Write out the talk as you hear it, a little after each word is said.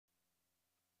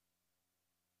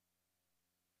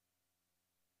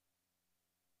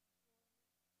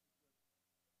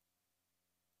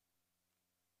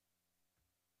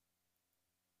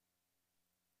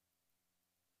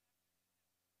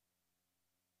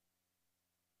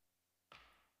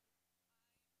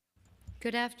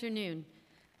Good afternoon.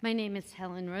 My name is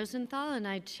Helen Rosenthal, and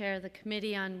I chair the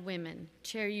Committee on Women.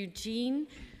 Chair Eugene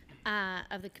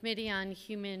of the Committee on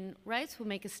Human Rights will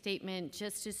make a statement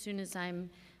just as soon as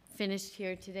I'm finished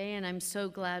here today, and I'm so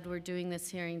glad we're doing this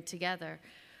hearing together.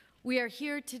 We are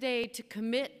here today to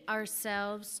commit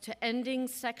ourselves to ending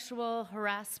sexual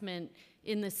harassment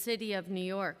in the city of New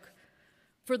York.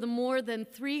 For the more than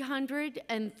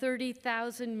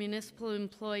 330,000 municipal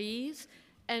employees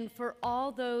and for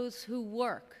all those who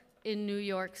work in New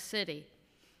York City.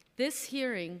 This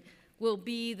hearing will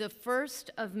be the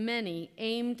first of many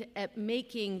aimed at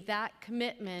making that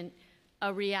commitment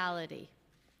a reality.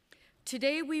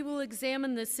 Today we will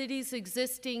examine the city's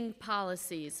existing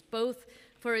policies, both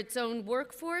for its own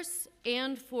workforce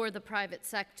and for the private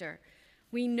sector.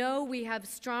 We know we have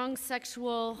strong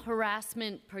sexual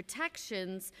harassment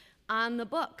protections on the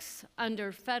books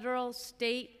under federal,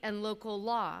 state, and local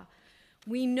law.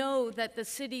 We know that the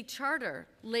city charter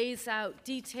lays out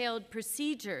detailed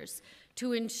procedures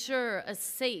to ensure a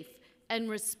safe and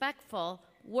respectful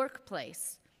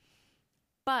workplace.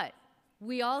 But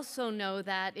we also know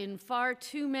that in far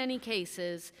too many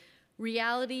cases,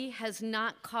 reality has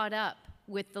not caught up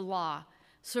with the law.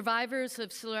 Survivors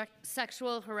of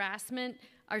sexual harassment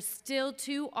are still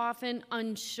too often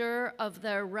unsure of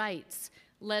their rights,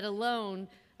 let alone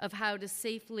of how to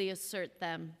safely assert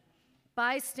them.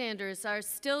 Bystanders are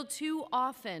still too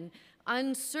often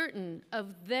uncertain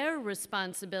of their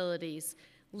responsibilities,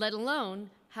 let alone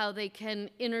how they can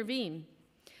intervene.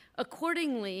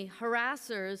 Accordingly,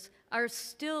 harassers are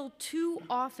still too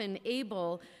often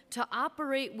able to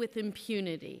operate with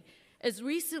impunity. As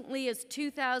recently as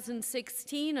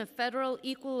 2016, a federal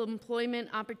Equal Employment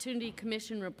Opportunity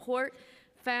Commission report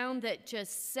found that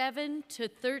just 7 to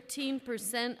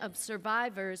 13% of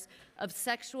survivors of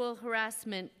sexual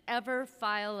harassment ever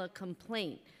file a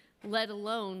complaint, let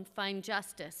alone find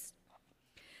justice.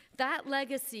 That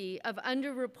legacy of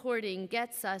underreporting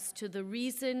gets us to the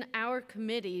reason our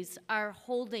committees are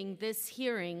holding this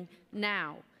hearing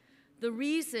now. The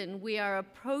reason we are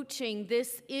approaching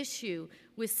this issue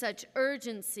with such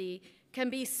urgency can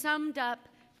be summed up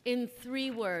in 3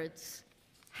 words: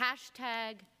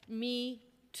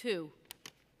 #MeToo.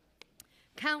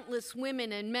 Countless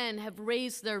women and men have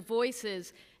raised their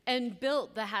voices and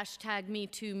built the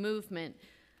 #MeToo movement.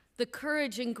 The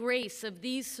courage and grace of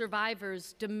these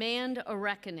survivors demand a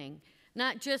reckoning,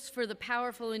 not just for the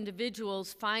powerful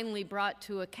individuals finally brought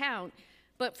to account,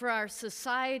 but for our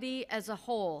society as a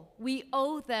whole. We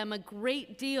owe them a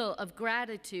great deal of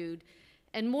gratitude,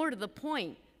 and more to the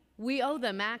point, we owe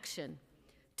them action.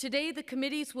 Today, the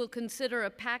committees will consider a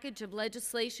package of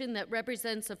legislation that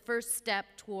represents a first step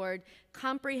toward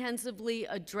comprehensively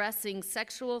addressing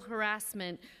sexual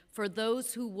harassment for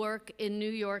those who work in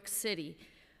New York City.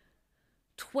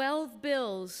 12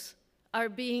 bills are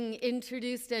being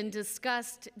introduced and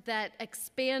discussed that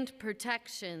expand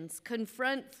protections,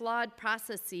 confront flawed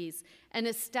processes, and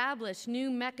establish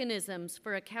new mechanisms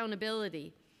for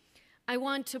accountability. I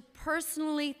want to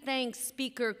personally thank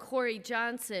Speaker Corey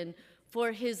Johnson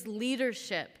for his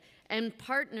leadership and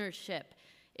partnership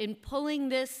in pulling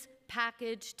this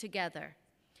package together.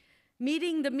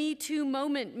 Meeting the Me Too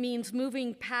moment means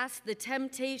moving past the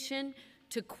temptation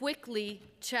to quickly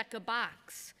check a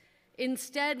box.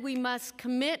 Instead, we must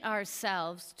commit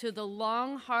ourselves to the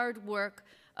long, hard work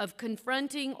of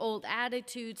confronting old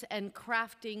attitudes and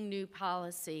crafting new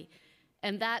policy.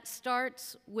 And that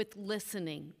starts with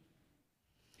listening.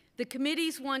 The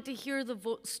committees want to hear the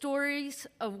stories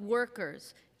of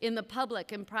workers in the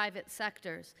public and private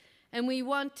sectors. And we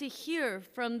want to hear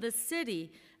from the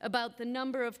city about the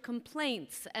number of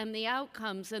complaints and the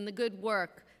outcomes and the good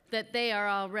work that they are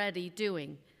already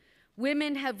doing.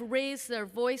 Women have raised their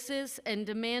voices and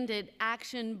demanded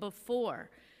action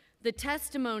before. The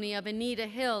testimony of Anita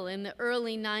Hill in the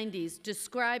early 90s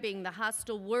describing the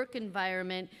hostile work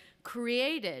environment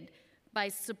created by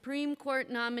Supreme Court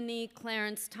nominee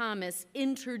Clarence Thomas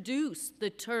introduced the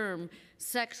term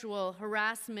sexual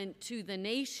harassment to the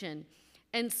nation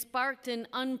and sparked an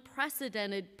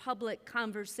unprecedented public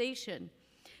conversation.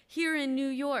 Here in New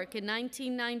York in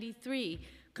 1993,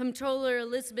 Comptroller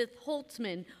Elizabeth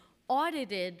Holtzman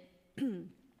audited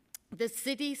the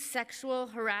city's sexual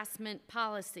harassment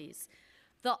policies.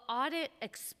 The audit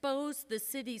exposed the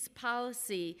city's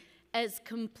policy as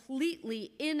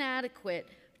completely inadequate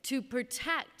to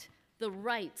protect the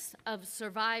rights of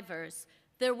survivors.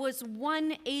 There was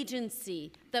one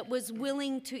agency that was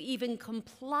willing to even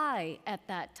comply at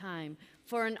that time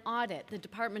for an audit, the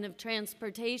Department of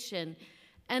Transportation.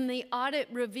 And the audit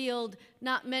revealed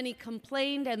not many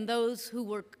complained, and those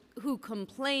who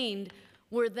complained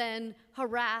were then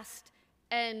harassed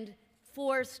and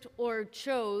forced or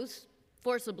chose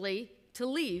forcibly to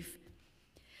leave.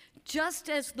 Just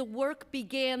as the work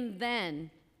began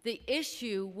then, the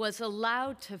issue was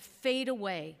allowed to fade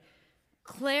away.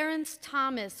 Clarence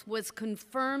Thomas was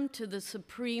confirmed to the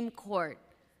Supreme Court.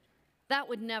 That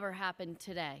would never happen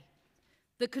today.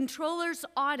 The Comptroller's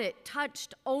audit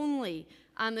touched only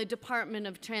on the Department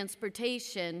of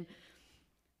Transportation,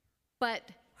 but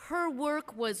her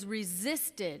work was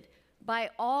resisted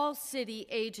by all city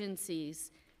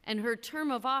agencies, and her term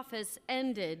of office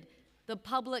ended. The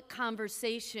public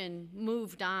conversation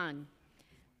moved on.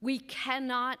 We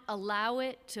cannot allow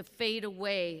it to fade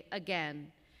away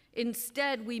again.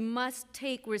 Instead, we must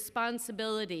take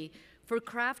responsibility for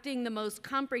crafting the most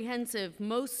comprehensive,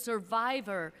 most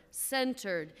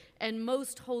survivor-centered, and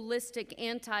most holistic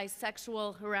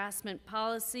anti-sexual harassment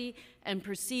policy and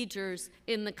procedures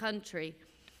in the country.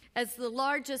 As the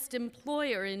largest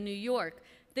employer in New York,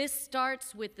 this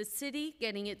starts with the city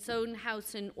getting its own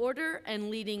house in order and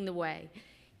leading the way.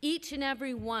 Each and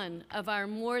every one of our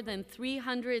more than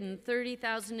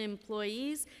 330,000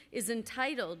 employees is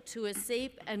entitled to a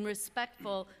safe and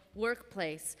respectful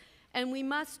workplace, and we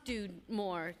must do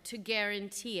more to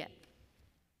guarantee it.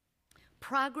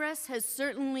 Progress has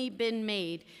certainly been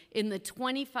made in the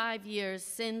 25 years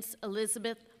since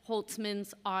Elizabeth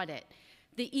Holtzman's audit.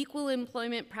 The Equal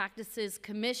Employment Practices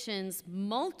Commission's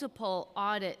multiple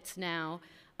audits now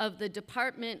of the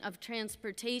Department of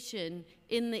Transportation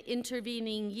in the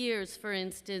intervening years, for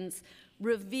instance,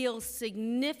 reveal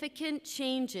significant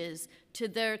changes to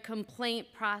their complaint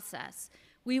process.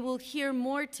 We will hear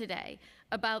more today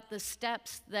about the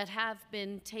steps that have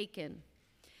been taken.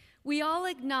 We all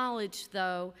acknowledge,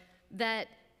 though, that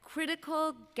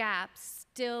critical gaps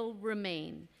still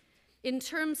remain in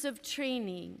terms of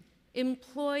training,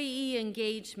 employee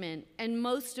engagement, and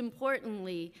most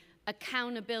importantly,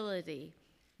 accountability.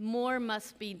 More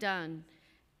must be done.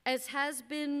 As has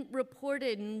been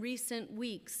reported in recent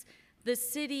weeks, the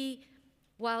city,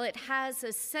 while it has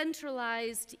a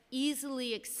centralized,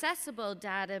 easily accessible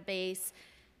database,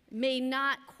 may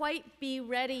not quite be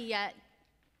ready yet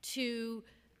to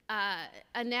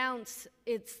announce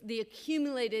the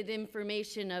accumulated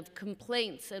information of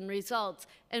complaints and results.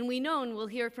 And we know, and we'll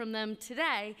hear from them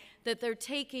today, that they're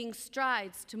taking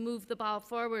strides to move the ball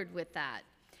forward with that.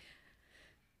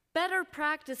 Better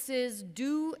practices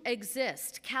do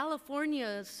exist.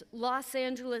 California's Los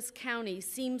Angeles County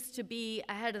seems to be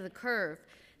ahead of the curve.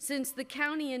 Since the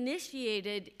county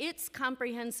initiated its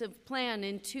comprehensive plan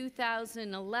in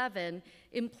 2011,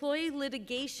 employee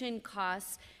litigation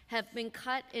costs have been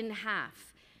cut in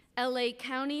half. LA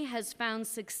County has found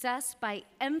success by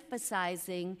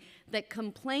emphasizing that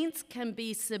complaints can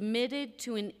be submitted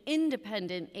to an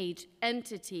independent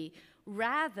entity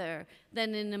rather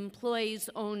than an employee's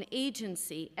own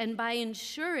agency, and by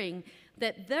ensuring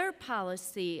that their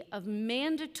policy of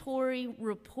mandatory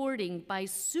reporting by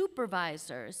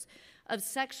supervisors of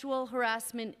sexual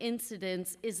harassment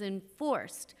incidents is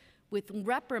enforced with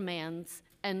reprimands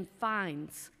and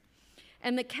fines.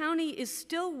 And the county is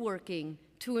still working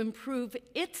to improve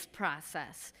its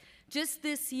process. Just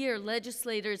this year,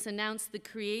 legislators announced the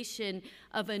creation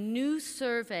of a new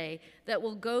survey that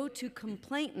will go to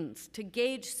complainants to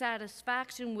gauge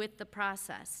satisfaction with the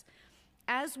process.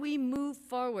 As we move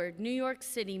forward, New York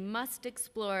City must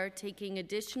explore taking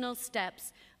additional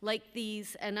steps like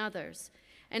these and others.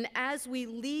 And as we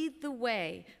lead the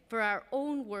way for our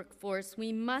own workforce,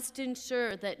 we must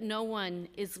ensure that no one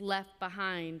is left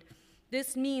behind.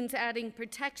 This means adding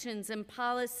protections and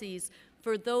policies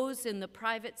for those in the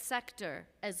private sector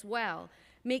as well,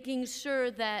 making sure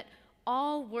that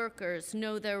all workers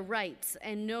know their rights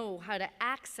and know how to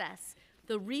access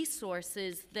the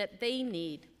resources that they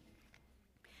need.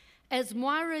 As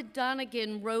Moira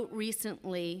Donegan wrote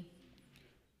recently,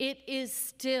 it is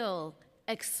still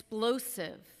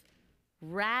explosive,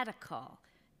 radical,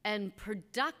 and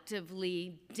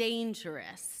productively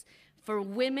dangerous for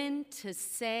women to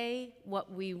say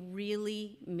what we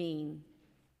really mean.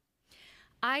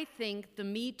 I think the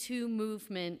Me Too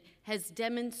movement has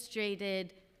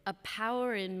demonstrated a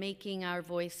power in making our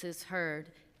voices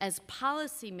heard. As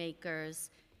policymakers,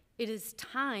 it is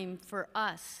time for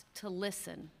us to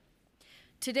listen.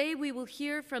 Today, we will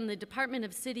hear from the Department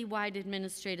of Citywide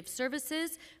Administrative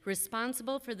Services,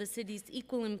 responsible for the city's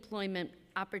equal employment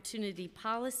opportunity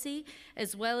policy,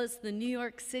 as well as the New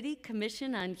York City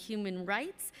Commission on Human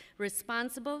Rights,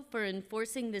 responsible for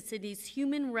enforcing the city's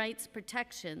human rights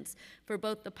protections for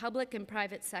both the public and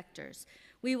private sectors.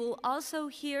 We will also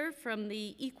hear from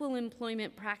the Equal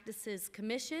Employment Practices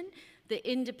Commission, the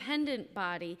independent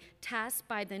body tasked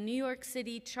by the New York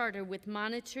City Charter with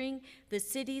monitoring the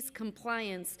city's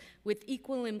compliance with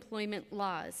equal employment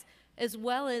laws, as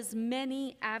well as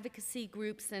many advocacy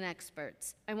groups and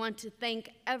experts. I want to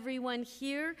thank everyone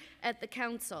here at the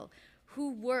Council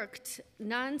who worked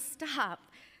nonstop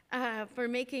for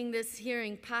making this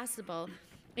hearing possible,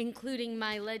 including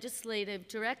my legislative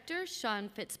director, Sean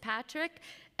Fitzpatrick,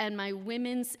 and my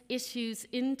women's issues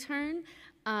intern,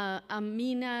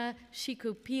 Amina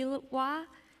Shikupiwa.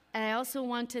 I also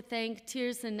want to thank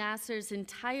Tirza Nasser's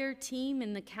entire team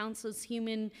in the Council's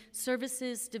Human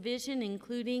Services Division,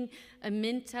 including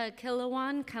Aminta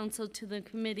Kilawan, Counsel to the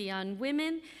Committee on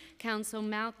Women, Counsel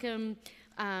Malcolm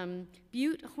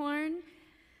Butehorn,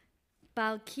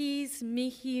 Balkis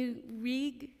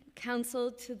Mihirig,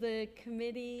 Counsel to the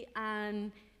Committee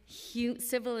on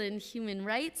Civil and Human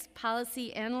Rights,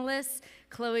 Policy Analysts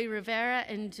Chloe Rivera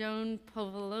and Joan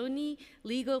Povoloni,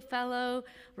 Legal Fellow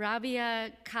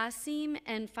Rabia Qasim,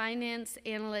 and Finance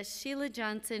Analyst Sheila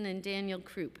Johnson and Daniel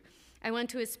Krupp. I want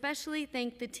to especially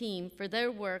thank the team for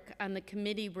their work on the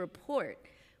committee report,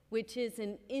 which is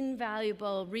an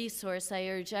invaluable resource I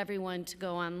urge everyone to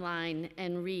go online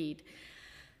and read.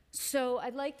 So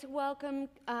I'd like to welcome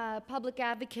Public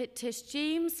Advocate Tish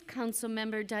James,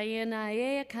 Councilmember Diana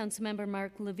Ayea, Councilmember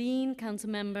Mark Levine,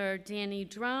 Councilmember Danny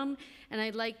Drum, and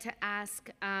I'd like to ask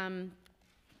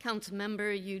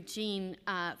Councilmember Eugene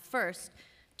first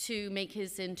to make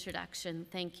his introduction.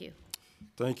 Thank you.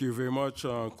 Thank you very much,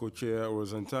 Co-Chair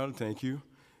Rosenthal. Thank you.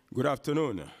 Good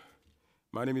afternoon.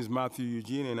 My name is Matthew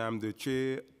Eugene, and I'm the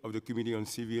Chair of the Committee on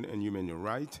Civil and Human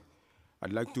Rights.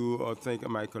 I'd like to thank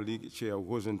my colleague, Chair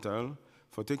Rosenthal,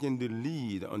 for taking the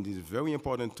lead on this very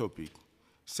important topic,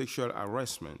 sexual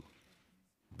harassment,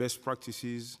 best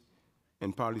practices,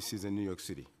 and policies in New York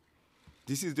City.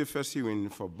 This is the first hearing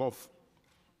for both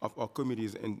of our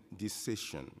committees in this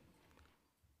session.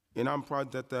 And I'm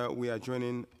proud that we are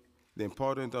joining the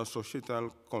important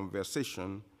societal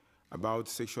conversation about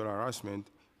sexual harassment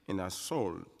and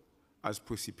assault as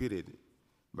precipitated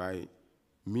by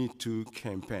Me Too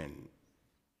campaign.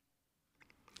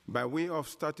 By way of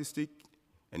statistic,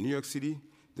 in New York City,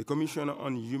 the Commission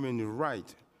on Human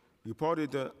Rights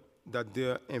reported that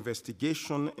their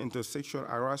investigation into sexual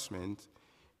harassment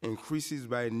increases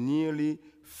by nearly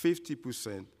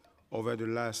 50% over the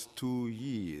last 2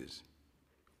 years,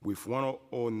 with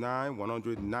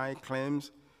 109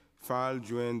 claims filed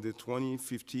during the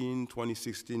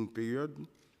 2015-2016 period,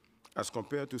 as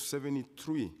compared to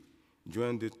 73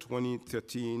 during the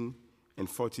 2013 and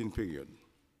 14 period.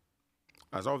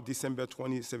 As of December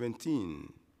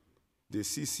 2017, the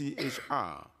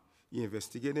CCHR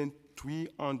investigated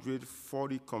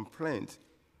 340 complaints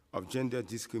of gender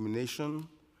discrimination,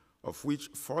 of which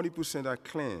 40% are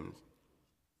claims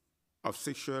of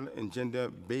sexual and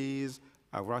gender-based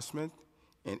harassment,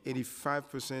 and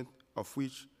 85% of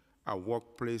which are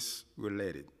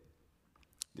workplace-related.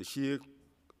 The sheer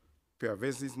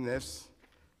pervasiveness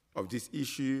of this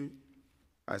issue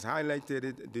has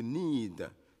highlighted the need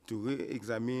to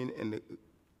re-examine and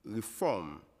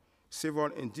reform several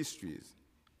industries,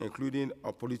 including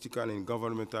our political and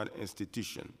governmental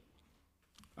institutions.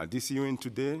 At this hearing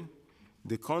today,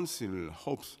 the Council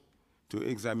hopes to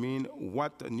examine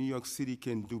what New York City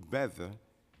can do better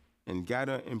and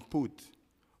gather input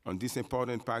on this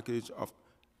important package of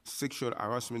sexual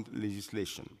harassment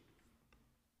legislation.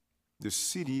 The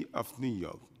City of New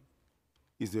York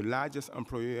is the largest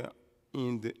employer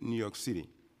in New York City.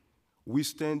 We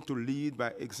stand to lead by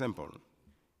example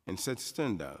and set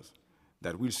standards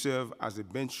that will serve as a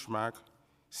benchmark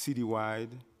citywide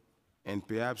and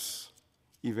perhaps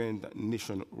even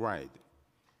nationwide.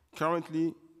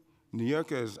 Currently, New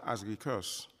Yorkers have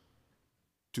recourse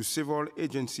to several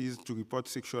agencies to report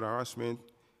sexual harassment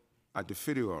at the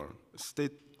federal,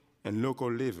 state, and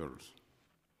local levels.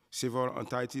 Several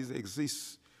entities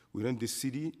exist within the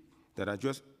city that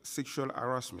address sexual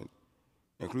harassment,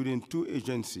 including 2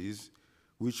 agencies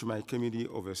which my committee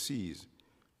oversees,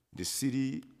 the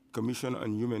City Commission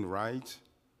on Human Rights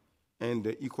and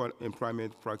the Equal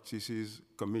Employment Practices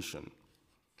Commission.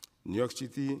 New York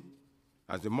City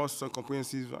has the most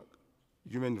comprehensive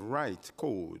human rights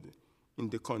code in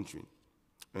the country.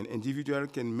 An individual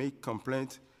can make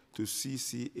complaint to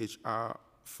CCHR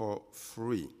for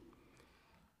free.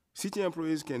 City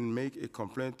employees can make a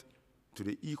complaint to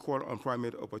the Equal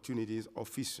Employment Opportunities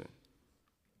Officer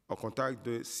or contact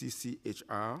the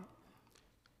CCHR,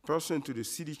 pursuant to the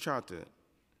City Charter.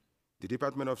 The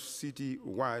Department of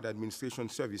Citywide Administration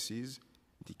Services,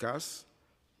 DCAS,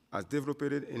 has developed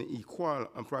an equal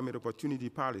employment opportunity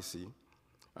policy,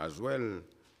 as well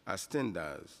as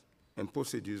standards and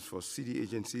procedures for city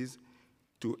agencies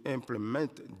to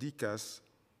implement DCAS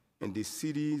and the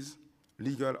city's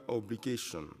legal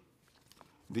obligation.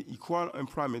 The Equal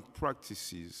Employment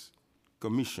Practices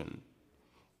Commission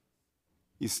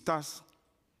is tasked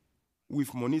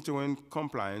with monitoring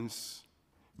compliance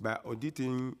by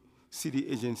auditing city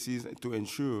agencies to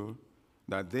ensure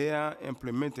that they are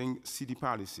implementing city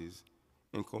policies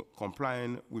and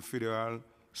complying with federal,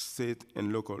 state,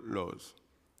 and local laws.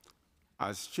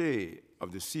 As chair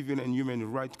of the Civil and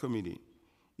Human Rights Committee,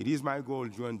 it is my goal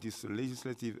during this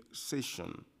legislative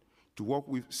session to work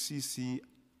with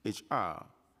CCHR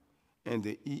and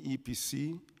the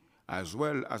EEPC, as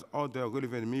well as other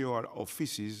relevant mayoral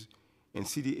offices and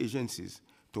city agencies,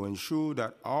 to ensure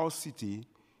that our city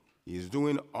is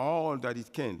doing all that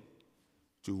it can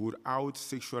to root out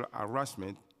sexual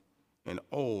harassment and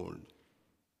hold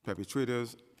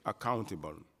perpetrators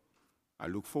accountable. I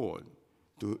look forward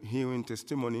to hearing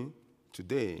testimony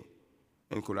today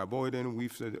and collaborating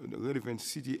with the relevant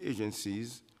city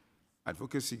agencies,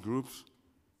 advocacy groups,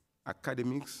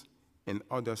 academics, and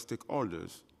other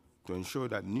stakeholders to ensure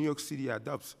that New York City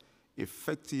adopts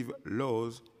effective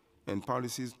laws and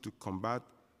policies to combat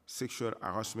sexual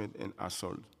harassment and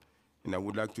assault. And I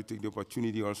would like to take the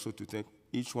opportunity also to thank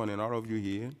each one and all of you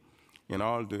here and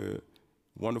all the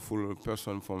wonderful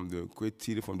persons from the great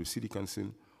city, from the City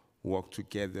Council, who work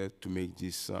together to make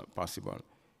this possible.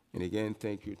 And again,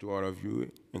 thank you to all of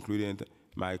you, including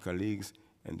my colleagues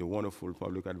and the wonderful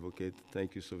public advocate.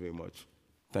 Thank you so very much.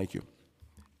 Thank you.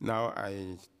 Now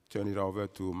I turn it over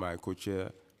to my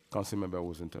co-chair, Councilmember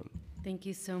Rosenthal. Thank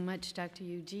you so much, Dr.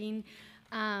 Eugene.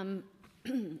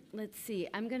 Let's see,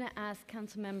 I'm going to ask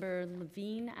Councilmember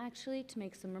Levine, actually, to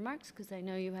make some remarks, because I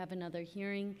know you have another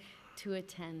hearing to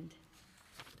attend.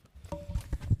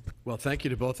 Well, thank you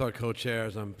to both our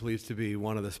co-chairs. I'm pleased to be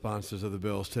one of the sponsors of the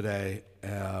bills today.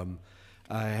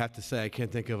 I have to say, I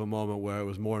can't think of a moment where it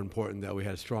was more important that we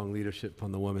had strong leadership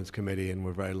from the Women's Committee, and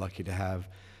we're very lucky to have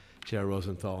Chair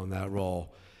Rosenthal in that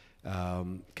role.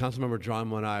 Councilmember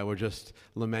Drama and I were just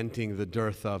lamenting the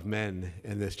dearth of men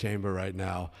in this chamber right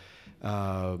now.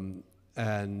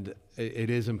 And it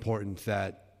is important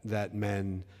that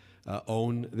men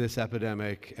own this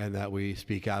epidemic and that we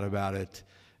speak out about it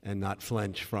and not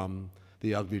flinch from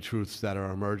the ugly truths that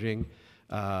are emerging.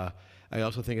 I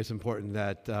also think it's important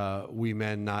that we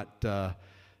men not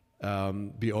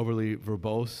be overly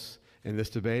verbose in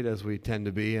this debate, as we tend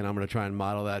to be, and I'm going to try and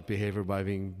model that behavior by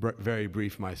being very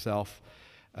brief myself,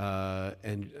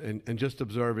 and just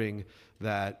observing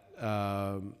that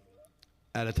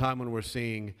at a time when we're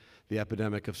seeing the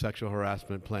epidemic of sexual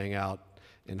harassment playing out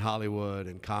in Hollywood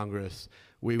and Congress,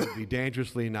 we would be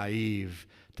dangerously naive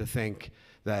to think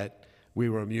that we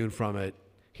were immune from it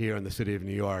here in the city of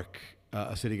New York,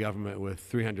 a city government with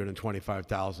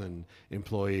 325,000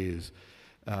 employees.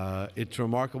 It's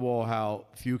remarkable how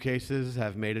few cases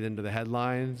have made it into the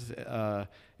headlines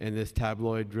in this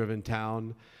tabloid-driven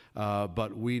town,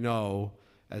 but we know,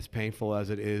 as painful as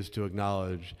it is to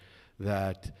acknowledge,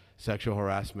 that sexual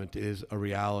harassment is a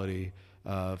reality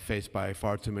faced by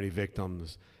far too many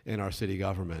victims in our city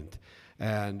government.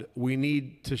 And we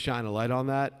need to shine a light on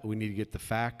that. We need to get the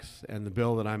facts, and the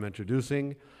bill that I'm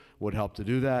introducing would help to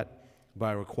do that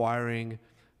by requiring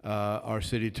our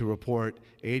city to report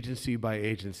agency by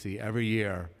agency every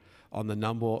year on the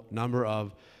number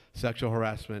of sexual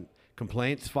harassment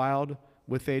complaints filed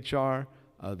with HR,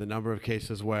 the number of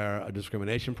cases where a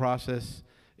discrimination process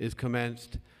is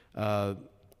commenced,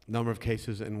 number of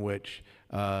cases in which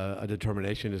a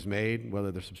determination is made,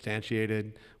 whether they're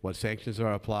substantiated, what sanctions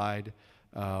are applied,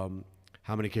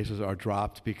 how many cases are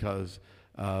dropped because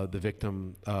the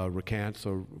victim recants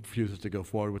or refuses to go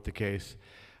forward with the case.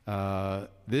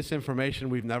 This information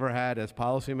we've never had as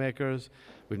policymakers,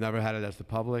 we've never had it as the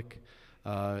public.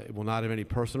 It will not have any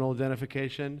personal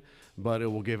identification, but it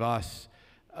will give us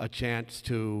a chance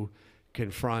to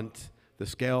confront the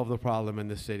scale of the problem in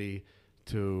the city,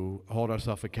 to hold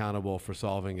ourselves accountable for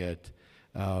solving it,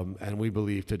 and we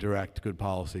believe to direct good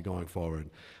policy going forward.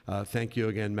 Thank you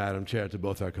again, Madam Chair, to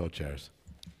both our co-chairs.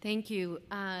 Thank you.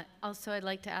 Also, I'd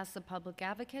like to ask the public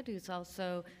advocate, who's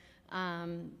also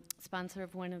sponsor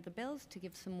of one of the bills, to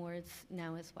give some words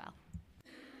now as well.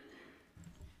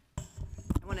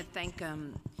 I want to thank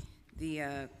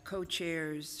the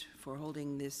co-chairs for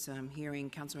holding this hearing,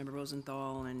 Councilmember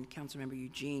Rosenthal and Councilmember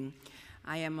Eugene.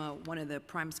 I am one of the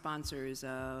prime sponsors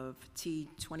of T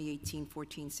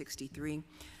 2018-1463.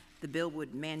 The bill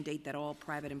would mandate that all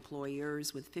private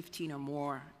employers with 15 or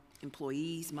more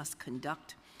employees must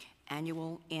conduct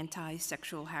annual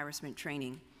anti-sexual harassment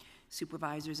training.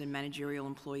 Supervisors and managerial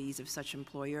employees of such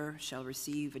employer shall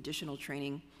receive additional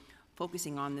training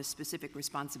focusing on the specific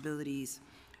responsibilities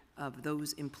of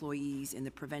those employees in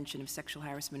the prevention of sexual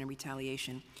harassment and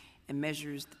retaliation and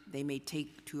measures they may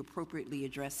take to appropriately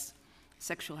address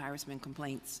sexual harassment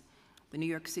complaints. The New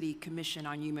York City Commission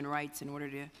on Human Rights, in order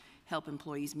to help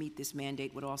employees meet this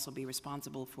mandate, would also be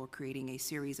responsible for creating a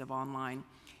series of online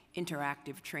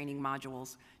interactive training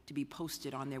modules to be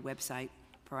posted on their website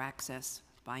for access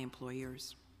by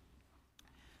employers.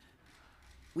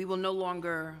 We will no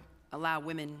longer allow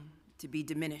women to be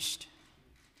diminished,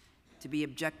 to be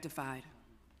objectified,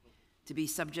 to be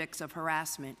subjects of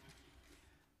harassment,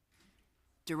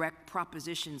 direct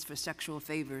propositions for sexual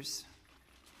favors,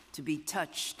 to be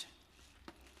touched,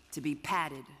 to be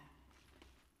patted,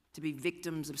 to be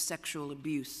victims of sexual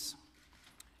abuse.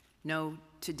 No,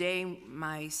 today,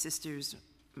 my sisters,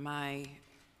 my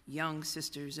young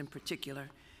sisters in particular,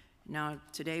 now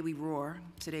today we roar,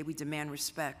 today we demand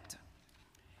respect.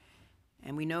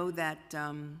 And we know that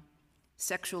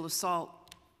sexual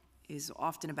assault is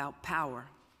often about power.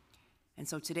 And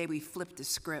so today we flip the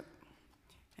script,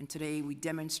 and today we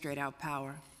demonstrate our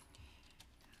power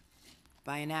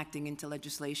by enacting into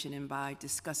legislation and by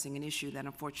discussing an issue that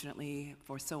unfortunately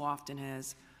for so often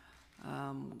has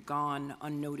gone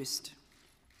unnoticed.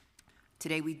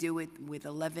 Today we do it with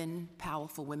 11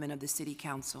 powerful women of the City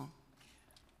Council.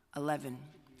 11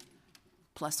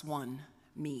 plus 1,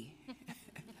 me.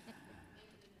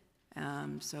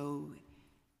 So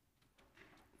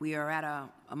we are at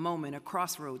a moment, a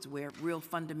crossroads, where real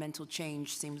fundamental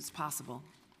change seems possible.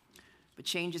 But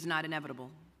change is not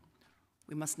inevitable.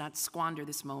 We must not squander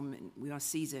this moment. We must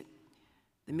seize it.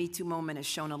 The Me Too moment has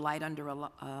shown a light under a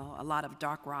lot of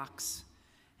dark rocks,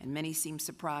 and many seem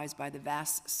surprised by the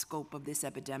vast scope of this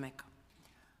epidemic.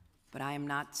 But I am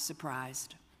not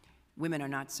surprised. Women are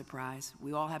not surprised.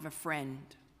 We all have a friend,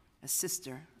 a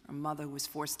sister, a mother who was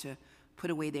forced to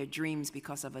put away their dreams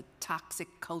because of a toxic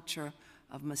culture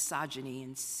of misogyny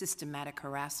and systematic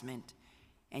harassment.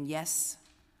 And yes,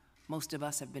 most of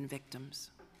us have been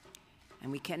victims.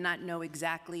 And we cannot know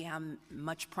exactly how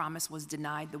much promise was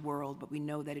denied the world, but we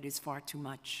know that it is far too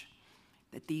much,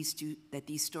 that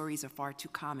these stories are far too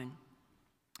common.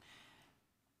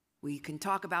 We can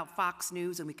talk about Fox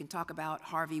News and we can talk about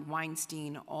Harvey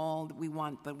Weinstein all that we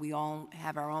want, but we all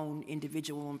have our own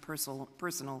individual and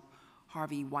personal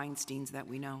Harvey Weinsteins that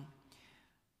we know.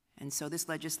 And so this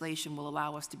legislation will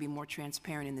allow us to be more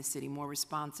transparent in the city, more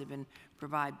responsive, and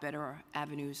provide better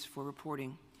avenues for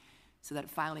reporting, so that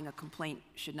filing a complaint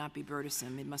should not be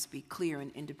burdensome. It must be clear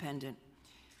and independent.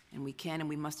 And we can and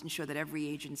we must ensure that every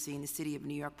agency in the city of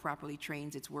New York properly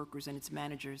trains its workers and its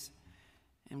managers.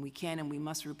 And we can and we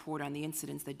must report on the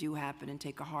incidents that do happen and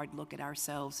take a hard look at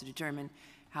ourselves to determine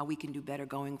how we can do better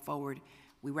going forward.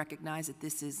 We recognize that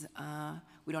this is,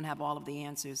 we don't have all of the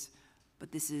answers,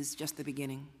 but this is just the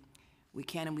beginning. We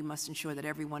can and we must ensure that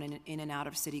everyone in and out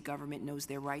of city government knows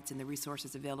their rights and the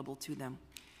resources available to them.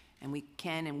 And we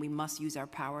can and we must use our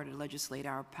power to legislate,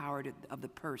 our power of the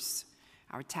purse,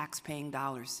 our tax-paying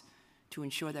dollars, to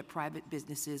ensure that private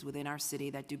businesses within our city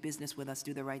that do business with us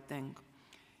do the right thing.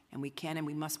 And we can and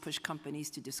we must push companies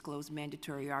to disclose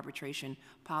mandatory arbitration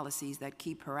policies that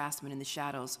keep harassment in the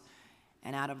shadows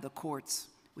and out of the courts,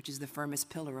 which is the firmest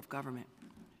pillar of government.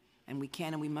 And we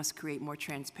can and we must create more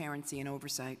transparency and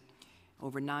oversight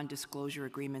over non-disclosure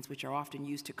agreements, which are often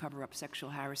used to cover up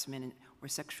sexual harassment or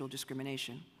sexual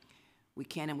discrimination. We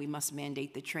can and we must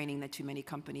mandate the training that too many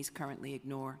companies currently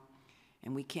ignore.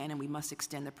 And we can and we must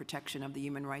extend the protection of the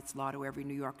human rights law to every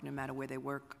New Yorker, no matter where they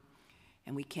work.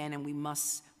 And we can and we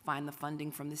must find the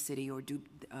funding from the city or do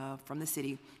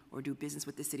business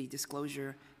with the city,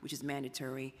 disclosure, which is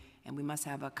mandatory, and we must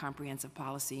have a comprehensive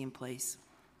policy in place.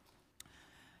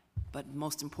 But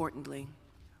most importantly,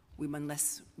 we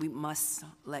must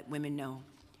let women know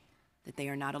that they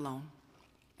are not alone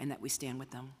and that we stand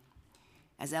with them.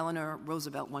 As Eleanor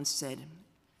Roosevelt once said,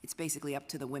 it's basically up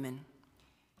to the women.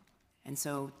 And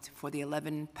so for the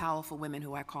 11 powerful women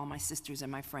who I call my sisters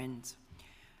and my friends,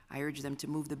 I urge them to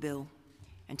move the bill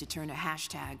and to turn a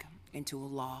hashtag into a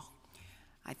law.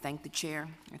 I thank the chair,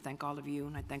 I thank all of you,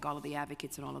 and I thank all of the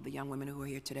advocates and all of the young women who are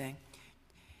here today.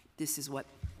 This is what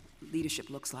leadership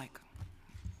looks like.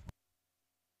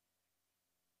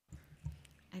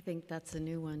 I think that's a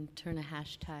new one, turn a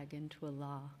hashtag into a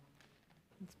law.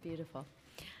 It's beautiful.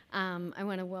 I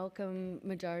want to welcome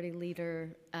Majority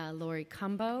Leader Lori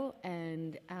Cumbo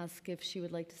and ask if she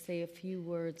would like to say a few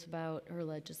words about her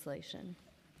legislation.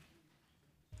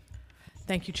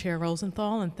 Thank you, Chair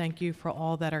Rosenthal, and thank you for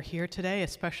all that are here today,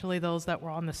 especially those that were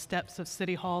on the steps of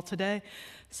City Hall today,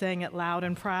 saying it loud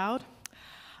and proud.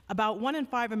 About 1 in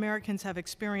 5 Americans have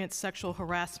experienced sexual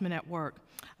harassment at work.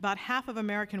 About half of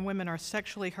American women are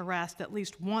sexually harassed at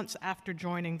least once after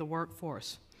joining the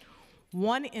workforce.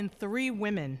 1 in 3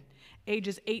 women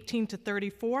ages 18 to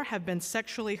 34 have been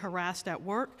sexually harassed at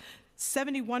work.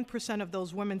 71% of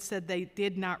those women said they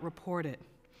did not report it.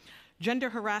 Gender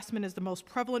harassment is the most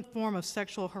prevalent form of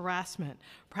sexual harassment.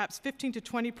 Perhaps 15 to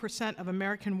 20% of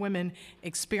American women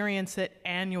experience it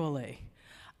annually.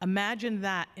 Imagine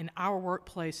that in our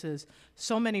workplaces,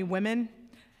 so many women,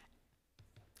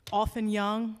 often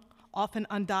young, often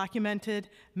undocumented,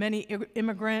 many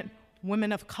immigrant,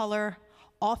 women of color,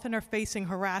 often are facing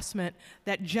harassment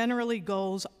that generally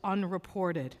goes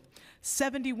unreported.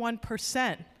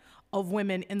 71% of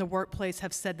women in the workplace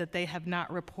have said that they have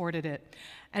not reported it.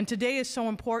 And today is so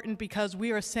important because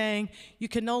we are saying you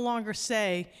can no longer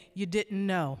say you didn't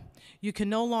know. You can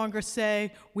no longer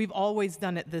say we've always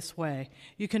done it this way.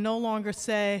 You can no longer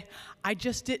say I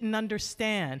just didn't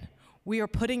understand. We are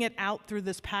putting it out through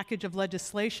this package of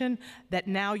legislation that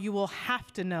now you will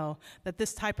have to know that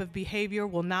this type of behavior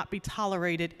will not be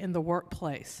tolerated in the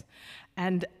workplace.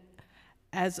 And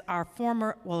as our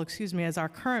as our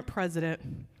current president,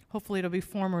 hopefully it'll be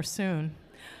former soon,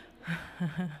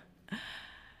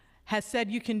 has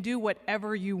said you can do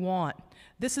whatever you want.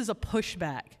 This is a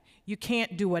pushback. You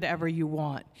can't do whatever you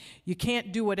want. You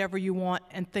can't do whatever you want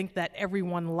and think that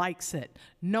everyone likes it.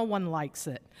 No one likes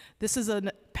it. This is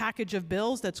a package of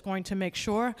bills that's going to make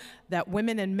sure that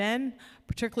women and men,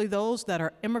 particularly those that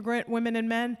are immigrant women and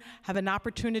men, have an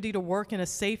opportunity to work in a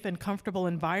safe and comfortable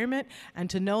environment and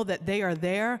to know that they are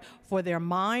there for their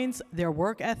minds, their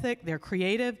work ethic, their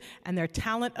creative, and their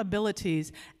talent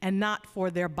abilities, and not for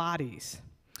their bodies.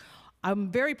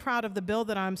 I'm very proud of the bill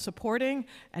that I'm supporting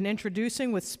and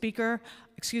introducing with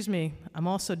I'm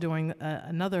also doing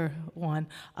another one,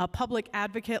 Public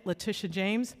Advocate Letitia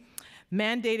James,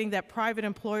 mandating that private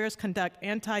employers conduct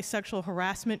anti-sexual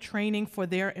harassment training for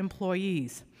their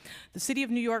employees. The City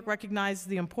of New York recognizes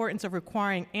the importance of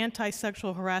requiring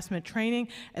anti-sexual harassment training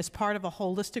as part of a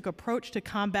holistic approach to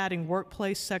combating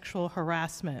workplace sexual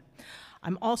harassment.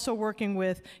 I'm also working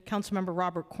with Councilmember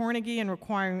Robert Cornegy and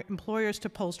requiring employers to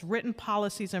post written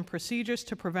policies and procedures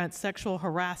to prevent sexual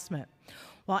harassment.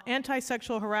 While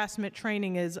anti-sexual harassment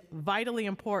training is vitally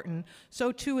important,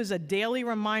 so too is a daily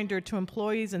reminder to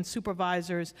employees and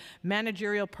supervisors,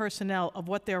 managerial personnel of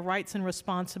what their rights and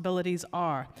responsibilities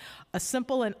are. A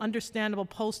simple and understandable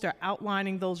poster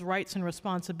outlining those rights and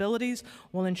responsibilities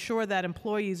will ensure that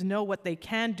employees know what they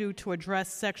can do to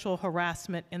address sexual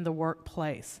harassment in the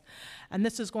workplace. And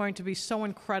this is going to be so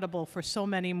incredible for so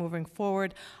many moving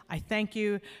forward. I thank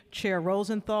you, Chair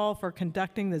Rosenthal, for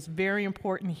conducting this very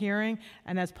important hearing.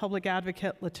 And as Public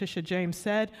Advocate Letitia James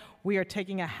said, we are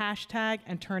taking a hashtag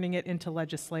and turning it into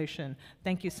legislation.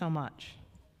 Thank you so much.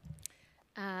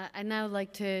 I'd now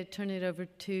like to turn it over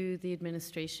to the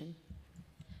administration.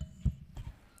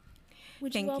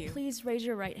 Would you all please raise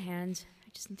your right hand? I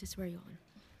just need to swear you on.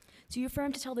 Do you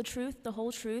affirm to tell the truth, the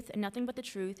whole truth, and nothing but the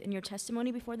truth in your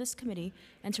testimony before this committee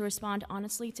and to respond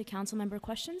honestly to council member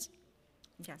questions?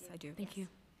 Yes, I do. Thank you.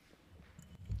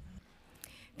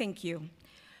 Thank you.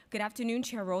 Good afternoon,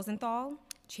 Chair Rosenthal,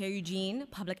 Chair Eugene,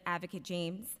 Public Advocate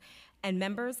James, and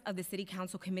members of the City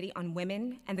Council Committee on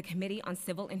Women and the Committee on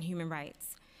Civil and Human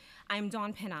Rights. I am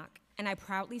Dawn Pinnock, and I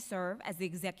proudly serve as the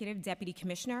Executive Deputy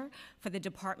Commissioner for the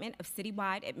Department of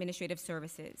Citywide Administrative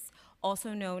Services,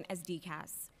 also known as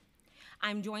DCAS.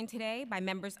 I'm joined today by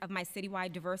members of my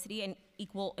Citywide Diversity and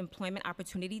Equal Employment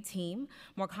Opportunity team,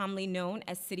 more commonly known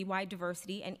as Citywide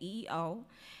Diversity and EEO,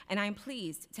 and I'm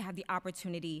pleased to have the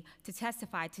opportunity to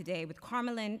testify today with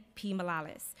Carmelyn P.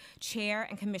 Morales, Chair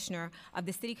and Commissioner of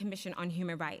the City Commission on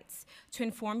Human Rights, to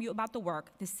inform you about the work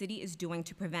the city is doing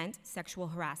to prevent sexual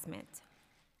harassment.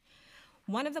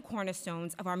 One of the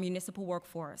cornerstones of our municipal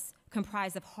workforce,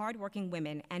 comprised of hardworking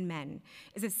women and men,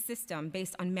 is a system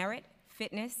based on merit,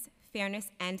 fitness, fairness,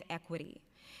 and equity.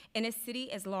 In a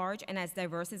city as large and as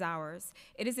diverse as ours,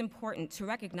 it is important to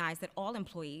recognize that all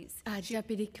employees—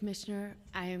 Deputy Commissioner,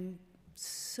 I am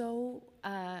so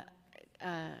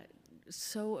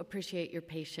appreciate your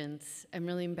patience. I'm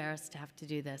really embarrassed to have to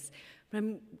do this, but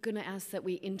I'm going to ask that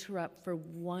we interrupt for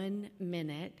 1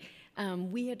 minute.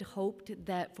 We had hoped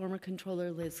that former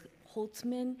Controller Liz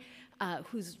Holtzman,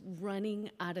 who's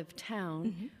running out of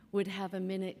town, would have a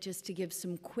minute just to give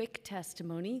some quick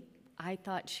testimony. I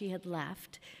thought she had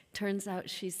left. Turns out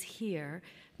she's here.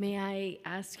 May I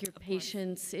ask your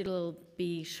patience? It'll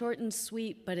be short and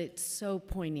sweet, but it's so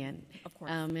poignant. Of course.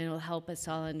 It'll help us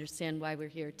all understand why we're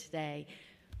here today,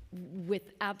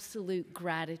 with absolute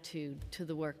gratitude to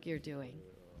the work you're doing.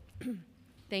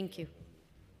 Thank you.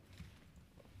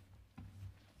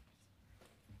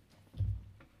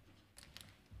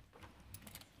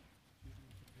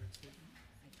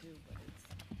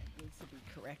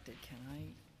 corrected. Can I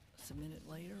submit it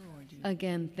later, or do you?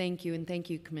 Again, thank you, and thank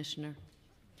you, Commissioner.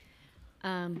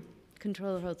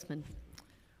 Controller Holtzman.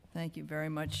 Thank you very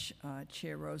much,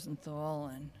 Chair Rosenthal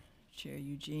and Chair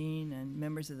Eugene and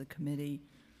members of the committee,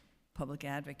 Public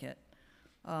Advocate.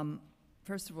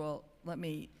 First of all, let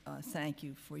me thank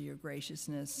you for your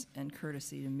graciousness and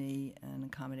courtesy to me and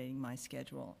accommodating my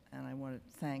schedule. And I want to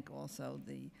thank also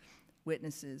the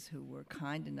witnesses who were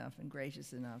kind enough and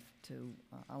gracious enough to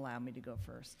allow me to go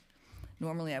first.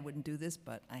 Normally I wouldn't do this,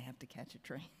 but I have to catch a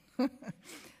train.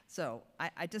 So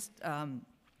I just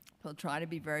will try to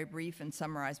be very brief and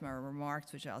summarize my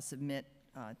remarks, which I'll submit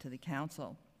to the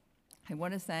council. I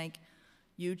want to thank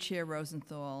you, Chair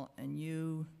Rosenthal, and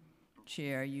you,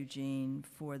 Chair Eugene,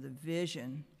 for the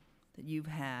vision that you've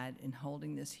had in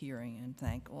holding this hearing, and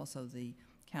thank also the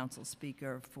council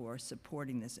speaker for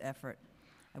supporting this effort.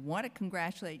 I want to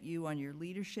congratulate you on your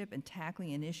leadership in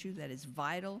tackling an issue that is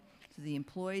vital to the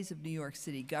employees of New York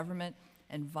City government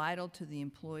and vital to the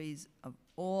employees of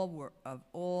all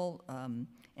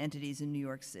entities in New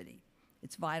York City.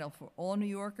 It's vital for all New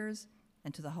Yorkers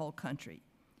and to the whole country.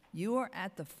 You are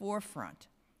at the forefront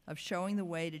of showing the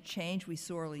way to change we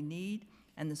sorely need,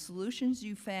 and the solutions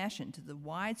you fashion to the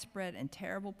widespread and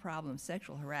terrible problem of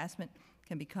sexual harassment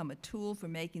can become a tool for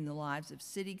making the lives of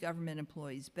city government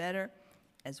employees better,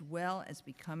 as well as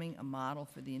becoming a model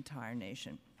for the entire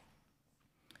nation.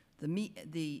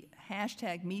 The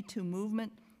hashtag #MeToo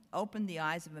movement opened the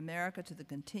eyes of America to the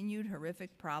continued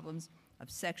horrific problems of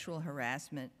sexual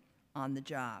harassment on the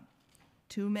job.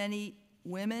 Too many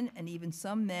women and even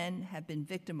some men have been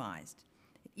victimized.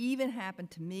 It even happened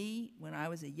to me when I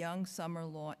was a young summer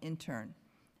law intern.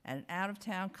 At an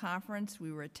out-of-town conference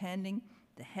we were attending,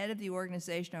 the head of the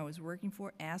organization I was working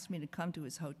for asked me to come to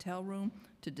his hotel room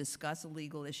to discuss a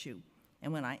legal issue.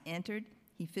 And when I entered,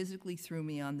 he physically threw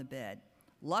me on the bed.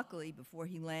 Luckily, before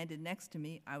he landed next to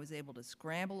me, I was able to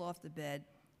scramble off the bed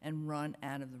and run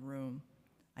out of the room.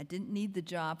 I didn't need the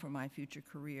job for my future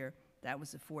career. That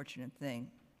was a fortunate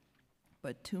thing.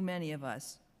 But too many of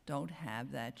us don't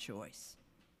have that choice.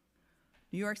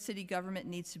 New York City government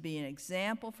needs to be an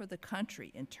example for the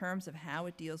country in terms of how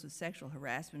it deals with sexual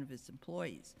harassment of its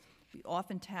employees. We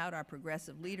often tout our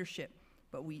progressive leadership,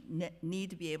 but we need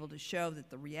to be able to show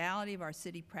that the reality of our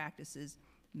city practices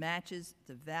matches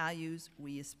the values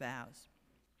we espouse.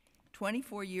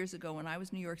 24 years ago, when I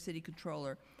was New York City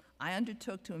Controller, I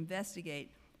undertook to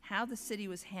investigate how the city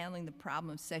was handling the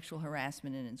problem of sexual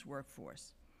harassment in its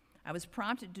workforce. I was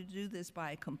prompted to do this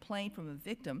by a complaint from a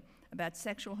victim about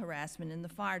sexual harassment in the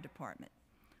fire department.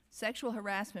 Sexual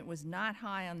harassment was not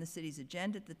high on the city's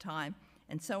agenda at the time,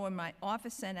 and so when my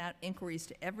office sent out inquiries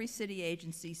to every city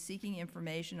agency seeking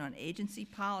information on agency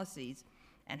policies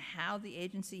and how the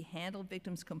agency handled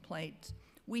victims' complaints,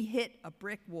 we hit a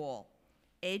brick wall.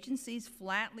 Agencies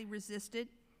flatly resisted.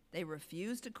 They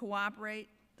refused to cooperate.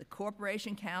 The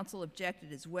Corporation Council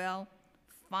objected as well.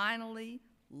 Finally,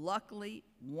 luckily,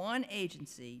 one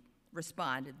agency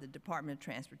responded, the Department of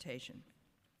Transportation.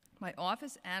 My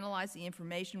office analyzed the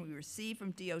information we received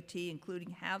from DOT,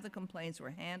 including how the complaints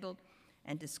were handled,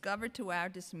 and discovered to our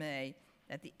dismay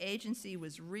that the agency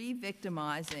was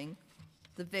re-victimizing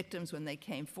the victims when they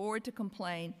came forward to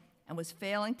complain and was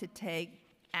failing to take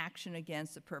action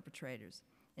against the perpetrators.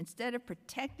 Instead of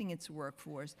protecting its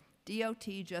workforce, DOT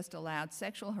just allowed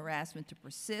sexual harassment to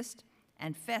persist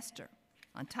and fester.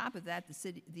 On top of that,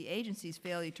 the agency's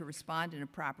failure to respond in a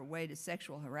proper way to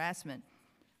sexual harassment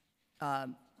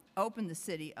opened the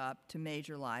city up to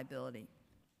major liability.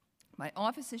 My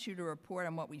office issued a report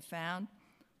on what we found.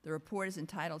 The report is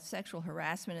entitled Sexual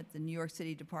Harassment at the New York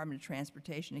City Department of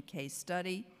Transportation, a Case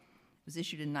Study. It was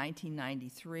issued in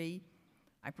 1993.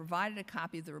 I provided a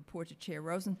copy of the report to Chair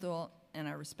Rosenthal, and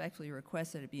I respectfully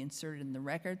request that it be inserted in the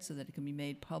record so that it can be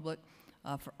made public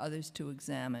for others to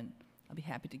examine. I'll be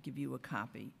happy to give you a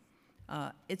copy.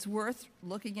 It's worth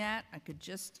looking at.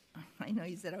 I know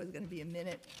you said I was going to be a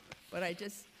minute, but I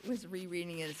just was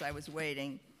rereading it as I was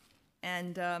waiting.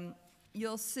 And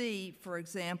you'll see, for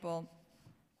example,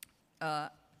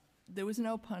 there was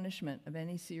no punishment of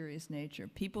any serious nature.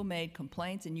 People made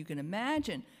complaints, and you can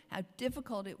imagine how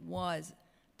difficult it was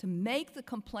to make the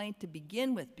complaint to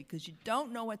begin with, because you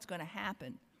don't know what's going to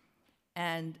happen.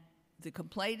 And the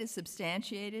complaint is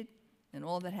substantiated, and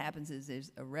all that happens is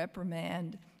there's a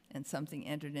reprimand and something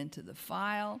entered into the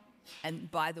file.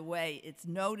 And by the way, it's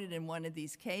noted in one of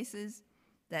these cases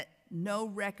that no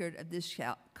record of this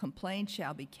complaint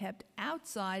shall be kept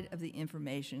outside of the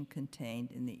information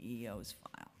contained in the EEO's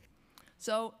file.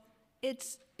 So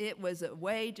it was a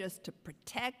way just to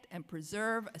protect and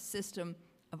preserve a system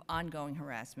of ongoing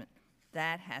harassment.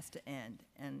 That has to end.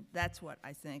 And that's what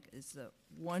I think is the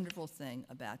wonderful thing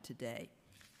about today.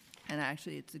 And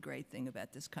actually, it's the great thing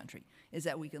about this country, is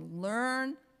that we can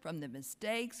learn from the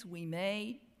mistakes we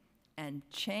made and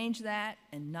change that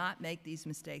and not make these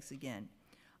mistakes again.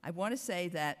 I want to say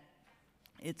that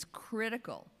it's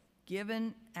critical,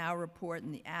 given our report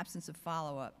and the absence of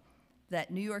follow-up,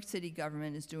 that New York City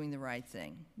government is doing the right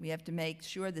thing. We have to make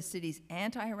sure the city's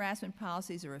anti-harassment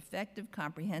policies are effective,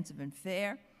 comprehensive, and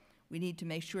fair. We need to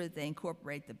make sure that they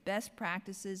incorporate the best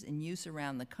practices in use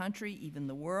around the country, even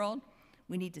the world.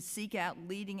 We need to seek out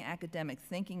leading academic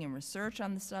thinking and research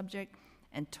on the subject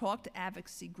and talk to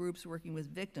advocacy groups working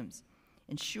with victims.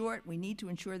 In short, we need to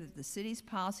ensure that the city's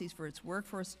policies for its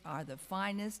workforce are the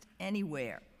finest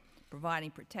anywhere,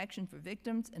 providing protection for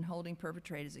victims and holding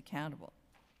perpetrators accountable.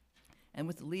 And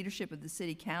with the leadership of the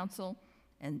City Council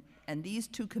and these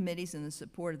two committees and the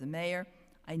support of the mayor,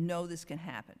 I know this can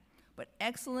happen. But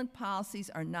excellent policies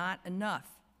are not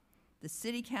enough. The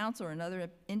City Council or another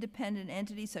independent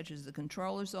entity, such as the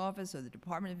Controller's Office or the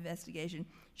Department of Investigation,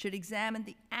 should examine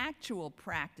the actual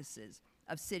practices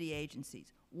of city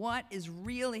agencies. What is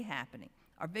really happening?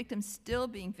 Are victims still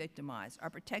being victimized?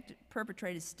 Are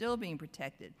perpetrators still being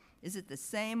protected? Is it the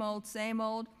same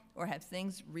old, or have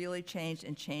things really changed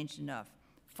and changed enough?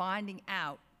 Finding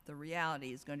out the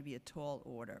reality is going to be a tall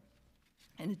order.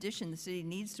 In addition, the city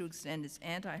needs to extend its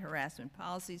anti-harassment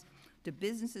policies to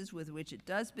businesses with which it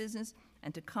does business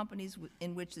and to companies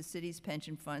in which the city's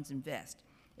pension funds invest.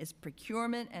 Its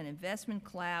procurement and investment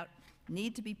clout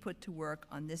need to be put to work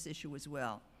on this issue as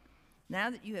well. Now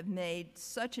that you have made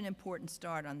such an important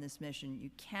start on this mission,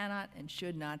 you cannot and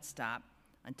should not stop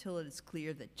until it is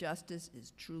clear that justice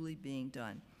is truly being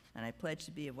done. And I pledge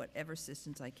to be of whatever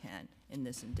assistance I can in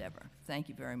this endeavor. Thank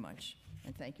you very much.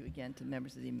 And thank you again to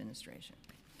members of the administration.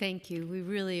 Thank you. We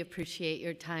really appreciate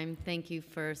your time. Thank you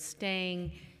for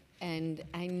staying. And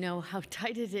I know how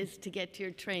tight it is to get to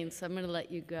your train, so I'm going to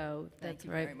let you go. Thank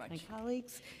you right, very much. my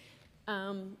colleagues.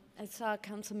 I saw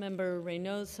Councilmember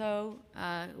Reynoso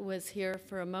was here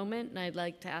for a moment, and I'd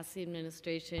like to ask the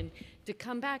administration to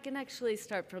come back and actually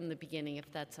start from the beginning,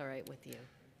 if that's all right with you.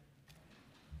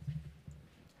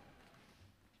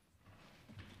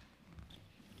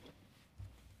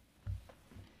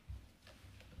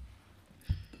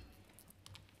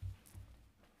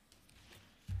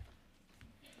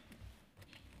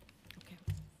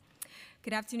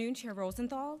 Good afternoon, Chair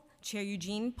Rosenthal, Chair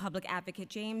Eugene, Public Advocate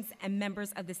James, and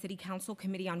members of the City Council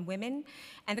Committee on Women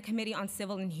and the Committee on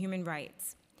Civil and Human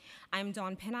Rights. I'm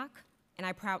Dawn Pinnock, and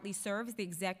I proudly serve as the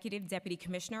Executive Deputy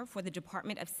Commissioner for the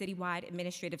Department of Citywide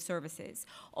Administrative Services,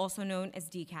 also known as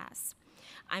DCAS.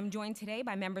 I'm joined today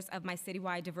by members of my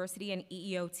Citywide Diversity and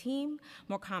EEO team,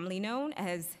 more commonly known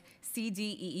as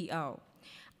CDEEO.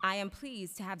 I am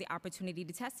pleased to have the opportunity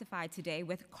to testify today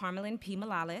with Carmelyn P.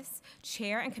 Morales,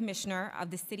 Chair and Commissioner of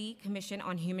the City Commission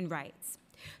on Human Rights,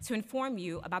 to inform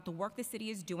you about the work the city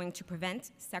is doing to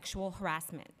prevent sexual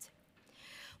harassment.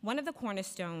 One of the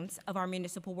cornerstones of our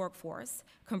municipal workforce,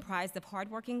 comprised of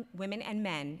hardworking women and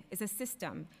men, is a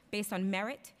system based on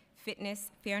merit,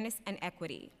 fitness, fairness, and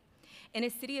equity. In a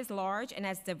city as large and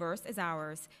as diverse as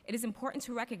ours, it is important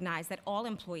to recognize that all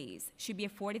employees should be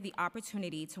afforded the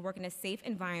opportunity to work in a safe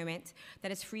environment that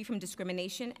is free from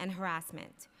discrimination and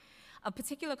harassment. Of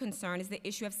particular concern is the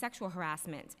issue of sexual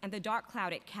harassment and the dark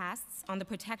cloud it casts on the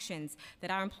protections that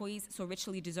our employees so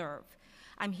richly deserve.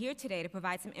 I'm here today to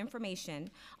provide some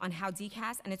information on how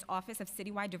DCAS and its Office of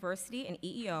Citywide Diversity and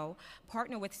EEO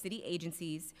partner with city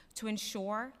agencies to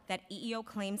ensure that EEO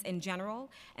claims in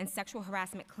general and sexual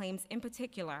harassment claims in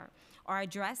particular are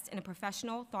addressed in a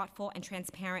professional, thoughtful, and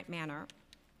transparent manner.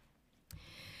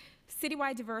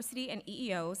 Citywide Diversity and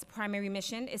EEO's primary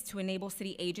mission is to enable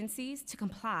city agencies to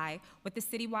comply with the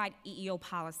citywide EEO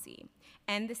policy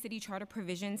and the city charter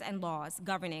provisions and laws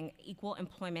governing equal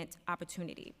employment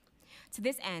opportunity. To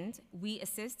this end, we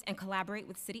assist and collaborate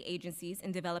with city agencies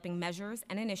in developing measures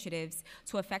and initiatives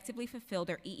to effectively fulfill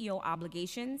their EEO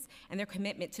obligations and their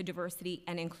commitment to diversity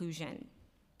and inclusion.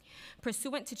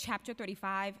 Pursuant to Chapter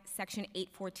 35, Section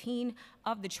 814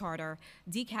 of the Charter,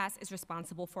 DCAS is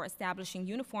responsible for establishing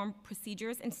uniform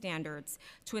procedures and standards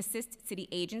to assist city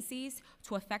agencies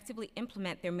to effectively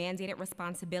implement their mandated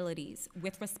responsibilities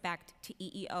with respect to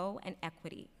EEO and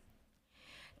equity.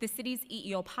 The city's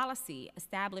EEO policy,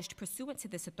 established pursuant to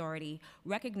this authority,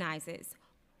 recognizes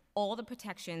all the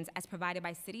protections as provided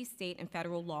by city, state, and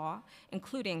federal law,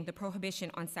 including the prohibition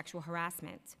on sexual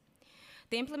harassment.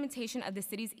 The implementation of the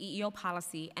city's EEO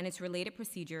policy and its related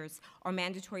procedures are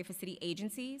mandatory for city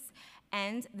agencies,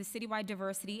 and the Citywide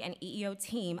Diversity and EEO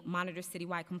team monitors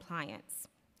citywide compliance.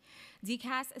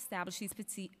 DCAS established these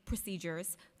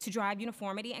procedures to drive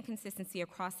uniformity and consistency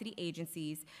across city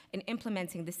agencies in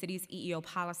implementing the city's EEO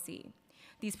policy.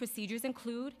 These procedures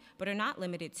include, but are not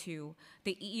limited to,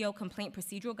 the EEO Complaint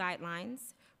Procedural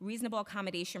Guidelines, Reasonable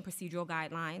Accommodation Procedural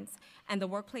Guidelines, and the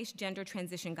Workplace Gender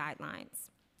Transition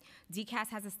Guidelines. DCAS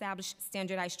has established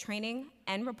standardized training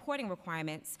and reporting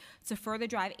requirements to further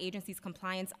drive agencies'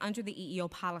 compliance under the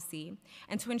EEO policy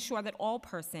and to ensure that all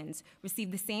persons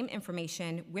receive the same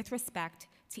information with respect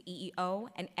to EEO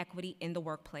and equity in the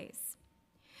workplace.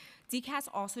 DCAS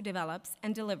also develops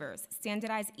and delivers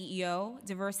standardized EEO,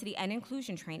 diversity, and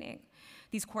inclusion training.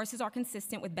 These courses are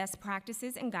consistent with best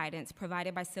practices and guidance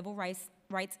provided by civil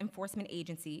rights enforcement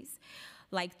agencies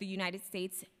like the United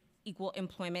States Equal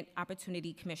Employment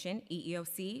Opportunity Commission,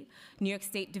 EEOC, New York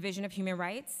State Division of Human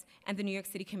Rights, and the New York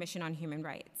City Commission on Human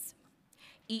Rights.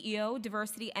 EEO,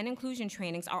 diversity, and inclusion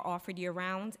trainings are offered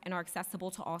year-round and are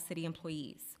accessible to all city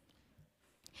employees.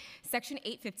 Section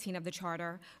 815 of the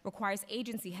Charter requires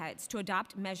agency heads to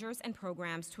adopt measures and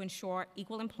programs to ensure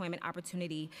equal employment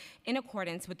opportunity in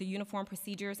accordance with the uniform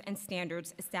procedures and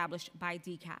standards established by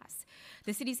DCAS.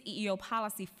 The city's EEO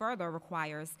policy further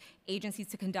requires agencies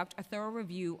to conduct a thorough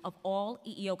review of all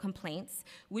EEO complaints,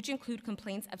 which include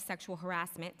complaints of sexual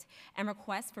harassment and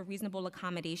requests for reasonable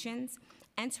accommodations,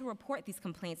 and to report these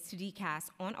complaints to DCAS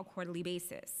on a quarterly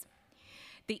basis.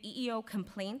 The EEO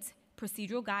complaint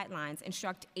procedural guidelines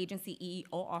instruct agency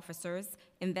EEO officers,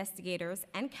 investigators,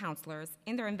 and counselors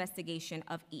in their investigation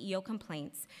of EEO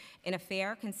complaints in a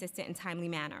fair, consistent, and timely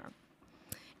manner.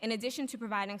 In addition to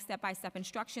providing step-by-step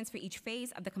instructions for each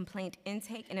phase of the complaint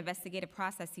intake and investigative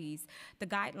processes, the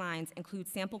guidelines include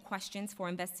sample questions for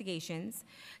investigations,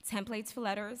 templates for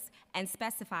letters, and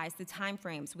specifies the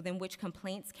timeframes within which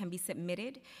complaints can be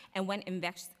submitted and when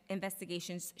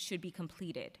investigations should be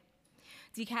completed.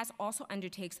 DCAS also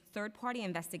undertakes third-party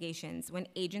investigations when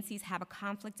agencies have a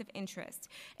conflict of interest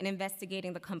in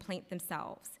investigating the complaint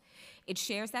themselves. It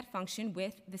shares that function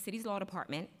with the city's law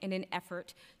department in an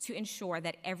effort to ensure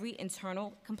that every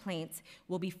internal complaint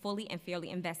will be fully and fairly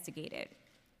investigated.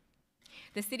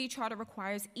 The city charter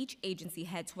requires each agency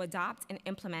head to adopt and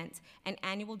implement an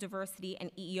annual diversity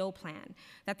and EEO plan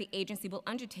that the agency will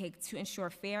undertake to ensure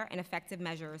fair and effective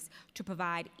measures to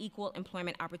provide equal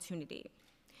employment opportunity.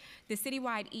 The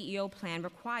citywide EEO plan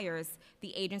requires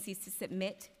the agencies to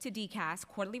submit to DCAS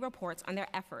quarterly reports on their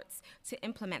efforts to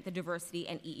implement the diversity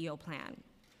and EEO plan.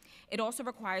 It also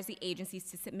requires the agencies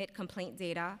to submit complaint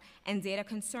data and data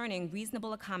concerning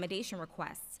reasonable accommodation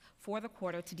requests for the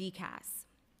quarter to DCAS.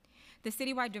 The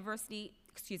citywide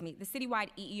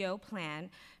EEO plan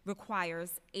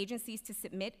requires agencies to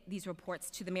submit these reports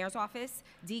to the Mayor's Office,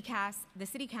 DCAS, the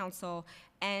City Council,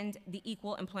 and the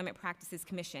Equal Employment Practices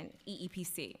Commission,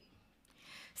 EEPC.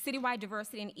 Citywide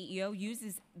diversity and EEO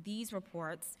uses these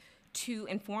reports to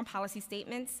inform policy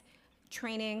statements,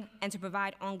 training, and to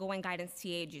provide ongoing guidance to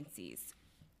agencies.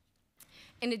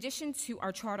 In addition to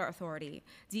our charter authority,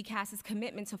 DCAS's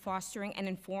commitment to fostering an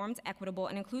informed, equitable,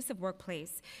 and inclusive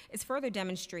workplace is further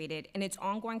demonstrated in its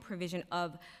ongoing provision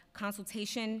of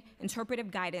consultation, interpretive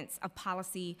guidance of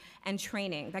policy, and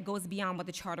training that goes beyond what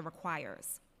the charter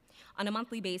requires. On a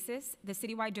monthly basis, the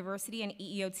citywide diversity and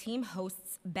EEO team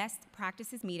hosts best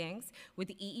practices meetings with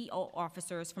the EEO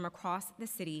officers from across the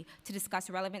city to discuss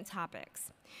relevant topics,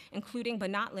 including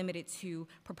but not limited to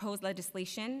proposed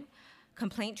legislation,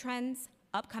 complaint trends,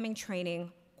 upcoming training,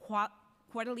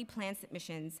 quarterly plan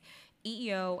submissions,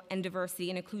 EEO and diversity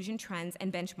and inclusion trends,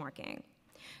 and benchmarking.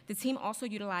 The team also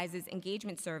utilizes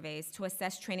engagement surveys to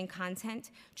assess training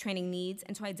content, training needs,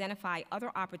 and to identify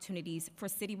other opportunities for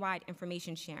citywide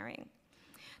information sharing.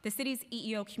 The city's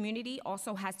EEO community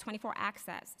also has 24-hour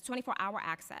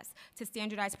access to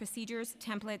standardized procedures,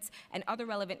 templates, and other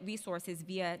relevant resources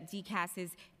via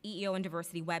DCAS's EEO and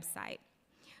diversity website.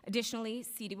 Additionally,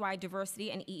 citywide diversity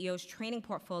and EEO's training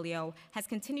portfolio has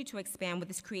continued to expand with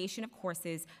its creation of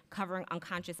courses covering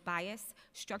unconscious bias,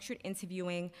 structured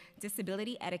interviewing,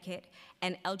 disability etiquette,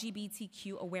 and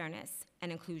LGBTQ awareness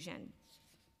and inclusion.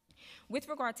 With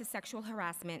regard to sexual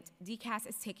harassment, DCAS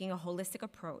is taking a holistic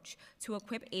approach to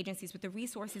equip agencies with the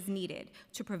resources needed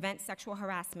to prevent sexual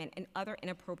harassment and other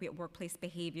inappropriate workplace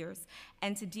behaviors,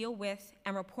 and to deal with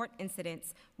and report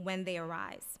incidents when they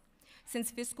arise.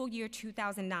 Since fiscal year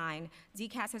 2009,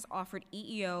 DCAS has offered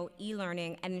EEO,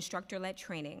 e-learning, and instructor-led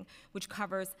training, which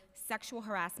covers sexual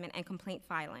harassment and complaint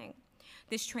filing.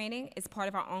 This training is part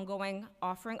of our ongoing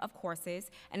offering of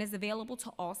courses and is available to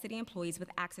all city employees with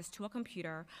access to a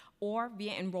computer or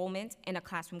via enrollment in a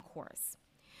classroom course.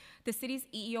 The city's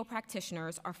EEO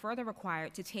practitioners are further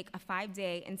required to take a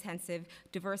 5-day intensive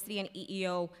diversity and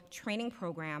EEO training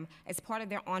program as part of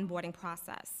their onboarding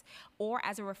process, or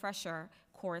as a refresher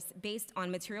course based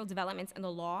on material developments in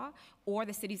the law or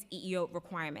the city's EEO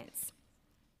requirements.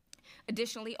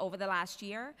 Additionally, over the last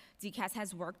year, DCAS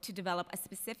has worked to develop a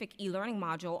specific e-learning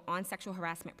module on sexual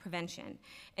harassment prevention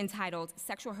entitled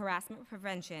Sexual Harassment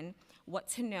Prevention: What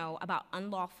to Know About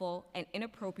Unlawful and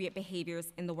Inappropriate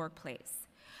Behaviors in the Workplace.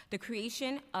 The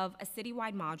creation of a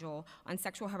citywide module on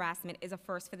sexual harassment is a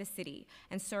first for the city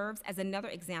and serves as another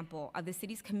example of the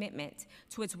city's commitment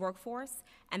to its workforce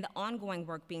and the ongoing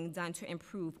work being done to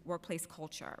improve workplace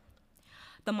culture.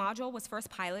 The module was first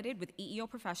piloted with EEO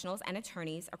professionals and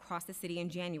attorneys across the city in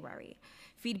January.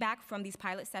 Feedback from these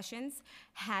pilot sessions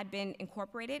had been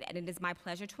incorporated, and it is my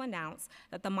pleasure to announce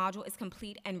that the module is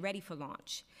complete and ready for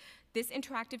launch. This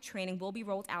interactive training will be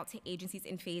rolled out to agencies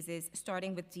in phases,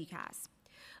 starting with DCAS.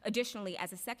 Additionally,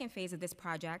 as a second phase of this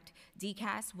project,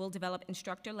 DCAS will develop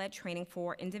instructor-led training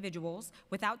for individuals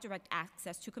without direct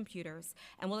access to computers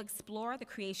and will explore the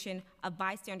creation of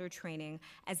bystander training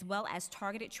as well as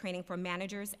targeted training for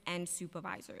managers and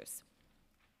supervisors.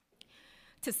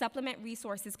 To supplement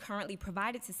resources currently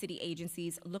provided to city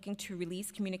agencies looking to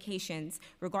release communications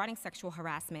regarding sexual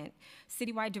harassment,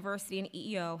 Citywide Diversity and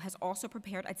EEO has also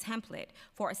prepared a template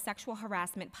for a sexual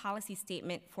harassment policy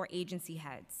statement for agency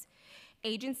heads.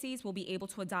 Agencies will be able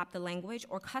to adopt the language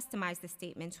or customize the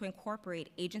statement to incorporate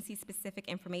agency-specific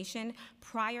information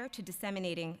prior to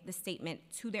disseminating the statement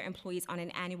to their employees on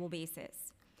an annual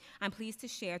basis. I'm pleased to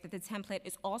share that the template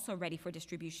is also ready for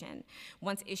distribution.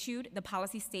 Once issued, the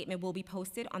policy statement will be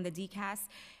posted on the DCAS,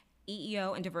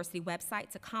 EEO, and Diversity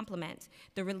website to complement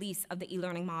the release of the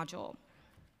e-learning module.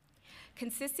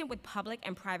 Consistent with public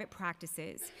and private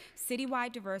practices,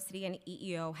 Citywide Diversity and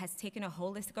EEO has taken a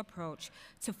holistic approach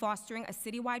to fostering a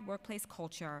citywide workplace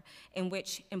culture in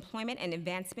which employment and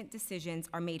advancement decisions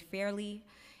are made fairly,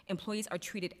 employees are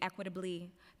treated equitably,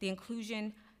 the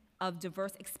inclusion of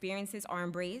diverse experiences are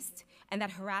embraced, and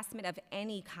that harassment of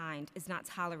any kind is not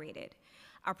tolerated.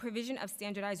 Our provision of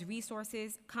standardized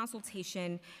resources,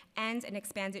 consultation, and an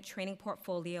expanded training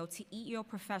portfolio to EEO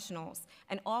professionals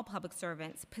and all public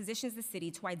servants positions the city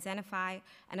to identify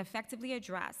and effectively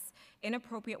address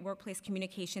inappropriate workplace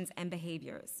communications and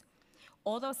behaviors.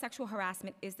 Although sexual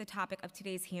harassment is the topic of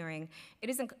today's hearing, it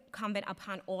is incumbent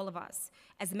upon all of us,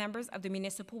 as members of the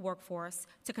municipal workforce,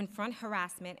 to confront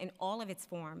harassment in all of its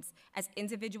forms, as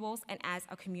individuals and as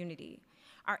a community.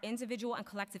 Our individual and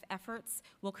collective efforts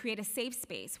will create a safe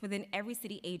space within every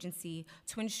city agency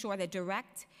to ensure that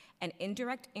direct and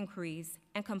indirect inquiries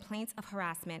and complaints of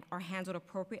harassment are handled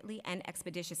appropriately and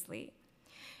expeditiously.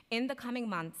 In the coming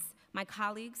months, my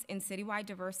colleagues in Citywide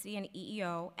Diversity and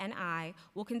EEO and I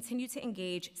will continue to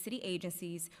engage city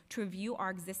agencies to review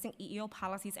our existing EEO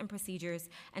policies and procedures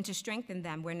and to strengthen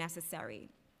them where necessary.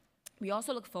 We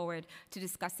also look forward to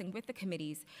discussing with the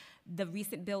committees the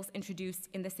recent bills introduced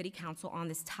in the City Council on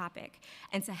this topic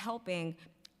and to helping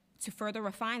to further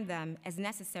refine them as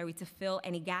necessary to fill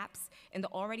any gaps in the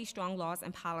already strong laws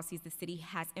and policies the city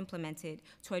has implemented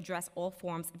to address all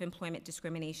forms of employment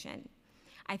discrimination.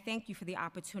 I thank you for the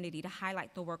opportunity to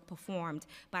highlight the work performed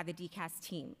by the DCAS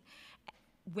team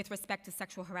with respect to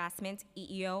sexual harassment,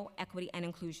 EEO, equity, and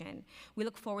inclusion. We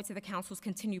look forward to the Council's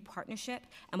continued partnership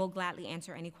and will gladly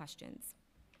answer any questions.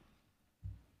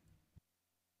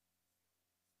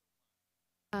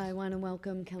 I want to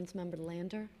welcome Councilmember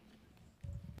Lander.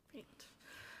 Great.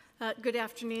 Good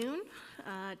afternoon,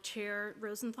 Chair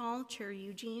Rosenthal, Chair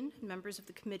Eugene, members of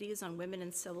the Committees on Women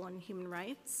and Civil and Human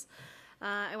Rights.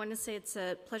 I want to say it's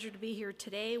a pleasure to be here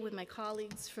today with my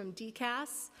colleagues from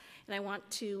DCAS, and I want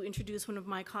to introduce one of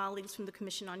my colleagues from the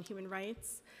Commission on Human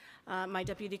Rights, my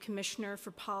Deputy Commissioner for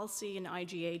Policy and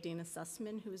IGA, Dana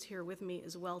Sussman, who is here with me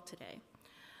as well today.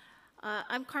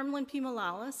 I'm Carmelyn P.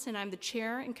 Morales, and I'm the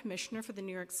Chair and Commissioner for the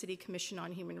New York City Commission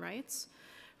on Human Rights.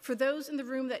 For those in the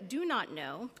room that do not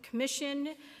know, the Commission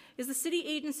is the city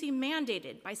agency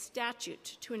mandated by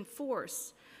statute to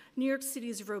enforce New York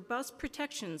City's robust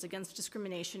protections against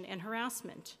discrimination and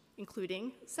harassment,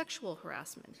 including sexual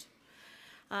harassment.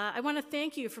 I want to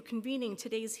thank you for convening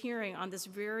today's hearing on this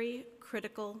very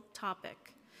critical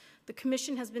topic. The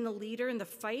Commission has been a leader in the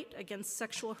fight against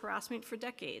sexual harassment for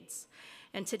decades,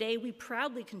 and today we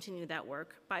proudly continue that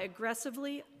work by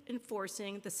aggressively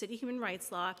enforcing the city human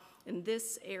rights law in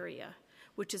this area,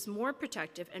 which is more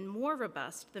protective and more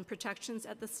robust than protections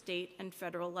at the state and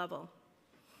federal level.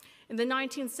 In the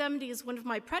 1970s, one of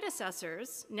my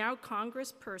predecessors, now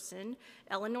Congressperson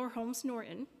Eleanor Holmes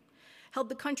Norton, held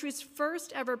the country's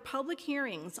first ever public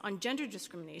hearings on gender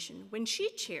discrimination when she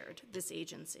chaired this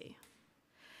agency.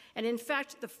 And in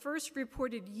fact, the first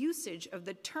reported usage of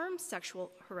the term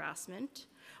sexual harassment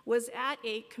was at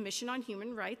a Commission on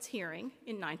Human Rights hearing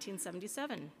in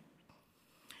 1977.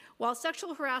 While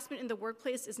sexual harassment in the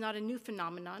workplace is not a new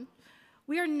phenomenon,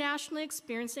 we are nationally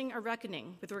experiencing a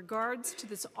reckoning with regards to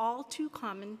this all too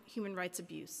common human rights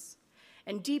abuse.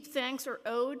 And deep thanks are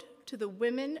owed to the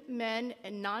women, men,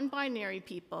 and non-binary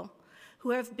people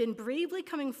who have been bravely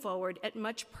coming forward at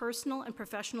much personal and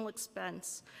professional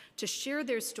expense to share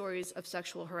their stories of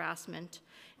sexual harassment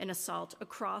and assault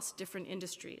across different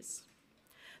industries.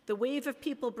 The wave of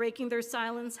people breaking their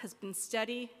silence has been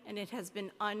steady, and it has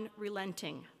been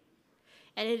unrelenting.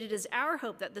 And it is our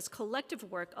hope that this collective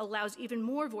work allows even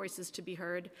more voices to be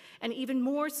heard and even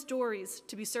more stories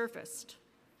to be surfaced.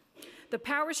 The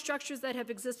power structures that have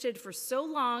existed for so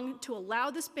long to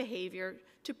allow this behavior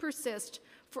to persist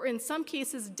for, in some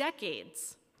cases,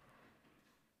 decades,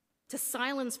 to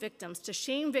silence victims, to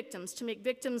shame victims, to make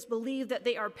victims believe that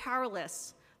they are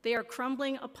powerless, they are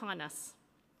crumbling upon us.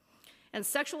 And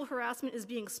sexual harassment is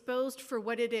being exposed for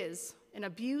what it is, an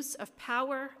abuse of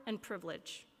power and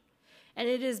privilege. And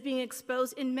it is being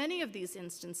exposed in many of these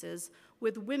instances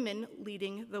with women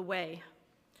leading the way.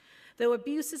 Though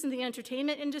abuses in the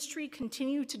entertainment industry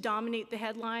continue to dominate the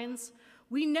headlines,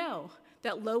 we know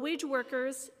that low-wage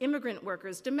workers, immigrant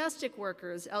workers, domestic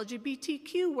workers,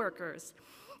 LGBTQ workers,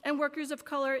 and workers of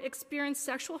color experience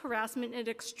sexual harassment at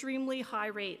extremely high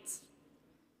rates.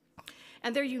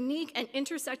 And their unique and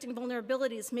intersecting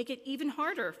vulnerabilities make it even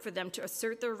harder for them to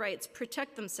assert their rights,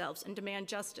 protect themselves, and demand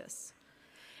justice.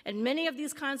 And many of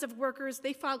these kinds of workers,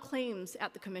 they file claims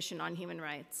at the Commission on Human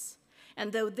Rights.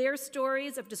 And though their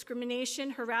stories of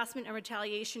discrimination, harassment, and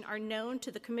retaliation are known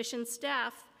to the Commission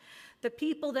staff, the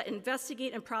people that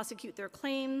investigate and prosecute their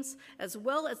claims, as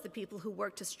well as the people who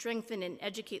work to strengthen and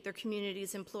educate their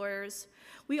communities' employers,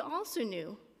 we also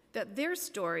knew that their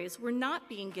stories were not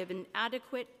being given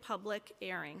adequate public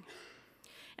airing.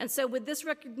 And so with this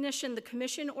recognition, the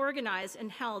Commission organized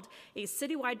and held a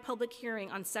citywide public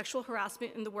hearing on sexual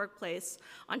harassment in the workplace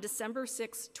on December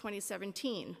 6,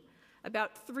 2017,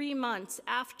 about 3 months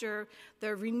after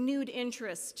the renewed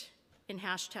interest in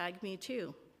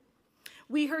 #MeToo.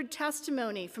 We heard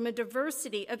testimony from a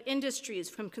diversity of industries,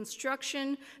 from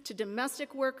construction to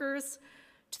domestic workers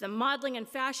to the modeling and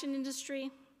fashion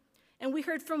industry. And we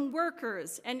heard from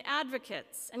workers and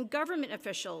advocates and government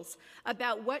officials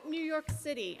about what New York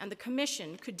City and the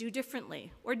Commission could do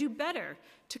differently or do better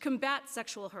to combat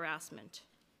sexual harassment.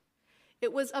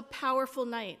 It was a powerful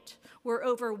night where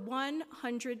over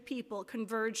 100 people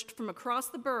converged from across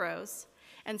the boroughs,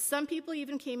 and some people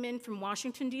even came in from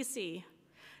Washington, D.C.,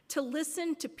 to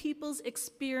listen to people's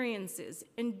experiences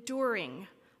enduring,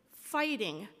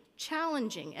 fighting,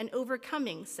 challenging, and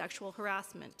overcoming sexual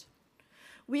harassment.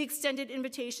 We extended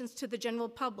invitations to the general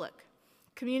public,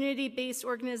 community-based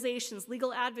organizations,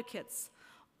 legal advocates,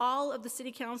 all of the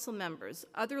city council members,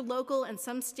 other local and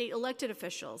some state elected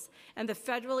officials, and the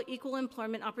Federal Equal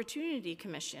Employment Opportunity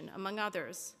Commission, among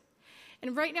others.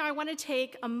 And right now I want to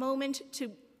take a moment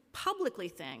to publicly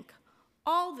thank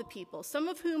all the people, some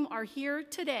of whom are here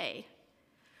today,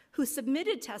 who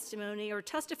submitted testimony or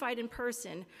testified in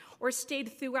person or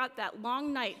stayed throughout that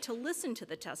long night to listen to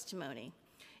the testimony,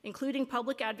 including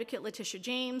Public Advocate Letitia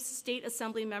James, State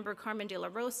Assembly Member Carmen de la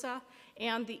Rosa,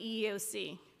 and the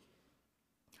EEOC.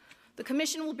 The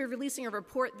Commission will be releasing a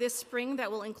report this spring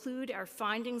that will include our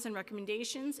findings and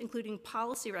recommendations, including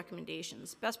policy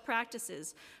recommendations, best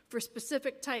practices for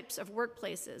specific types of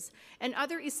workplaces, and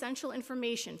other essential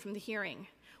information from the hearing.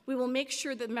 We will make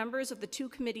sure that members of the two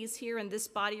committees here in this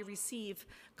body receive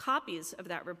copies of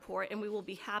that report, and we will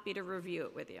be happy to review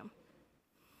it with you.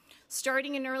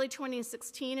 Starting in early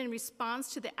 2016, in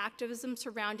response to the activism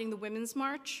surrounding the Women's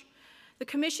March, the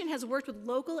Commission has worked with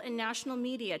local and national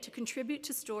media to contribute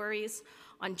to stories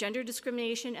on gender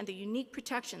discrimination and the unique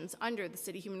protections under the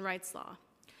City Human Rights Law.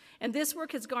 And this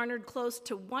work has garnered close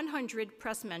to 100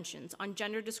 press mentions on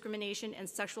gender discrimination and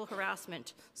sexual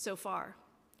harassment so far.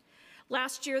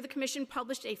 Last year, the Commission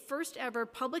published a first-ever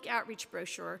public outreach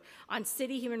brochure on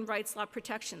City Human Rights Law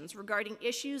protections regarding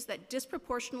issues that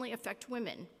disproportionately affect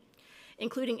women,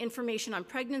 including information on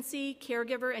pregnancy,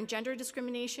 caregiver, and gender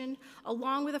discrimination,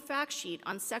 along with a fact sheet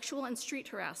on sexual and street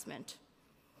harassment,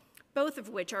 both of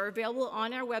which are available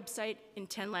on our website in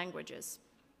 10 languages.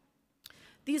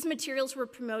 These materials were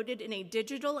promoted in a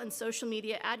digital and social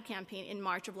media ad campaign in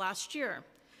March of last year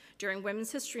during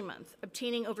Women's History Month,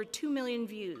 obtaining over 2 million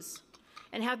views,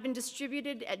 and have been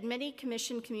distributed at many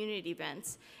Commission community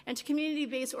events and to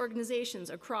community-based organizations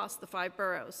across the 5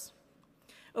 boroughs.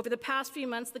 Over the past few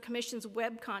months, the Commission's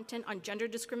web content on gender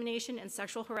discrimination and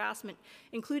sexual harassment,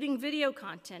 including video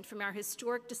content from our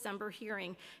historic December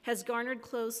hearing, has garnered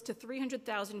close to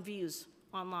 300,000 views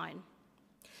online.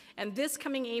 And this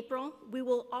coming April, we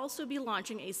will also be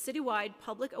launching a citywide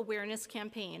public awareness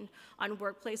campaign on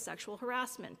workplace sexual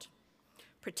harassment,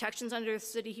 protections under the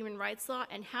city human rights law,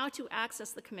 and how to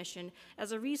access the Commission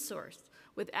as a resource,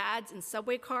 with ads in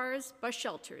subway cars, bus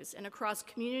shelters, and across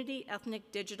community,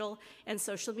 ethnic, digital, and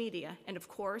social media, and of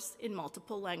course, in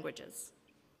multiple languages.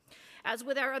 As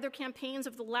with our other campaigns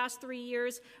of the last 3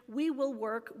 years, we will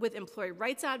work with employee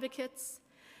rights advocates,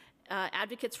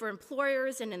 advocates for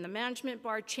employers and in the management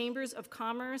bar, chambers of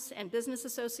commerce and business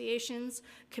associations,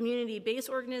 community-based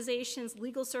organizations,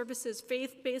 legal services,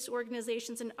 faith-based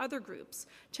organizations, and other groups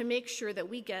to make sure that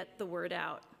we get the word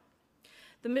out.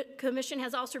 The Commission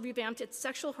has also revamped its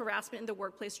sexual harassment in the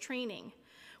workplace training,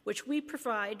 which we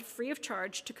provide free of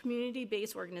charge to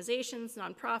community-based organizations,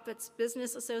 nonprofits,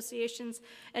 business associations,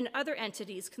 and other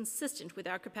entities consistent with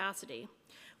our capacity.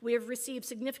 We have received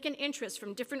significant interest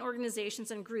from different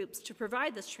organizations and groups to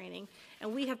provide this training,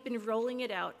 and we have been rolling it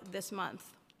out this month.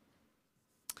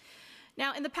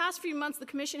 Now, in the past few months, the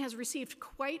Commission has received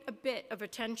quite a bit of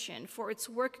attention for its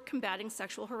work combating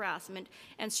sexual harassment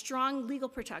and strong legal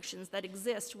protections that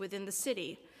exist within the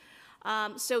city.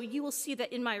 So you will see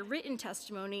that in my written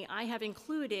testimony, I have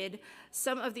included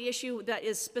some of the issue that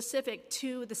is specific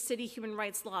to the city human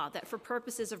rights law that for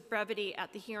purposes of brevity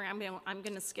at the hearing, I'm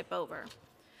going to skip over.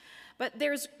 But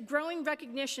there's growing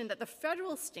recognition that the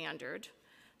federal standard,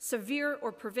 severe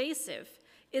or pervasive,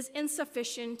 is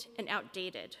insufficient and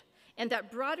outdated, and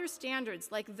that broader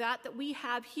standards like that we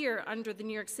have here under the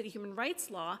New York City human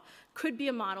rights law could be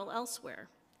a model elsewhere.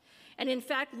 And in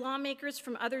fact, lawmakers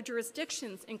from other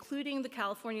jurisdictions, including the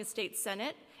California State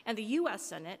Senate and the US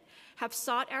Senate, have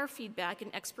sought our feedback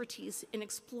and expertise in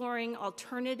exploring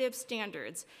alternative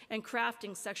standards and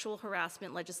crafting sexual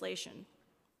harassment legislation.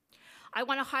 I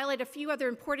want to highlight a few other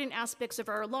important aspects of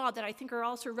our law that I think are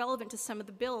also relevant to some of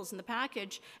the bills in the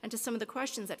package and to some of the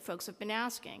questions that folks have been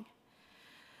asking.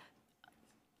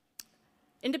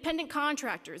 Independent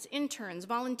contractors, interns,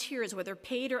 volunteers, whether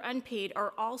paid or unpaid,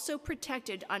 are also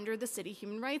protected under the city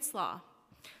human rights law.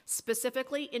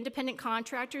 Specifically, independent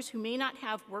contractors who may not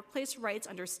have workplace rights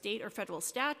under state or federal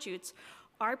statutes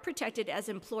are protected as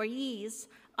employees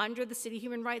under the city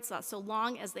human rights law, so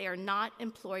long as they are not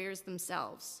employers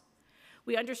themselves.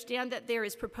 We understand that there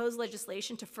is proposed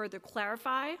legislation to further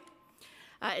clarify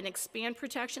and expand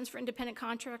protections for independent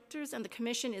contractors, and the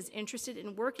Commission is interested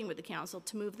in working with the Council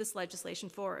to move this legislation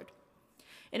forward.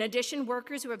 In addition,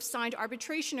 workers who have signed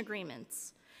arbitration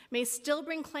agreements may still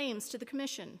bring claims to the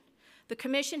Commission. The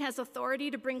Commission has authority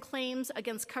to bring claims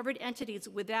against covered entities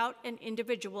without an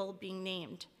individual being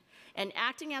named. And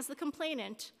acting as the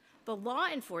complainant, the Law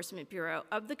Enforcement Bureau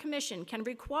of the Commission can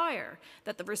require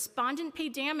that the respondent pay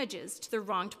damages to the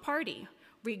wronged party,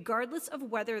 regardless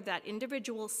of whether that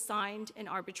individual signed an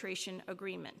arbitration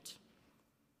agreement.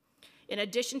 In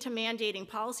addition to mandating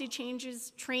policy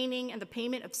changes, training, and the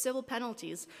payment of civil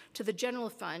penalties to the general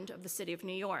fund of the City of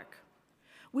New York,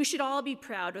 we should all be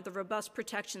proud of the robust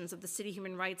protections of the city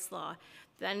human rights law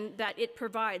that it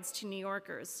provides to New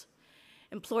Yorkers,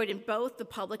 employed in both the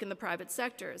public and the private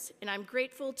sectors. And I'm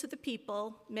grateful to the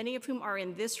people, many of whom are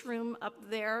in this room, up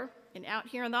there, and out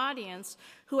here in the audience,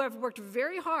 who have worked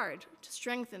very hard to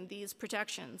strengthen these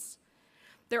protections.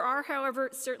 There are, however,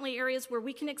 certainly areas where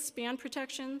we can expand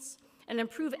protections and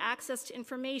improve access to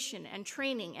information and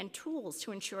training and tools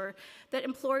to ensure that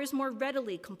employers more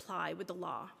readily comply with the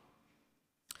law.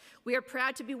 We are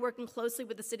proud to be working closely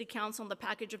with the City Council on the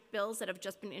package of bills that have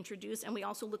just been introduced, and we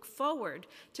also look forward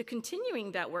to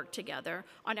continuing that work together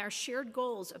on our shared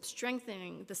goals of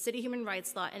strengthening the city human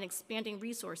rights law and expanding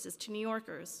resources to New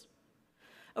Yorkers.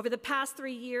 Over the past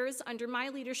 3 years, under my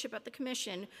leadership at the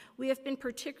Commission, we have been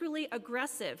particularly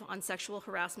aggressive on sexual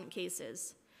harassment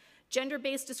cases.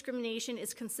 Gender-based discrimination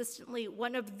is consistently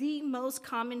one of the most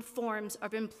common forms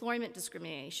of employment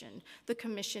discrimination the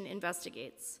Commission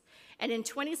investigates. And in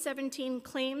 2017,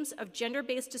 claims of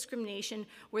gender-based discrimination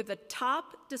were the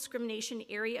top discrimination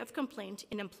area of complaint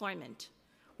in employment,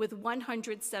 with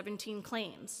 117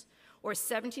 claims, or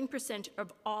 17%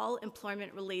 of all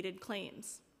employment-related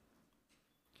claims.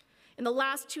 In the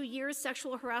last 2 years,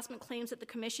 sexual harassment claims at the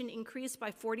Commission increased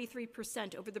by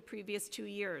 43% over the previous 2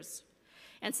 years.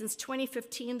 And since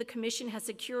 2015, the Commission has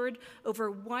secured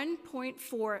over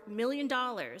 $1.4 million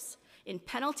in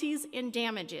penalties and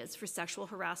damages for sexual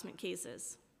harassment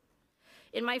cases.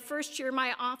 In my first year,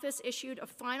 my office issued a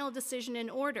final decision and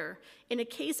order in a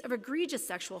case of egregious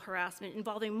sexual harassment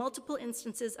involving multiple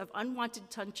instances of unwanted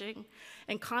touching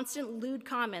and constant lewd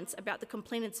comments about the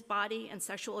complainant's body and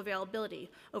sexual availability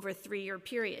over a 3-year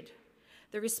period.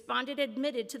 The respondent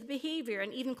admitted to the behavior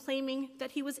and even claiming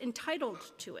that he was entitled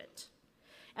to it.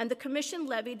 And the commission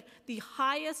levied the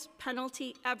highest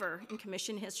penalty ever in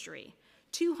commission history,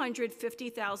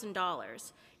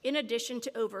 $250,000, in addition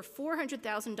to over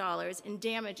 $400,000 in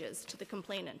damages to the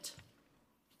complainant.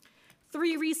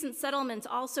 3 recent settlements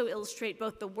also illustrate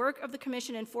both the work of the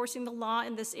commission enforcing the law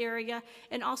in this area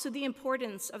and also the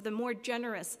importance of the more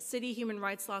generous city human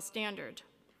rights law standard.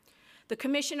 The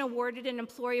commission awarded an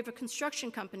employee of a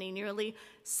construction company nearly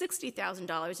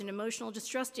 $60,000 in emotional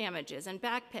distress damages and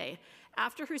back pay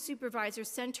after her supervisor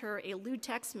sent her a lewd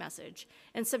text message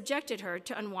and subjected her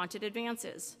to unwanted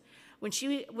advances. When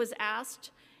she was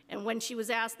asked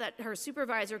that her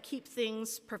supervisor keep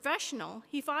things professional,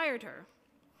 he fired her.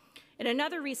 In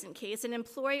another recent case, an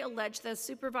employee alleged that a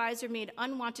supervisor made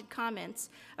unwanted comments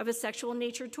of a sexual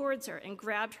nature towards her and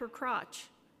grabbed her crotch.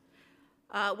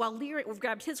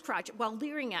 Grabbed his crotch while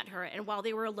leering at her and while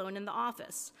they were alone in the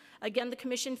office. Again, the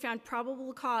commission found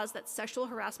probable cause that sexual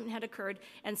harassment had occurred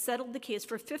and settled the case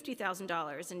for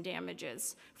 $50,000 in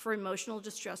damages for emotional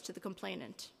distress to the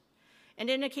complainant. And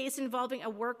in a case involving a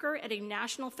worker at a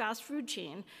national fast food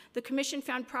chain, the commission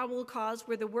found probable cause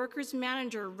where the worker's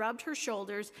manager rubbed her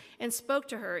shoulders and spoke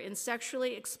to her in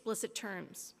sexually explicit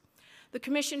terms. The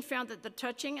commission found that the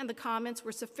touching and the comments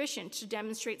were sufficient to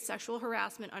demonstrate sexual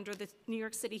harassment under the New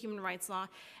York City human rights law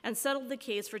and settled the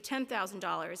case for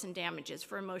 $10,000 in damages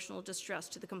for emotional distress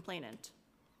to the complainant.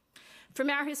 From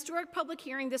our historic public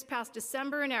hearing this past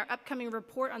December and our upcoming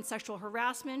report on sexual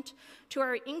harassment, to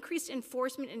our increased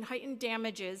enforcement and heightened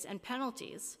damages and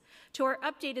penalties, to our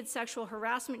updated sexual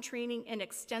harassment training and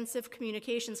extensive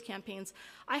communications campaigns,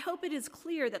 I hope it is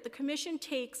clear that the Commission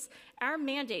takes our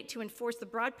mandate to enforce the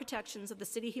broad protections of the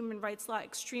city human rights law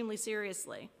extremely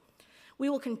seriously. We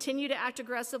will continue to act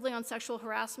aggressively on sexual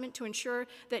harassment to ensure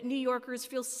that New Yorkers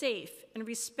feel safe and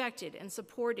respected and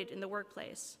supported in the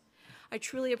workplace. I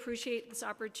truly appreciate this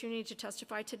opportunity to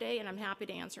testify today, and I'm happy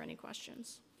to answer any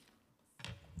questions.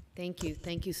 Thank you.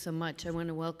 Thank you so much. I want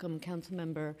to welcome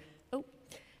Councilmember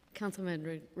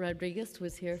Rodriguez, who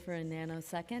was here for a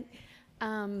nanosecond.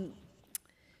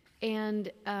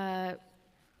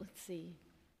 Let's see.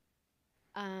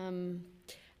 I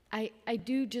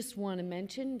do just want to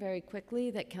mention very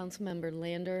quickly that Councilmember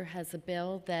Lander has a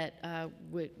bill that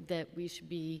that we should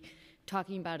be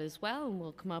talking about as well, and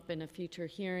will come up in a future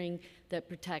hearing, that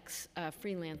protects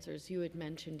freelancers. You had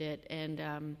mentioned it, and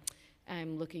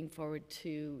I'm looking forward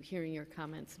to hearing your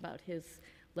comments about his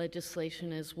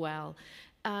legislation as well.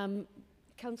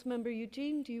 Councilmember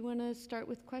Eugene, do you want to start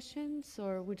with questions,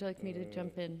 or would you like me to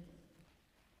jump in?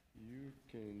 You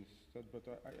can start, but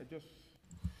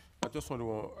I just want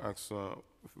to ask 1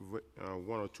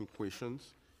 or 2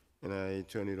 questions, and I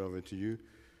turn it over to you.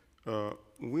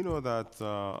 We know that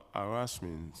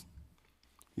harassment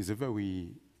is a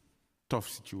very tough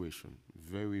situation,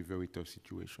 very, very tough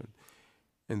situation.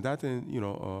 And that,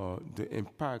 the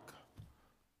impact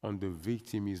on the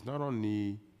victim is not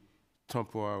only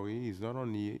temporary, it's not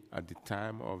only at the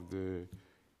time of the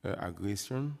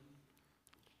aggression,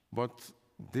 but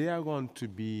they are going to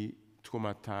be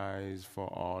traumatized for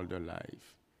all their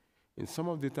life. And some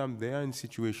of the time they are in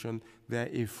situation, they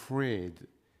are afraid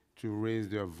to raise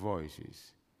their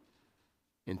voices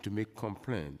and to make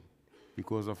complaint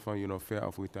because of fear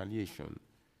of retaliation.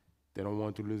 They don't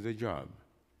want to lose their job.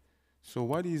 So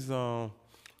what is the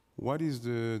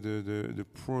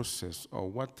process, or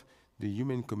what the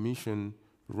Human Commission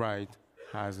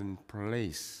has in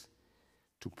place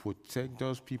to protect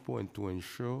those people and to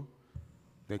ensure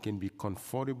they can be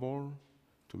comfortable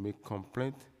to make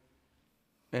complaint,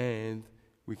 and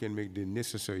we can make the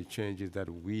necessary changes that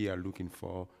we are looking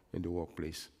for in the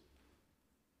workplace?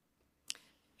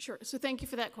 Sure. So thank you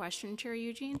for that question, Chair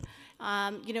Eugene.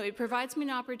 It provides me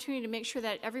an opportunity to make sure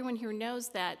that everyone here knows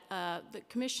that the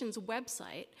Commission's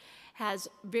website has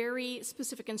very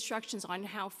specific instructions on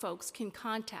how folks can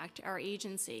contact our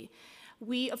agency.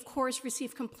 We, of course,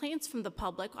 receive complaints from the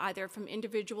public, either from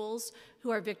individuals who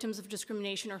are victims of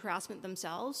discrimination or harassment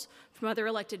themselves, from other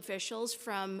elected officials,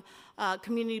 from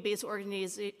community-based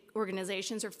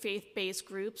organizations or faith-based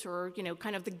groups, or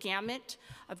kind of the gamut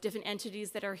of different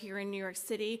entities that are here in New York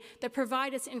City that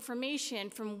provide us information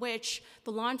from which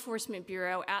the Law Enforcement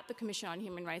Bureau at the Commission on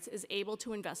Human Rights is able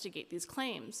to investigate these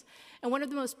claims. And one of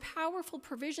the most powerful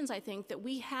provisions, I think, that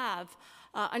we have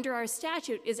under our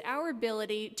statute is our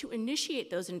ability to initiate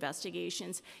those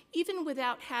investigations, even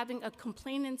without having a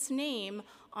complainant's name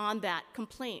on that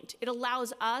complaint. It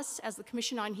allows us, as the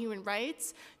Commission on Human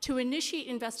Rights, to initiate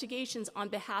investigations on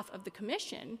behalf of the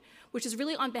Commission, which is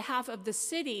really on behalf of the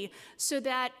city, so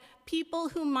that people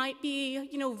who might be,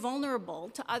 vulnerable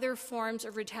to other forms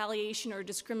of retaliation or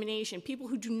discrimination, people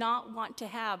who do not want to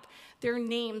have their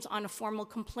names on a formal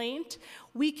complaint,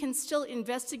 we can still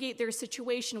investigate their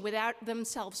situation without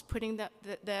themselves putting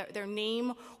their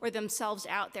name or themselves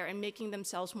out there and making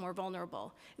themselves more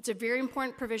vulnerable. It's a very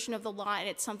important provision of the law, and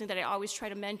it's something that I always try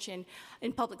to mention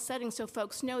in public settings so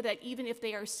folks know that even if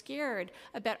they are scared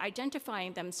about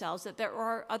identifying themselves, that there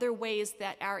are other ways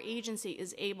that our agency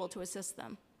is able to assist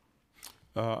them.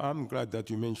 I'm glad that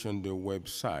you mentioned the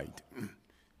website,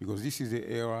 because this is the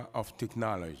era of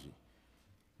technology.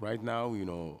 Right now,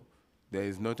 there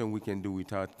is nothing we can do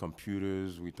without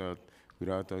computers, without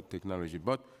technology.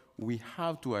 But we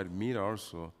have to admit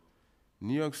also,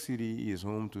 New York City is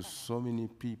home to so many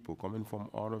people coming from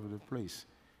all over the place,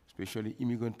 especially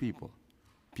immigrant people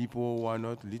who are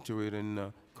not literate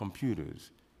in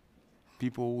computers,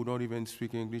 people who don't even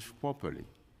speak English properly.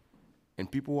 And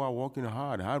people who are working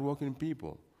hard-working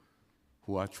people,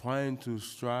 who are trying to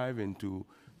strive and to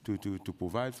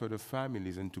provide for their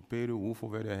families and to pay the roof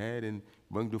over their head and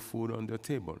bring the food on the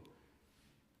table.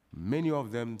 Many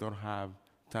of them don't have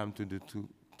time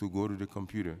to go to the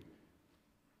computer.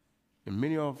 And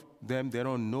many of them, they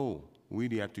don't know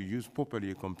really how to use properly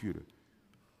a computer.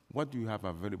 What do you have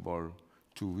available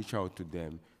to reach out to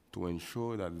them to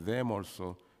ensure that them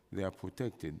also, they are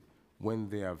protected? When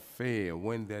they are fair,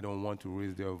 when they don't want to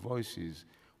raise their voices,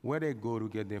 where they go to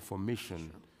get the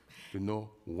information to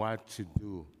know what to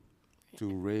do to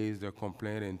raise their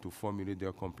complaint and to formulate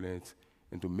their complaints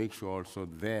and to make sure also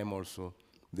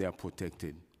they are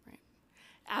protected. Right.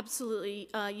 Absolutely.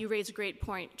 You raise a great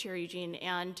point, Chair Eugene,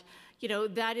 and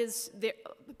that is,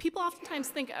 people oftentimes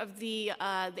think of the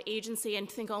agency and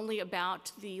think only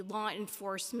about the law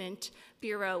enforcement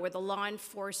bureau or the law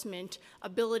enforcement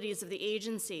abilities of the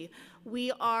agency.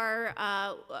 We are,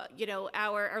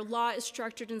 our law is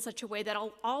structured in such a way that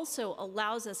also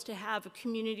allows us to have a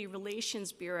community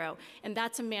relations bureau, and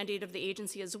that's a mandate of the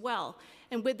agency as well.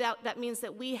 And with that means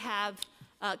that we have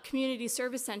community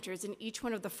service centers in each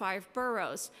one of the 5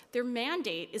 boroughs. Their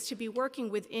mandate is to be working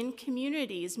within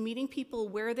communities, meeting people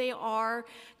where they are,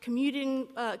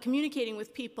 communicating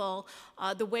with people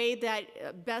the way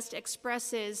that best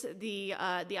expresses the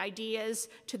ideas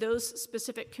to those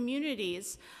specific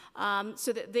communities,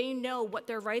 so that they know what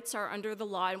their rights are under the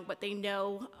law and what they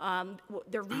know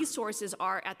what their resources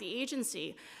are at the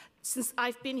agency. Since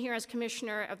I've been here as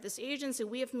commissioner of this agency,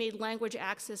 we have made language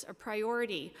access a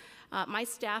priority. My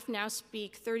staff now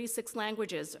speak 36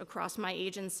 languages across my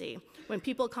agency. When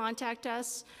people contact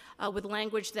us with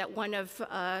language that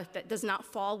that does not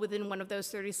fall within one of those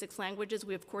 36 languages,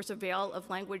 we of course avail of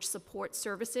language support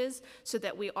services so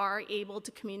that we are able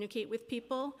to communicate with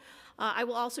people. I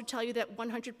will also tell you that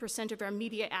 100% of our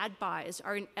media ad buys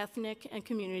are in ethnic and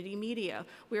community media.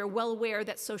 We are well aware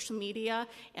that social media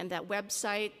and that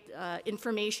website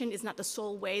information is not the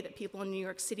sole way that people in New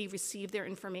York City receive their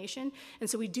information. And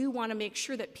so we do want to make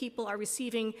sure that people are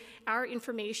receiving our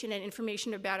information and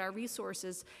information about our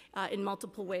resources in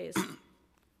multiple ways.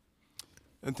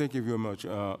 And thank you very much.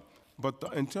 But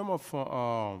in terms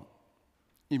of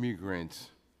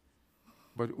immigrants,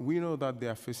 but we know that they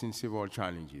are facing several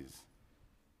challenges.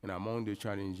 And among the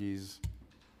challenges,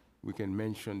 we can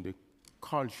mention the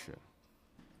culture.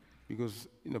 Because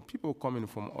people coming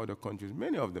from other countries,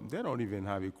 many of them, they don't even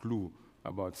have a clue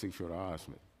about sexual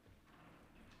harassment.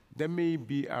 They may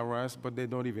be harassed, but they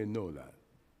don't even know that.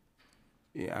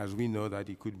 As we know that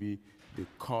it could be the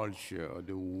culture or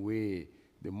the way,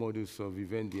 the modus of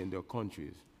vivendi in their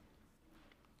countries.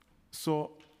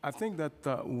 So I think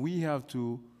that we have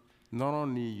to not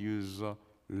only use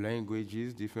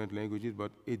languages, different languages, but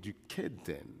educate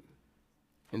them.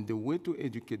 And the way to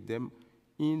educate them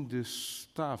in the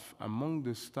staff, among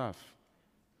the staff,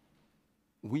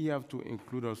 we have to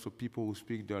include also people who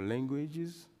speak their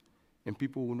languages and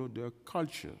people who know their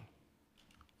culture.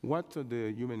 What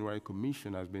the Human Rights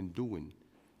Commission has been doing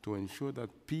to ensure that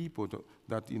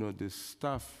the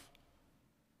staff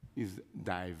is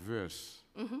diverse,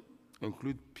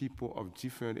 include people of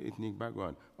different ethnic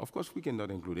background. Of course, we cannot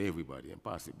include everybody,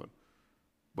 impossible,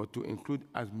 but to include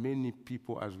as many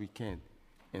people as we can,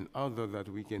 and other that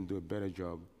we can do a better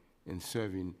job in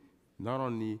serving not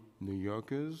only New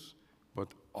Yorkers,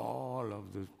 but all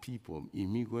of the people,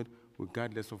 immigrant,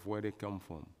 regardless of where they come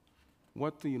from.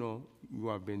 What you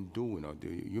have been doing, or the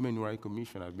Human Rights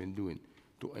Commission has been doing,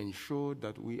 to ensure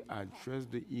that we address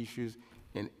the issues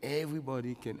and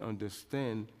everybody can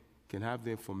understand, can have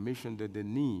the information that they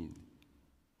need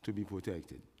to be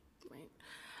protected?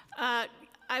 Right.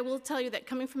 I will tell you that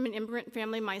coming from an immigrant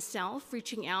family myself,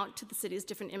 reaching out to the city's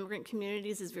different immigrant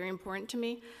communities is very important to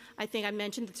me. I think I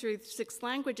mentioned the 36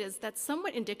 languages. That's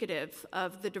somewhat indicative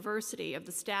of the diversity of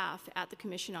the staff at the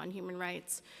Commission on Human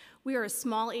Rights. We are a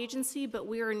small agency, but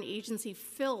we are an agency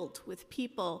filled with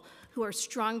people who are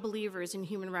strong believers in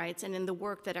human rights and in the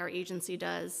work that our agency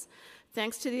does.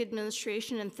 Thanks to the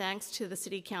administration and thanks to the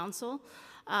City Council,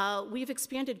 we've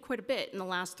expanded quite a bit in the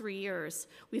last 3 years.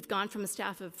 We've gone from a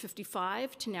staff of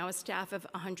 55 to now a staff of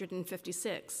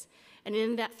 156. And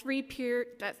in that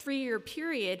three-year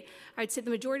period, I'd say the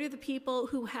majority of the people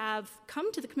who have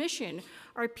come to the Commission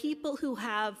are people who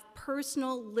have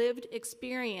personal lived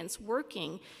experience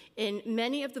working in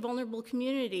many of the vulnerable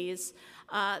communities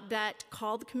that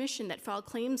call the Commission, that file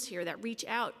claims here, that reach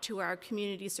out to our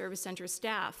community service center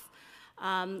staff.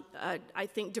 I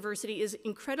think diversity is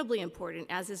incredibly important,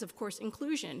 as is, of course,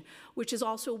 inclusion, which is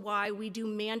also why we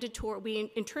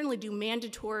internally do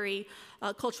mandatory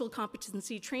cultural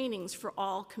competency trainings for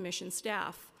all Commission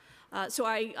staff. So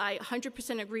I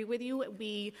 100% agree with you.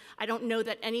 I don't know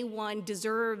that anyone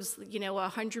deserves, a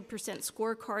 100%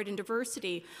 scorecard in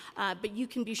diversity, but you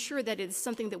can be sure that it's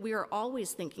something that we are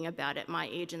always thinking about at my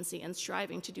agency and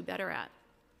striving to do better at.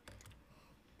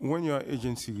 When your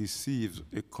agency receives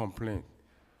a complaint,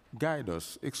 guide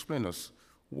us, explain us,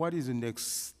 what is the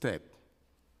next step,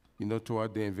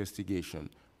 toward the investigation?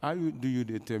 How do you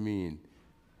determine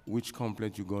which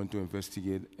complaint you're going to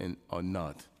investigate or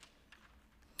not?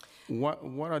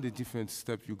 What are the different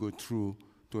steps you go through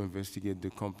to investigate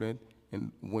the complaint?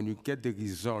 And when you get the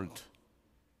result,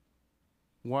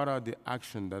 what are the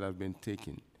actions that have been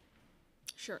taken?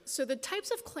 Sure. So the types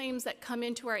of claims that come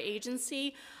into our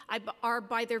agency are,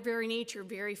 by their very nature,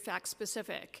 very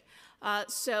fact-specific.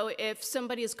 So if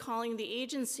somebody is calling the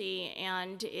agency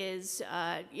and is,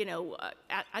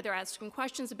 either asking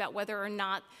questions about whether or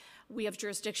not we have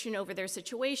jurisdiction over their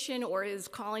situation or is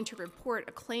calling to report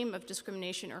a claim of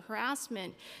discrimination or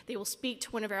harassment, they will speak to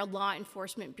one of our Law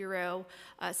Enforcement Bureau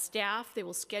staff. They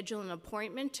will schedule an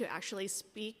appointment to actually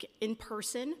speak in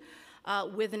person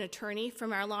with an attorney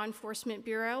from our Law Enforcement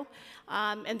Bureau,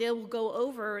 and they will go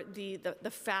over the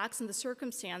facts and the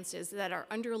circumstances that are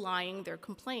underlying their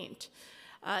complaint.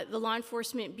 The Law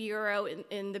Enforcement Bureau,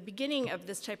 in the beginning of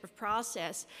this type of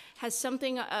process, has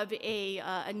something of a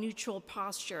neutral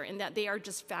posture in that they are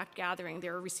just fact-gathering.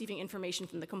 They're receiving information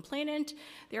from the complainant.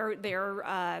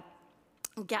 They're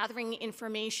gathering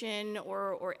information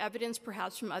or evidence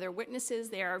perhaps from other witnesses.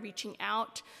 They are reaching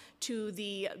out to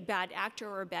the bad actor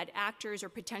or bad actors or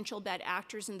potential bad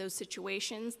actors in those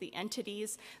situations, the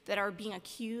entities that are being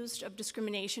accused of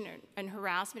discrimination and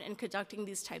harassment, and conducting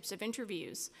these types of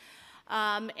interviews.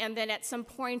 And then at some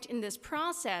point in this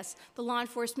process, the Law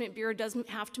Enforcement Bureau doesn't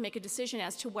have to make a decision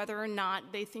as to whether or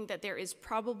not they think that there is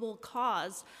probable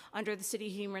cause under the city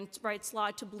human rights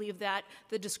law to believe that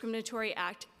the discriminatory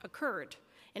act occurred.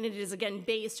 And it is, again,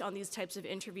 based on these types of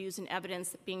interviews and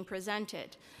evidence being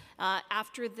presented.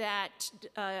 After that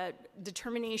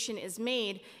determination is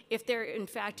made, if there, in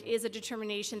fact, is a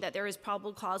determination that there is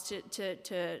probable cause to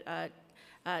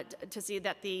see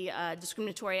that the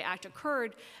discriminatory act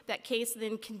occurred, that case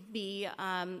then can be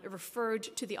referred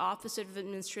to the Office of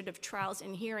Administrative Trials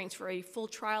and Hearings for a full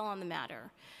trial on the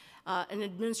matter. An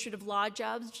administrative law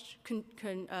judge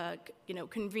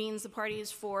convenes the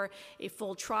parties for a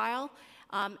full trial,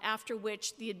 after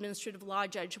which the administrative law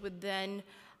judge would then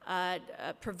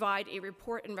provide a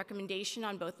report and recommendation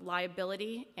on both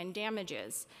liability and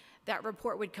damages. That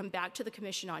report would come back to the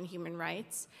Commission on Human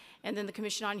Rights, and then the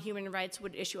Commission on Human Rights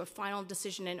would issue a final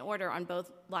decision and order on both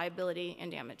liability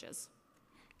and damages.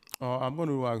 I'm going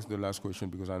to ask the last question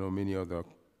because I know many other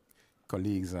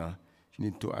colleagues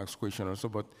need to ask questions also,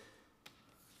 but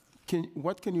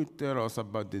what can you tell us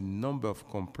about the number of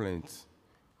complaints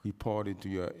reported to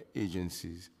your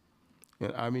agencies?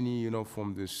 And how many,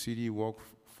 from the city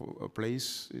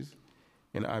workplaces,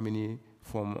 and how many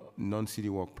from non-city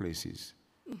workplaces?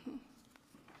 Mm-hmm.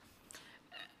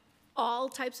 All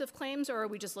types of claims, or are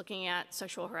we just looking at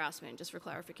sexual harassment, just for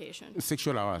clarification?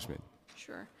 Sexual harassment.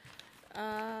 Sure.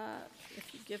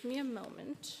 If you give me a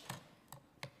moment.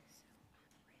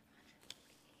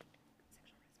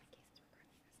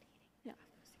 Yeah.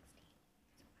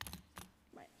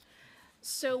 Right.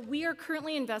 So we are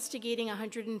currently investigating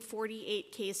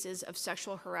 148 cases of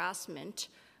sexual harassment.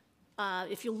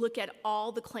 If you look at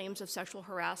all the claims of sexual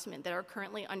harassment that are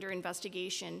currently under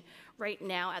investigation right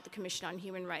now at the Commission on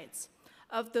Human Rights,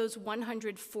 of those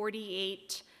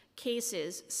 148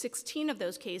 cases, 16 of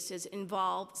those cases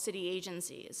involve city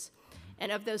agencies.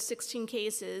 And of those 16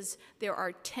 cases, there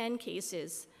are 10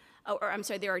 cases,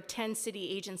 there are 10 city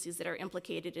agencies that are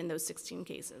implicated in those 16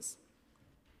 cases.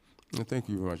 Thank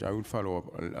you very much. I will follow up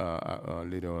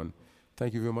later on.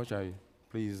 Thank you very much.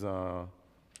 Please,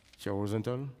 Chair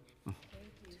Rosenthal.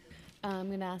 I'm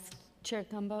going to ask Chair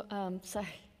Cumbo,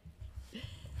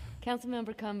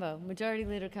 Councilmember Cumbo, Majority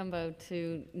Leader Cumbo,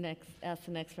 to ask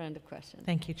the next round of questions.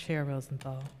 Thank you, Chair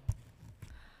Rosenthal.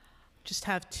 Just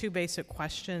have two basic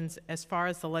questions. As far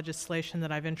as the legislation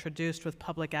that I've introduced with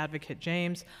Public Advocate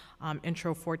James,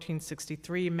 Intro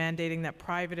 1463, mandating that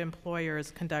private employers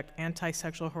conduct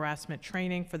anti-sexual harassment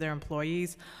training for their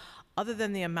employees, other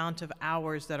than the amount of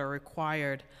hours that are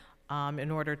required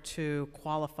in order to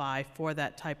qualify for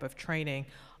that type of training.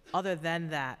 Other than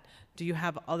that, do you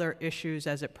have other issues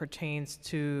as it pertains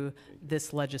to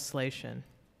this legislation?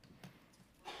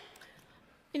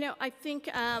 You know, I think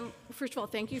first of all,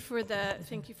 thank you for that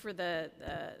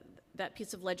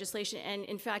piece of legislation. And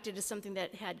in fact, it is something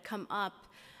that had come up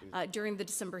during the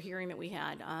December hearing that we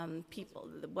had.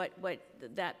 What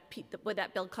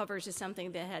that bill covers is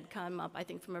something that had come up, I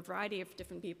think, from a variety of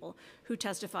different people who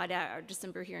testified at our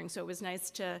December hearing. So it was nice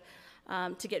to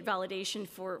get validation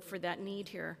for that need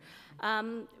here.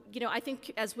 You know, I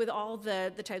think as with all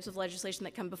the types of legislation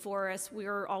that come before us,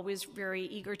 we're always very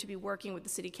eager to be working with the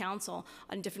City Council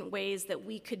on different ways that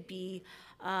we could be,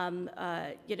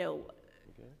 you know,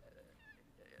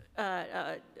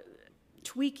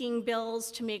 tweaking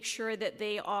bills to make sure that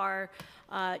they are,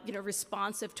 you know,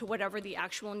 responsive to whatever the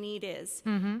actual need is.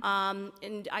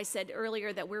 And I said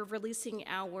earlier that we're releasing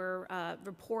our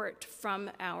report from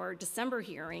our December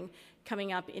hearing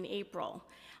coming up in April.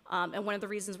 And one of the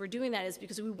reasons we're doing that is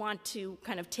because we want to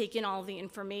kind of take in all the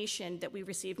information that we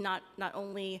received, not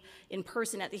only in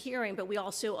person at the hearing, but we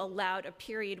also allowed a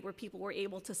period where people were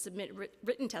able to submit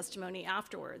written testimony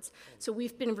afterwards. So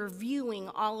we've been reviewing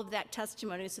all of that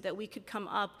testimony so that we could come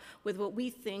up with what we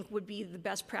think would be the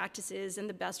best practices and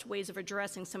the best ways of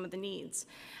addressing some of the needs.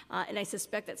 And I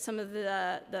suspect that some of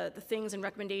the things and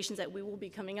recommendations that we will be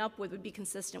coming up with would be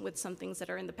consistent with some things that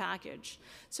are in the package.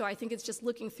 So I think it's just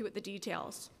looking through at the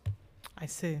details. I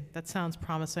see. That sounds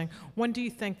promising. When do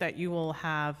you think that you will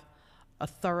have a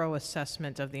thorough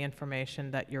assessment of the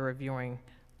information that you're reviewing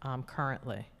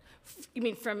currently? You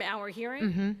mean from our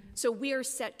hearing? So we are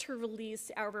set to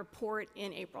release our report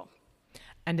in April.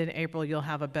 And in April, you'll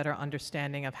have a better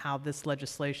understanding of how this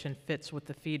legislation fits with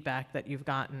the feedback that you've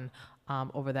gotten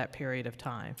over that period of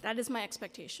time. That is my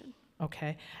expectation.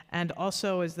 Okay, and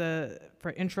also is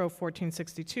for Intro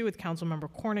 1462 with Councilmember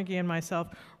Cornegie and myself,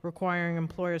 requiring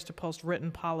employers to post written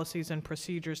policies and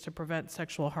procedures to prevent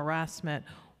sexual harassment.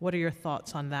 What are your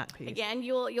thoughts on that piece? Again,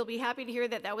 you'll be happy to hear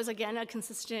that that was again a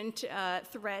consistent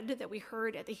thread that we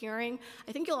heard at the hearing.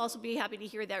 I think you'll also be happy to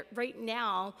hear that right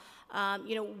now,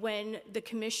 you know, when the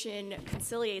commission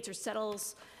conciliates or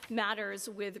settles matters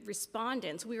with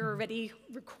respondents, we are already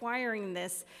requiring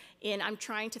this. And I'm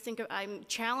challenged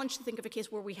to think of a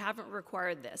case where we haven't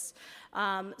required this.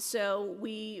 So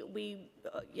we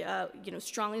you know,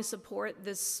 strongly support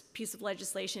this piece of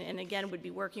legislation, and again, would be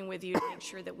working with you to make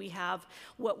sure that we have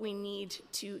what we need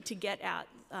to get at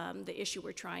the issue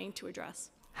we're trying to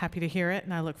address. Happy to hear it,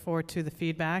 and I look forward to the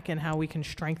feedback and how we can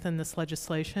strengthen this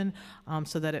legislation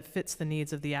so that it fits the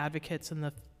needs of the advocates and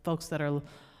the folks that are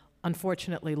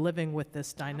unfortunately living with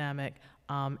this dynamic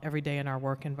every day in our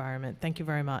work environment. Thank you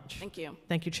very much. Thank you.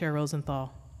 Thank you, Chair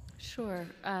Rosenthal. Sure.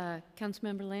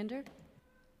 Councilmember Lander?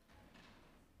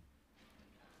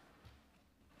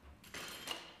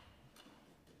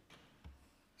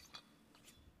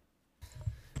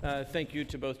 Thank you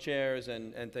to both chairs,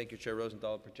 and thank you, Chair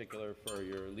Rosenthal, in particular, for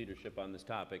your leadership on this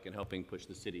topic and helping push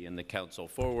the city and the council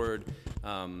forward.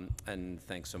 And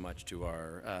thanks so much to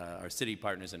our city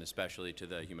partners, and especially to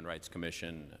the Human Rights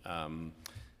Commission.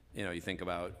 You know, you think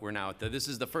about, we're now this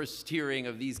is the first hearing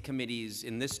of these committees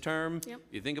in this term. Yep.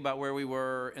 You think about where we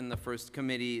were in the first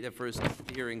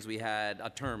hearings we had a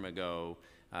term ago.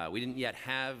 We didn't yet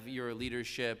have your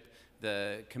leadership.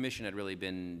 The commission had really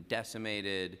been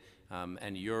decimated.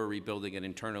 And you're rebuilding it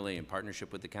internally in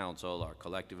partnership with the council, our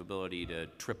collective ability to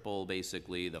triple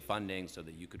basically the funding so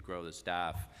that you could grow the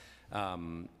staff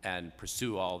and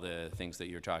pursue all the things that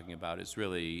you're talking about is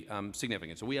really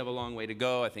significant. So we have a long way to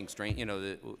go. I think you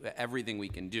know, everything we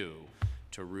can do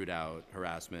to root out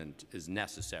harassment is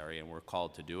necessary, and we're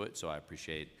called to do it. So I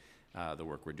appreciate the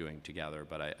work we're doing together,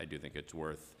 but I do think it's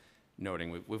worth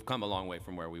noting we've come a long way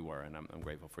from where we were, and I'm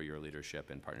grateful for your leadership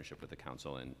and partnership with the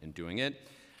council in doing it.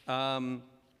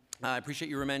 I appreciate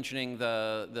you mentioning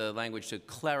the language to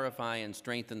clarify and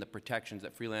strengthen the protections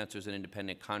that freelancers and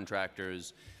independent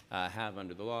contractors have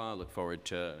under the law. I look forward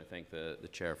to, I thank the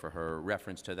chair for her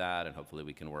reference to that, and hopefully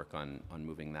we can work on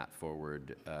moving that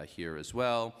forward here as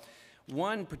well.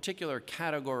 One particular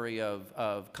category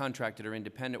of contracted or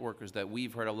independent workers that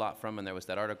we've heard a lot from, and there was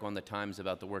that article in the Times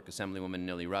about the work Assemblywoman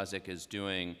Nili Razik is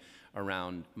doing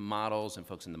around models and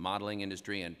folks in the modeling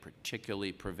industry, and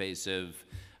particularly pervasive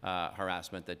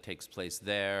harassment that takes place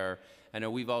there. I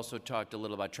know we've also talked a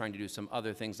little about trying to do some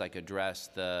other things like address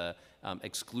the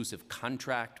exclusive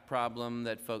contract problem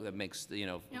that makes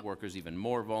workers even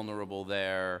more vulnerable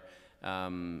there.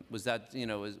 Was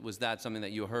that something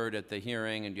that you heard at the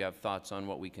hearing, and do you have thoughts on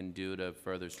what we can do to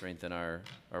further strengthen our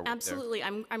work Absolutely.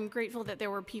 there? I'm grateful that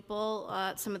there were people,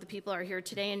 some of the people are here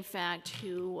today, in fact,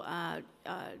 who are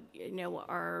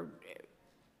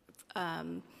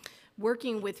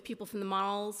working with people from the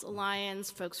Models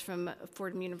Alliance, folks from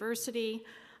Fordham University,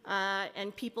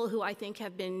 and people who I think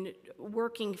have been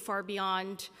working far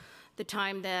beyond the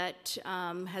time that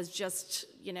has just,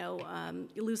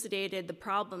 elucidated the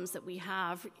problems that we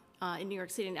have in New York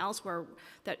City and elsewhere,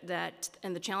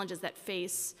 and the challenges that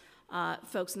face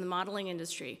folks in the modeling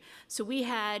industry. So we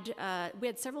had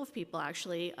several people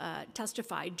actually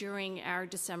testify during our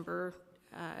December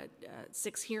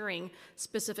 6th hearing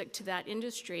specific to that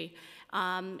industry,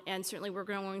 and certainly we're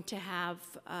going to have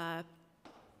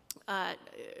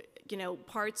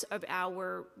parts of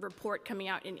our report coming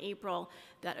out in April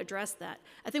that address that.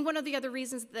 I think one of the other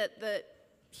reasons that the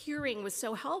hearing was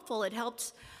so helpful, it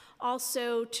helped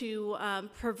also to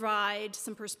provide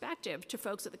some perspective to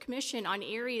folks at the Commission on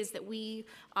areas that we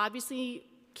obviously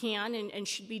can and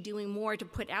should be doing more to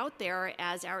put out there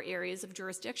as our areas of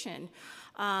jurisdiction.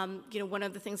 One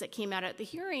of the things that came out at the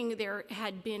hearing, there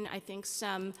had been, I think,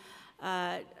 some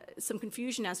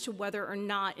confusion as to whether or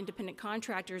not independent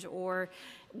contractors, or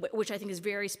which I think is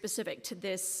very specific to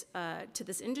this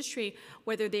industry,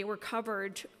 whether they were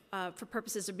covered for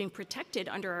purposes of being protected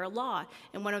under our law.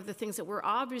 And one of the things that we're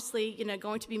obviously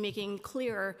going to be making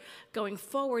clear going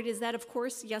forward is that, of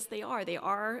course, yes, they are. They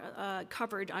are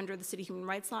covered under the city human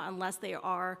rights law unless they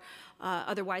are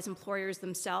otherwise employers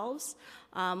themselves.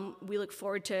 We look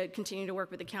forward to continuing to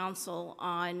work with the council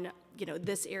on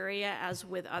this area as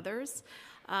with others.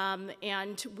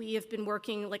 And we have been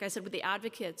working, like I said, with the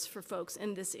advocates for folks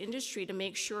in this industry to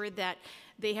make sure that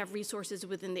they have resources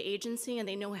within the agency and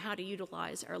they know how to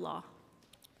utilize our law.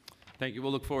 Thank you.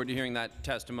 We'll look forward to hearing that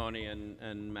testimony,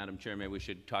 and Madam Chair, maybe we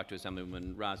should talk to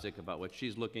Assemblywoman Razik about what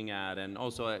she's looking at, and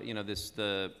also,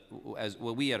 as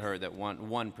what we had heard, that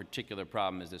one particular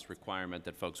problem is this requirement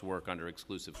that folks work under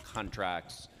exclusive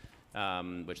contracts,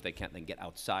 which they can't then get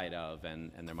outside of,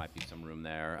 and there might be some room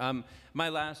there. My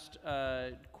last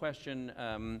question,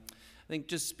 I think,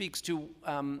 just speaks to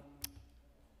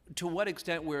what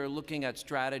extent we're looking at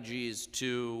strategies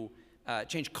to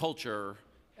change culture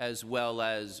as well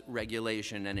as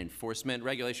regulation and enforcement.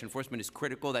 Regulation enforcement is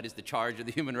critical. That is the charge of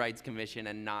the Human Rights Commission,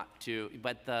 and not to,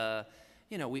 but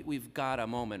we've got a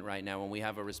moment right now when we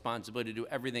have a responsibility to do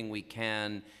everything we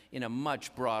can in a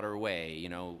much broader way,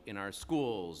 in our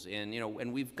schools,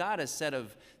 and we've got a set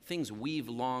of things we've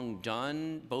long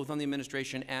done, both on the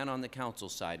administration and on the council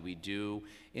side. We do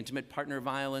intimate partner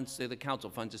violence. The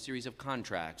council funds a series of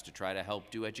contracts to try to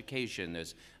help do education.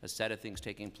 There's a set of things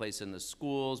taking place in the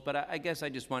schools, but I guess I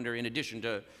just wonder, in addition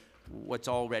to what's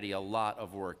already a lot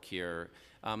of work here,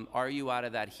 are you out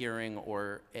of that hearing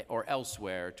or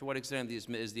elsewhere? To what extent is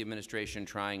the administration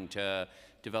trying to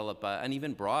develop an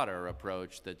even broader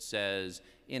approach that says,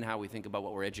 in how we think about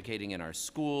what we're educating in our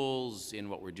schools, in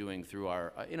what we're doing through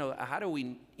our, how do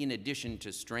we, in addition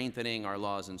to strengthening our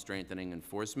laws and strengthening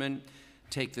enforcement,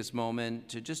 take this moment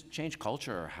to just change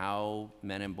culture, how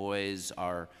men and boys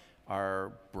are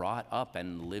brought up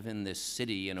and live in this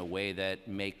city in a way that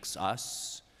makes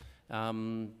us,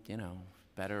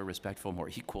 better, respectful, more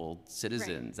equal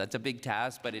citizens. Right. That's a big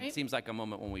task, but it seems like a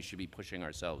moment when we should be pushing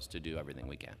ourselves to do everything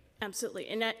we can. Absolutely,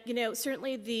 and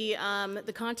certainly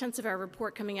the contents of our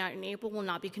report coming out in April will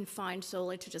not be confined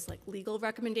solely to just like legal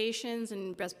recommendations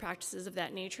and best practices of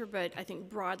that nature, but I think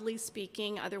broadly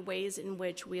speaking, other ways in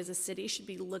which we as a city should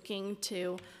be looking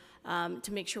to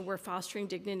make sure we're fostering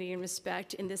dignity and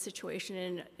respect in this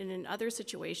situation and in other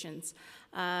situations.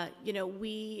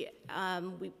 We,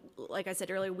 like I said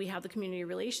earlier, we have the Community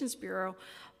Relations Bureau,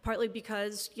 partly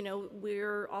because,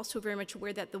 we're also very much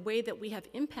aware that the way that we have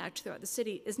impact throughout the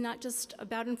city is not just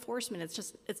about enforcement.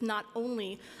 It's not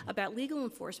only about legal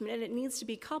enforcement, and it needs to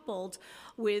be coupled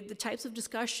with the types of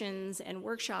discussions and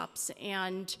workshops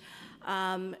and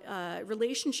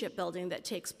relationship building that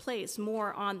takes place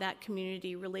more on that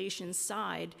community relations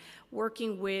side,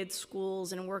 working with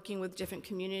schools and working with different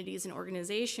communities and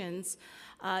organizations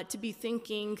to be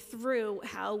thinking through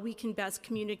how we can best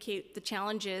communicate the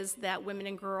challenges that women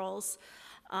and girls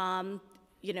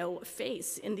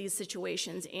face in these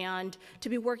situations, and to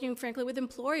be working, frankly, with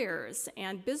employers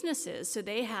and businesses so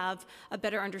they have a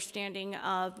better understanding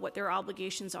of what their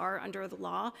obligations are under the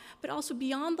law, but also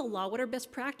beyond the law, what are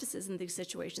best practices in these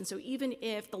situations? So even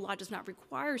if the law does not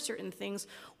require certain things,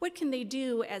 what can they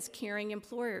do as caring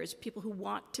employers, people who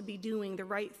want to be doing the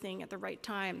right thing at the right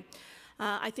time?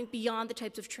 I think beyond the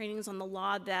types of trainings on the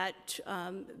law that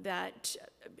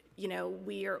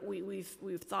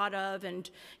we've thought of, and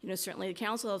certainly the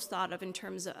council has thought of in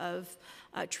terms of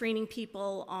training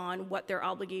people on what their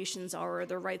obligations are or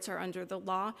their rights are under the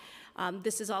law.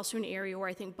 This is also an area where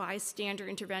I think bystander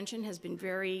intervention has been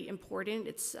very important.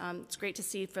 It's great to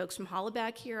see folks from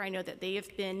Hollaback here. I know that they have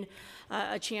been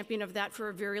a champion of that for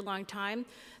a very long time.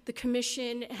 The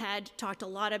commission had talked a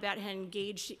lot about how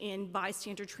engaged in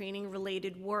bystander training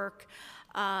related work,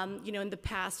 in the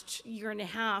past year and a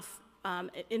half.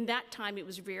 In that time, it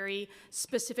was very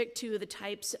specific to the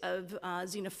types of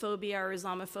xenophobia or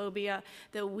Islamophobia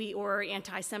or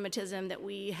anti-Semitism that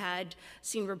we had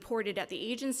seen reported at the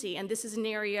agency. And this is an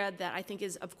area that I think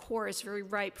is, of course, very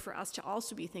ripe for us to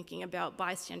also be thinking about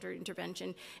bystander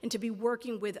intervention and to be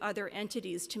working with other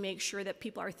entities to make sure that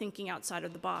people are thinking outside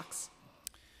of the box.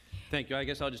 Thank you. I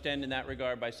guess I'll just end in that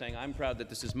regard by saying I'm proud that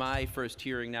this is my first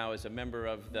hearing now as a member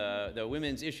of the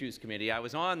Women's Issues Committee. I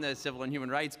was on the Civil and Human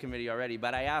Rights Committee already,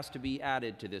 but I asked to be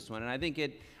added to this one. And I think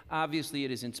obviously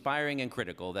it is inspiring and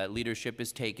critical that leadership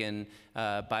is taken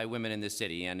by women in this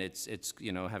city. And it's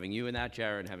having you in that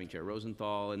chair and having Chair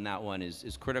Rosenthal in that one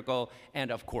is critical.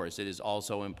 And of course, it is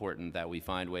also important that we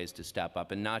find ways to step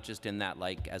up, and not just in that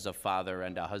as a father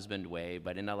and a husband way,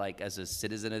 but in as a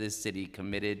citizen of this city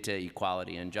committed to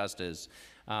equality and justice.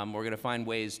 We're going to find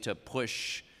ways to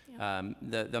push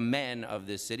the men of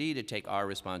this city to take our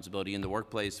responsibility in the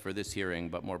workplace for this hearing,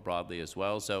 but more broadly as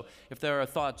well. So if there are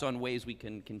thoughts on ways we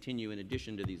can continue in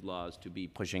addition to these laws to be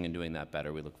pushing and doing that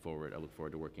better, I look forward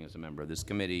to working as a member of this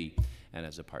committee and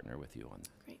as a partner with you on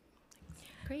that.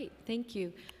 Great, thank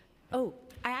you. Oh,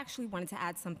 I actually wanted to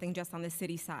add something just on the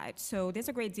city side. So there's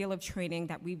a great deal of training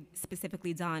that we've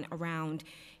specifically done around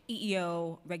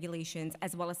EEO regulations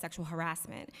as well as sexual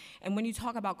harassment. And when you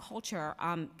talk about culture,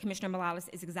 Commissioner Morales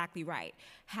is exactly right.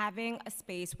 Having a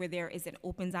space where there is an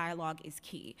open dialogue is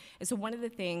key. And so one of the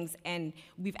things, and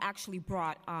we've actually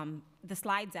brought the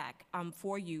slide deck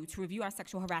for you to review our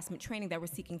sexual harassment training that we're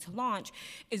seeking to launch,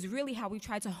 is really how we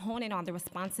try to hone in on the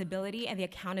responsibility and the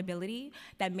accountability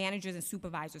that managers and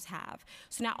supervisors have.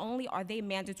 So not only are they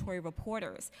mandatory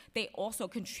reporters, they also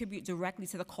contribute directly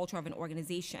to the culture of an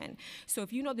organization. So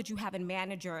if you know that you have a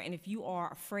manager and if you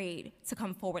are afraid to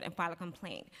come forward and file a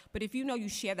complaint, but if you know you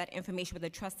share that information with a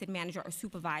trusted manager or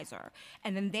supervisor,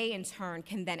 and then they in turn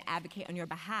can then advocate on your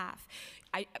behalf,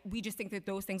 we just think that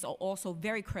those things are also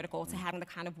very critical to having the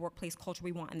kind of workplace culture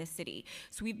we want in this city.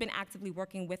 So we've been actively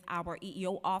working with our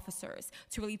EEO officers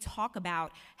to really talk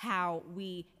about how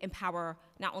we empower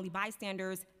not only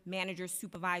bystanders, managers,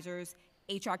 supervisors,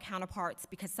 HR counterparts,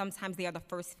 because sometimes they are the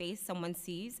first face someone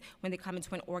sees when they come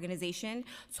into an organization,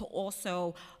 to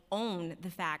also own the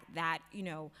fact that,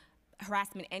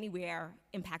 harassment anywhere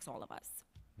impacts all of us.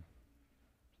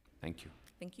 Thank you.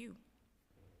 Thank you.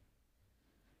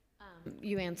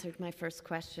 You answered my first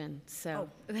question, so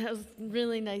that was a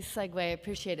really nice segue. I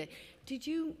appreciate it. Did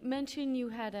you mention you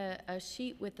had a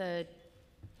sheet with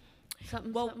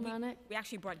something on it? We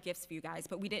actually brought gifts for you guys,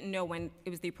 but we didn't know when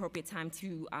it was the appropriate time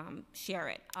to share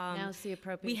it. Now's the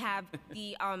appropriate We time. have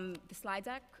the slide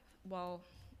deck. Well,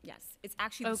 yes, it's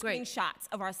actually the great. screenshots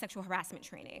of our sexual harassment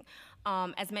training.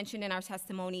 As mentioned in our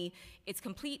testimony, it's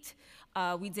complete.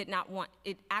 We did not want,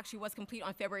 it actually was complete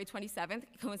on February 27th,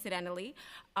 coincidentally,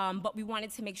 but we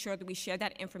wanted to make sure that we shared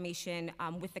that information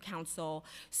with the council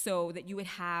so that you would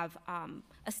have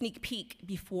a sneak peek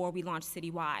before we launch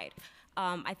citywide.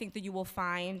 I think that you will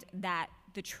find that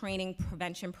the training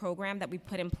prevention program that we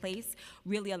put in place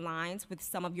really aligns with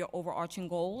some of your overarching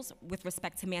goals with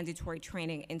respect to mandatory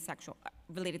training in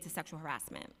related to sexual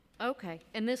harassment. Okay,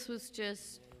 and this was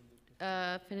just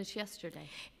finished yesterday?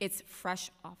 It's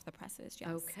fresh off the presses, yes.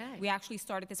 Okay. We actually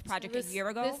started this project a year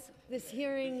ago. This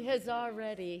hearing has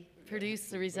already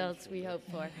produced the results we hoped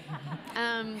for.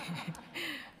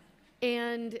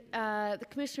 And the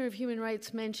Commissioner of Human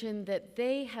Rights mentioned that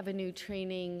they have a new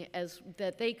training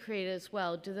that they created as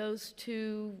well. Do those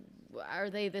two,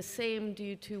 are they the same? Do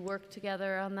you two work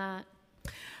together on that?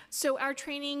 So our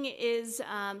training is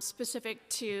specific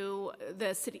to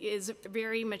the city, is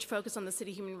very much focused on the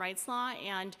city human rights law,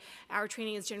 and our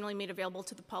training is generally made available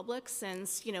to the public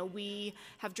since, we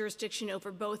have jurisdiction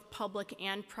over both public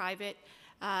and private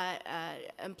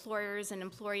employers and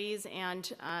employees,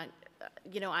 and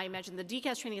I imagine the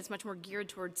DCAS training is much more geared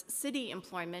towards city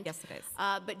employment. Yes, it is.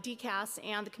 But DCAS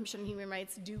and the Commission on Human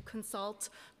Rights do consult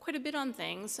quite a bit on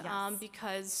things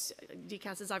because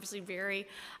DCAS is obviously very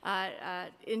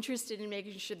interested in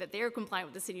making sure that they are compliant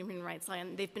with the city human rights law,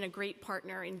 and they've been a great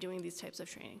partner in doing these types of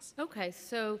trainings. Okay,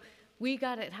 so we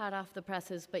got it hot off the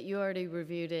presses, but you already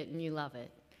reviewed it and you love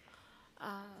it.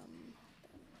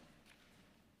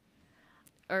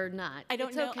 Or not. I don't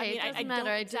It's know. okay, it I doesn't don't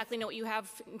matter. exactly know what you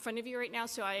have in front of you right now,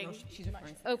 so I.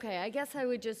 Okay, I guess I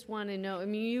would just want to know,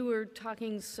 you were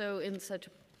talking in such a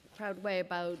proud way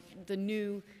about the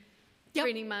new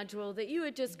training module that you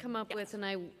had just come up with, and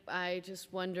I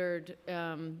just wondered,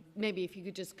 maybe if you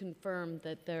could just confirm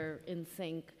that they're in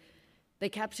sync. They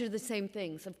capture the same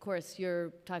things. Of course,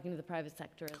 you're talking to the private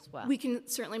sector as well. We can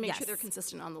certainly make sure they're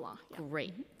consistent on the law. Yeah.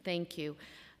 Great, thank you.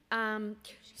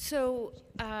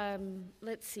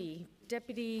 Let's see,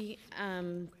 Deputy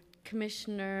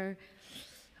Commissioner,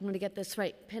 I'm going to get this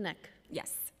right, Pinnock.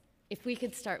 Yes. If we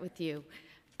could start with you.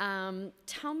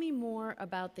 Tell me more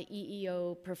about the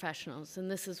EEO professionals, and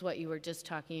this is what you were just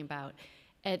talking about,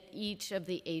 at each of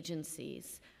the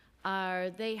agencies. Are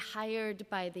they hired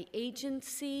by the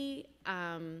agency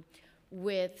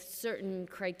with certain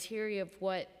criteria of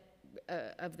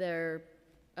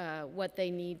what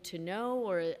they need to know,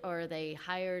 or are they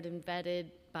hired and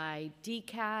vetted by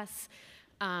DCAS?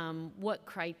 What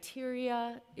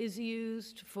criteria is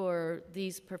used for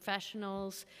these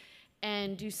professionals?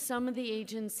 And do some of the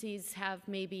agencies have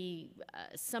maybe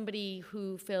somebody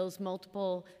who fills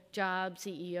multiple jobs,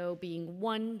 EEO being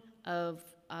one of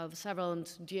several? And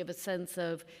do you have a sense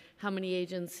of how many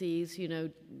agencies,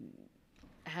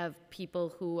 have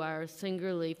people who are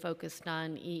singularly focused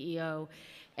on EEO?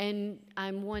 And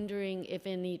I'm wondering if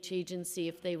in each agency,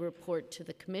 if they report to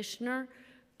the commissioner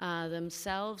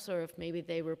themselves, or if maybe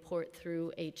they report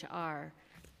through HR.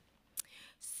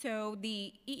 So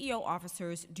the EEO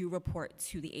officers do report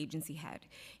to the agency head.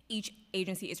 Each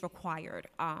agency is required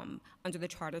under the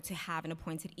charter to have an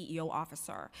appointed EEO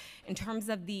officer. In terms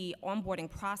of the onboarding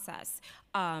process,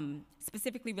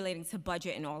 specifically relating to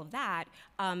budget and all of that,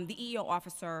 the EEO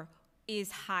officer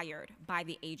is hired by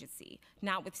the agency.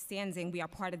 Notwithstanding, we are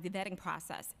part of the vetting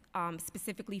process,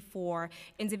 specifically for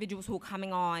individuals who are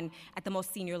coming on at the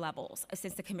most senior levels,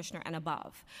 assistant commissioner and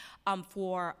above.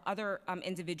 For other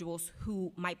individuals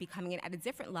who might be coming in at a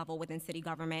different level within city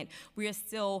government, we are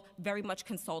still very much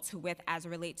consulted with as it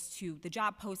relates to the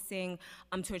job posting,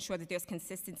 to ensure that there's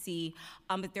consistency,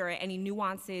 if there are any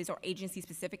nuances or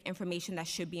agency-specific information that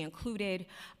should be included.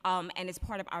 And as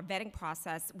part of our vetting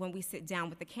process, when we sit down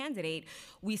with the candidate,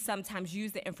 we sometimes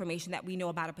use the information that we know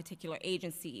about a particular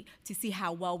agency to see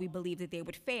how well we believe that they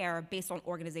would fare based on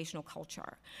organizational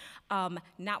culture.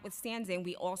 Notwithstanding,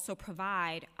 we also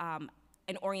provide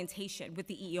an orientation with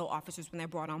the EEO officers when they're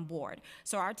brought on board.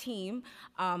 So our team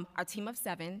of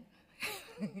 7,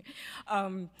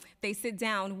 they sit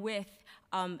down with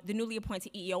the newly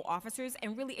appointed EEO officers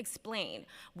and really explain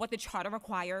what the charter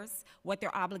requires, what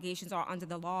their obligations are under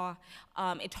the law.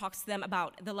 It talks to them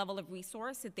about the level of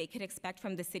resource that they could expect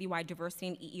from the citywide diversity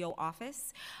and EEO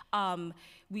office.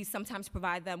 We sometimes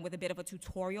provide them with a bit of a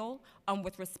tutorial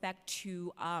with respect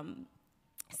to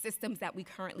systems that we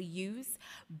currently use,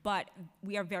 but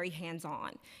we are very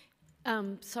hands-on.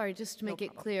 Sorry, just to make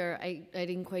it clear, I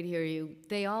didn't quite hear you.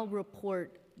 They all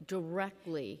report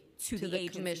directly to the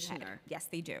commissioner. Head. Yes,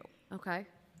 they do. Okay.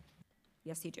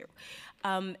 Yes, they do.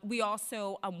 We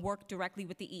also work directly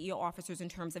with the EEO officers in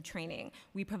terms of training.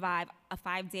 We provide a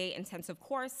 5-day intensive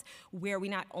course where we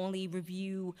not only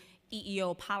review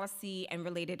EEO policy and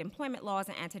related employment laws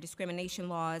and anti-discrimination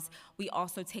laws, we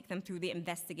also take them through the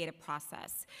investigative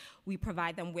process. We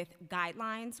provide them with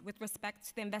guidelines with respect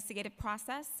to the investigative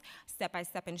process,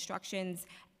 step-by-step instructions,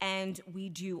 and we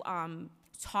do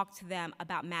talk to them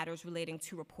about matters relating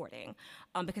to reporting,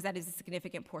 because that is a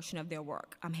significant portion of their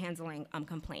work, handling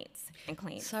complaints and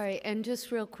claims. Sorry, and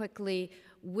just real quickly,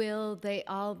 will they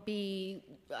all be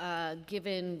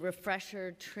given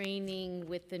refresher training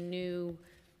with the new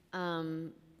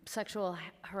sexual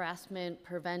harassment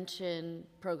prevention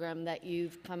program that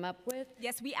you've come up with?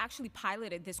 Yes, we actually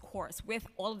piloted this course with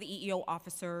all of the EEO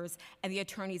officers and the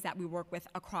attorneys that we work with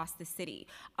across the city.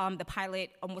 The pilot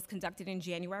was conducted in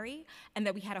January, and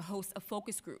then we had a host of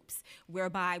focus groups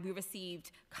whereby we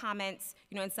received comments.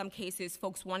 You know, in some cases,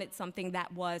 folks wanted something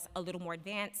that was a little more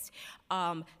advanced.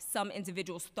 Some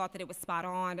individuals thought that it was spot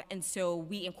on, and so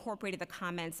we incorporated the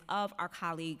comments of our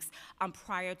colleagues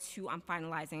prior to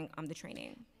finalizing the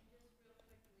training.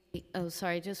 Oh,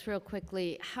 sorry, just real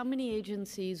quickly, how many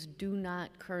agencies do not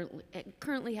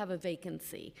currently have a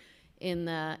vacancy in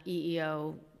the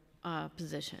EEO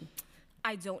position?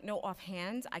 I don't know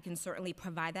offhand. I can certainly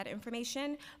provide that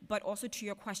information, but also to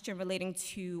your question relating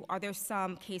to, are there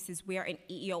some cases where an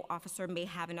EEO officer may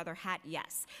have another hat?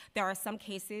 Yes. There are some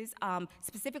cases,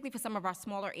 specifically for some of our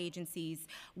smaller agencies,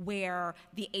 where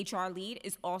the HR lead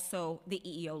is also the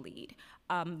EEO lead.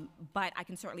 But I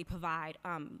can certainly provide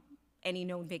any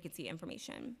known vacancy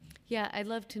information. Yeah, I'd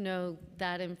love to know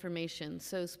that information.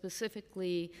 So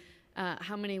specifically,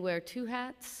 how many wear two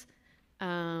hats,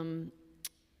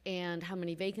 and how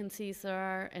many vacancies there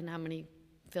are, and how many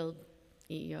filled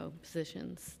EEO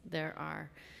positions there are.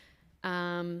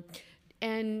 And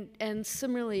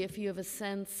similarly, if you have a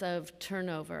sense of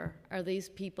turnover, are these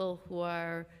people who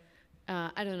are,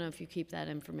 I don't know if you keep that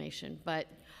information, but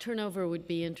turnover would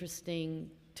be interesting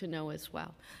to know as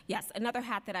well. Yes, another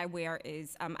hat that I wear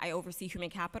is I oversee human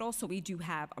capital, so we do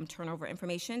have turnover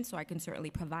information, so I can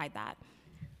certainly provide that.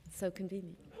 So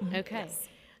convenient. Okay. Yes.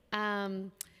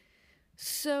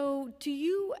 So do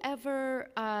you ever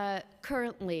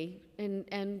currently,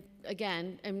 and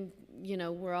again, you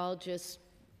know, we're all just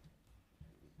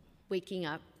waking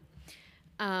up,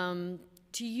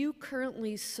 do you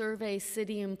currently survey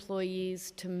city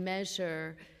employees to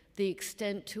measure the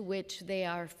extent to which they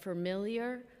are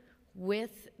familiar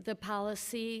with the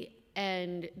policy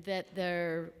and that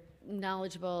they're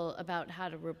knowledgeable about how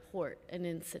to report an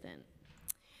incident?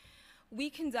 We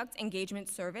conduct engagement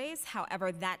surveys,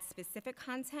 however, that specific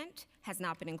content has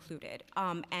not been included.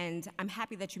 And I'm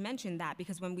happy that you mentioned that,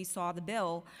 because when we saw the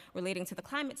bill relating to the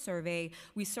climate survey,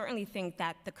 we certainly think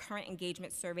that the current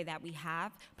engagement survey that we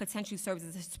have potentially serves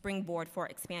as a springboard for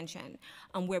expansion,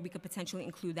 where we could potentially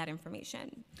include that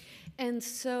information. And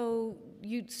so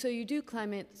you do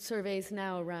climate surveys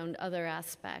now around other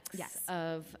aspects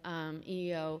of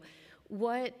EEO.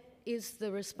 What is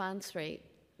the response rate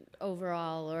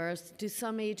overall, or do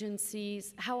some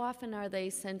agencies, how often are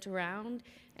they sent around?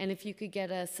 And if you could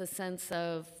get us a sense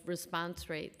of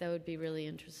response rate, that would be really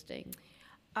interesting.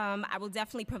 I will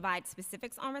definitely provide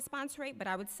specifics on response rate, but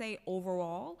I would say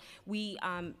overall, we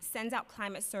send out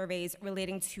climate surveys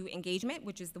relating to engagement,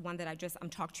 which is the one that I just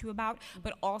talked to you about,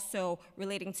 but also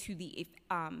relating to the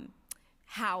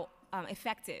how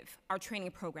effective our training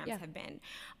programs have been.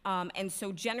 And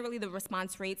so generally the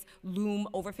response rates loom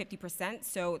over 50%.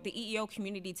 So the EEO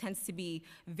community tends to be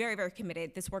very, very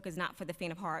committed. This work is not for the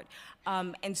faint of heart.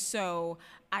 And so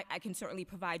I can certainly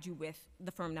provide you with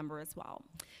the firm number as well.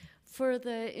 For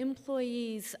the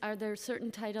employees, are there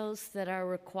certain titles that are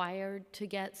required to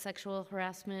get sexual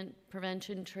harassment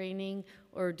prevention training,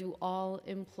 or do all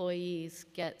employees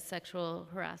get sexual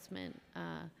harassment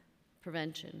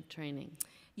prevention training?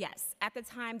 Yes, at the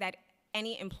time that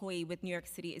any employee with New York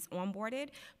City is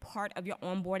onboarded, part of your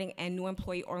onboarding and new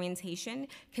employee orientation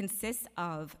consists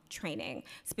of training,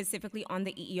 specifically on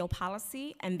the EEO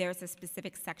policy, and there's a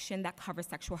specific section that covers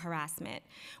sexual harassment.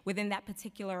 Within that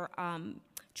particular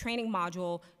training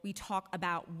module, we talk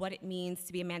about what it means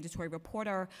to be a mandatory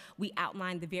reporter. We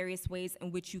outline the various ways in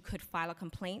which you could file a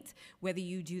complaint, whether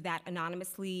you do that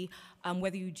anonymously,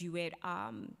 whether you do it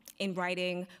in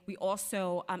writing. We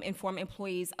also inform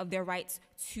employees of their rights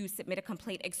to submit a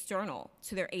complaint external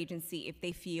to their agency if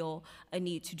they feel a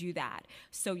need to do that.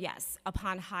 So yes,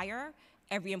 upon hire,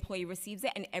 every employee receives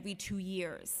it, and every 2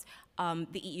 years,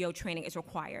 the EEO training is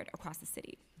required across the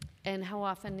city. And how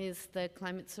often is the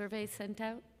climate survey sent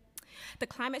out? The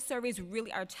climate surveys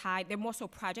really are tied, they're more so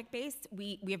project-based.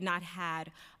 We have not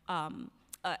had a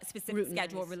specific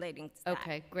schedule relating to that.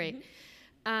 Okay, great.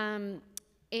 And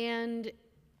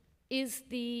is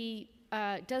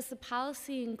does the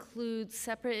policy include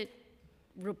separate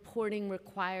reporting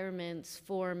requirements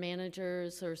for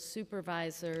managers or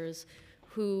supervisors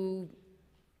who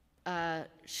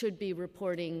should be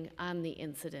reporting on the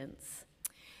incidents?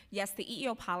 Yes, the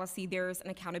EEO policy, there's an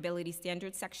accountability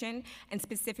standards section, and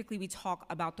specifically we talk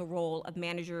about the role of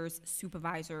managers,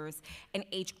 supervisors, and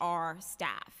HR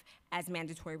staff as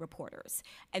mandatory reporters.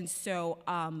 And so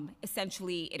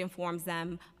essentially it informs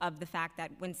them of the fact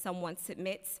that when someone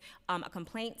submits a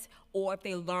complaint, or if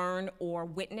they learn or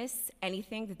witness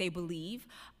anything that they believe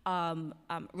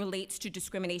relates to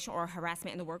discrimination or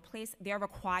harassment in the workplace, they're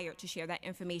required to share that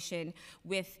information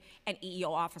with an EEO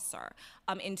officer.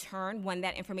 In turn, when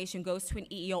that information goes to an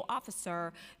EEO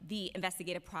officer, the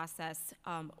investigative process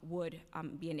would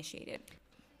be initiated.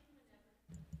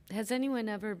 Has anyone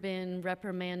ever been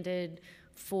reprimanded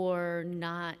for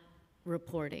not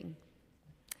reporting?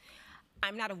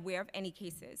 I'm not aware of any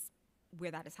cases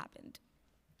where that has happened.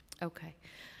 Okay.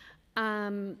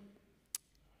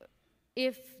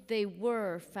 If they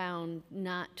were found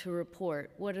not to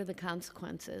report, what are the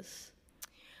consequences?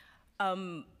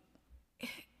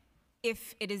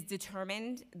 If it is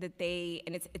determined that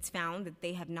it's found that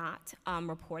they have not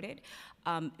reported,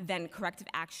 then corrective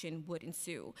action would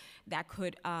ensue. That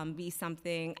could be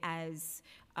something as,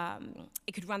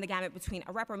 it could run the gamut between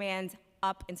a reprimand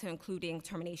up into including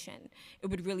termination. It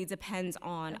would really depend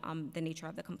on the nature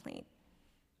of the complaint.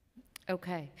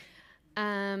 Okay.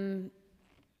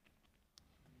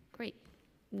 Great.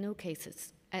 No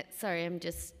cases. Sorry, I'm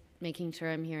just making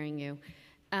sure I'm hearing you.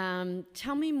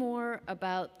 Tell me more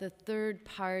about the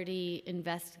third-party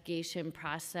investigation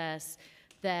process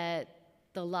that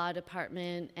the law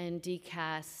department and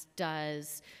DCAS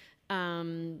does.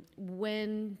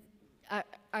 When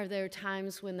are there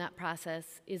times when that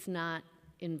process is not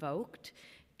invoked,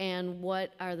 and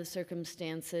what are the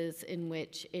circumstances in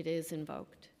which it is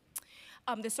invoked?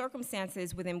 The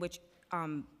circumstances within which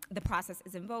the process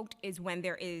is invoked is when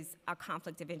there is a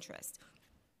conflict of interest.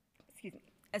 Excuse me.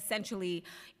 Essentially,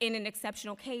 in an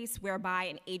exceptional case whereby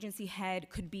an agency head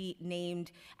could be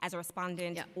named as a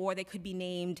respondent, or they could be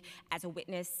named as a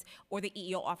witness, or the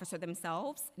EEO officer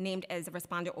themselves named as a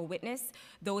respondent or witness,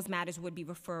 those matters would be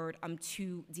referred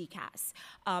to DCAS.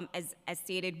 As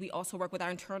stated, we also work with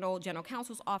our internal general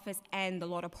counsel's office and the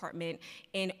law department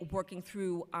in working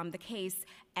through the case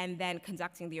and then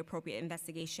conducting the appropriate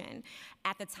investigation.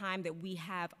 At the time that we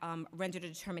have rendered a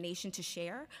determination to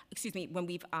share, when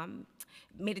we've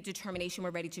made a determination we're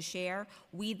ready to share,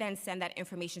 we then send that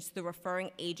information to the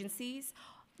referring agency's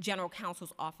general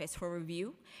counsel's office for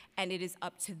review, and it is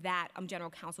up to that general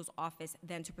counsel's office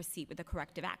then to proceed with the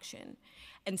corrective action.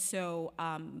 And so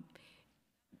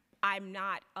I'm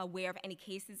not aware of any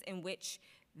cases in which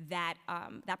that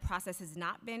process has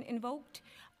not been invoked.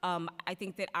 I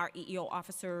think that our EEO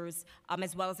officers,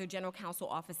 as well as their general counsel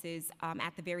offices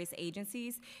at the various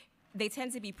agencies, they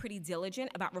tend to be pretty diligent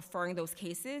about referring those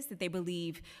cases that they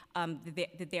believe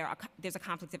that there's a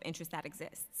conflict of interest that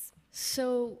exists.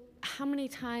 So how many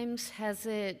times has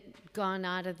it gone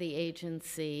out of the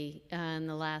agency in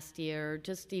the last year,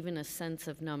 just even a sense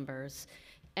of numbers?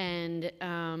 And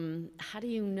how do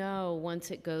you know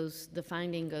once it goes, the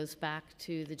finding goes back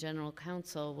to the general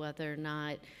counsel, whether or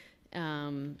not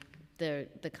there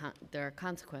are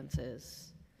consequences?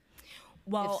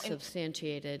 Well, if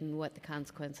substantiated, and what the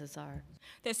consequences are?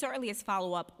 There certainly is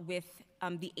follow-up with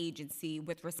the agency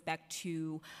with respect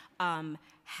to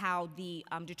how the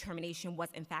determination was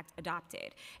in fact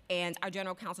adopted. And our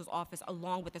general counsel's office,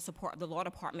 along with the support of the law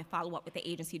department, follow up with the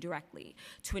agency directly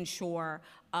to ensure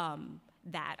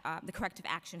that the corrective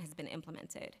action has been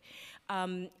implemented.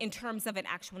 In terms of an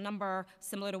actual number,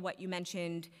 similar to what you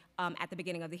mentioned at the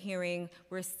beginning of the hearing,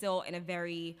 we're still in a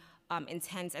very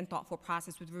intense and thoughtful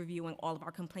process with reviewing all of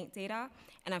our complaint data,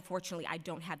 and unfortunately, I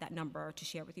don't have that number to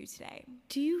share with you today.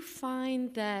 Do you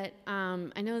find that,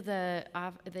 I know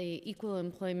the Equal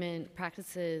Employment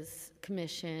Practices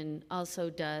Commission also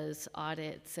does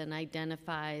audits and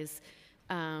identifies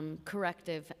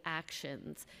corrective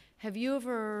actions. Have you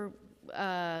ever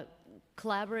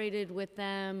collaborated with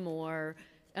them or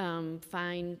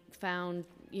found,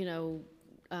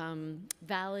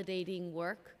 validating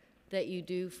work that you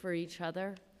do for each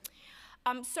other?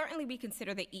 Certainly, we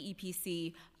consider the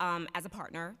EEPC as a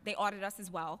partner. They audit us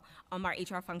as well, our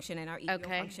HR function and our EEO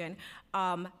function.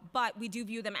 But we do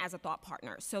view them as a thought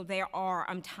partner. So there are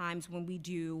times when we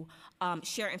do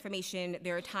share information.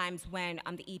 There are times when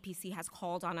the EEPC has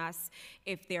called on us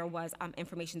if there was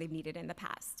information they've needed in the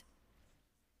past.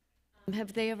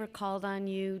 Have they ever called on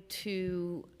you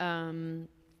to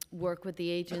work with the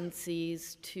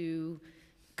agencies to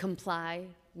comply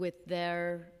with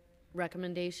their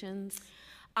recommendations?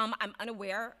 I'm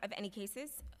unaware of any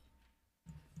cases.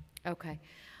 Okay.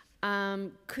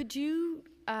 Could you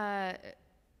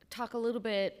talk a little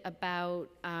bit about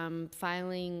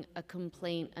filing a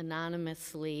complaint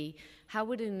anonymously? How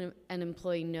would an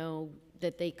employee know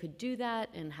that they could do that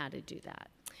and how to do that?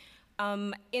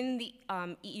 In the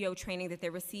EEO training that they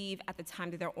receive at the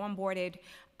time that they're onboarded,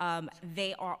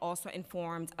 they are also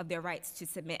informed of their rights to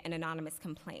submit an anonymous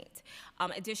complaint.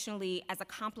 Additionally, as a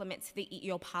complement to the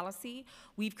EEO policy,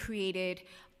 we've created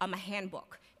a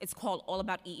handbook. It's called All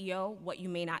About EEO, What You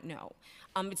May Not Know.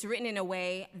 It's written in a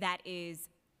way that is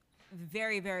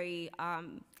very, very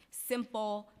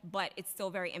simple, but it's still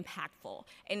very impactful.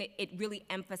 And it really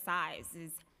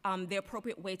emphasizes the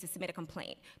appropriate way to submit a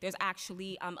complaint. There's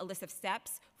actually a list of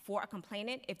steps for a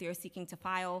complainant if they're seeking to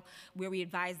file, where we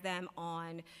advise them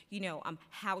on,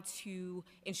 how to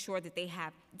ensure that they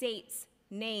have dates,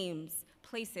 names,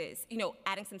 places,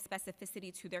 adding some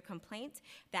specificity to their complaint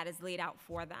that is laid out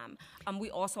for them. We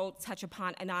also touch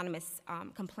upon anonymous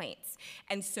complaints.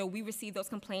 And so we receive those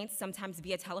complaints sometimes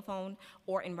via telephone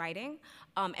or in writing.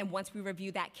 And once we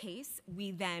review that case,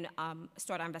 we then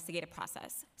start our investigative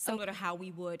process, similar to how we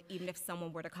would even if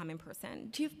someone were to come in person.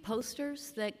 Do you have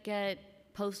posters that get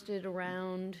posted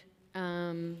around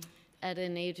at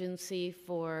an agency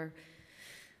for,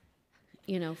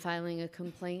 filing a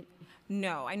complaint?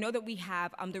 No, I know that we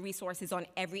have the resources on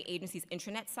every agency's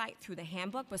intranet site through the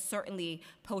handbook, but certainly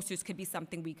posters could be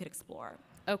something we could explore.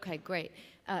 Okay, great.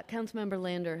 Councilmember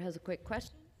Lander has a quick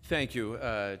question. Thank you,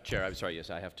 Chair. I'm sorry. Yes,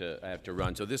 I have to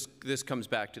run. So this comes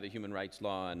back to the human rights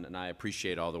law, and I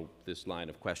appreciate all this line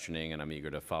of questioning, and I'm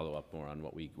eager to follow up more on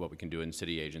what we can do in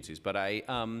city agencies. But I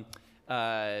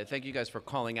thank you guys for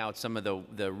calling out some of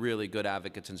the really good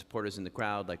advocates and supporters in the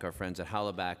crowd, like our friends at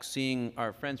Hollaback. Seeing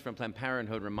our friends from Planned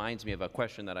Parenthood reminds me of a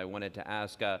question that I wanted to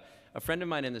ask. A friend of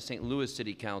mine in the St. Louis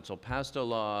City Council passed a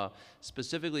law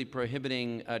specifically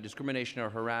prohibiting discrimination or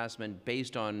harassment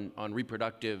based on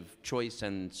reproductive choice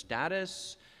and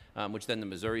status, which then the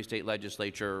Missouri State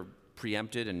Legislature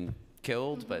preempted and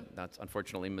killed, but that's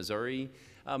unfortunately Missouri.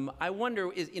 I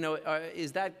wonder,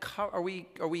 are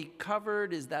we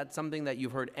covered? Is that something that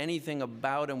you've heard anything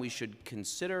about and we should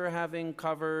consider having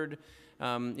covered?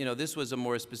 This was a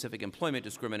more specific employment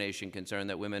discrimination concern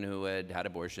that women who had had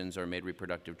abortions or made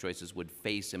reproductive choices would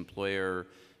face employer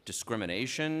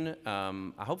discrimination.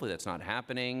 Hopefully that's not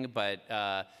happening,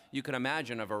 but you can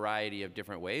imagine a variety of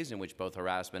different ways in which both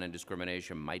harassment and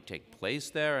discrimination might take place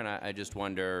there, and I just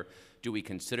wonder, do we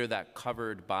consider that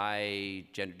covered by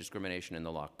gender discrimination in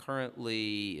the law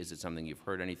currently? Is it something you've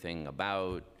heard anything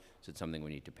about? Is it something we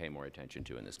need to pay more attention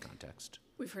to in this context?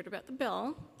 We've heard about the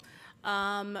bill.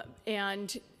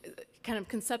 And kind of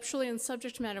conceptually and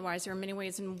subject matter-wise, there are many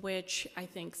ways in which I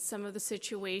think some of the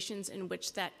situations in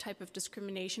which that type of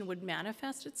discrimination would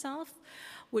manifest itself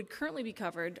would currently be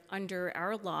covered under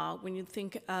our law when you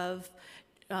think of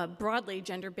broadly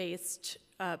gender-based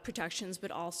protections, but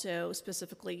also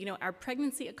specifically, our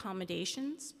pregnancy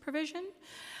accommodations provision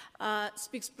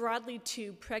speaks broadly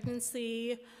to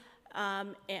pregnancy,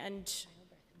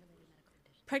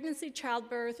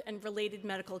 childbirth, and related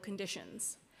medical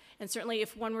conditions. And certainly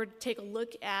if one were to take a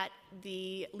look at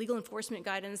the legal enforcement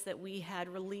guidance that we had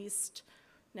released,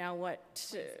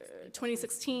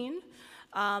 2016,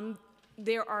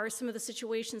 there are some of the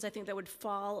situations I think that would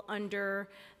fall under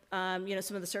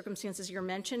some of the circumstances you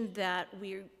mentioned that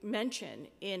we mention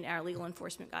in our legal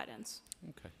enforcement guidance.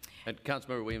 Okay. And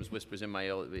Councilmember Williams whispers in my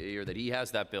ear that he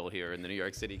has that bill here in the New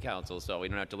York City Council, so we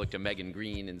don't have to look to Megan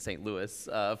Green in St. Louis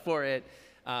for it.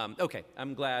 Okay,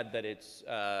 I'm glad that it's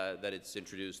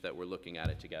introduced, that we're looking at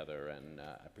it together, and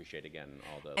I appreciate again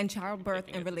all the. And childbirth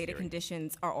and related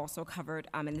conditions are also covered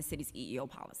in the city's EEO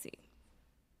policy.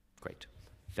 Great,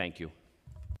 thank you.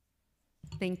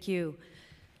 Thank you.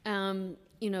 I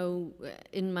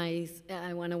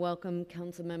want to welcome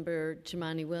Councilmember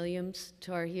Jumaane Williams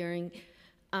to our hearing.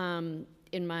 In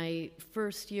my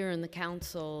first year in the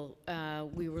council,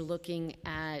 we were looking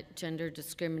at gender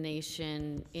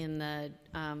discrimination in the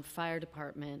fire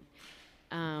department,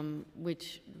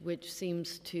 which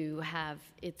seems to have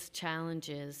its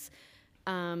challenges.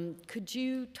 Could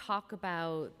you talk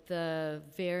about the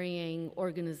varying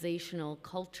organizational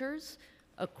cultures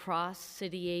across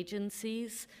city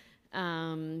agencies?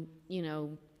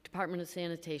 Department of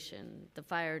Sanitation, the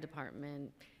fire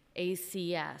department,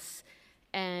 ACS.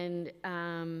 And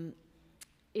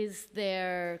is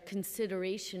there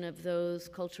consideration of those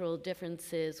cultural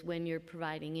differences when you're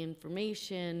providing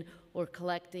information or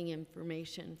collecting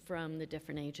information from the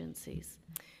different agencies?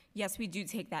 Yes, we do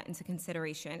take that into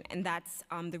consideration, and that's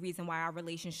the reason why our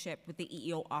relationship with the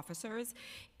EEO officers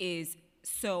is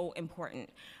so important.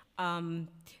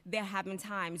 There have been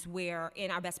times where in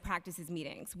our best practices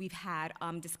meetings, we've had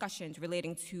discussions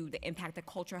relating to the impact that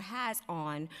culture has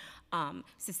on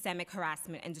systemic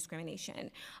harassment and discrimination.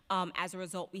 As a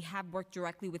result, we have worked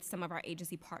directly with some of our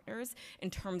agency partners in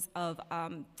terms of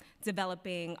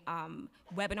developing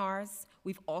webinars.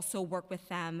 We've also worked with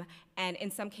them, and in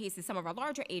some cases, some of our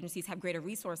larger agencies have greater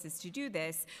resources to do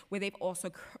this, where they've also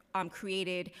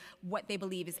created what they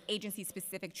believe is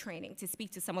agency-specific training to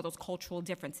speak to some of those cultural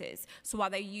differences. So while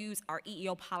they use our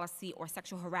EEO policy or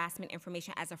sexual harassment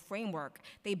information as a framework,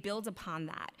 they build upon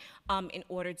that in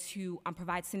order to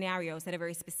provide scenarios that are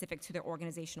very specific to their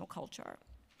organizational culture.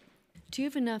 Do you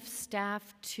have enough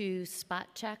staff to spot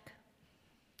check,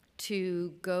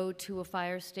 to go to a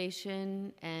fire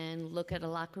station and look at a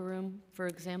locker room, for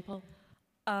example?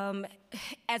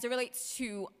 As it relates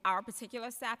to our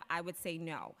particular staff, I would say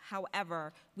no.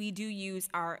 However, we do use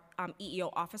our EEO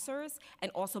officers,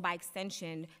 and also by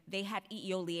extension, they have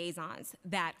EEO liaisons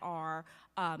that are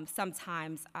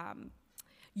sometimes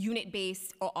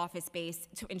unit-based or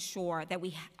office-based to ensure that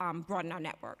we broaden our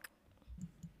network.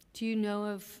 Do you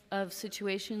know of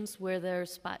situations where they're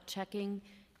spot checking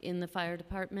in the fire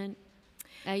department?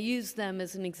 I use them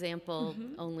as an example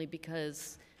only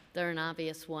because they're an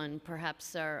obvious one.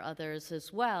 Perhaps there are others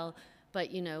as well,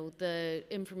 but you know, the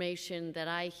information that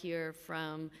I hear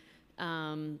from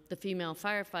the female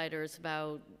firefighters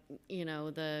about,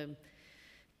 the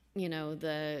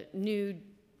new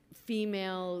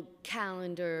female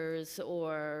calendars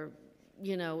or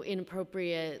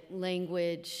inappropriate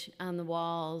language on the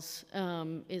walls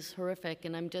is horrific,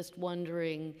 and I'm just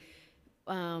wondering,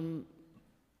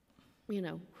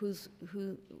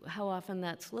 how often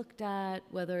that's looked at,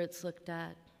 whether it's looked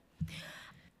at.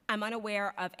 I'm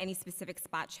unaware of any specific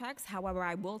spot checks. However,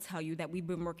 I will tell you that we've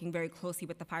been working very closely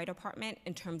with the fire department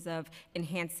in terms of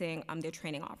enhancing their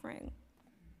training offering.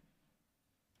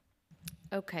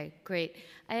 Okay, great.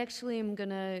 I actually am going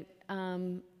to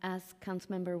ask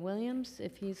Councilmember Williams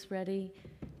if he's ready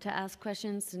to ask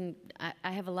questions, and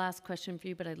I have a last question for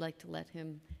you, but I'd like to let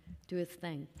him do his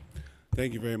thing.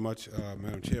 Thank you very much,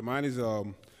 Madam Chair. Mine is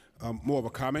more of a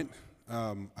comment.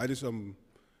 I just am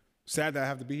sad that I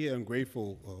have to be here. I'm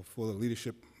grateful for the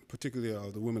leadership,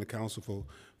 particularly the Women of Council,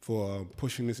 for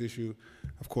pushing this issue.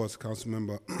 Of course,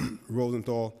 Councilmember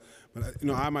Rosenthal. But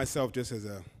I myself, just as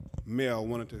a male,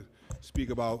 wanted to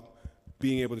speak about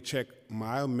being able to check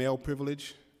my male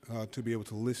privilege to be able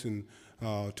to listen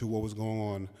to what was going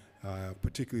on.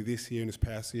 Particularly this year and this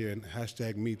past year, and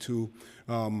 #MeToo.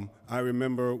 I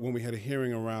remember when we had a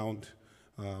hearing around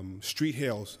street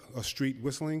hails, or street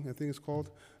whistling, I think it's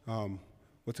called.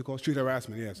 What's it called? Street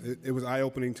harassment, yes. It was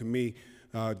eye-opening to me,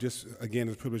 just, again,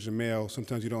 as a privileged male,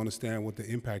 sometimes you don't understand what the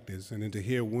impact is. And then to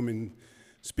hear women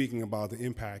speaking about the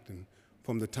impact, and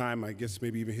from the time, I guess,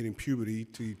 maybe even hitting puberty,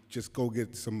 to just go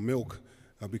get some milk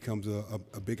becomes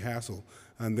a big hassle.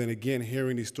 And then again,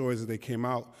 hearing these stories as they came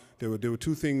out, there were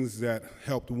two things that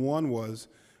helped. One was,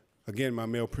 again, my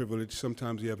male privilege.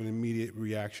 Sometimes you have an immediate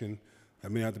reaction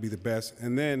that may not be the best.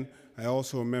 And then I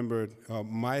also remembered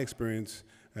my experience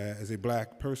as a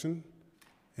black person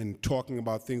and talking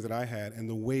about things that I had and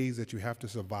the ways that you have to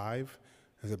survive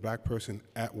as a black person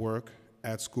at work,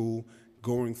 at school,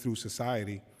 going through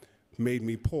society, made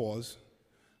me pause.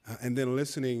 And then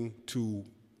listening to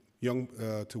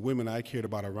to women I cared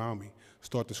about around me,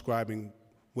 start describing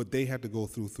what they had to go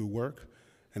through work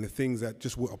and the things that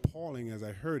just were appalling as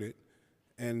I heard it.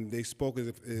 And they spoke as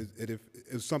if it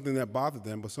was something that bothered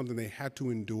them, but something they had to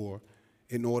endure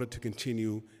in order to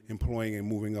continue employing and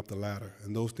moving up the ladder.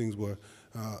 And those things were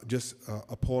just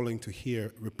appalling to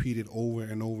hear repeated over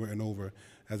and over and over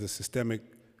as a systemic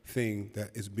thing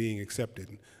that is being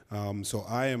accepted. So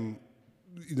I am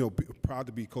proud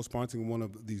to be co-sponsoring one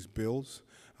of these bills.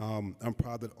 I'm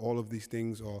proud that all of these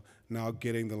things are now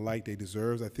getting the light they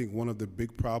deserve. I think one of the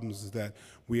big problems is that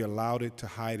we allowed it to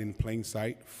hide in plain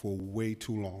sight for way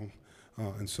too long.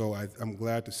 And so I'm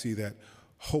glad to see that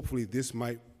hopefully this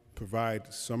might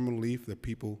provide some relief that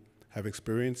people have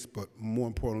experienced, but more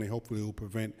importantly, hopefully it will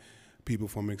prevent people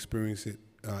from experiencing it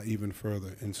even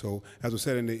further. And so, as was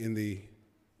said in the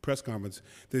press conference,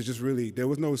 there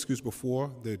was no excuse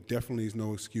before. There definitely is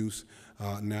no excuse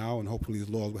now, and hopefully these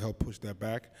laws will help push that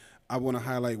back. I want to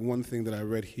highlight one thing that I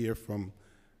read here from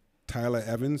Tyler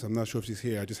Evans. I'm not sure if she's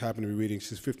here. I just happened to be reading.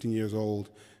 She's 15 years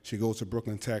old. She goes to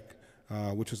Brooklyn Tech,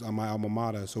 which was my alma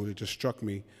mater, so it just struck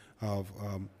me of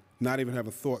not even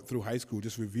having thought through high school,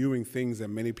 just reviewing things that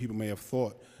many people may have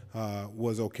thought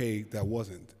was okay that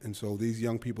wasn't. And so these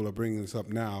young people are bringing this up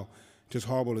now, just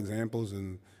horrible examples,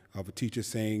 and of a teacher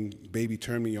saying, "Baby,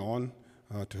 turn me on,"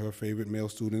 to her favorite male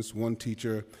students. One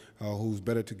teacher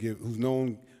who's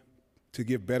known to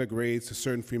give better grades to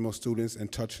certain female students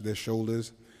and touch their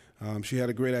shoulders. She had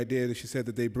a great idea that she said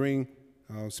that they bring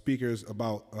speakers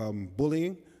about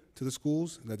bullying to the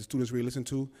schools that the students really listen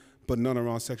to, but none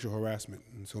around sexual harassment.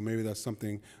 And so maybe that's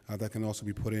something that can also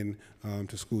be put in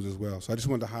to schools as well. So I just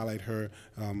wanted to highlight her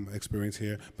experience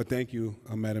here. But thank you,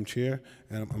 Madam Chair,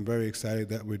 and I'm very excited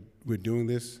that we're doing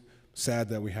this. Sad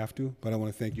that we have to, but I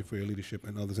want to thank you for your leadership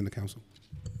and others in the council.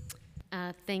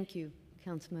 Thank you,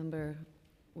 Councilmember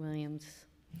Williams.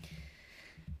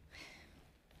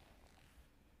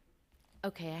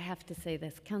 Okay, I have to say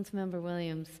this. Councilmember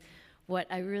Williams, what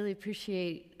I really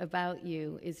appreciate about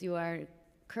you is you are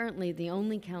currently the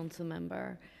only council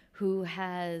member who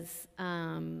has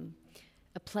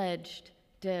pledged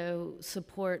to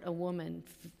support a woman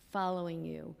following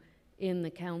you in the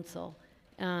council,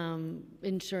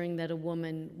 ensuring that a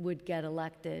woman would get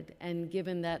elected. And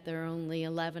given that there are only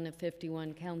 11 of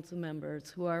 51 council members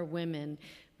who are women,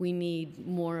 we need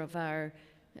more of our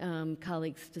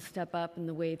colleagues to step up in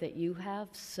the way that you have.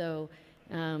 So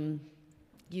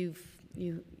you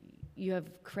have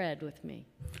cred with me.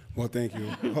 Well, thank you.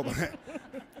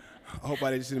 I hope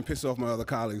I just didn't piss off my other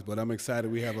colleagues, but I'm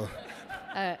excited. We have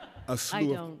a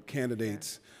slew of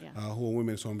candidates who are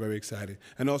women, so I'm very excited.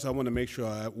 And also, I want to make sure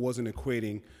I wasn't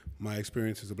equating my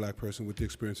experience as a black person with the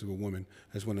experience of a woman.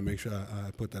 I just want to make sure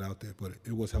I put that out there, but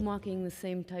it was helpful. I'm walking the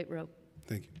same tightrope.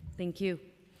 Thank you. Thank you.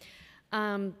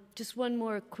 Just one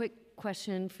more quick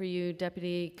question for you,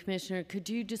 Deputy Commissioner. Could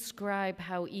you describe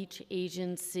how each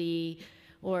agency,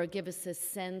 or give us a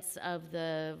sense of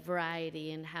the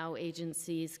variety and how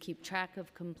agencies keep track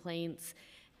of complaints?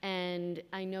 And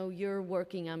I know you're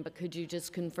working on, but could you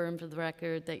just confirm for the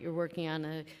record that you're working on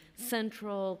a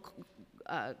central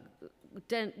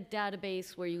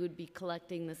database where you would be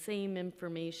collecting the same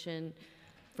information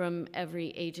from every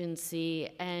agency?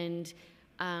 And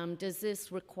does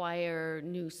this require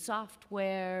new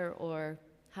software, or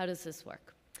how does this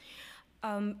work?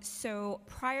 So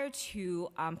prior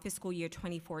to fiscal year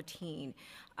 2014,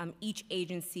 each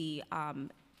agency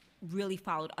really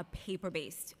followed a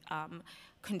paper-based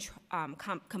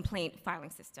complaint filing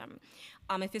system.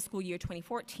 In fiscal year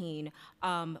 2014,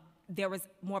 there was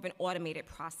more of an automated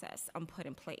process put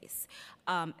in place.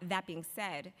 That being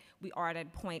said, we are at a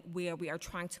point where we are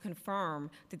trying to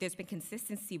confirm that there's been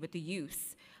consistency with the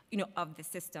use of the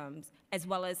systems, as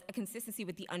well as a consistency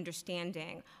with the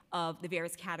understanding of the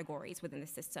various categories within the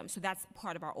system. So that's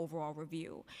part of our overall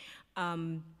review.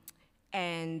 And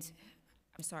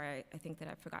I'm sorry, I think that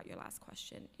I forgot your last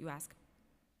question. You asked.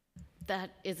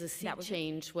 That is a sea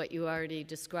change, what you already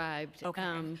described.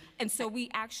 Okay. And so we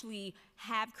actually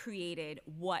have created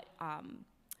what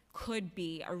could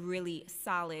be a really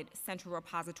solid central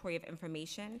repository of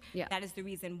information. Yeah. That is the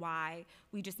reason why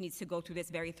we just need to go through this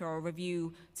very thorough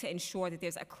review to ensure that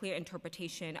there's a clear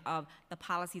interpretation of the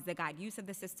policies that guide use of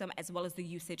the system, as well as the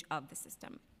usage of the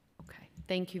system. Okay,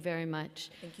 thank you very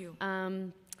much. Thank you.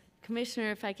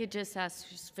 Commissioner, if I could just ask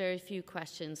just very few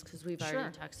questions, because we've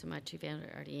already talked so much, you've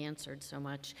already answered so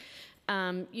much.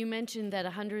 You mentioned that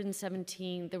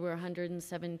there were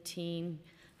 117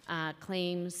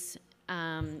 claims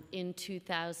in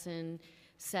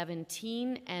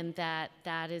 2017, and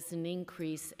that is an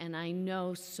increase. And I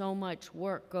know so much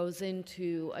work goes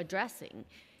into addressing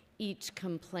each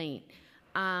complaint.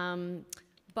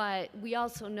 But we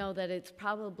also know that it's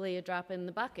probably a drop in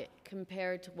the bucket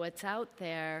compared to what's out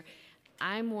there.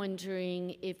 I'm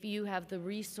wondering if you have the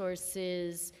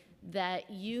resources that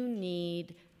you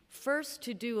need first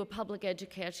to do a public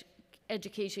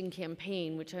education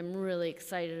campaign, which I'm really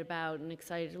excited about and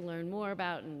excited to learn more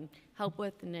about and help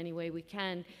with in any way we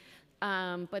can.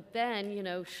 But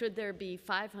then, should there be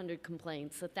 500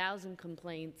 complaints, 1,000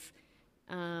 complaints,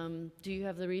 do you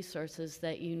have the resources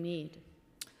that you need?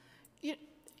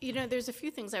 There's a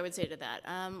few things I would say to that.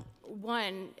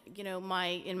 One,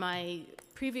 in my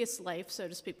previous life, so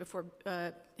to speak, before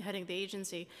heading the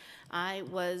agency, I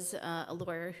was a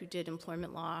lawyer who did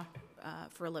employment law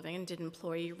for a living and did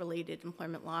employee-related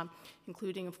employment law,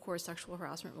 including, of course, sexual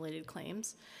harassment-related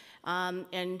claims.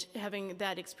 And having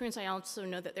that experience, I also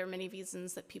know that there are many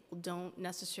reasons that people don't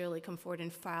necessarily come forward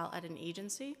and file at an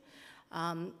agency.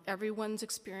 Everyone's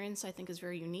experience, I think, is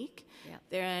very unique.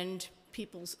 Yeah. And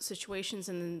people's situations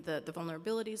and the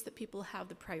vulnerabilities that people have,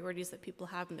 the priorities that people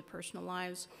have in their personal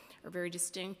lives are very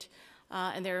distinct.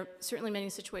 And there are certainly many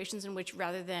situations in which,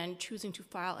 rather than choosing to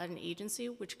file at an agency,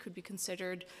 which could be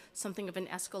considered something of an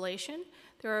escalation,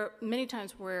 there are many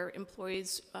times where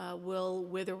employees will,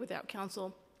 with or without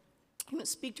counsel,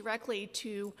 speak directly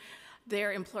to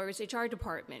their employer's HR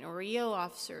department or EO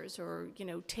officers, or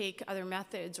take other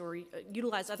methods or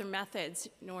utilize other methods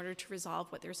in order to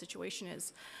resolve what their situation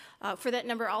is. For that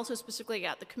number, also specifically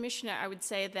at the commission, I would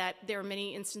say that there are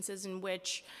many instances in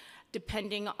which,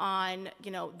 depending on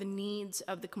the needs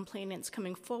of the complainants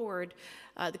coming forward,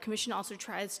 the commission also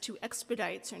tries to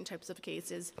expedite certain types of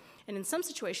cases. And in some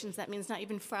situations, that means not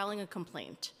even filing a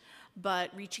complaint, but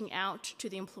reaching out to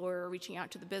the employer, reaching out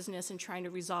to the business, and trying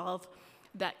to resolve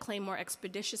that claim more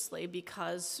expeditiously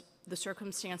because the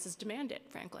circumstances demand it,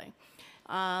 frankly.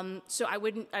 So I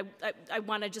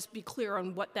want to just be clear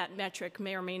on what that metric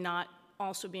may or may not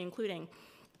also be including.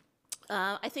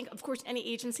 I think, of course, any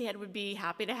agency head would be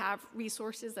happy to have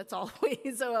resources. That's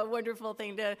always a wonderful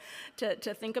thing to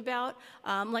think about.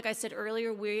 Like I said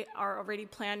earlier, we are already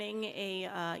planning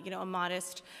a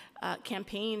modest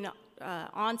campaign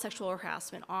on sexual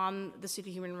harassment, on the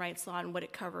city human rights law and what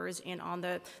it covers, and on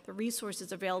the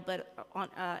resources available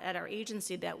at our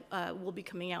agency that will be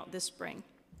coming out this spring.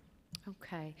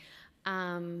 Okay.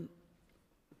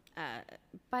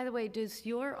 By the way, does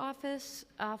your office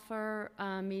offer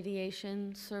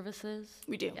mediation services?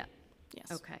 We do. Yeah.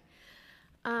 Yes. Okay.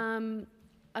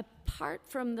 Apart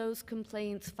from those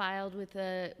complaints filed with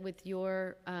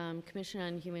your Commission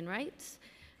on Human Rights,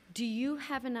 do you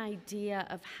have an idea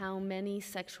of how many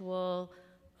sexual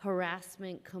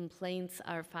harassment complaints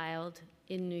are filed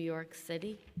in New York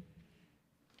City?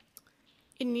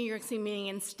 In New York City, meaning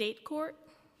in state court?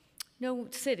 No,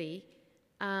 city.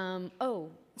 So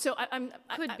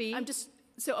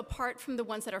so apart from the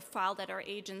ones that are filed at our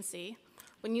agency,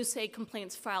 when you say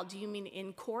complaints filed, do you mean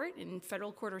in court, in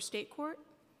federal court or state court?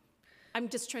 I'm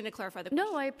just trying to clarify the question.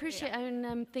 No, I appreciate, and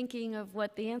I'm thinking of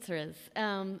what the answer is.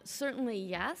 Certainly,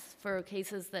 yes, for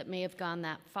cases that may have gone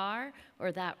that far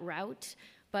or that route,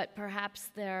 but perhaps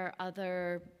there are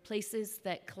other places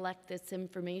that collect this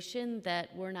information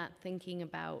that we're not thinking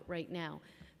about right now.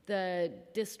 The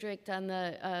district on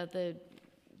the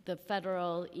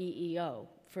federal EEO,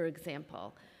 for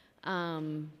example.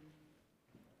 I'm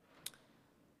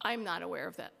not aware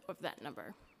of that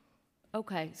number.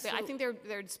 Okay. So I think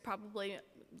there's probably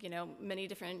many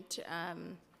different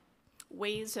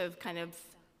ways of kind of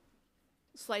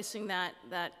slicing that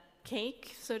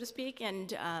cake, so to speak,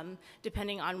 and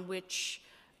depending on which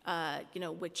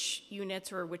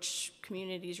units or which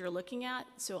communities you're looking at.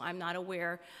 So I'm not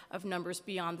aware of numbers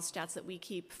beyond the stats that we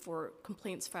keep for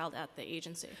complaints filed at the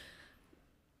agency.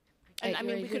 And I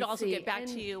mean, we could also get back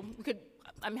to you.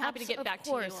 I'm happy to get back to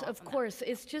you. Of course.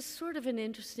 It's just sort of an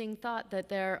interesting thought that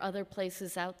there are other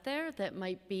places out there that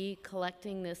might be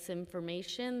collecting this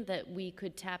information that we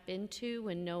could tap into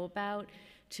and know about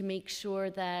to make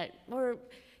sure that,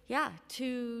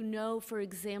 to know, for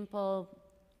example,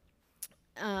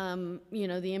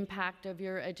 the impact of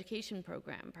your education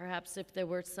program. Perhaps if there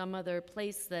were some other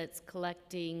place that's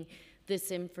collecting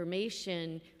this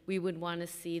information, we would want to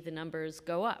see the numbers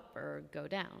go up or go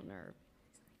down, or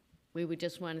we would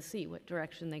just want to see what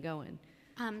direction they go in.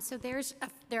 So there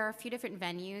are a few different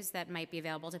venues that might be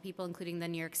available to people, including the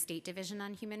New York State Division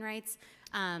on Human Rights,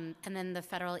 and then the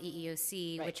federal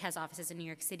EEOC, right, which has offices in New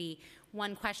York City.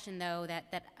 One question, though,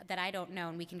 that I don't know,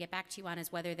 and we can get back to you on,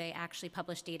 is whether they actually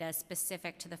publish data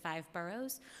specific to the 5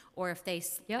 boroughs, or if they,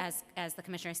 as the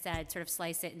commissioner said, sort of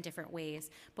slice it in different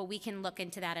ways. But we can look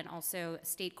into that, and also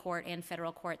state court and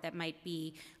federal court that might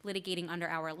be litigating under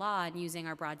our law and using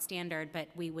our broad standard, but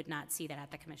we would not see that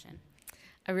at the commission.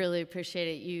 I really appreciate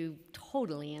it. You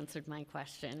totally answered my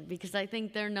question, because I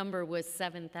think their number was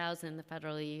 7,000, the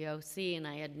federal EEOC, and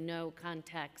I had no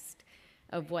context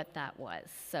of what that was.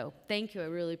 So thank you. I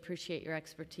really appreciate your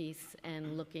expertise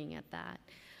and looking at that.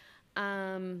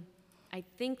 I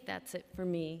think that's it for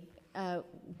me. Do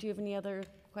you have any other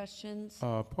questions?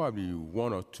 Probably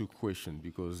 1 or 2 questions,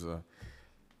 because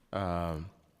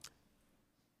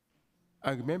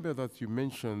I remember that you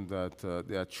mentioned that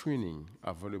there are training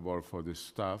available for the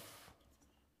staff.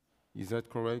 Is that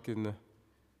correct? In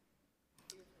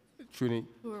training?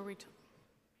 Who are we talking?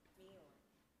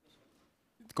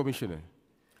 Commissioner.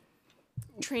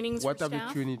 Trainings what for type staff?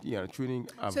 Of training? Yeah, training.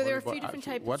 So there are a few different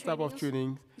types what of type of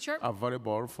training Sure.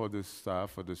 available for the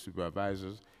staff, for the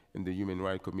supervisors, and the Human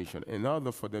Rights Commission, in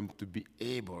order for them to be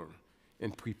able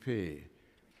and prepare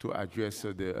to address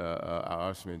the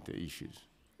harassment issues?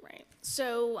 Right.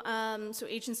 So, so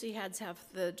agency heads have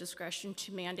the discretion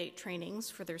to mandate trainings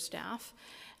for their staff.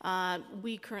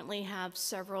 We currently have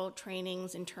several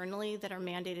trainings internally that are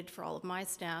mandated for all of my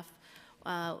staff,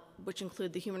 which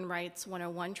include the Human Rights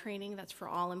 101 training. That's for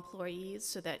all employees,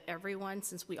 so that everyone,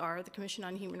 since we are the Commission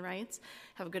on Human Rights,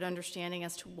 have a good understanding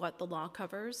as to what the law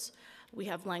covers. We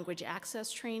have language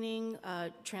access training,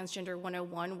 Transgender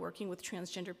 101, working with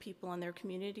transgender people in their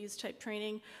communities type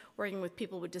training, working with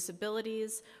people with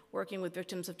disabilities, working with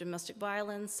victims of domestic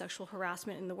violence, sexual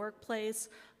harassment in the workplace,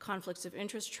 conflicts of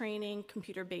interest training,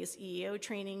 computer-based EEO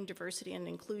training, diversity and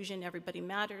inclusion, everybody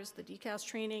matters, the DCAS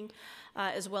training,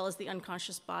 as well as the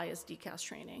unconscious bias DCAS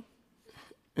training.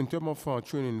 In terms of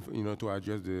training, to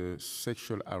address the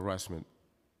sexual harassment,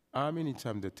 how many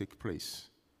times they take place?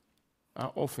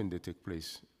 How often they take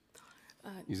place?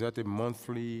 Is that a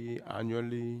monthly,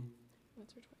 annually?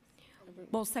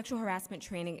 Well, sexual harassment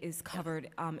training is covered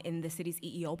in the city's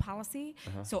EEO policy.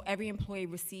 So every employee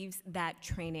receives that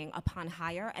training upon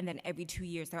hire, and then every 2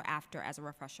 years thereafter as a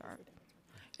refresher.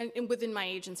 And within my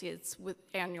agency, it's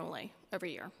annually,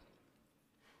 every year.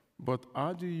 But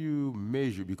how do you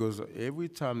measure? Because every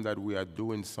time that we are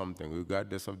doing something,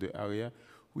 regardless of the area,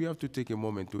 we have to take a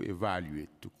moment to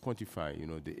evaluate, to quantify,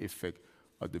 the effect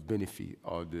or the benefit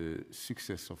or the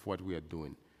success of what we are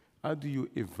doing. How do you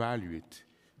evaluate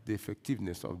the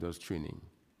effectiveness of those training?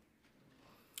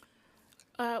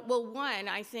 Well, one,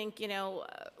 I think,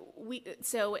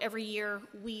 so every year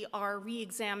we are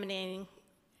re-examining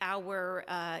our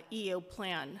EEO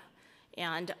plan,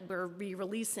 and we're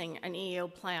re-releasing an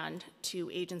EEO plan to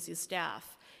agency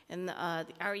staff. And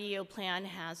our EEO plan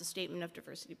has a statement of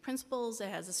diversity principles. It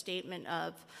has a statement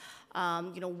of,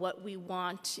 what we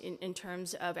want in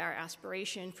terms of our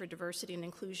aspiration for diversity and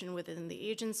inclusion within the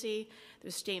agency.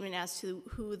 There's a statement as to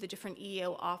who the different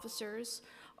EEO officers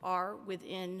are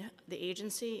within the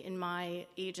agency. In my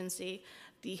agency,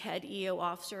 the head EEO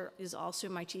officer is also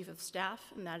my chief of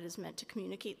staff, and that is meant to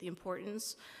communicate the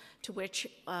importance to which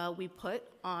we put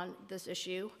on this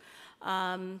issue.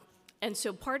 And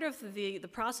so part of the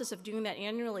process of doing that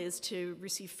annually is to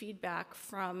receive feedback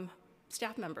from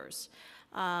staff members.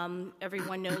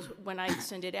 Everyone knows when I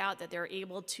send it out that they're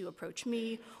able to approach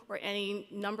me or any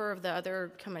number of the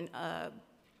other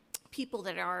people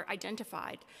that are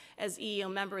identified as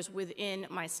EEO members within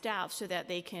my staff so that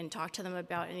they can talk to them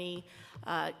about any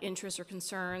interests or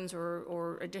concerns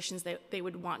or additions that they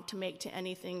would want to make to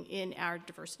anything in our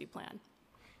diversity plan.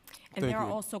 And there are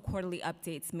also quarterly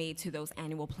updates made to those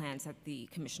annual plans that the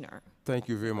commissioner. Thank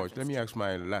you very much. Let me ask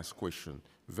my last question,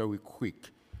 very quick.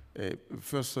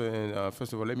 First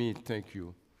of all, let me thank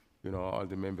you, all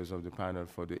the members of the panel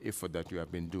for the effort that you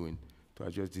have been doing to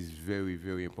address this very,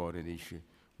 very important issue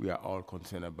we are all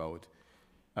concerned about.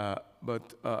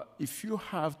 But if you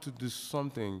have to do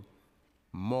something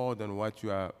more than what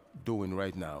you are doing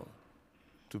right now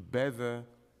to better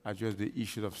address the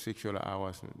issue of sexual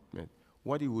harassment,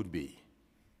 what it would be?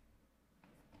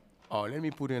 Or let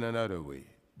me put it another way,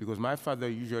 because my father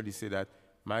usually said that,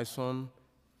 my son,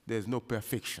 there's no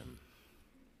perfection.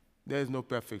 There's no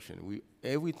perfection.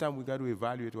 Every time we got to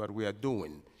evaluate what we are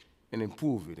doing and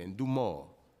improve it and do more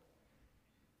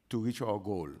to reach our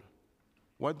goal.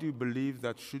 What do you believe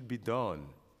that should be done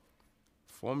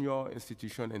from your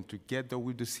institution and together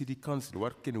with the city council?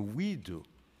 What can we do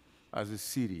as a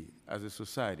city, as a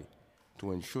society,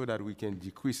 to ensure that we can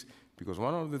decrease? Because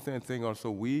one of the things also,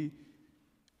 we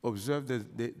observed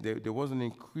that there was an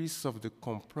increase of the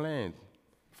complaint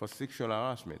for sexual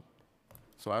harassment.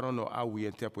 So I don't know how we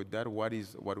interpret that. What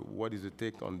is the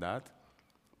take on that?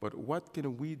 But what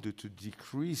can we do to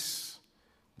decrease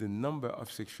the number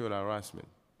of sexual harassment?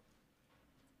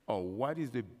 Or what is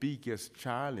the biggest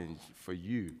challenge for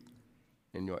you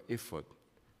in your effort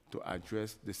to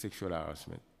address the sexual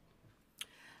harassment?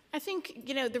 I think,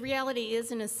 the reality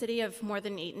is in a city of more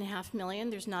than 8.5 million,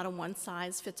 there's not a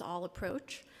one-size-fits-all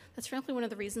approach. That's frankly one of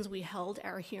the reasons we held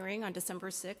our hearing on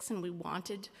December 6th, and we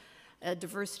wanted a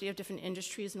diversity of different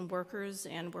industries and workers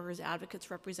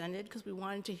advocates represented, because we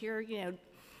wanted to hear,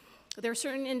 there are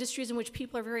certain industries in which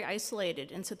people are very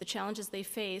isolated, and so the challenges they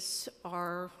face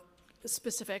are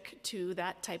specific to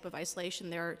that type of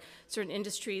isolation. There are certain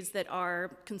industries that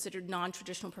are considered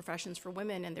non-traditional professions for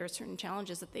women, and there are certain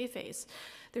challenges that they face.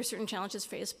 There are certain challenges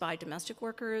faced by domestic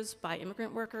workers, by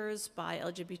immigrant workers, by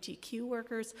LGBTQ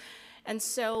workers. And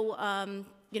so,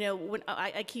 when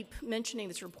I keep mentioning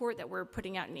this report that we're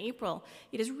putting out in April,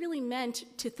 it is really meant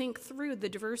to think through the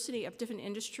diversity of different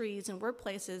industries and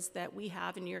workplaces that we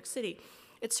have in New York City.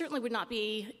 It certainly would not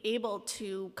be able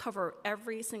to cover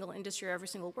every single industry or every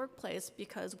single workplace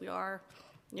because we are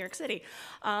New York City.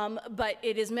 But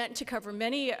it is meant to cover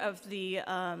many of the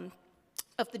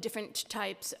different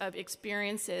types of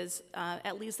experiences,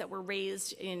 at least that were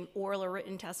raised in oral or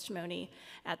written testimony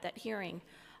at that hearing.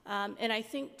 And I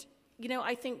think, you know,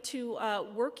 I think to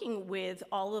working with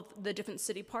all of the different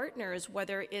city partners,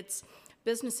 whether it's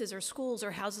businesses or schools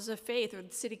or houses of faith or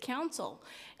the city council,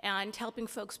 and helping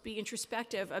folks be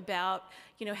introspective about,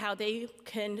 you know, how they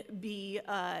can be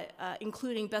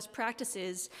including best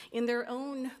practices in their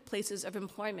own places of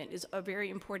employment is a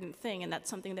very important thing, and that's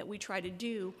something that we try to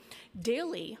do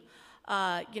daily.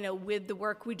 You know, with the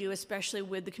work we do, especially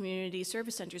with the community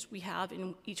service centers we have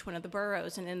in each one of the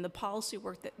boroughs and in the policy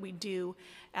work that we do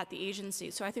at the agency.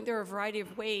 So I think there are a variety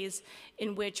of ways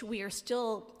in which we are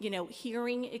still, you know,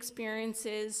 hearing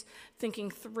experiences, thinking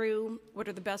through what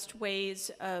are the best ways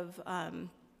of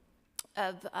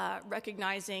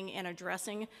recognizing and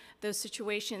addressing those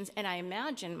situations. And I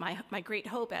imagine my great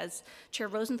hope, as Chair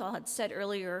Rosenthal had said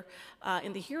earlier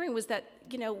in the hearing, was that,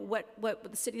 you know, what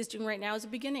the city is doing right now is a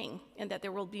beginning, and that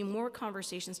there will be more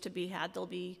conversations to be had. There'll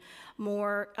be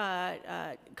more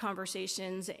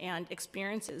conversations and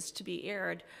experiences to be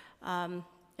aired. And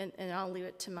I'll leave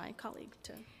it to my colleague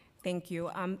to. Thank you.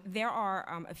 There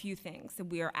are a few things that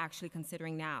we are actually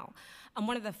considering now.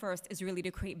 One of the first is really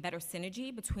to create better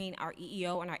synergy between our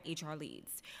EEO and our HR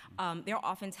leads. There are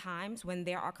often times when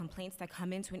there are complaints that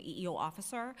come into an EEO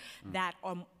officer that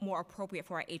are more appropriate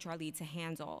for our HR lead to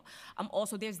handle.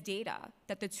 Also, there's data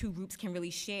that the two groups can really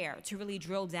share to really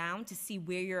drill down to see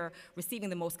where you're receiving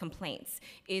the most complaints.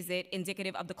 Is it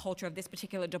indicative of the culture of this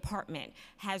particular department?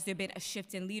 Has there been a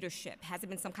shift in leadership? Has there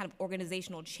been some kind of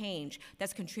organizational change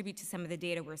that's contributed to some of the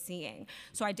data we're seeing?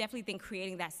 So I definitely think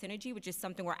creating that synergy, which is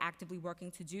something we're actively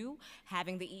working to do,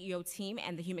 having the EEO team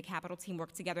and the human capital team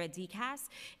work together at DCAS,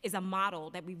 is a model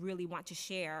that we really want to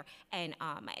share and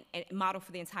model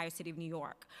for the entire city of New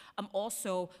York.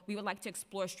 Also, we would like to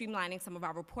explore streamlining some of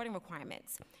our reporting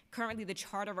requirements. Currently, the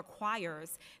charter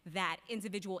requires that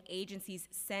individual agencies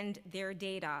send their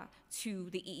data to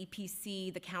the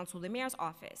EEPC, the council, the mayor's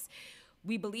office.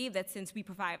 We believe that since we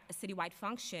provide a citywide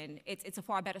function, it's a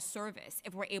far better service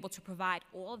if we're able to provide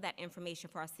all of that information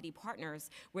for our city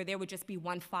partners, where there would just be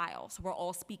one file. So we're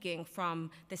all speaking from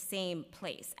the same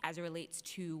place as it relates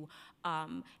to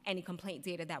any complaint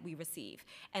data that we receive.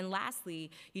 And lastly,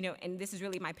 you know, and this is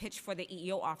really my pitch for the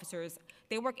EEO officers,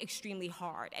 they work extremely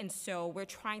hard. And so we're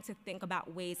trying to think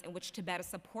about ways in which to better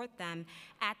support them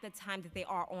at the time that they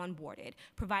are onboarded,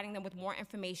 providing them with more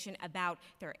information about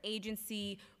their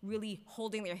agency, really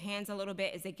holding their hands a little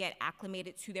bit as they get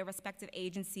acclimated to their respective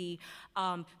agency,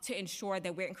 to ensure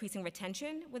that we're increasing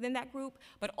retention within that group,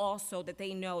 but also that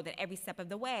they know that every step of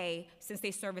the way, since they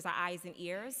serve as our eyes and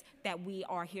ears, that we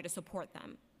are here to support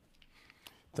them.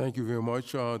 Thank you very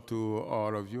much to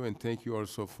all of you, and thank you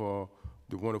also for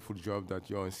the wonderful job that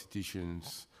your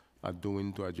institutions are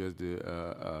doing to address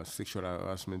the sexual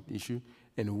harassment issue.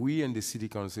 And we and the City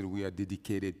Council, we are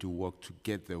dedicated to work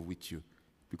together with you,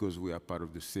 because we are part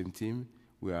of the same team.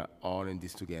 We are all in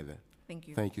this together. Thank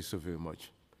you. Thank you so very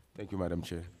much. Thank you, Madam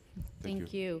Chair.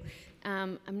 Thank you.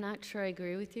 I'm not sure I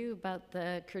agree with you about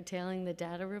the curtailing the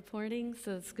data reporting,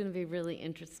 so it's going to be really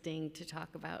interesting to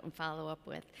talk about and follow up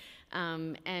with.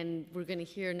 And we're going to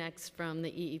hear next from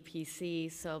the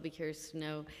EEPC, so I'll be curious to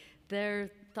know their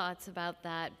thoughts about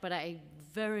that. But I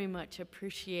very much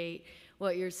appreciate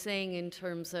what you're saying in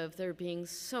terms of there being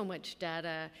so much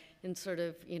data and sort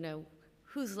of, you know,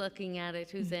 who's looking at it,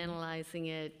 who's analyzing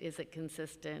it, is it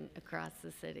consistent across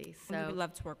the city? So we would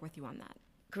love to work with you on that.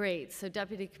 Great. So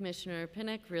Deputy Commissioner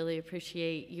Pinnock, really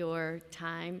appreciate your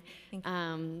time. Thank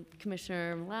you.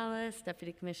 Commissioner Morales,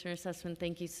 Deputy Commissioner Sussman,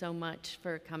 thank you so much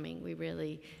for coming. We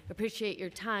really appreciate your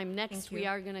time. Next, we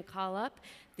are going to call up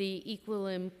the Equal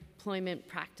Employment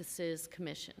Practices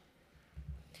Commission.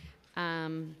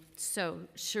 So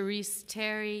Sharice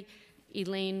Terry,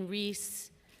 Elaine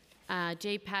Reese,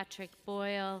 J. Patrick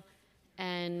Boyle,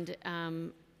 and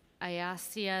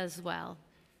Ayasia as well.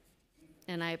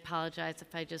 And I apologize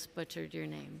if I just butchered your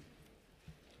name.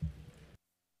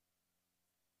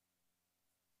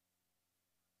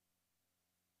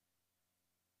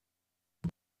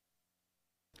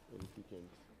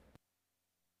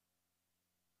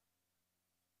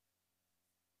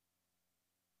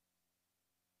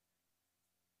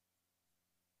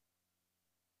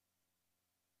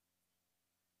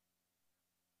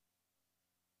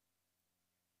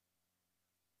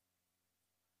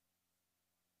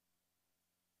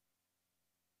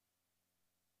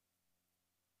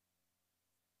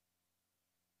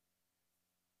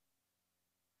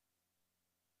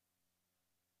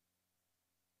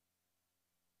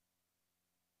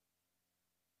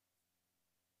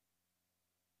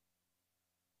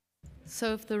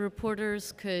 So if the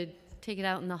reporters could take it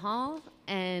out in the hall,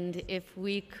 and if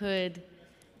we could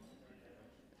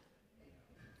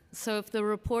So if the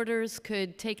reporters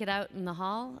could take it out in the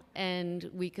hall, and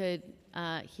we could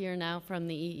hear now from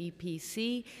the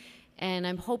EEPC. And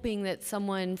I'm hoping that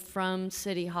someone from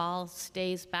City Hall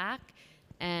stays back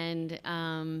and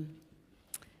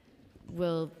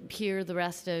will hear the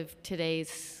rest of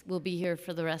will be here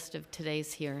for the rest of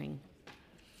today's hearing.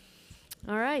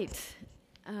 All right.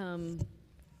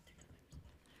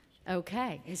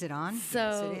 Okay. Is it on?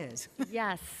 So, yes, it is.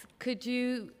 Yes. Could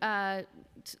you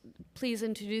please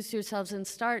introduce yourselves and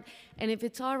start? And if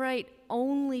it's all right,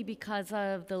 only because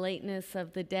of the lateness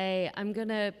of the day, I'm going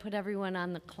to put everyone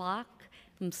on the clock.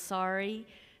 I'm sorry.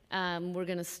 We're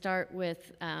going to start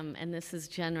with, and this is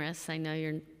generous, I know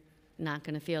you're not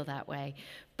going to feel that way,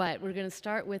 but we're going to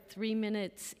start with 3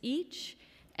 minutes each,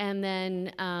 and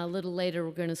then a little later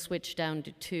we're going to switch down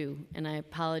to 2, and I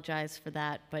apologize for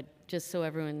that, but just so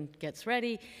everyone gets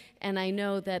ready. And I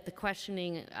know that the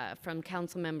questioning from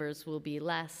council members will be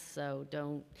less, so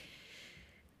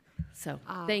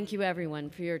thank you everyone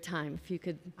for your time. If you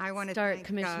could start,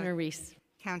 Commissioner Reese.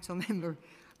 Councilmember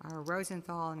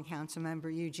Rosenthal and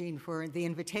Councilmember Eugene for the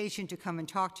invitation to come and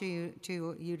talk to you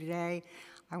today.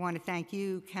 I want to thank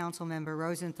you, Councilmember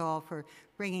Rosenthal, for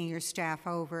bringing your staff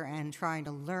over and trying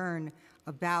to learn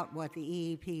about what the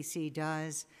EEPC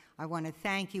does. I want to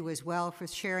thank you as well for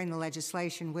sharing the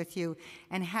legislation with you.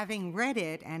 And having read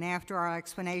it, and after our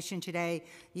explanation today,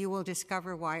 you will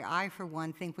discover why I, for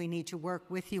one, think we need to work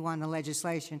with you on the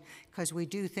legislation, because we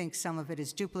do think some of it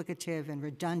is duplicative and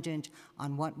redundant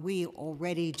on what we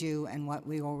already do and what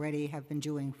we already have been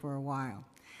doing for a while.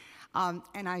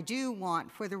 And I do want,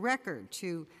 for the record,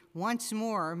 to once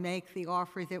more make the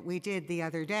offer that we did the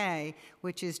other day,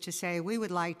 which is to say we would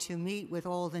like to meet with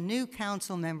all the new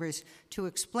council members to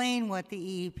explain what the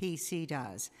EEPC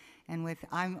does. And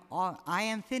I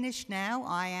am finished now.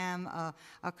 I am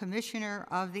a commissioner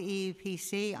of the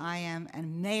EEPC. I am a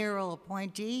mayoral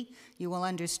appointee. You will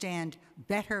understand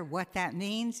better what that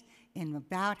means in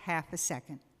about half a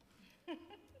second.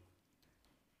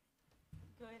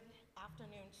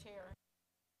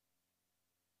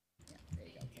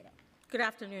 Good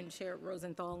afternoon, Chair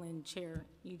Rosenthal and Chair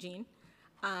Eugene.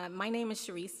 My name is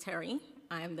Sharice Terry.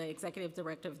 I am the Executive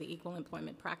Director of the Equal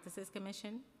Employment Practices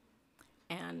Commission.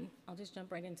 And I'll just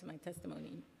jump right into my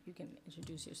testimony. You can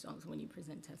introduce yourselves when you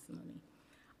present testimony.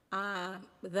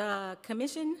 The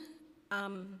commission,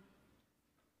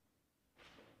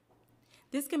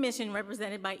 this commission,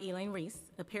 represented by Elaine Reese,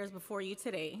 appears before you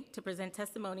today to present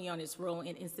testimony on its role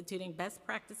in instituting best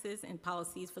practices and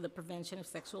policies for the prevention of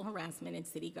sexual harassment in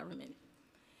city government.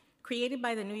 Created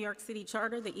by the New York City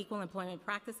Charter, the Equal Employment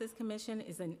Practices Commission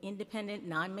is an independent,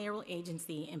 non-mayoral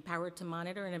agency empowered to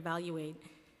monitor and evaluate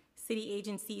city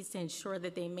agencies to ensure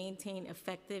that they maintain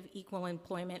effective equal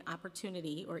employment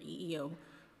opportunity, or EEO,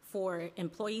 for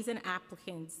employees and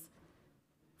applicants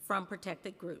from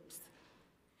protected groups.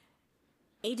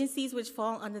 Agencies which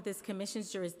fall under this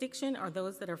commission's jurisdiction are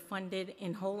those that are funded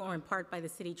in whole or in part by the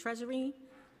city treasury,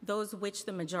 those which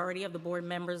the majority of the board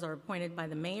members are appointed by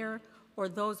the mayor, or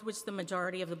those which the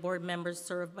majority of the board members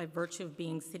serve by virtue of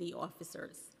being city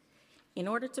officers. In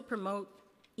order to promote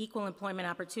equal employment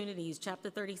opportunities,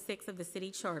 Chapter 36 of the City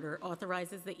Charter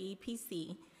authorizes the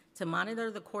EPC to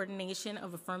monitor the coordination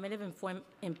of affirmative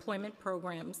employment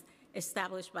programs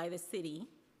established by the city,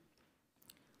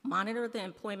 monitor the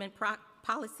employment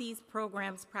policies,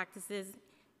 programs, practices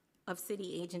of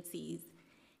city agencies,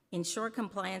 ensure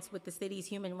compliance with the city's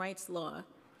human rights law,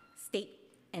 state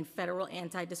and federal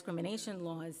anti-discrimination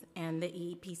laws, and the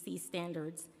EEPC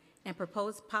standards, and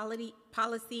propose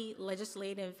policy,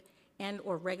 legislative,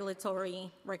 and/or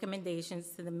regulatory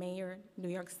recommendations to the Mayor, New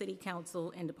York City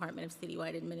Council, and Department of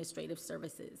Citywide Administrative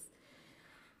Services.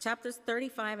 Chapters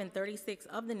 35 and 36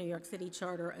 of the New York City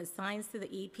Charter assigns to the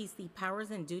EPC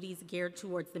powers and duties geared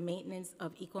towards the maintenance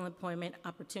of equal employment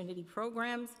opportunity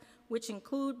programs, which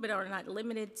include but are not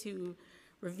limited to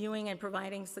reviewing and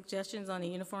providing suggestions on the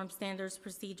uniform standards,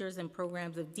 procedures, and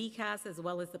programs of DCAS, as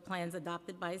well as the plans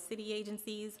adopted by city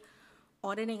agencies,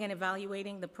 auditing and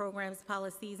evaluating the programs,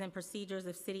 policies, and procedures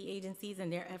of city agencies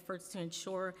and their efforts to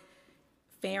ensure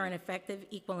fair and effective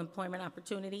equal employment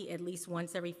opportunity at least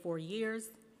once every 4 years.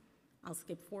 I'll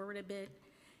skip forward a bit.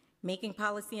 Making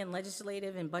policy and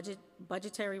legislative and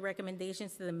budgetary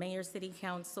recommendations to the mayor, city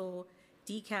council,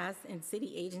 DCAS, and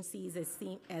city agencies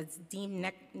as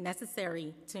deemed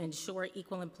necessary to ensure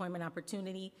equal employment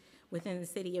opportunity within the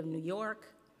city of New York,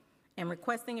 and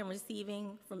requesting and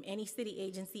receiving from any city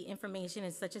agency information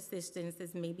and such assistance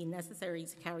as may be necessary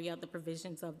to carry out the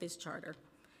provisions of this charter.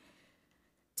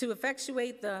 To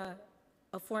effectuate the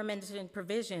aforementioned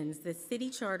provisions, the city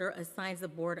charter assigns a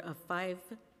board of 5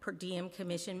 per diem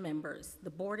commission members. The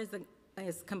board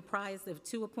is comprised of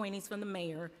 2 appointees from the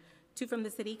mayor, 2 from the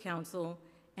city council,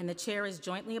 and the chair is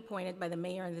jointly appointed by the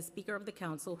mayor and the speaker of the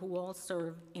council, who all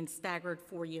serve in staggered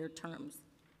 4-year terms.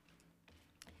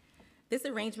 This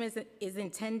arrangement is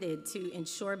intended to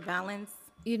ensure balance.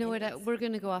 You know what, we're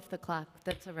going to go off the clock.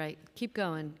 That's all right. Keep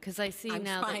going, because I see I'm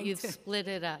now that trying you've to. split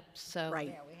it up. So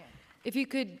Right. if you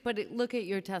could, look at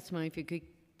your testimony, if you could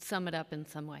sum it up in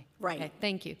some way. Right. Okay,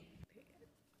 thank you.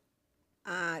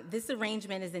 This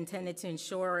arrangement is intended to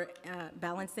ensure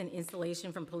balance and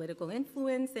insulation from political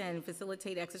influence and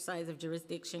facilitate exercise of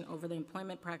jurisdiction over the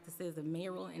employment practices of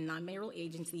mayoral and non-mayoral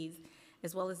agencies,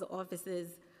 as well as the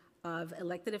offices of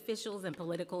elected officials and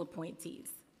political appointees.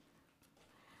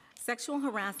 Sexual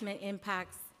harassment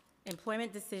impacts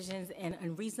employment decisions and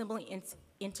unreasonably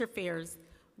interferes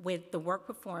with the work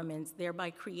performance, thereby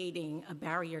creating a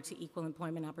barrier to equal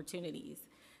employment opportunities.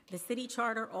 The city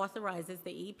charter authorizes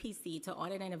the EPC to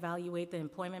audit and evaluate the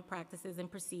employment practices and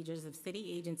procedures of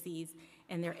city agencies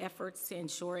and their efforts to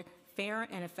ensure fair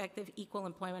and effective equal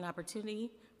employment opportunity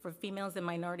for females and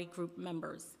minority group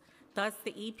members. Thus,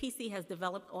 the EPC has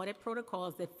developed audit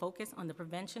protocols that focus on the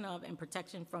prevention of and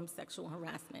protection from sexual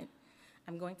harassment.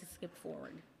 I'm going to skip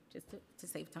forward just to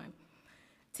save time.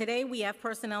 Today, we have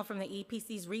personnel from the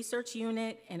EPC's research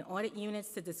unit and audit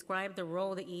units to describe the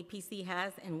role the EPC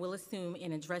has and will assume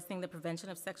in addressing the prevention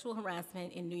of sexual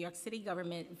harassment in New York City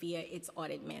government via its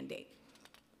audit mandate.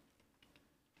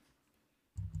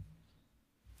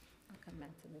 I'll come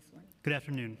back to this one. Good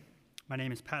afternoon. My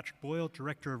name is Patrick Boyle,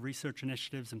 Director of Research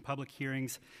Initiatives and Public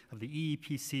Hearings of the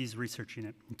EEPC's Research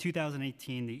Unit. In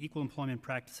 2018, the Equal Employment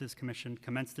Practices Commission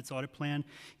commenced its audit plan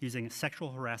using a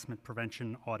sexual harassment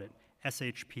prevention audit,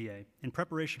 SHPA. In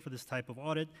preparation for this type of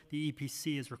audit, the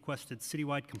EPC has requested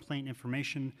citywide complaint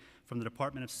information from the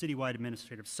Department of Citywide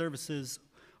Administrative Services,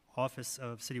 Office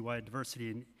of Citywide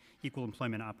Diversity and Equal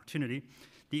Employment Opportunity.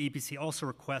 The EPC also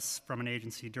requests from an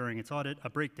agency during its audit a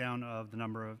breakdown of the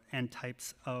number of and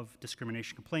types of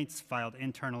discrimination complaints filed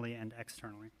internally and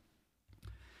externally.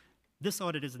 This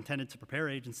audit is intended to prepare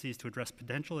agencies to address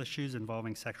potential issues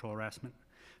involving sexual harassment.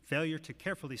 Failure to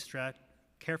carefully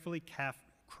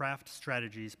craft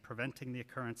strategies preventing the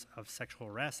occurrence of sexual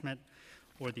harassment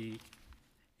or the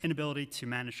inability to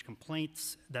manage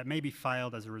complaints that may be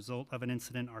filed as a result of an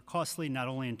incident are costly, not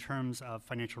only in terms of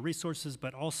financial resources,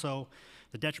 but also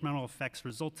the detrimental effects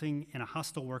resulting in a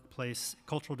hostile workplace,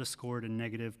 cultural discord, and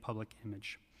negative public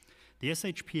image. The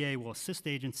SHPA will assist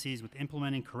agencies with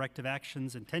implementing corrective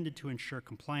actions intended to ensure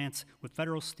compliance with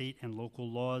federal, state, and local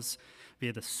laws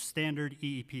via the standard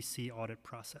EEPC audit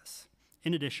process.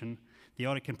 In addition, the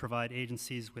audit can provide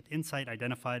agencies with insight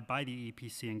identified by the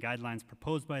EPC and guidelines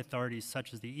proposed by authorities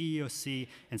such as the EEOC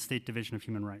and State Division of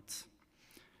Human Rights.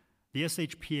 The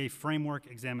SHPA framework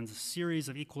examines a series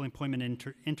of equal employment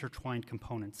intertwined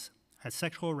components. As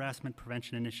sexual harassment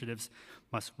prevention initiatives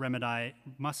must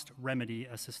remedy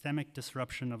a systemic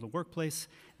disruption of the workplace,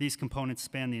 these components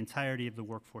span the entirety of the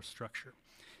workforce structure.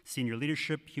 Senior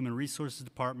leadership, human resources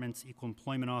departments, equal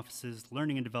employment offices,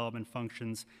 learning and development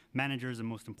functions, managers, and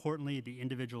most importantly, the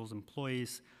individual's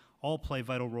employees all play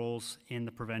vital roles in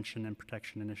the prevention and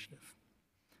protection initiative.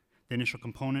 The initial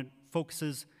component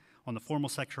focuses on the formal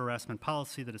sexual harassment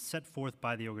policy that is set forth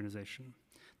by the organization.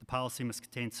 The policy must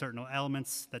contain certain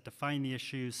elements that define the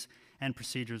issues and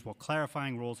procedures while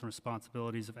clarifying roles and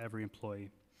responsibilities of every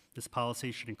employee. This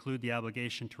policy should include the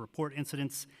obligation to report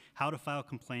incidents, how to file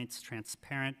complaints,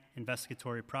 transparent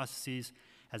investigatory processes,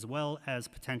 as well as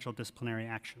potential disciplinary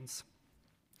actions.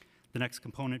 The next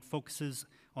component focuses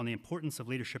on the importance of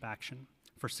leadership action.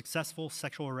 For successful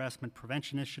sexual harassment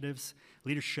prevention initiatives,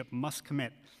 leadership must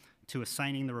commit to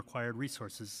assigning the required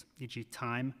resources, e.g.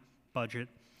 time, budget,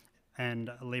 and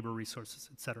labor resources,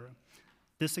 etc.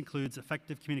 This includes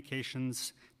effective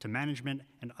communications to management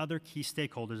and other key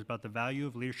stakeholders about the value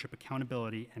of leadership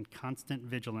accountability and constant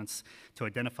vigilance to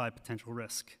identify potential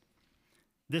risk.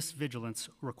 This vigilance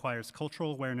requires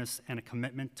cultural awareness and a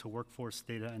commitment to workforce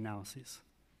data analyses.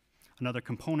 Another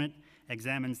component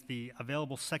examines the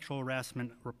available sexual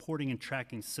harassment reporting and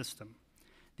tracking system.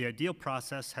 The ideal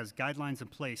process has guidelines in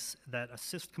place that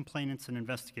assist complainants and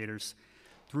investigators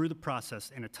through the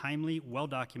process in a timely,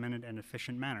 well-documented, and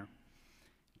efficient manner.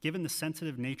 Given the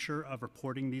sensitive nature of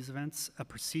reporting these events, a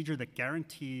procedure that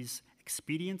guarantees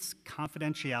expedience,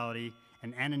 confidentiality,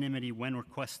 and anonymity when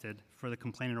requested for the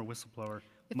complainant or whistleblower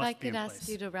If must I be in could place. ask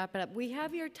you to wrap it up. We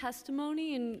have your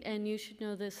testimony, and you should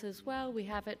know this as well. We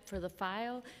have it for the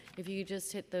file. If you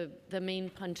just hit the main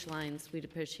punchlines, we'd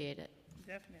appreciate it.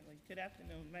 Definitely. Good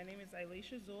afternoon. My name is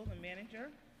Elisha Zoul, the manager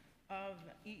of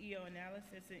EEO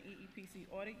Analysis and EEPC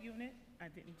Audit Unit. I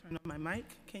didn't turn on my mic.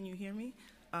 Can you hear me?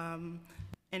 An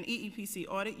EEPC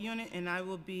Audit Unit, and I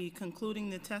will be concluding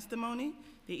the testimony.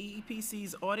 The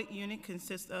EEPC's audit unit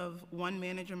consists of 1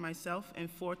 manager, myself, and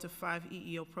 4 to 5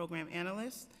 EEO program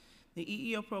analysts. The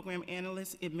EEO program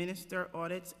analysts administer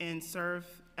audits and serve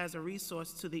as a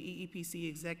resource to the EEPC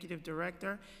Executive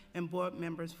Director and board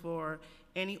members for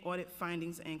any audit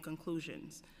findings and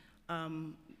conclusions.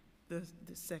 This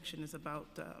section is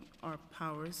about our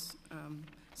powers,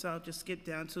 so I'll just skip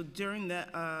down. So during the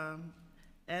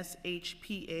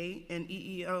SHPA, and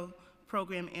EEO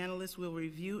program analysts will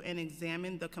review and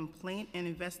examine the complaint and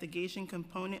investigation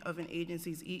component of an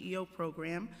agency's EEO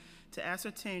program to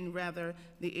ascertain whether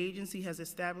the agency has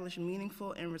established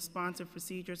meaningful and responsive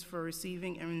procedures for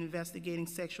receiving and investigating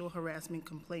sexual harassment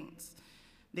complaints.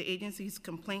 The agency's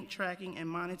complaint tracking and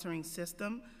monitoring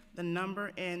system, the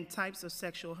number and types of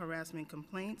sexual harassment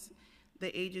complaints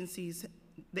the agency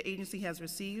has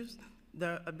received,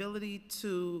 the ability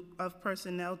of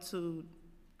personnel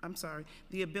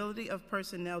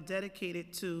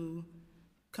dedicated to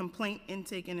complaint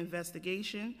intake and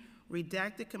investigation,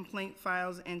 redacted complaint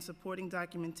files and supporting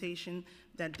documentation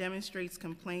that demonstrates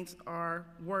complaints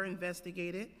were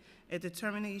investigated, a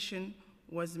determination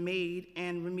was made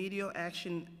and remedial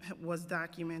action was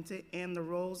documented, and the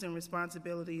roles and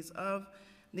responsibilities of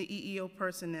the EEO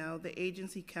personnel, the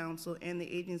agency counsel, and the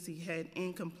agency head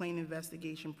in complaint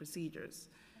investigation procedures.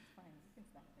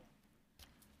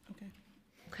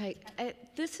 Okay,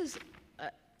 this is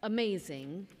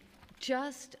amazing,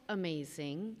 just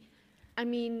amazing. I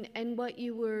mean, and what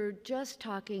you were just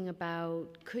talking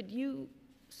about,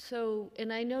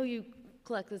 and I know you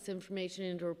collect this information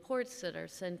into reports that are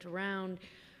sent around,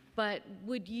 but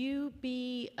would you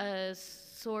be a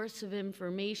source of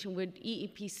information, would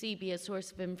EEPC be a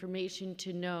source of information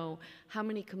to know how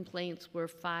many complaints were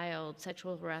filed,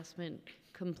 sexual harassment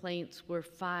complaints were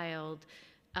filed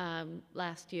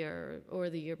last year or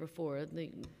the year before,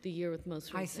 the year with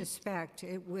most recent? I suspect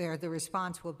where the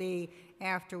response will be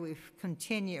after we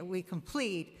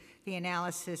complete the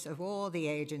analysis of all the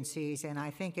agencies, and I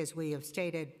think as we have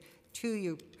stated to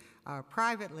you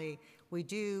privately, we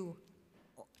do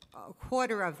a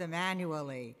quarter of them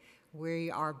annually. We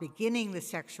are beginning the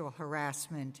sexual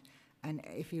harassment, and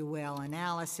if you will,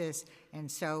 analysis,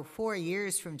 and so 4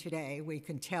 years from today, we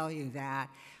can tell you that.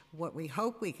 What we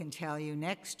hope we can tell you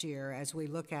next year as we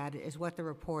look at it is what the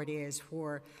report is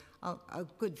for a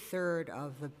good third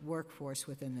of the workforce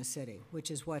within the city,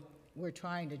 which is what we're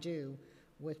trying to do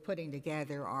with putting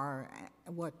together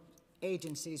what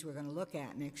agencies we're going to look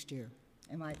at next year.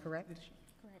 Am I correct?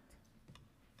 Correct.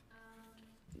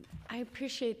 I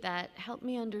appreciate that. Help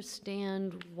me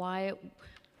understand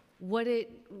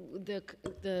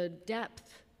the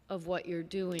depth of what you're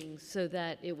doing so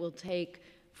that it will take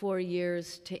 4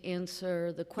 years to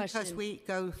answer the question. Because we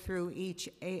go through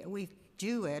we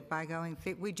do it by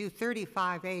we do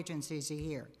 35 agencies a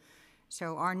year.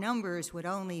 So our numbers would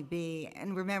only be,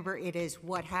 and remember, it is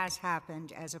what has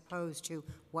happened as opposed to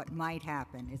what might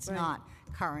happen. It's not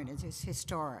current, it's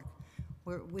historic.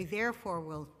 We therefore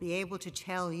will be able to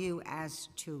tell you as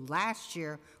to last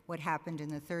year what happened in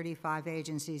the 35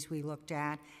 agencies we looked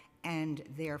at, and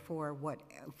therefore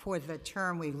for the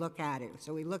term we look at it.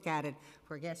 So we look at it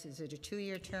for, I guess, is it a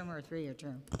 2-year term or a 3-year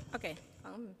term? Okay,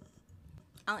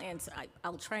 I'll answer.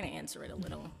 I'll try to answer it a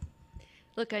little.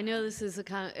 Look, I know this is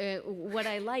what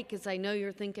I like is I know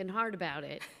you're thinking hard about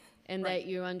it, and that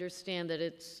you understand that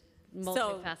it's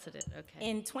multifaceted. Okay.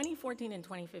 In 2014 and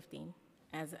 2015,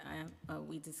 as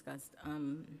we discussed,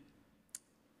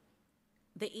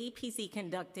 the EPC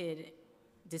conducted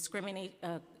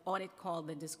audit called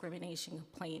the Discrimination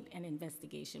Complaint and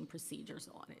Investigation Procedures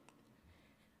Audit.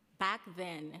 Back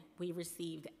then, we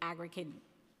received aggregate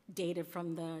data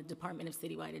from the Department of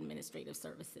Citywide Administrative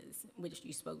Services, which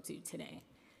you spoke to today.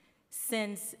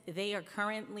 Since they are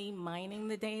currently mining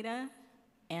the data,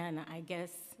 and I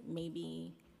guess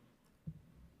maybe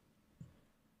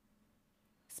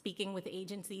speaking with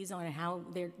agencies on how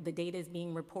the data is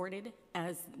being reported,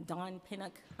 as Don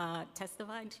Pinnock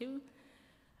testified to,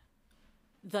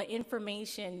 the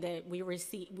information that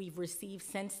we've received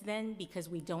since then, because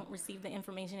we don't receive the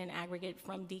information in aggregate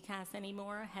from DCAS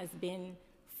anymore, has been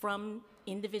from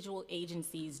individual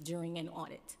agencies during an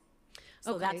audit.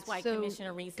 So that's why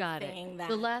Commissioner Reese is saying that.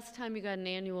 The last time you got an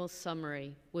annual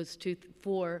summary was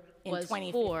for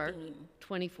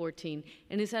 2014.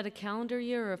 And is that a calendar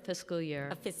year or a fiscal year?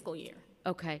 A fiscal year.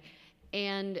 Okay.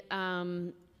 And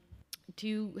do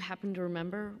you happen to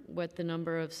remember what the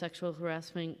number of sexual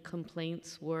harassment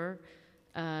complaints were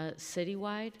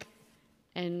citywide?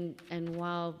 And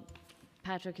while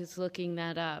Patrick is looking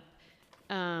that up.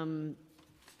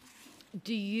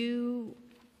 Do you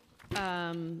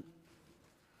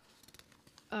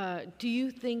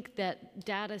think that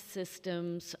data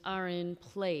systems are in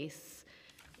place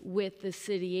with the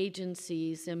city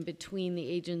agencies and between the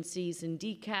agencies and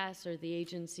DCAS or the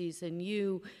agencies and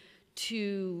you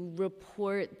to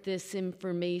report this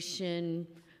information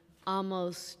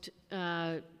almost,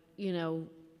 you know,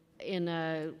 in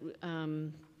a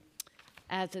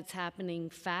as it's happening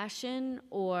fashion,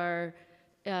 or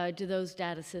do those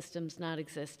data systems not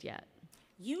exist yet?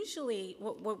 Usually,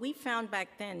 what we found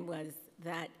back then was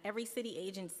that every city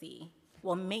agency,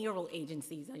 well, mayoral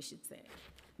agencies, I should say,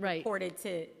 reported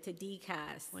to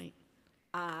DCAS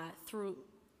through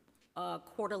a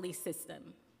quarterly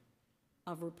system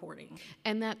of reporting.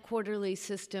 And that quarterly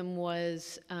system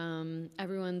was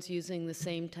everyone's using the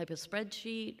same type of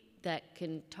spreadsheet that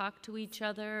can talk to each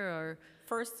other, or?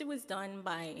 First, it was done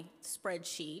by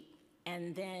spreadsheet,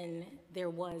 and then there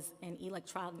was an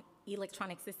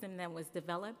electronic system that was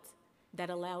developed that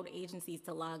allowed agencies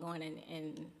to log on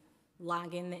and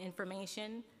log in the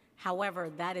information.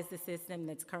 However, that is the system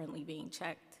that's currently being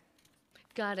checked.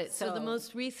 Got it. So the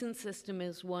most recent system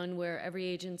is one where every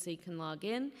agency can log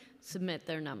in, submit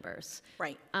their numbers.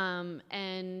 Right.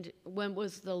 And when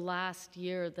was the last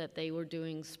year that they were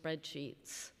doing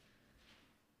spreadsheets?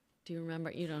 Do you remember?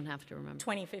 You don't have to remember.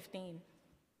 2015.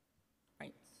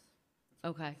 Right.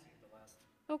 Okay.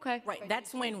 Okay. Right.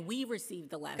 That's when we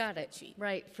received the last spreadsheet.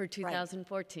 Right, for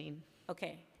 2014.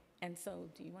 Okay. And so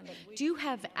do you want to? Do you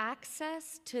have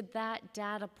access to that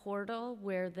data portal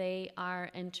where they are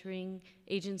entering,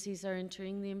 agencies are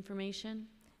entering the information?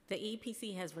 The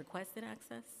EPC has requested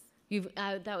access.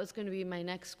 That was going to be my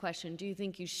next question. Do you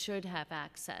think you should have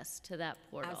access to that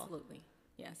portal? Absolutely,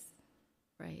 yes.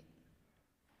 Right.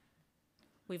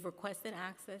 We've requested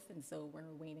access, and so we're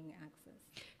awaiting access.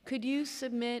 Could you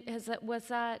submit, was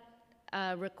that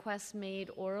request made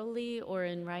orally or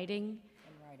in writing?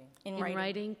 In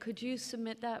writing. Could you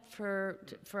submit that for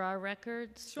our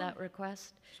records, that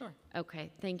request? Sure.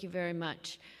 Okay, thank you very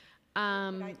much. But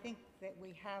I think that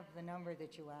we have the number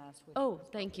that you asked. Oh,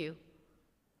 thank you.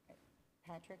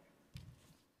 Patrick?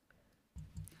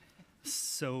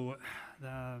 So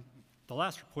the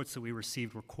last reports that we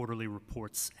received were quarterly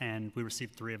reports, and we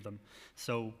received 3 of them.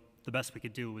 So the best we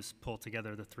could do was pull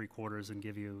together the 3 quarters and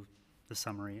give you the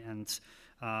summary. And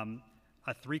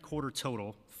a 3-quarter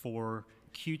total for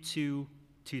Q2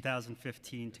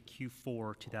 2015 to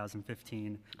Q4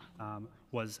 2015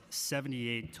 was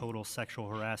 78 total sexual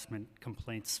harassment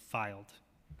complaints filed.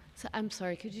 So, I'm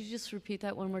sorry, could you just repeat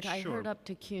that one more time? Sure. I heard up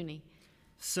to CUNY.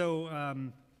 So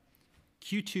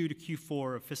Q2 to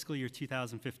Q4 of fiscal year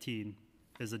 2015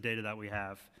 is the data that we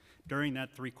have. During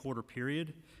that 3-quarter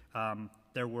period,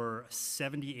 there were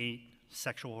 78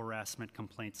 sexual harassment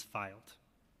complaints filed.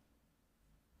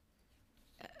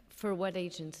 For what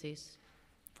agencies?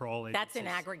 For all agencies. That's in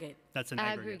aggregate. That's in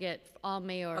aggregate. All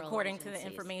mayoral According agencies. to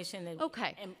the information that.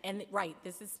 Okay. And right,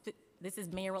 this is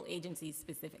mayoral agencies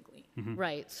specifically. Mm-hmm.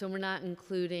 Right, so we're not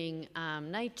including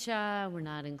NYCHA, we're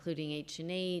not including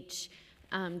H&H.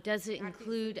 Does it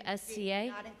include SCA?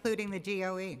 Not including the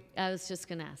DOE. I was just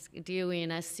going to ask, DOE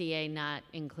and SCA not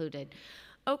included.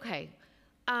 Okay,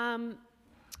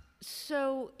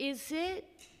 so is it,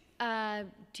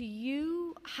 do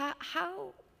you,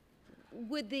 how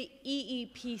would the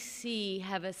EEPC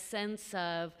have a sense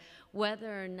of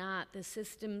whether or not the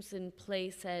systems in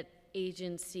place at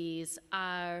agencies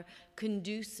are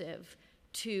conducive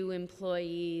to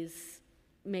employees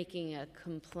making a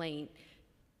complaint?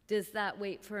 Does that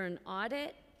wait for an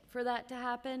audit for that to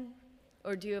happen?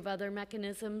 Or do you have other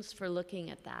mechanisms for looking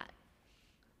at that?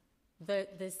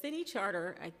 The city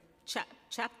charter,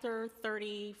 chapter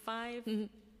 35,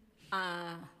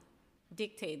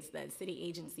 dictates that city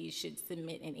agencies should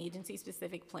submit an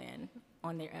agency-specific plan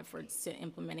on their efforts to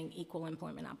implementing equal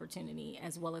employment opportunity,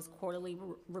 as well as quarterly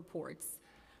reports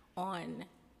on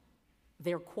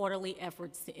their quarterly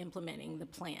efforts to implementing the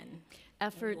plan.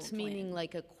 Efforts meaning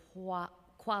like a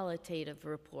qualitative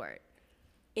report?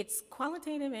 It's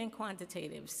qualitative and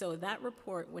quantitative. So that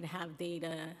report would have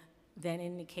data that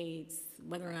indicates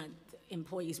whether or not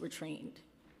employees were trained.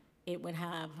 It would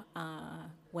have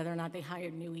whether or not they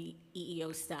hired new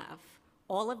EEO staff.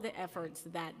 All of the efforts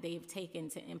that they've taken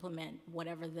to implement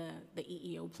whatever the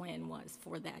EEO plan was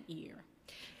for that year.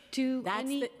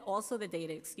 Also the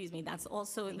data, excuse me, that's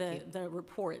also the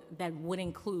report that would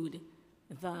include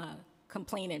the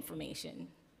complaint information.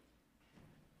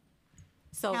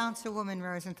 So, Councilwoman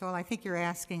Rosenthal, I think you're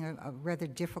asking a rather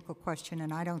difficult question,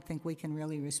 and I don't think we can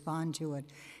really respond to it.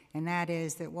 And that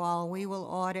is that while we will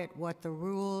audit what the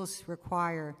rules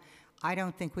require, I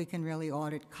don't think we can really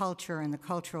audit culture and the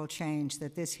cultural change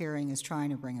that this hearing is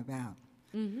trying to bring about.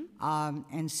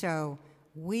 And so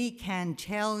we can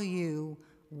tell you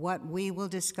what we will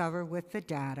discover with the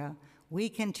data. We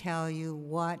can tell you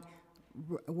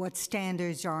what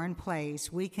standards are in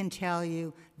place. We can tell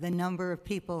you the number of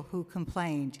people who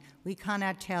complained. We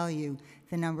cannot tell you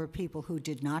the number of people who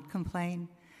did not complain.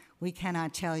 We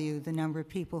cannot tell you the number of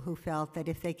people who felt that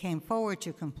if they came forward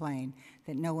to complain,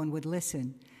 that no one would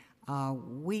listen.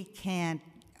 We can't.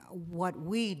 What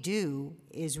we do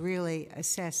is really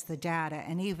assess the data,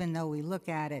 and even though we look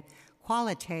at it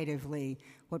qualitatively,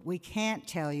 what we can't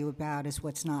tell you about is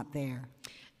what's not there.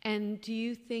 And do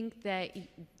you think that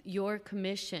your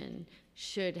commission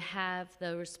should have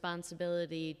the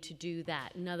responsibility to do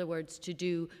that? In other words, to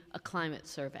do a climate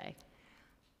survey?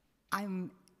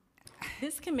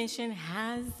 This commission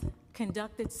has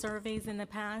conducted surveys in the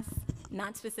past,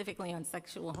 not specifically on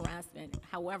sexual harassment.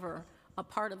 However, a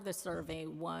part of the survey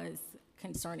was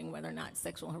concerning whether or not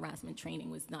sexual harassment training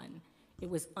was done. It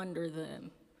was under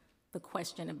the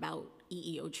question about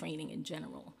EEO training in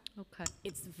general. Okay.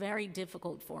 It's very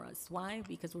difficult for us. Why?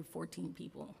 Because we're 14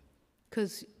 people.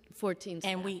 Because 14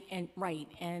 staff.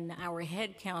 And our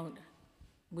head count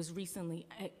was recently,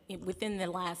 within the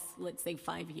last, let's say,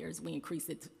 5 years, we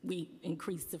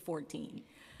increased to 14.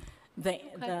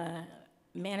 The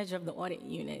manager of the audit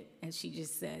unit, as she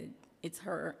just said, it's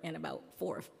her and about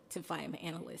 4 to 5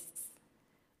 analysts.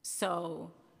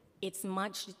 So it's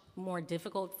much more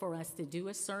difficult for us to do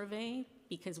a survey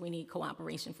because we need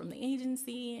cooperation from the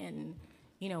agency, and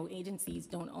agencies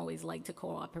don't always like to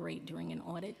cooperate during an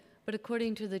audit. But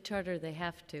according to the charter, they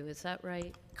have to. Is that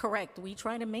right? Correct. We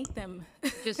try to make them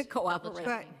just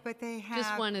cooperate. But they have.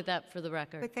 Just wanted that for the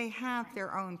record. But they have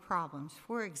their own problems.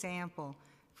 For example,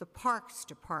 the Parks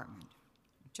Department.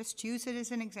 Just use it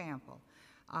as an example.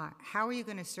 How are you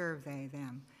going to survey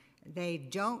them? They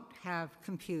don't have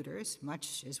computers,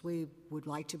 much as we would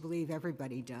like to believe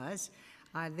everybody does.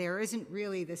 There isn't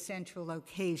really the central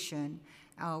location.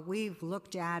 We've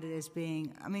looked at it as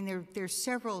being, there's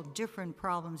several different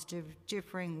problems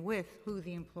differing with who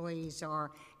the employees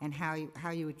are and how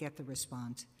you would get the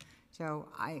response. So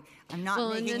I'm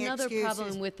not making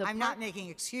excuses. I'm not making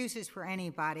excuses for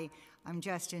anybody. I'm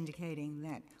just indicating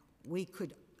that we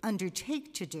could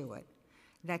undertake to do it.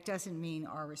 That doesn't mean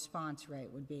our response rate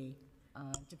would be,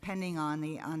 depending on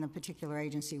the particular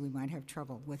agency, we might have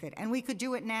trouble with it. And we could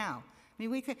do it now.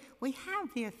 We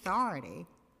have the authority.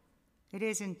 It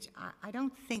isn't, I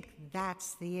don't think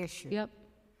that's the issue. Yep.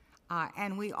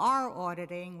 And we are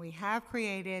auditing. We have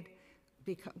created,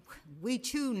 because we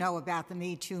too know about the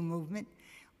Me Too movement.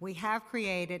 We have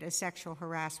created a sexual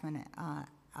harassment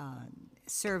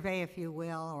survey, if you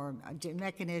will, or a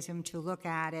mechanism to look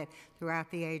at it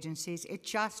throughout the agencies. It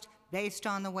just, based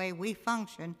on the way we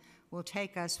function, will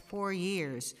take us 4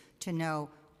 years to know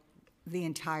the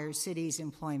entire city's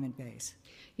employment base.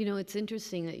 It's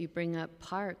interesting that you bring up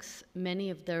parks. Many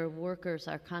of their workers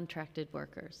are contracted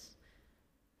workers,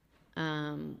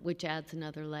 which adds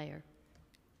another layer.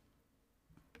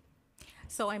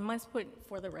 So I must put,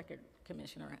 for the record,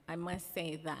 Commissioner, I must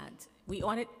say that we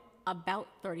audit about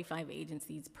 35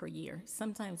 agencies per year,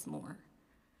 sometimes more.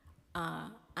 I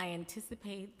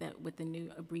anticipate that with the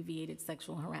new abbreviated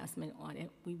sexual harassment audit,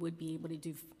 we would be able to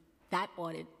do that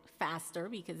audit faster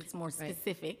because it's more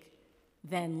specific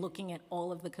than looking at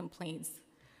all of the complaints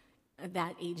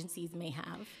that agencies may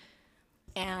have.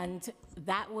 And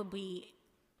that will be,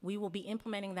 we will be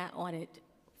implementing that audit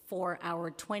for our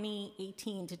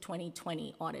 2018 to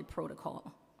 2020 audit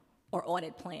protocol, or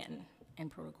audit plan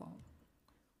and protocol.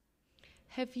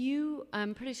 Have you,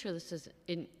 I'm pretty sure this is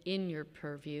in your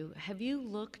purview, have you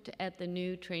looked at the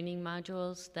new training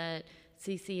modules that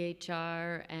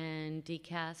CCHR and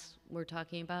DCAS were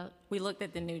talking about? We looked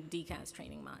at the new DCAS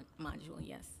training module,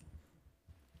 yes.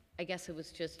 I guess it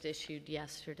was just issued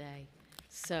yesterday,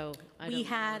 so I don't We know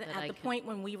had, that at the point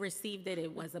when we received it,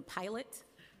 it was a pilot.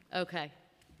 Okay.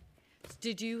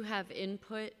 Did you have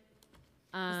input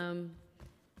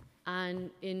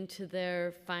into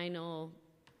their final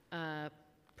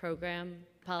program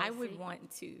policy? I would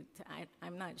want to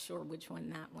I'm not sure which one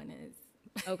that one is.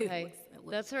 Okay,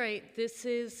 that's all right. This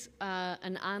is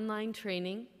an online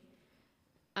training,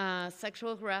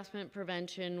 sexual harassment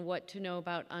prevention, what to know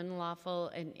about unlawful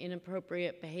and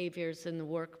inappropriate behaviors in the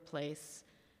workplace.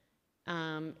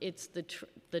 It's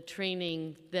the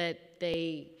training that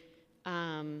they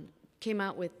came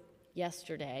out with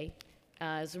yesterday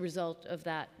as a result of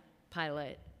that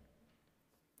pilot?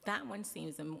 That one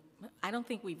seems, I don't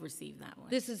think we've received that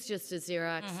one. This is just a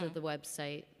Xerox of the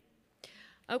website.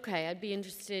 Okay, I'd be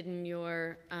interested in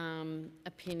your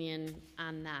opinion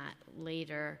on that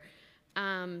later.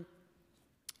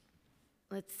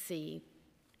 Let's see.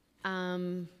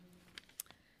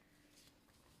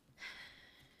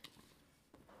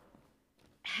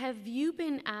 Have you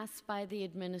been asked by the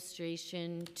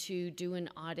administration to do an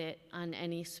audit on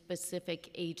any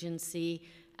specific agency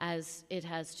as it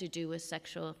has to do with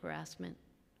sexual harassment?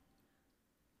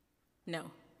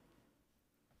 No.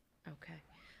 Okay.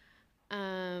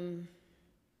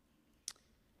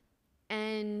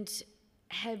 And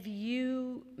have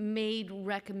you made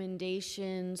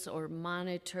recommendations or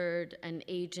monitored an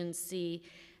agency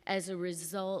as a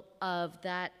result of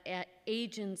that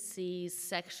agency's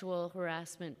sexual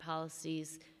harassment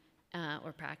policies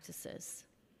or practices?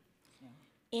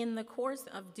 In the course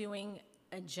of doing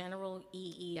a general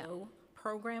EEO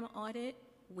program audit,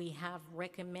 we have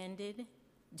recommended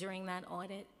during that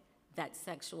audit that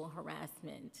sexual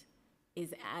harassment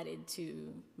is added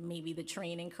to maybe the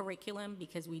training curriculum,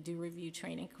 because we do review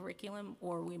training curriculum,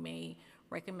 or we may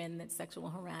recommend that sexual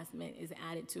harassment is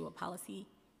added to a policy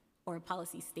or a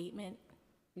policy statement.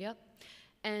 Yep.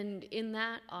 And in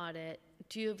that audit,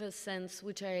 do you have a sense,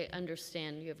 which I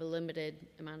understand, you have a limited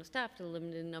amount of staff, a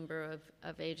limited number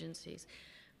of agencies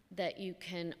that you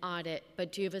can audit,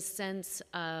 but do you have a sense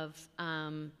of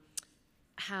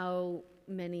how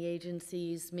many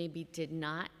agencies maybe did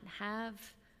not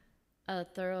have a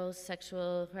thorough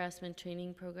sexual harassment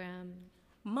training program?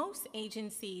 Most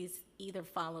agencies either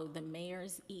follow the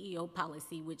mayor's EEO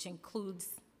policy, which includes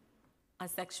a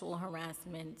sexual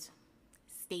harassment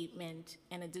statement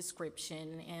and a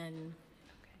description and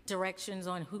directions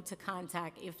on who to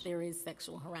contact if there is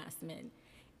sexual harassment.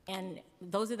 And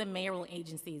those are the mayoral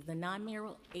agencies. The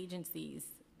non-mayoral agencies,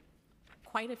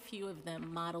 quite a few of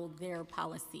them modeled their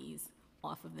policies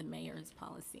off of the mayor's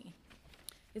policy.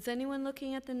 Is anyone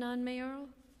looking at the non-mayoral?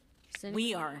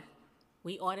 We are.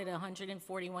 We audit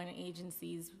 141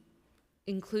 agencies.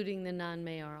 Including the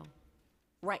non-mayoral?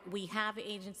 Right. We have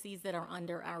agencies that are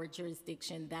under our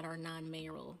jurisdiction that are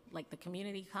non-mayoral, like the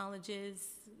community colleges,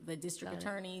 the district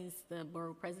attorneys, the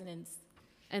borough presidents.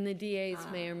 And the DAs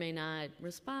may or may not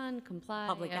respond, comply.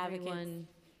 Public everyone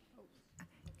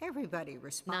Everybody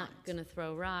responds. Not going to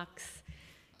throw rocks.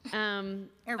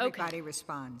 Everybody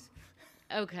responds.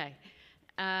 Okay.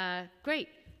 Great.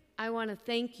 I want to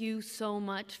thank you so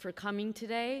much for coming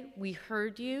today. We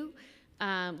heard you.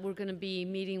 We're going to be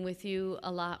meeting with you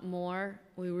a lot more.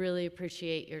 We really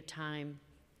appreciate your time.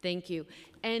 Thank you.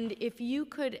 And if you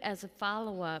could, as a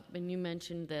follow-up, and you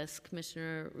mentioned this,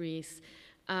 Commissioner Reese,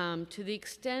 to the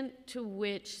extent to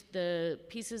which the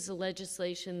pieces of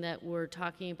legislation that we're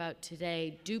talking about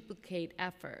today duplicate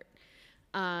effort,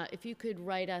 if you could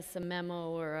write us a memo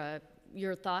or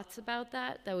your thoughts about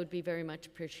that, that would be very much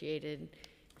appreciated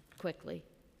quickly.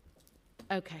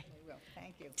 Okay. We will.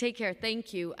 Thank you. Take care.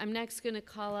 Thank you. I'm next going to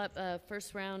call up a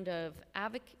first round of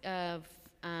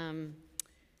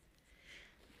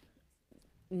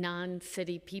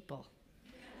non-city people.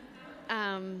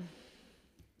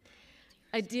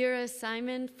 Adira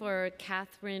Simon for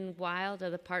Catherine Wild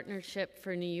of the Partnership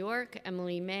for New York,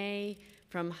 Emily May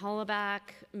from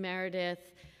Hollaback,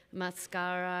 Meredith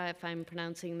Mascara, if I'm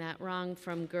pronouncing that wrong,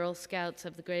 from Girl Scouts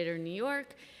of the Greater New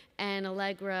York, and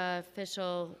Allegra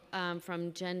Fischel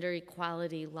from Gender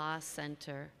Equality Law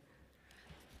Center.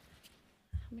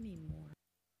 How many more?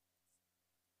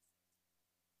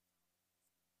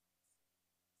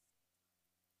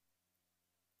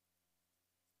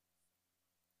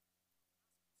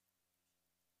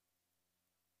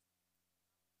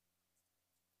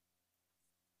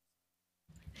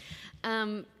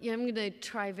 Yeah, I'm going to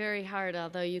try very hard,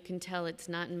 although you can tell it's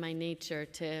not in my nature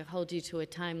to hold you to a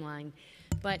timeline.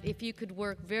 But if you could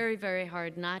work very, very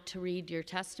hard not to read your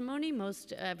testimony,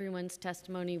 most everyone's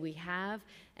testimony we have,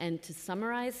 and to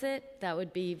summarize it, that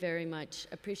would be very much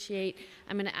appreciate.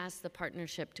 I'm going to ask the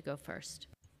partnership to go first.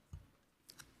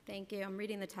 Thank you. I'm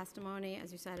reading the testimony,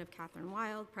 as you said, of Catherine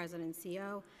Wild, President and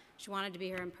CEO. She wanted to be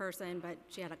here in person, but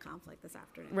she had a conflict this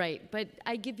afternoon. Right, but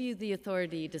I give you the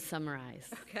authority to summarize.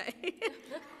 Okay.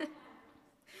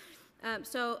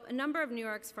 So a number of New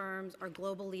York's firms are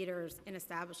global leaders in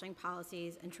establishing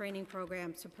policies and training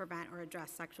programs to prevent or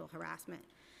address sexual harassment.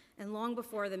 And long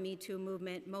before the Me Too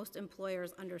movement, most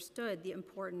employers understood the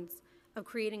importance of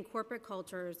creating corporate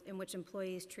cultures in which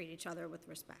employees treat each other with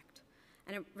respect.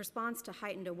 And in response to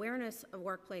heightened awareness of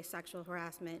workplace sexual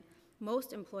harassment,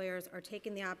 most employers are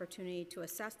taking the opportunity to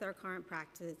assess their current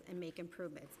practices and make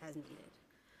improvements as needed.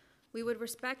 We would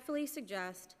respectfully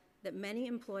suggest that many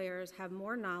employers have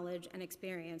more knowledge and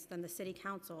experience than the City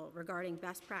Council regarding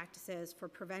best practices for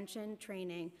prevention,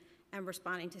 training, and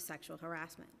responding to sexual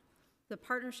harassment. The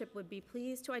partnership would be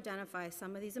pleased to identify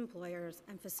some of these employers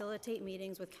and facilitate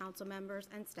meetings with council members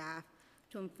and staff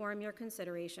to inform your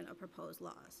consideration of proposed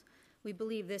laws. We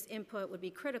believe this input would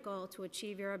be critical to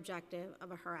achieve your objective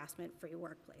of a harassment-free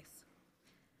workplace.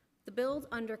 The bills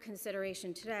under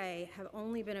consideration today have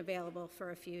only been available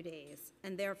for a few days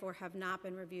and therefore have not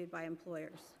been reviewed by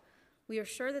employers. We are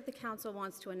sure that the Council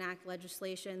wants to enact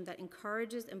legislation that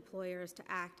encourages employers to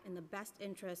act in the best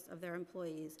interests of their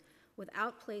employees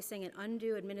without placing an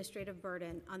undue administrative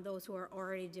burden on those who are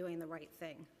already doing the right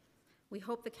thing. We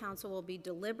hope the Council will be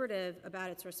deliberative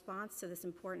about its response to this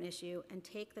important issue and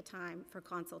take the time for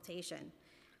consultation.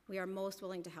 We are most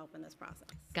willing to help in this process.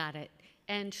 Got it.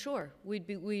 And sure,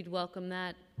 we'd welcome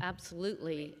that,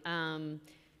 absolutely.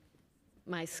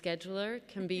 My scheduler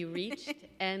can be reached,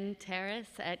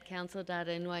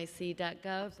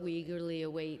 nterrace@council.nyc.gov. We eagerly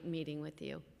await meeting with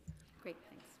you. Great,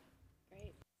 thanks.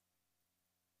 Great.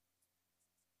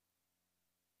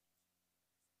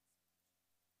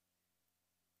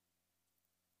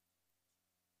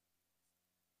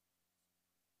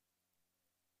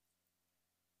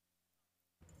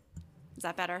 Is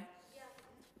that better?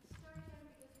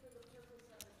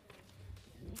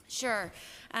 Sure.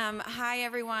 Hi,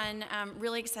 everyone. I'm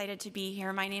really excited to be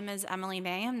here. My name is Emily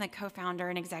May. I'm the co-founder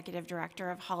and executive director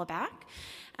of Hollaback.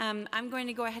 I'm going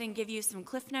to go ahead and give you some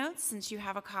cliff notes since you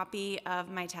have a copy of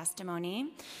my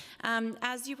testimony.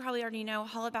 As you probably already know,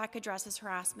 Hollaback addresses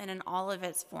harassment in all of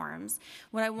its forms.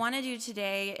 What I want to do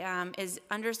today is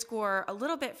underscore a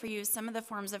little bit for you some of the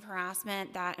forms of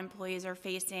harassment that employees are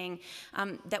facing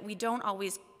that we don't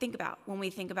always think about when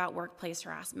we think about workplace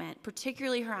harassment,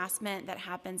 particularly harassment that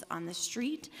happens on the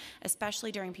street,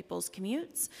 especially during people's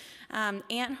commutes,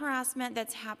 and harassment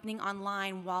that's happening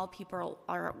online while people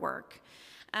are at work.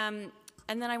 And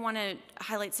then I want to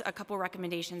highlight a couple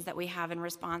recommendations that we have in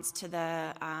response to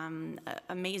the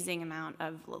amazing amount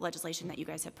of legislation that you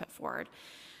guys have put forward.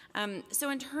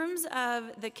 So in terms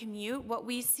of the commute, what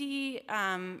we see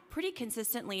pretty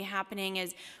consistently happening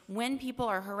is when people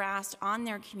are harassed on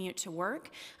their commute to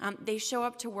work, they show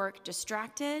up to work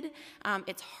distracted.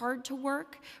 It's hard to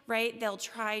work, right? They'll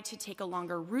try to take a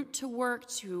longer route to work.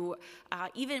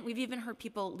 We've even heard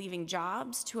people leaving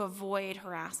jobs to avoid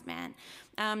harassment.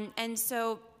 And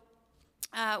so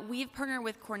we've partnered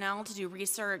with Cornell to do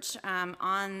research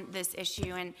on this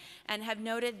issue and have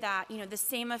noted that the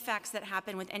same effects that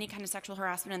happen with any kind of sexual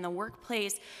harassment in the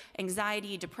workplace,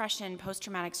 anxiety, depression,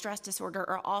 post-traumatic stress disorder,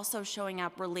 are also showing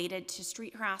up related to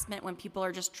street harassment when people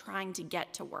are just trying to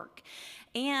get to work.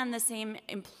 And the same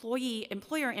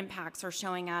employer impacts are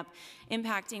showing up,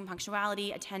 impacting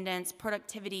punctuality, attendance,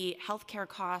 productivity, healthcare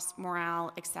costs,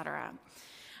 morale, et cetera.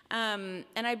 And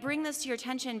I bring this to your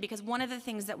attention because one of the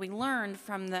things that we learned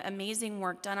from the amazing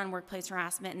work done on workplace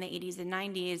harassment in the 80s and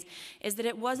 90s is that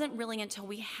it wasn't really until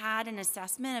we had an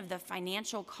assessment of the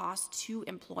financial cost to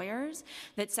employers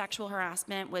that sexual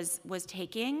harassment was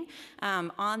taking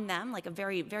on them, like a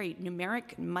very, very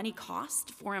numeric money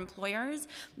cost for employers,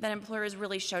 that employers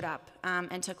really showed up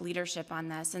and took leadership on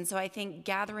this. And so I think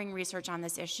gathering research on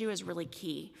this issue is really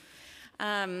key.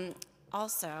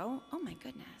 Also, oh my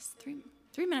goodness,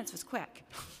 3 minutes was quick.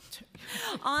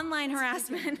 Online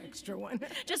harassment. Extra one.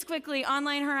 Just quickly,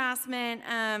 online harassment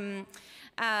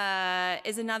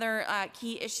is another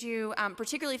key issue,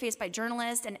 particularly faced by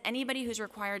journalists and anybody who's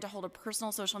required to hold a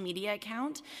personal social media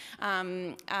account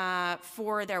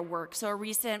for their work. So a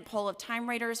recent poll of Time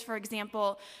Writers, for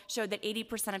example, showed that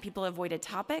 80% of people avoided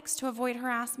topics to avoid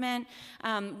harassment.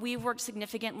 We've worked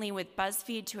significantly with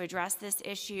BuzzFeed to address this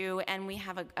issue, and we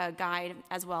have a guide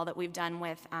as well that we've done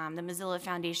with the Mozilla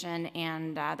Foundation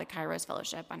and the Kairos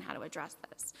Fellowship on how to address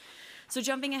this. So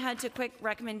jumping ahead to quick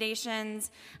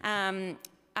recommendations,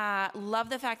 love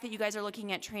the fact that you guys are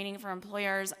looking at training for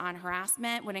employers on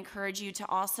harassment. Would encourage you to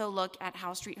also look at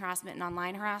how street harassment and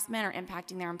online harassment are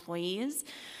impacting their employees.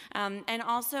 And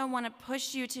also want to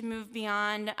push you to move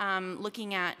beyond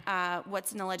looking at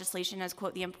what's in the legislation as,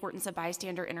 quote, the importance of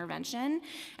bystander intervention,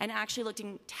 and actually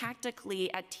looking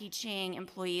tactically at teaching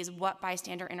employees what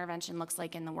bystander intervention looks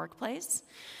like in the workplace.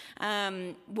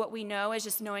 What we know is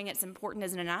just knowing it's important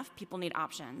isn't enough. People need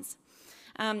options.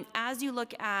 As you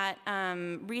look at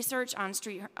research on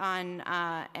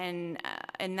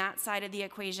and that side of the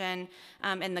equation,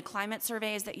 and the climate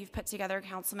surveys that you've put together,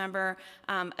 Councilmember,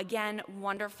 again,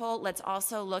 wonderful. Let's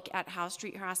also look at how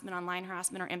street harassment, online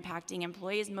harassment are impacting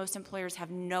employees. Most employers have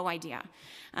no idea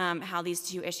how these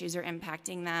two issues are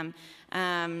impacting them.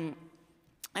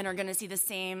 and are going to see the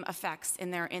same effects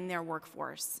in their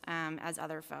workforce as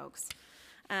other folks.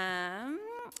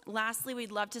 Lastly,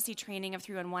 we'd love to see training of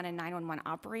 311 and 911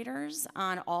 operators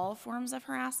on all forms of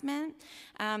harassment,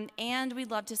 and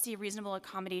we'd love to see reasonable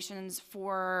accommodations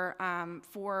for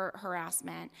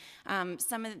harassment.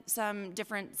 Some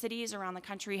different cities around the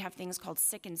country have things called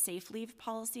sick and safe leave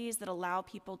policies that allow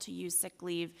people to use sick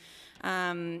leave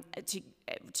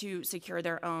to secure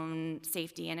their own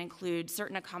safety and include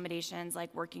certain accommodations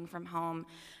like working from home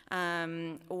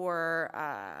or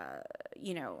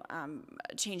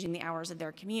changing the hours of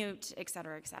their commute, et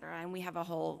cetera, et cetera. And we have a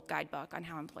whole guidebook on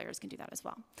how employers can do that as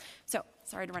well. So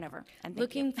sorry to run over. And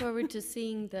Looking forward to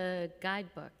seeing the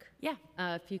guidebook. Yeah.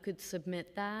 If you could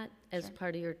submit that as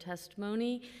part of your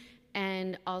testimony.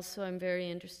 And also, I'm very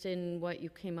interested in what you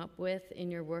came up with in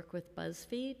your work with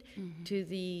BuzzFeed. To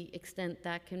the extent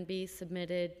that can be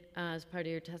submitted as part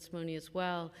of your testimony as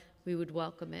well, we would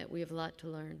welcome it. We have a lot to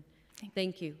learn.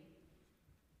 Thank you.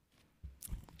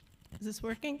 Is this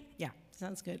working? Yeah,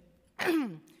 sounds good.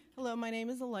 Hello, my name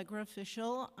is Allegra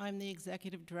Official. I'm the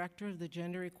Executive Director of the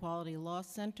Gender Equality Law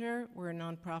Center. We're a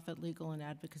nonprofit legal and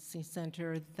advocacy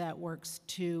center that works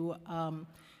to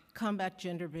combat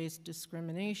gender-based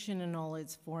discrimination in all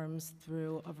its forms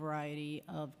through a variety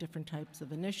of different types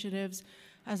of initiatives.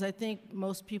 As I think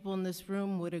most people in this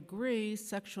room would agree,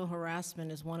 sexual harassment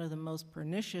is one of the most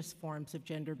pernicious forms of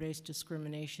gender-based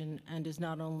discrimination and is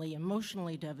not only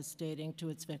emotionally devastating to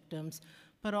its victims,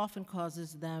 but often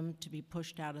causes them to be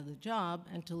pushed out of the job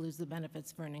and to lose the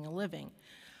benefits of earning a living.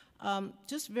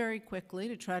 Just very quickly,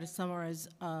 to try to summarize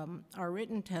our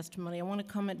written testimony, I want to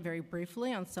comment very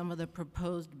briefly on some of the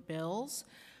proposed bills.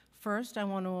 First, I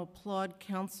want to applaud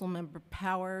Councilmember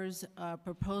Power's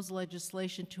proposed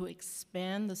legislation to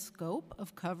expand the scope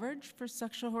of coverage for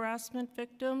sexual harassment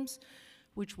victims,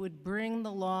 which would bring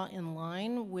the law in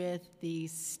line with the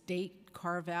state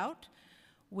carve-out,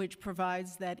 which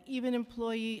provides that even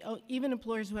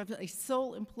employers who have a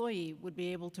sole employee would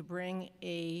be able to bring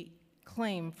a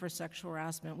claim for sexual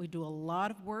harassment. We do a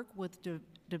lot of work with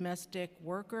domestic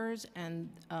workers, and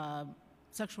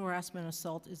sexual harassment and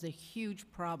assault is a huge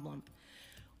problem.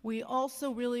 We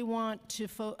also really want to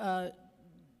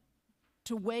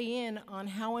weigh in on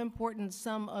how important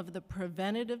some of the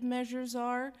preventative measures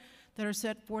are that are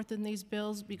set forth in these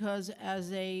bills, because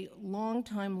as a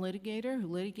longtime litigator who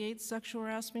litigates sexual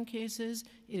harassment cases,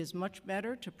 it is much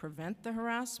better to prevent the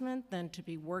harassment than to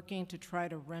be working to try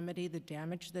to remedy the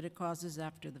damage that it causes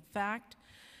after the fact.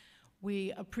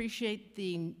 We appreciate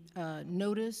the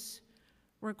notice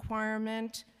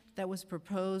requirement that was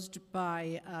proposed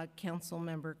by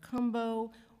Councilmember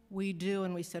Cumbo. We do,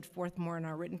 and we set forth more in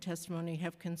our written testimony,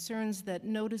 have concerns that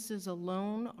notices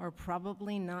alone are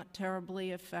probably not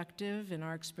terribly effective. In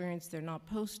our experience, they're not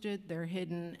posted, they're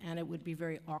hidden, and it would be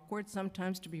very awkward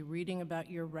sometimes to be reading about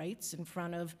your rights in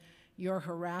front of your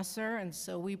harasser. And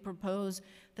so we propose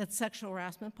that sexual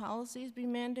harassment policies be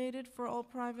mandated for all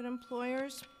private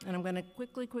employers. And I'm going to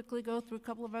quickly go through a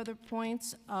couple of other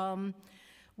points.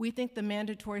 We think the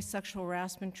mandatory sexual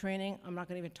harassment training, I'm not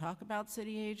going to even talk about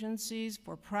city agencies,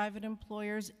 for private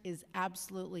employers is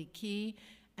absolutely key,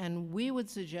 and we would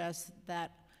suggest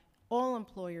that all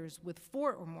employers with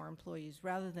 4 or more employees,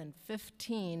 rather than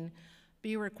 15,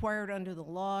 be required under the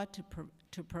law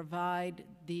to provide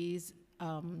these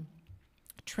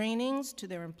trainings to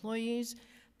their employees,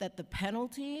 that the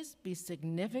penalties be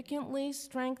significantly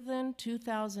strengthened,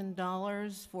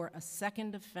 $2,000 for a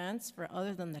second offense for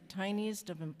other than the tiniest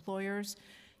of employers,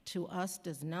 to us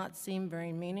does not seem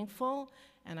very meaningful.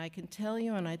 And I can tell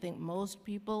you, and I think most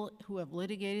people who have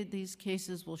litigated these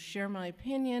cases will share my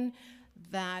opinion,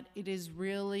 that it is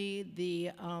really the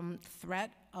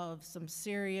threat of some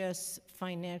serious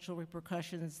financial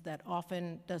repercussions that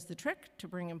often does the trick to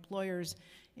bring employers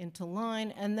into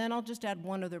line. And then I'll just add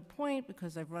one other point,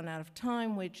 because I've run out of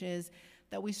time, which is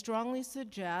that we strongly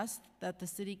suggest that the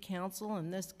City Council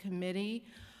and this committee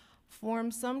form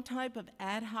some type of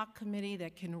ad hoc committee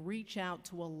that can reach out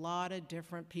to a lot of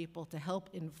different people to help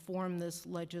inform this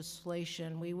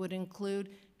legislation. We would include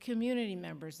community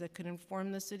members that could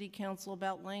inform the City Council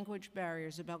about language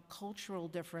barriers, about cultural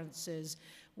differences.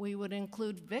 We would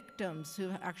include victims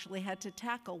who actually had to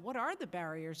tackle what are the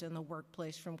barriers in the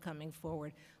workplace from coming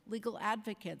forward, legal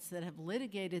advocates that have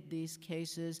litigated these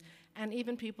cases, and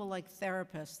even people like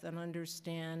therapists that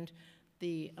understand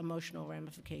the emotional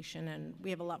ramification. And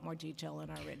we have a lot more detail in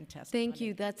our written testimony. Thank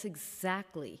you. That's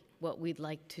exactly what we'd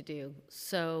like to do.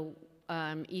 So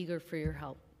I'm eager for your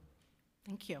help.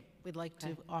 Thank you. We'd like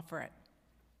to offer it.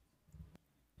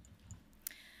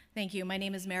 Thank you. My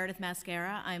name is Meredith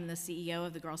Mascara. I'm the CEO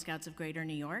of the Girl Scouts of Greater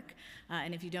New York.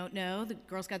 And if you don't know, the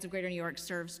Girl Scouts of Greater New York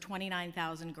serves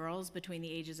 29,000 girls between the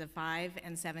ages of 5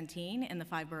 and 17 in the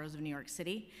 5 boroughs of New York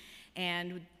City.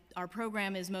 And our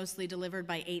program is mostly delivered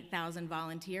by 8,000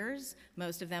 volunteers,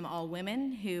 most of them all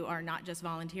women who are not just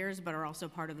volunteers but are also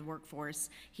part of the workforce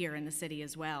here in the city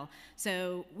as well.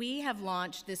 So we have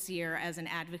launched this year as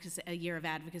a year of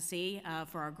advocacy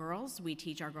for our girls. We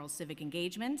teach our girls civic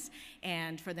engagements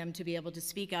and for them to be able to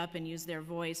speak up and use their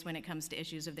voice when it comes to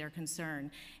issues of their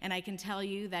concern. And I can tell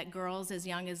you that girls as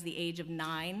young as the age of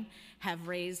 9 have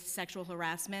raised sexual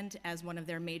harassment as one of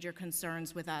their major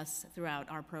concerns with us throughout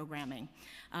our programming.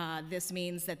 This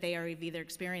means that they have either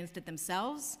experienced it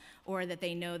themselves or that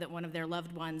they know that one of their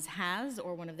loved ones has,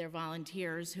 or one of their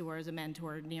volunteers who are as a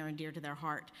mentor near and dear to their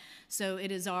heart. So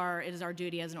it is our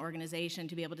duty as an organization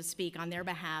to be able to speak on their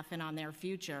behalf and on their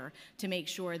future to make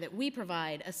sure that we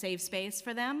provide a safe space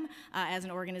for them as an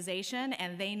organization,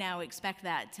 and they now expect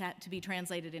that to be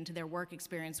translated into their work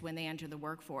experience when they enter the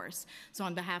workforce. So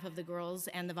on behalf of the girls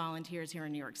and the volunteers here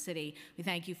in New York City, we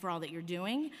thank you for all that you're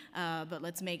doing, but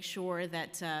let's make sure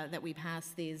that we pass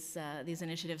these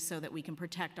initiatives so that we can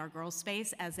protect our girls'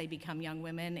 space as they become young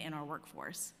women in our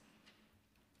workforce.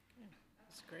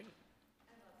 That's great.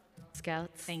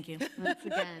 Scouts. Thank you. Once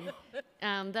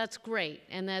again. That's great,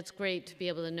 and that's great to be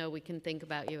able to know we can think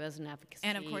about you as an advocacy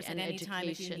And of course, at any time,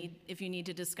 education. if you need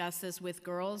to discuss this with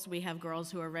girls, we have girls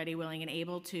who are ready, willing, and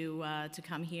able to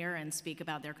come here and speak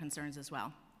about their concerns as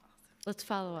well. Let's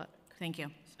follow up. Thank you.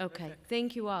 Okay.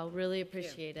 Thank you all. Really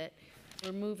appreciate it.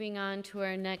 We're moving on to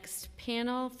our next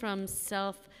panel from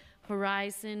Self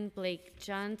Horizon, Blake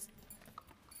Johnson.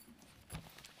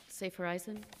 Safe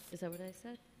Horizon? Is that what I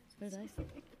said? What did I say?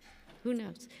 Who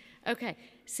knows? Okay.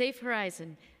 Safe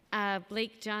Horizon.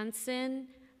 Blake Johnson,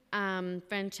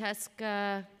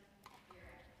 Francesca,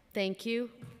 thank you.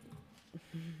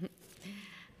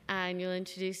 And you'll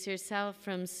introduce yourself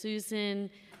from Susan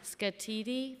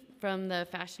Scatiti from the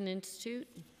Fashion Institute,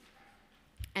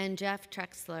 and Jeff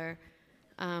Trexler,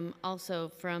 also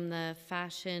from the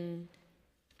Fashion,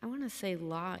 I want to say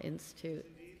Law Institute.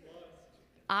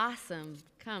 Awesome.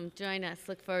 Come, join us.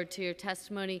 Look forward to your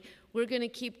testimony. We're going to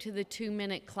keep to the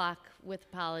 2-minute clock with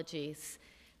apologies.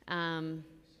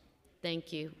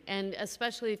 Thank you. And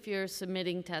especially if you're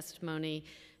submitting testimony,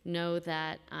 know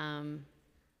that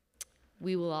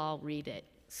we will all read it.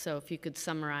 So if you could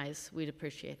summarize, we'd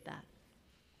appreciate that.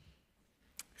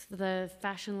 So the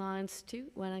Fashion Law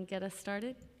Institute, want to get us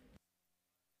started?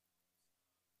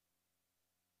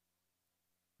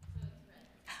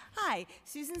 Hi,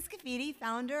 Susan Scafidi,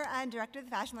 founder and director of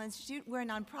the Fashion Law Institute. We're a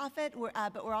nonprofit,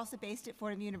 but we're also based at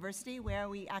Fordham University, where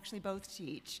we actually both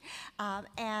teach.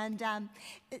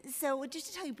 So just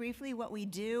to tell you briefly what we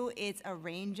do, it's a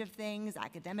range of things: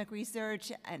 academic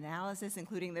research, analysis,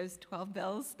 including those 12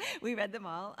 bills. We read them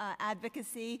all.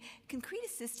 Advocacy, concrete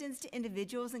assistance to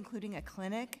individuals, including a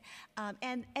clinic,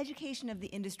 and education of the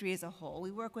industry as a whole.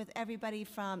 We work with everybody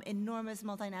from enormous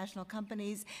multinational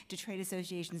companies to trade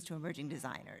associations to emerging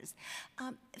designers.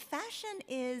 Fashion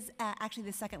is actually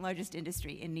the second largest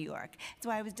industry in New York. So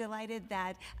I was delighted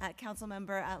that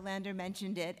Councilmember Lander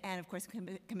mentioned it, and of course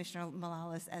Commissioner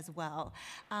Malalis as well.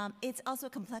 It's also a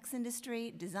complex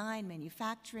industry: design,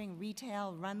 manufacturing,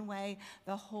 retail, runway,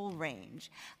 the whole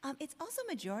range. It's also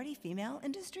a majority female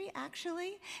industry,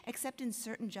 actually, except in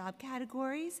certain job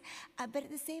categories. But at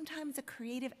the same time, it's a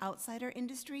creative outsider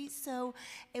industry, so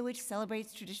which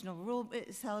celebrates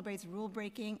celebrates rule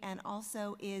breaking, and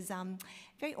also is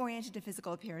very oriented to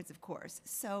physical appearance, of course.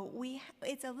 So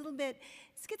it's a little bit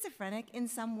schizophrenic in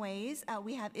some ways.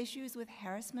 We have issues with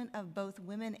harassment of both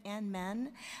women and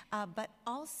men, but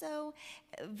also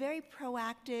very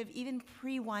proactive, even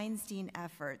pre-Weinstein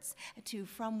efforts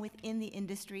from within the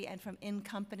industry and from in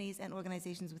companies and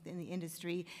organizations within the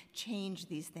industry change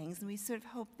these things. And we sort of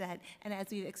hope that, and as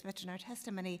we've expressed in our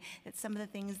testimony, that some of the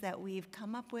things that we've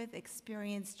come up with,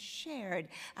 experienced, shared,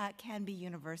 can be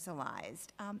universalized.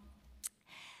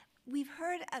 We've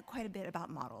heard quite a bit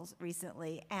about models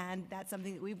recently, and that's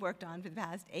something that we've worked on for the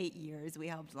past 8 years. We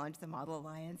helped launch the Model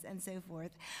Alliance and so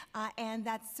forth, and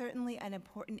that's certainly an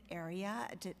important area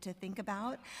to think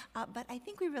about. But I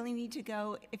think we really need to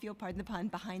go, if you'll pardon the pun,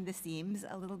 behind the seams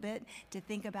a little bit to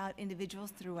think about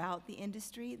individuals throughout the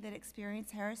industry that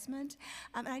experience harassment.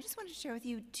 And I just wanted to share with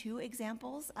you 2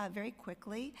 examples very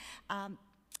quickly.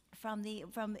 from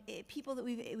people that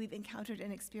we've encountered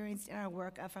and experienced in our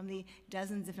work, from the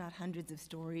dozens, if not hundreds, of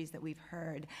stories that we've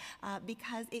heard,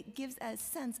 because it gives a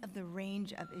sense of the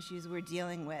range of issues we're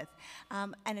dealing with.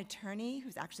 An attorney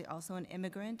who's actually also an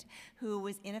immigrant who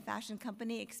was in a fashion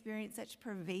company experienced such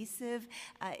pervasive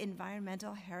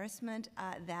environmental harassment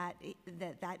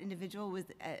that individual was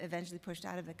eventually pushed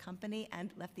out of the company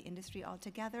and left the industry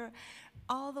altogether,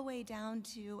 all the way down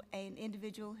to an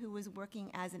individual who was working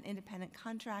as an independent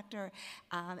contractor,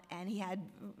 and he had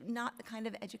not the kind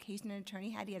of education an attorney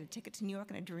had. He had a ticket to New York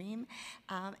and a dream,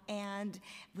 and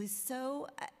was so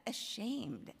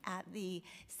ashamed at the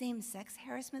same-sex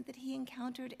harassment that he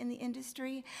encountered in the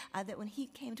industry that when he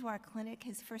came to our clinic,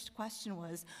 his first question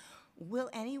was, will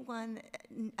anyone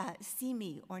see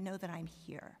me or know that I'm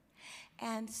here?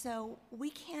 And so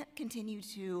we can't continue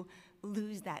to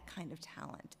lose that kind of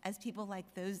talent as people like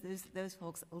those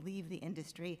folks leave the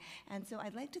industry. And so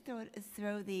I'd like to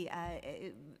throw the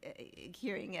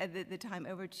hearing the time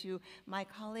over to my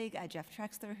colleague Jeff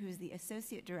Trexler, who's the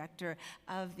associate director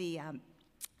of the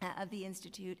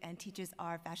Institute and teaches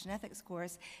our fashion ethics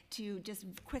course, to just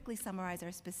quickly summarize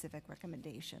our specific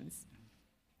recommendations.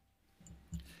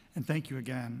 And thank you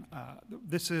again.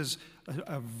 This is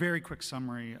a very quick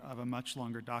summary of a much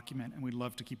longer document, and we'd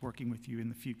love to keep working with you in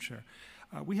the future.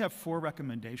 We have 4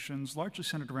 recommendations, largely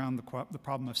centered around the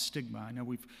problem of stigma. I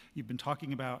know you've been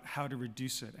talking about how to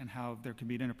reduce it and how there can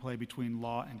be an interplay between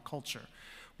law and culture.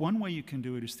 One way you can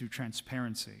do it is through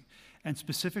transparency, and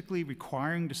specifically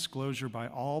requiring disclosure by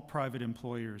all private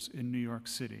employers in New York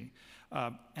City,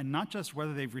 and not just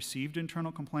whether they've received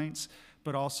internal complaints,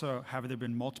 but also have there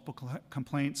been multiple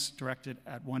complaints directed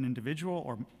at one individual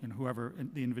or whoever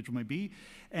the individual may be,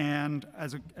 and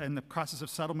in the process of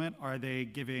settlement, are they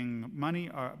giving money,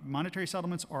 monetary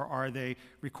settlements, or are they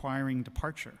requiring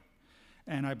departure?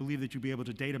 And I believe that you'll be able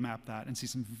to data map that and see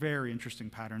some very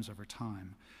interesting patterns over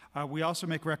time. We also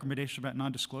make recommendations about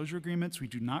non-disclosure agreements. We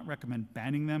do not recommend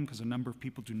banning them because a number of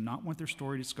people do not want their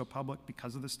story to go public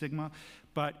because of the stigma.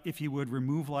 But if you would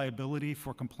remove liability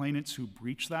for complainants who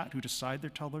breach that, who decide to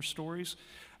tell their stories,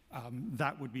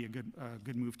 that would be a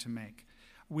good move to make.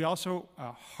 We also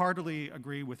heartily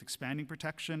agree with expanding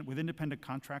protection with independent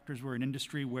contractors. We're an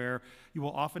industry where you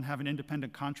will often have an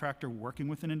independent contractor working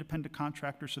with an independent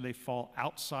contractor, so they fall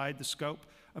outside the scope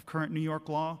of current New York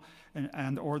law,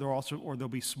 or there'll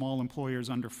be small employers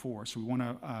under 4. So we want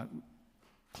to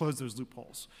close those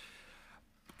loopholes.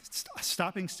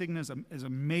 Stopping stigma is a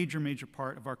major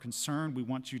part of our concern. We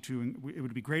want you to, it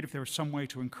would be great if there was some way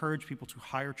to encourage people to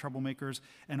hire troublemakers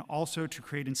and also to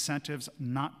create incentives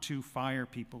not to fire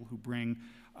people who bring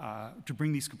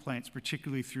these complaints,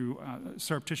 particularly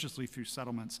surreptitiously through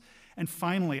settlements. And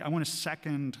finally, I want to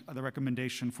second the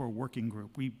recommendation for a working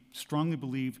group. We strongly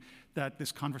believe that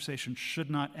this conversation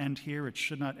should not end here. It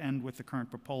should not end with the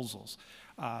current proposals.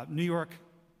 New York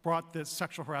brought the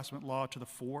sexual harassment law to the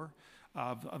fore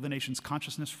of the nation's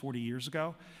consciousness 40 years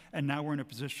ago, and now we're in a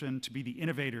position to be the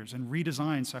innovators and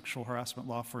redesign sexual harassment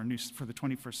law for the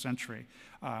 21st century.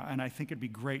 And I think it'd be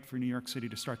great for New York City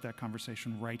to start that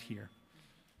conversation right here.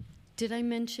 Did I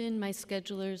mention my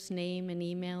scheduler's name and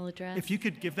email address? If you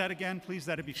could give that again, please,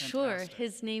 that'd be fantastic. Sure.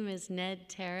 His name is Ned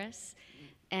Terrace,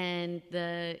 and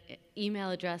the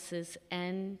email address is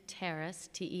nterrace,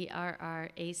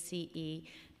 Terrace,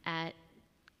 at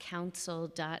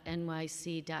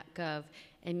council.nyc.gov,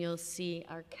 and you'll see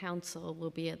our council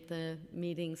will be at the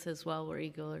meetings as well.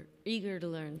 We're eager to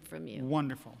learn from you.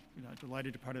 Wonderful.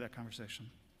 Delighted to be part of that conversation.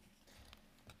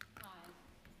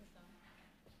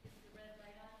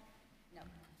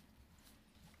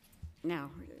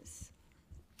 Now it is.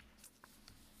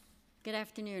 Good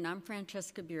afternoon. I'm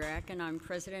Francesca Burak, and I'm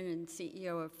President and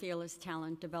CEO of Fearless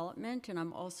Talent Development, and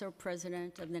I'm also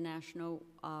President of the National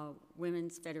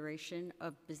Women's Federation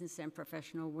of Business and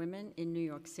Professional Women in New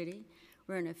York City.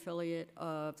 We're an affiliate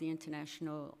of the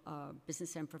International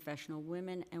Business and Professional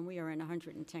Women, and we are in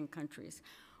 110 countries.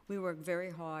 We work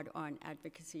very hard on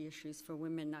advocacy issues for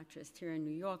women, not just here in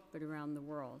New York, but around the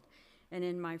world. And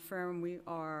in my firm, we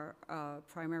are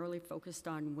primarily focused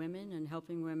on women and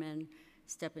helping women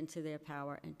step into their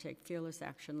power and take fearless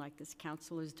action like this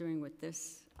council is doing with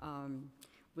this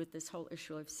whole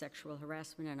issue of sexual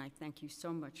harassment, and I thank you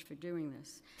so much for doing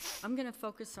this. I'm going to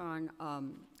focus on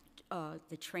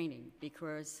the training,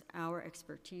 because our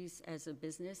expertise as a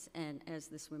business and as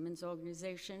this women's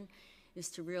organization is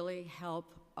to really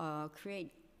help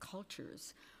create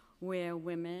cultures where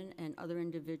women and other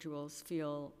individuals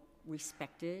feel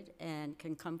respected and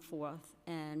can come forth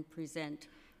and present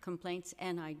complaints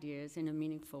and ideas in a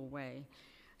meaningful way.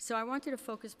 So I wanted to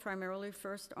focus primarily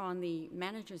first on the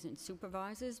managers and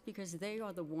supervisors because they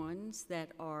are the ones that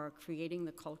are creating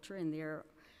the culture in their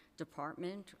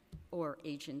department or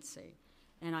agency.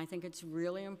 And I think it's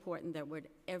really important that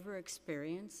whatever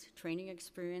experience, training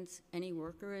experience any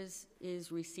worker is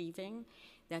receiving,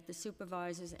 that the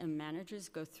supervisors and managers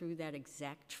go through that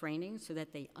exact training so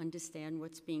that they understand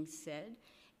what's being said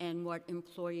and what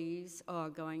employees are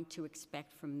going to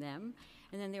expect from them.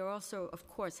 And then there also, of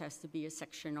course, has to be a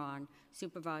section on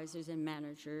supervisors and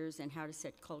managers and how to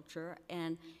set culture.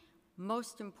 And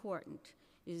most important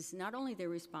is not only their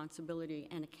responsibility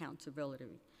and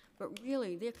accountability, but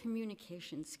really their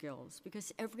communication skills,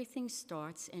 because everything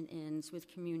starts and ends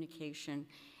with communication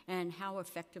and how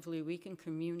effectively we can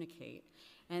communicate.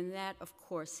 And that, of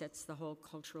course, sets the whole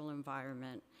cultural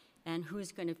environment and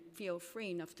who's going to feel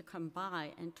free enough to come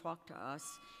by and talk to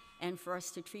us and for us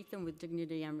to treat them with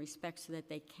dignity and respect so that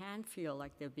they can feel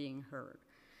like they're being heard.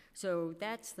 So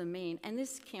that's the main, and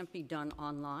this can't be done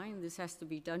online. This has to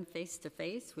be done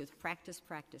face-to-face with practice,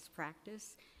 practice,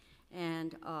 practice.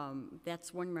 And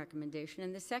that's one recommendation.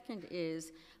 And the second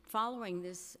is following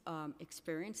this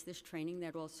experience, this training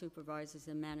that all supervisors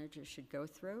and managers should go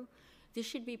through, this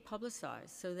should be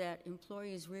publicized so that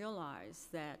employees realize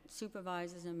that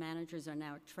supervisors and managers are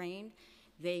now trained.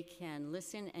 They can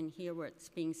listen and hear what's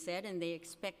being said, and they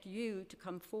expect you to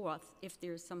come forth if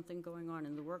there's something going on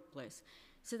in the workplace.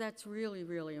 So that's really,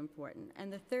 really important.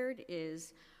 And the third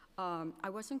is, I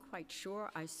wasn't quite sure.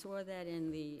 I saw that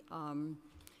in the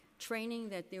training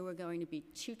that there were going to be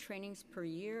 2 trainings per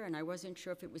year, and I wasn't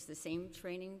sure if it was the same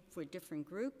training for different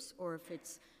groups or if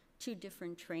it's 2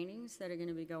 different trainings that are going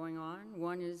to be going on.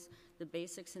 One is the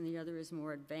basics and the other is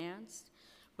more advanced.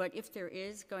 But if there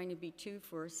is going to be 2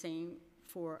 for the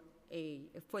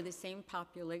same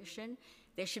population,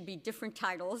 there should be different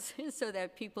titles so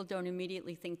that people don't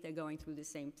immediately think they're going through the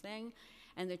same thing,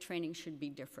 and the training should be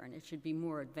different. It should be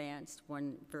more advanced,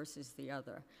 one versus the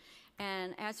other.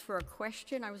 And as for a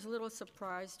question, I was a little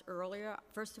surprised earlier.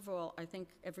 First of all, I think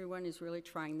everyone is really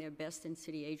trying their best in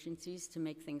city agencies to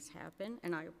make things happen,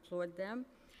 and I applaud them.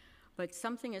 But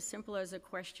something as simple as a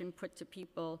question put to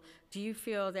people, do you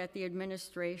feel that the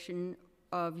administration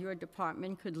of your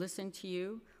department could listen to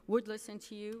you, would listen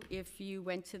to you if you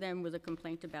went to them with a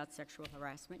complaint about sexual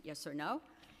harassment, yes or no?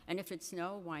 And if it's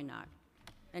no, why not?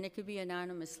 And it could be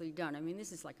anonymously done. I mean,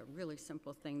 this is like a really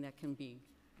simple thing that can be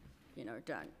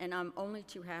done. And I'm only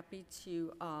too happy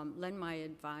to lend my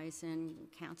advice and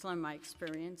counsel and my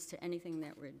experience to anything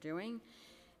that we're doing.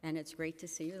 And it's great to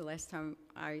see you. The last time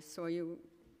I saw you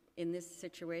in this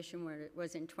situation where it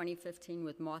was in 2015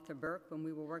 with Martha Burke when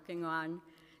we were working on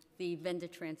the vendor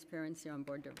transparency on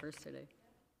board diversity.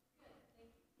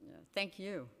 Yeah, thank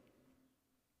you.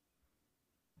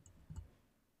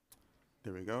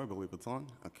 There we go, I believe it's on.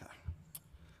 Okay.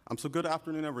 So good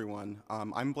afternoon, everyone.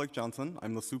 I'm Blake Johnson.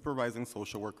 I'm the supervising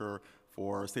social worker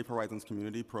for Safe Horizons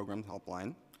Community Programs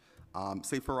Helpline.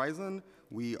 Safe Horizon,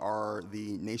 we are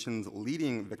the nation's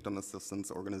leading victim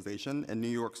assistance organization and New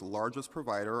York's largest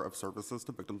provider of services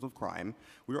to victims of crime.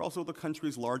 We are also the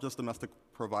country's largest domestic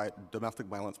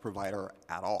violence provider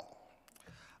at all.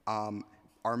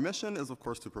 Our mission is, of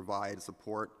course, to provide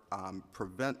support,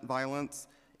 prevent violence,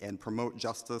 and promote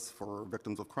justice for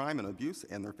victims of crime and abuse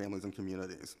and their families and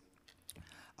communities.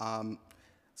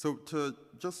 So to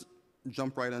just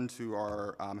jump right into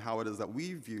our how it is that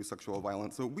we view sexual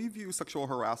violence. So we view sexual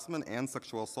harassment and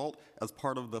sexual assault as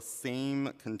part of the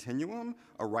same continuum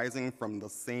arising from the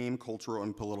same cultural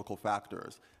and political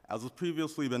factors. As has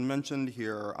previously been mentioned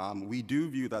here, we do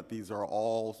view that these are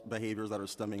all behaviors that are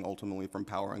stemming ultimately from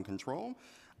power and control.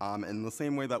 In the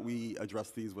same way that we address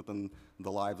these within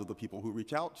the lives of the people who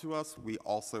reach out to us, we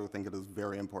also think it is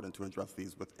very important to address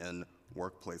these within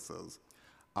workplaces.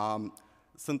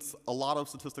 Since a lot of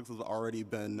statistics has already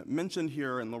been mentioned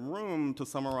here in the room, to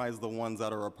summarize the ones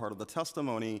that are a part of the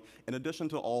testimony, in addition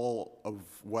to all of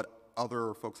what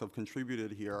other folks have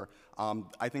contributed here,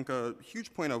 I think a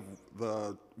huge point of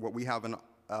what we have in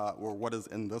or what is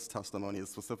in this testimony is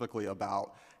specifically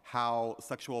about how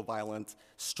sexual violence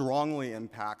strongly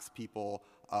impacts people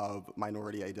of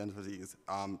minority identities.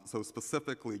 So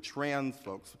specifically trans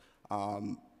folks,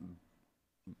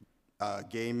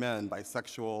 gay men,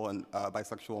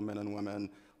 bisexual men and women,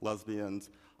 lesbians,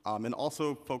 and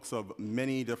also folks of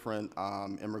many different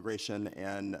immigration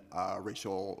and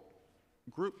racial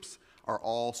groups are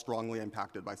all strongly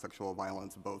impacted by sexual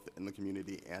violence, both in the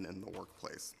community and in the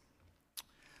workplace.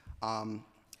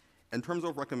 In terms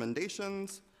of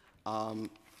recommendations,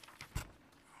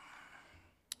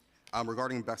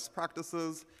 regarding best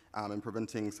practices in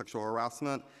preventing sexual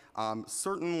harassment,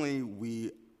 certainly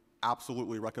we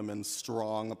absolutely recommend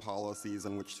strong policies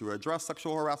in which to address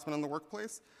sexual harassment in the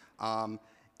workplace.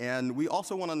 And we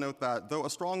also want to note that though a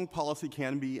strong policy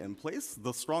can be in place,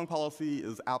 the strong policy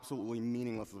is absolutely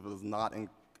meaningless if it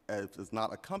is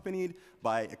not accompanied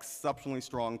by exceptionally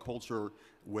strong culture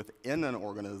within an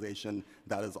organization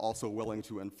that is also willing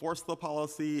to enforce the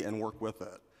policy and work with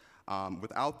it.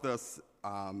 Without this,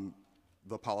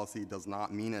 the policy does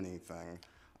not mean anything.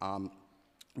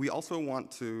 We also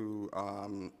want to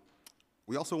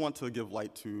give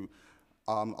light to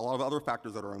a lot of other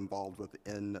factors that are involved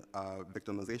within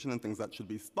victimization and things that should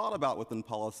be thought about within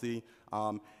policy.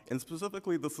 And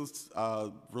specifically, this is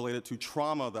related to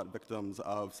trauma that victims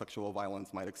of sexual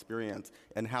violence might experience,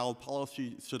 and how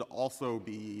policy should also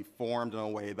be formed in a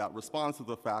way that responds to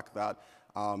the fact that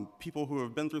people who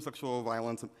have been through sexual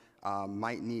violence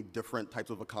might need different types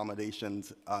of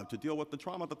accommodations to deal with the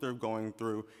trauma that they're going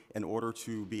through in order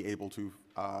to be able to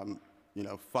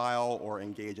file or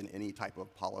engage in any type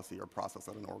of policy or process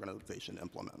that an organization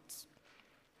implements.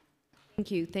 Thank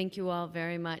you. Thank you all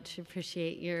very much.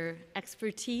 Appreciate your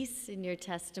expertise and your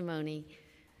testimony.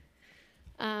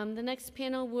 The next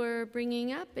panel we're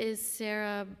bringing up is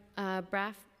Sarah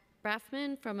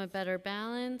Braffman from A Better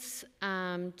Balance,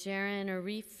 Jaren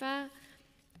Arifa,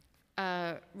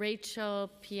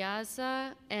 Rachel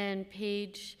Piazza, and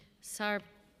Paige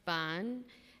Sarban.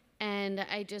 And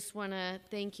I just want to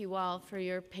thank you all for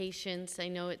your patience. I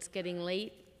know it's getting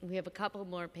late. We have a couple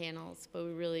more panels, but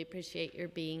we really appreciate your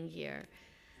being here.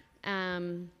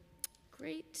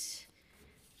 Great.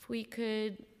 If we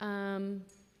could,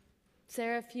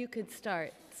 Sarah, if you could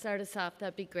start us off,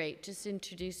 that'd be great. Just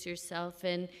introduce yourself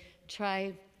and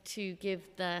try to give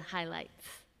the highlights.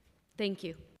 Thank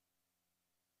you.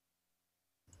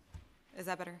 Is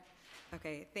that better?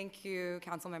 Okay, thank you,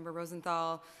 Councilmember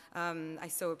Rosenthal. I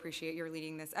so appreciate your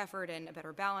leading this effort, and A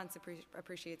Better Balance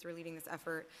appreciates your leading this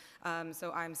effort.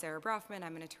 So I'm Sarah Braffman.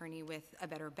 I'm an attorney with A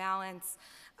Better Balance.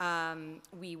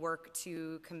 We work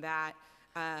to combat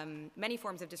many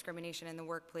forms of discrimination in the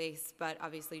workplace, but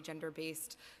obviously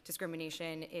gender-based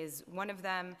discrimination is one of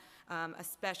them,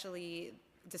 especially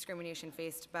discrimination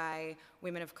faced by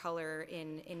women of color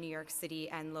in New York City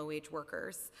and low-wage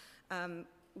workers.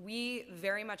 We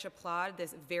very much applaud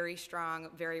this very strong,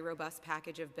 very robust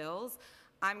package of bills.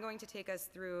 I'm going to take us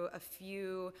through a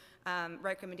few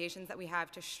recommendations that we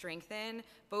have to strengthen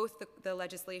both the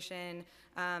legislation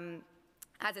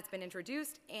as it's been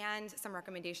introduced and some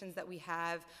recommendations that we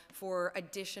have for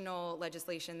additional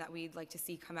legislation that we'd like to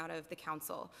see come out of the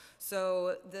council.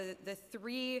 So the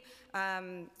three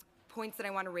points that I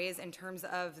want to raise in terms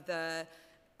of the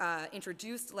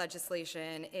introduced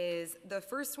legislation is the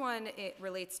first one. It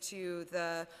relates to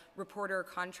the reporter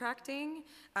contracting.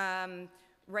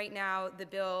 Right now, the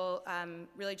bill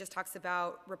really just talks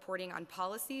about reporting on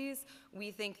policies.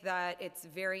 We think that it's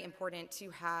very important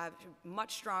to have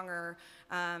much stronger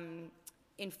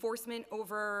enforcement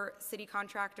over city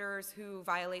contractors who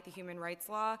violate the human rights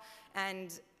law,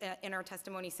 and in our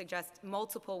testimony suggest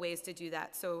multiple ways to do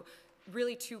that. So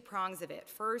really two prongs of it.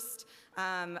 First,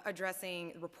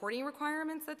 addressing reporting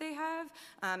requirements that they have,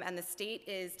 and the state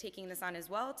is taking this on as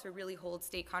well to really hold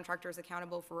state contractors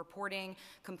accountable for reporting,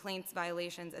 complaints,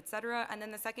 violations, et cetera. And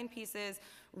then the second piece is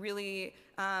really,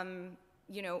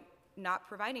 not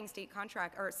providing state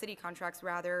contract or city contracts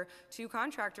rather to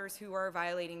contractors who are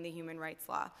violating the human rights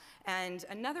law. And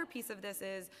another piece of this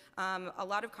is a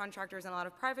lot of contractors and a lot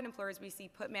of private employers we see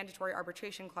put mandatory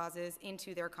arbitration clauses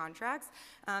into their contracts.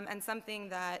 And something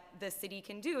that the city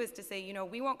can do is to say,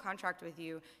 we won't contract with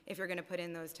you if you're going to put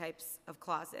in those types of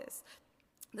clauses.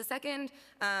 The second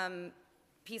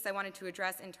piece I wanted to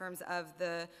address in terms of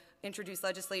the introduced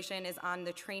legislation is on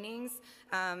the trainings.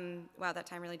 Wow, that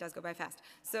time really does go by fast.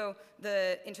 So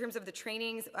in terms of the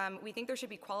trainings, we think there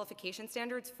should be qualification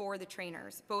standards for the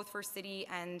trainers, both for city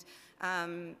and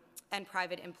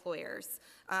private employers.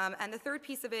 And the third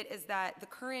piece of it is that the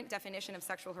current definition of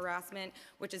sexual harassment,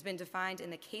 which has been defined in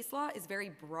the case law, is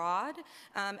very broad,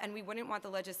 and we wouldn't want the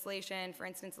legislation, for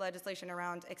instance, legislation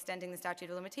around extending the statute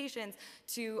of limitations,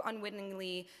 to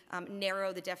unwittingly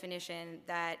narrow the definition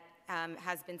that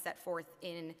has been set forth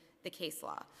in the case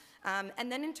law. And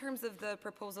then in terms of the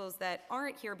proposals that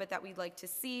aren't here but that we'd like to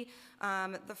see,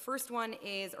 the first one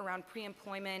is around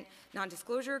pre-employment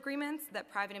non-disclosure agreements, that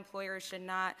private employers should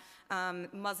not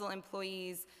muzzle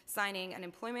employees signing an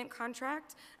employment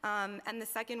contract. And the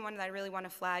second one that I really want to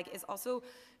flag is also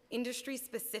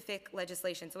industry-specific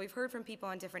legislation. So we've heard from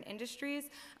people in different industries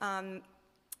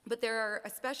But there are,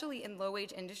 especially in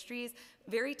low-wage industries,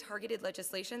 very targeted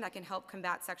legislation that can help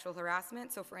combat sexual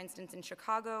harassment. So for instance, in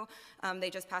Chicago, they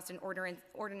just passed an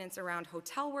ordinance around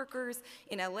hotel workers.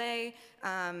 In LA,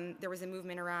 there was a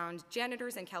movement around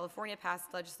janitors, and California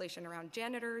passed legislation around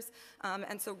janitors.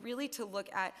 And so really to look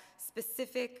at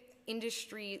specific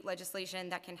industry legislation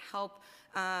that can help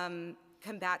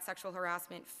combat sexual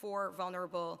harassment for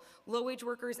vulnerable low-wage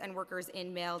workers and workers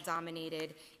in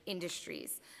male-dominated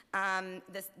industries.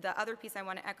 The other piece I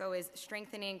want to echo is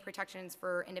strengthening protections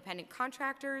for independent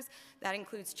contractors. That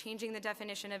includes changing the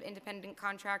definition of independent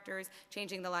contractors,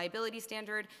 changing the liability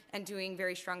standard, and doing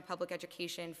very strong public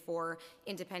education for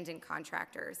independent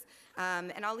contractors.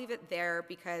 And I'll leave it there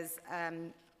because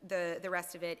the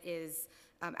rest of it is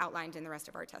outlined in the rest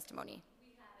of our testimony.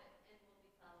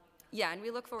 Yeah, and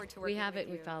we look forward to working with you. We have it,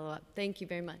 we follow up. Thank you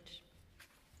very much.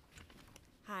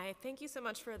 Hi, thank you so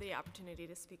much for the opportunity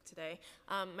to speak today.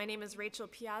 My name is Rachel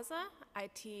Piazza. I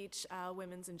teach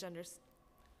women's and gender.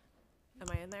 Am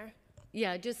I in there?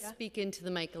 Yeah, just speak into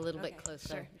the mic a little bit closer.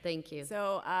 Sure. Thank you.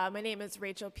 So my name is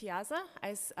Rachel Piazza.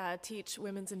 I teach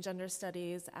women's and gender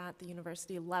studies at the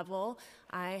university level.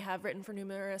 I have written for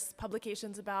numerous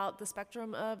publications about the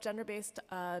spectrum of gender-based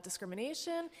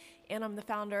discrimination, and I'm the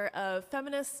founder of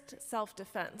Feminist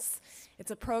Self-Defense.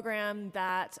 It's a program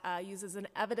that uses an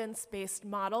evidence-based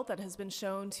model that has been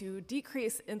shown to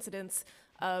decrease incidents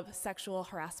of sexual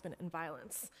harassment and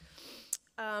violence.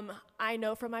 I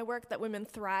know from my work that women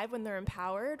thrive when they're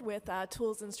empowered with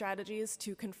tools and strategies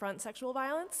to confront sexual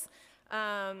violence.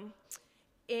 And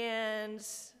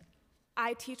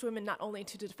I teach women not only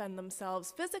to defend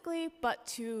themselves physically, but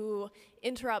to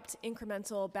interrupt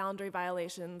incremental boundary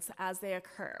violations as they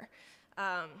occur.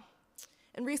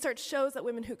 And research shows that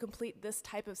women who complete this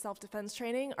type of self-defense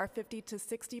training are 50 to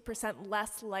 60%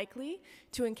 less likely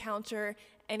to encounter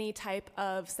any type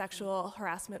of sexual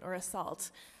harassment or assault.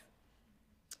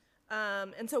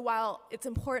 And so while it's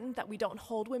important that we don't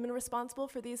hold women responsible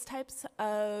for these types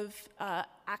of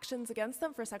actions against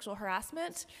them for sexual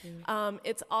harassment,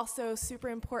 it's also super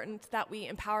important that we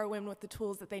empower women with the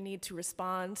tools that they need to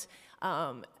respond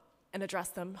and address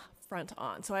them front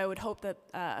on. So I would hope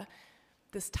that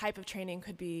this type of training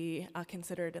could be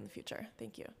considered in the future.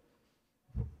 Thank you.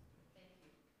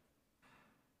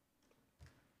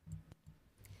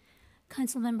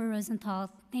 Councilmember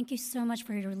Rosenthal, thank you so much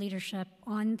for your leadership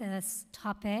on this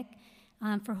topic,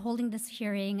 for holding this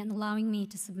hearing and allowing me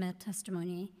to submit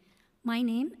testimony. My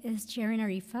name is Jarin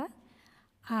Arifa.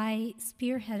 I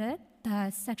spearheaded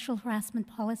the sexual harassment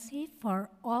policy for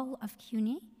all of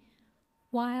CUNY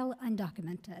while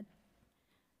undocumented.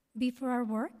 Before our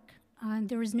work,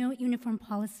 there was no uniform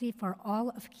policy for all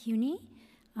of CUNY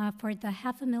for the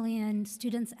 500,000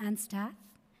 students and staff.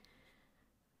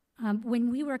 When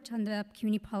we worked on the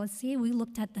CUNY policy, we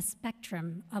looked at the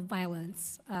spectrum of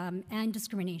violence and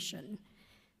discrimination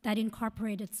that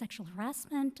incorporated sexual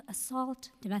harassment,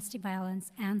 assault, domestic violence,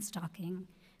 and stalking.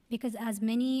 Because as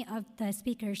many of the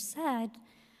speakers said,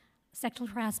 sexual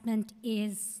harassment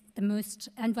is the most,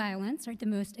 and violence are the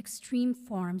most extreme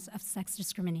forms of sex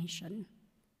discrimination.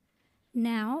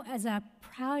 Now, as a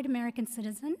proud American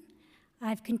citizen,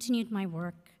 I've continued my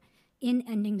work in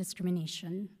ending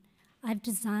discrimination. I've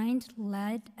designed,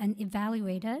 led, and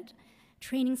evaluated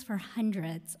trainings for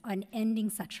hundreds on ending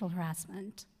sexual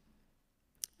harassment.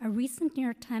 A recent New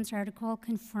York Times article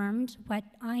confirmed what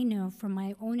I know from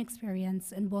my own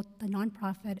experience in both the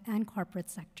nonprofit and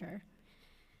corporate sector.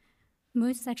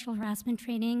 Most sexual harassment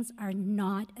trainings are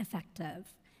not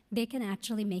effective. They can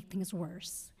actually make things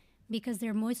worse because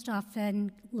they're most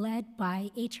often led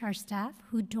by HR staff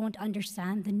who don't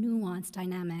understand the nuanced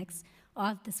dynamics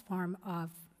of this form of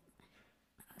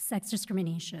sex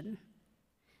discrimination.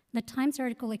 The Times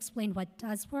article explained what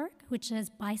does work, which is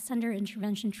bystander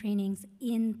intervention trainings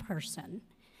in person.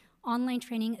 Online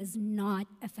training is not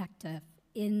effective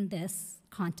in this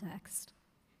context.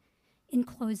 In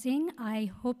closing,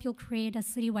 I hope you'll create a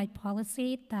citywide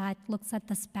policy that looks at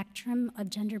the spectrum of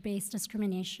gender-based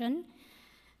discrimination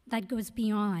that goes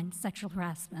beyond sexual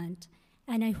harassment.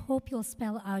 And I hope you'll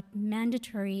spell out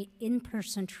mandatory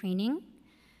in-person training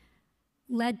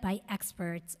led by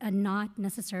experts and not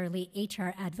necessarily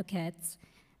HR advocates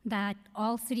that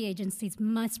all city agencies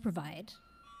must provide.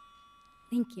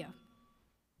 Thank you.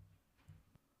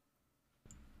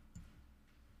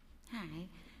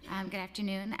 Hi, good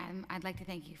afternoon. I'd like to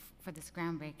thank you for this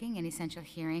groundbreaking and essential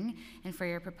hearing and for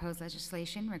your proposed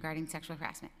legislation regarding sexual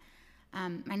harassment.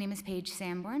 My name is Paige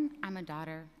Sanborn. I'm a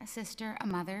daughter, a sister, a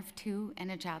mother of two, and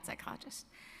a child psychologist.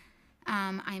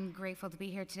 I'm grateful to be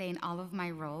here today in all of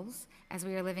my roles as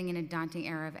we are living in a daunting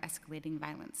era of escalating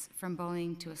violence, from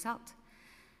bullying to assault.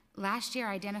 Last year,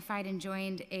 I identified and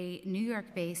joined a New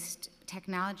York-based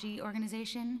technology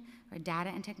organization, or data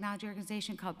and technology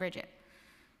organization called Bridget.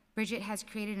 Bridget has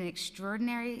created an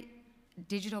extraordinary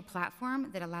digital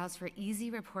platform that allows for easy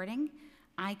reporting,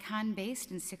 icon-based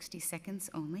in 60 seconds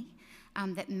only,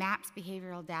 that maps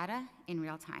behavioral data in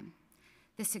real time.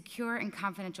 The secure and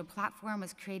confidential platform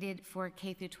was created for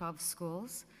K-12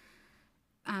 schools,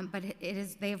 but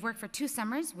they have worked for 2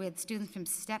 summers with students from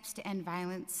Steps to End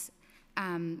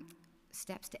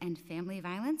Family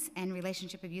Violence and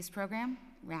Relationship Abuse Program,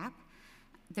 RAP.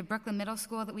 The Brooklyn Middle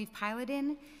School that we've piloted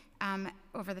in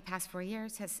over the past 4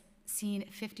 years has seen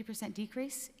 50%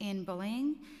 decrease in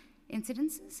bullying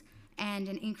incidences and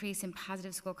an increase in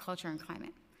positive school culture and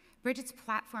climate. Bridget's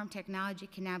platform technology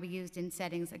can now be used in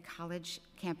settings like college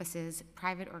campuses,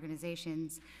 private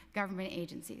organizations, government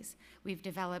agencies. We've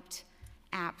developed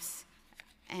apps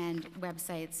and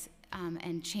websites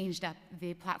and changed up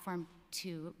the platform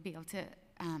to be able to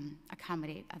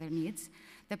accommodate other needs.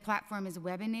 The platform is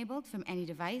web-enabled from any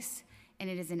device, and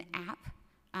it is an app,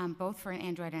 both for an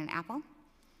Android and an Apple.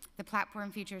 The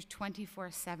platform features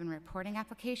 24/7 reporting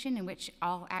application in which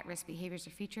all at-risk behaviors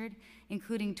are featured,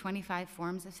 including 25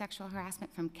 forms of sexual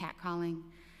harassment, from catcalling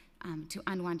to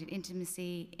unwanted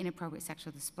intimacy, inappropriate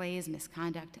sexual displays,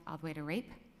 misconduct, all the way to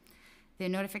rape. The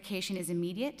notification is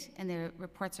immediate, and the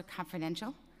reports are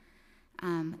confidential.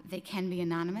 They can be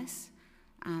anonymous,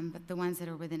 but the ones that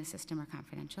are within a system are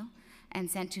confidential,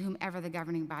 and sent to whomever the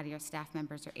governing body or staff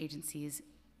members or agencies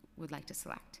would like to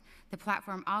select. The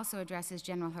platform also addresses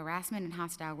general harassment and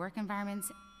hostile work environments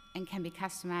and can be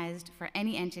customized for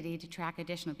any entity to track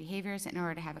additional behaviors in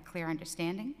order to have a clear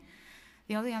understanding.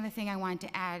 The only other thing I want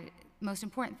to add, most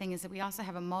important thing, is that we also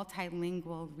have a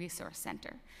multilingual resource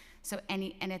center. So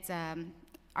and it's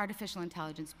artificial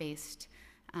intelligence-based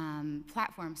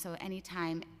platform, so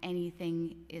anytime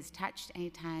anything is touched,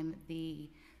 anytime the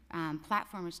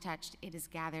platform is touched, it is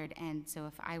gathered, and so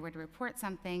if I were to report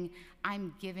something,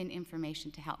 I'm given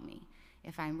information to help me.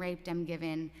 If I'm raped, I'm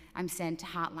sent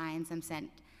hotlines, I'm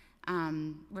sent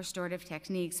restorative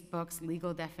techniques, books,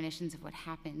 legal definitions of what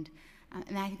happened,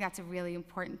 and I think that's a really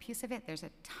important piece of it. There's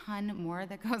a ton more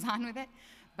that goes on with it,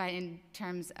 but in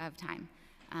terms of time,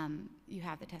 you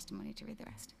have the testimony to read the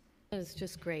rest. That was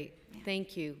just great. Yeah.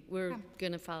 Thank you. We're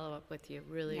going to follow up with you.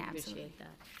 Really appreciate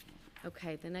that.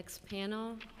 Okay, the next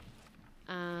panel,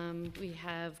 we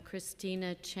have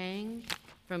Christina Chang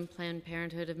from Planned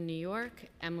Parenthood of New York,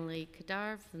 Emily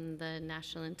Kadar from the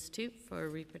National Institute for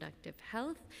Reproductive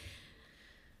Health,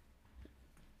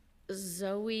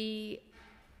 Zoe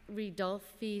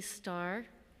Ridolfi Starr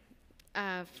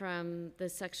from the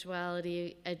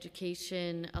Sexuality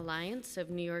Education Alliance of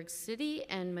New York City,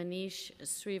 and Manish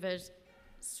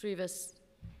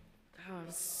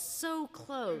so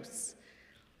close.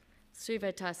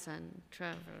 Srivatasan,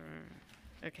 Trevor.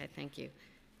 Okay, thank you.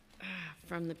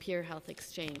 From the Peer Health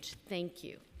Exchange. Thank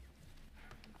you.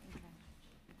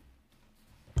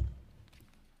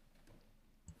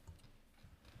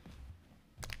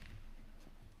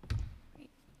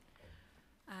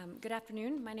 Good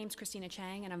afternoon. My name is Christina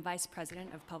Chang, and I'm Vice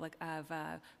President of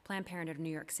Planned Parenthood of New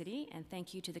York City. And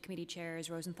thank you to the committee chairs,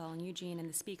 Rosenthal and Eugene, and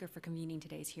the speaker for convening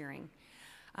today's hearing.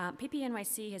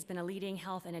 PPNYC has been a leading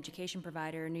health and education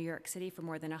provider in New York City for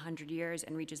more than 100 years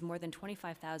and reaches more than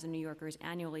 25,000 New Yorkers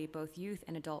annually, both youth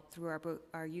and adult, through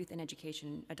our youth and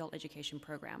adult education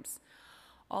programs.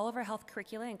 All of our health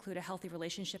curricula include a healthy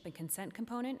relationship and consent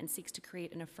component and seeks to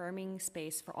create an affirming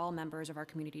space for all members of our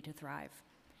community to thrive.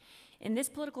 In this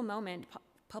political moment,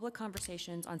 public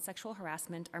conversations on sexual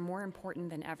harassment are more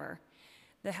important than ever.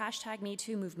 The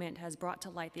 #MeToo movement has brought to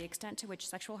light the extent to which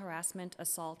sexual harassment,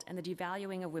 assault, and the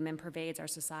devaluing of women pervades our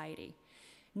society.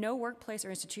 No workplace or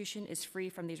institution is free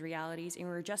from these realities, and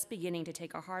we're just beginning to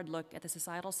take a hard look at the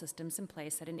societal systems in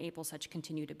place that enable such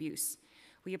continued abuse.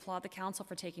 We applaud the Council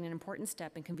for taking an important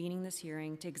step in convening this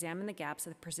hearing to examine the gaps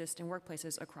that persist in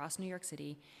workplaces across New York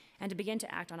City and to begin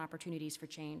to act on opportunities for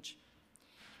change.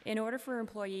 In order for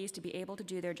employees to be able to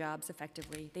do their jobs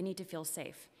effectively, they need to feel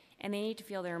safe, and they need to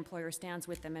feel their employer stands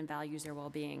with them and values their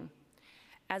well-being.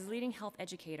 As a leading health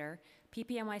educator,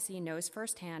 PPNYC knows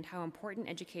firsthand how important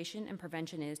education and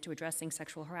prevention is to addressing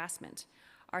sexual harassment.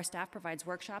 Our staff provides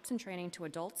workshops and training to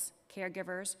adults,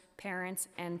 caregivers, parents,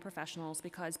 and professionals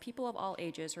because people of all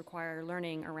ages require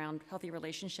learning around healthy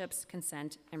relationships,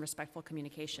 consent, and respectful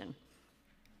communication.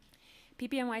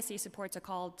 PPNYC supports a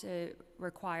call to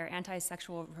require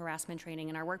anti-sexual harassment training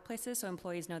in our workplaces so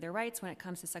employees know their rights when it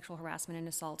comes to sexual harassment and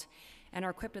assault and are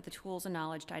equipped with the tools and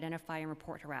knowledge to identify and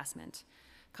report harassment.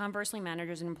 Conversely,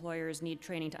 managers and employers need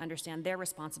training to understand their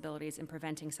responsibilities in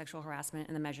preventing sexual harassment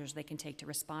and the measures they can take to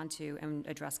respond to and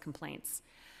address complaints.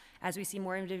 As we see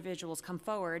more individuals come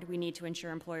forward, we need to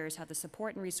ensure employers have the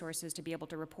support and resources to be able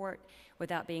to report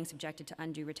without being subjected to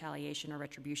undue retaliation or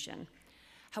retribution.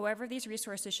 However, these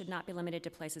resources should not be limited to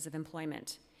places of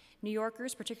employment. New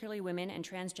Yorkers, particularly women and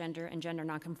transgender and gender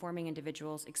nonconforming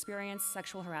individuals, experience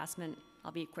sexual harassment,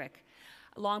 I'll be quick,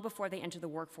 long before they enter the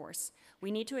workforce. We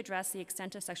need to address the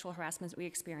extent of sexual harassment we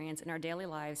experience in our daily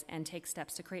lives and take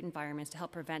steps to create environments to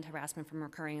help prevent harassment from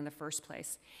occurring in the first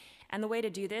place. And the way to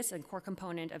do this, a core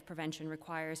component of prevention,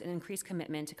 requires an increased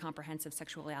commitment to comprehensive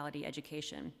sexuality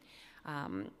education.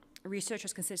 Research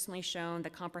has consistently shown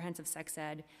that comprehensive sex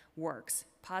ed works.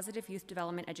 Positive youth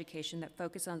development education that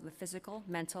focuses on the physical,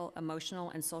 mental,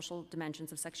 emotional, and social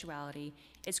dimensions of sexuality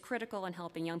is critical in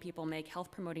helping young people make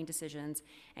health-promoting decisions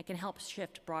and can help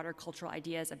shift broader cultural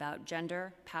ideas about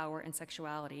gender, power, and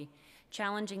sexuality,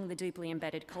 challenging the deeply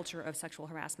embedded culture of sexual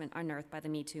harassment unearthed by the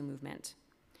Me Too movement.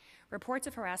 Reports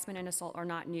of harassment and assault are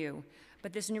not new,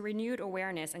 but this renewed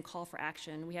awareness and call for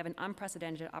action, we have an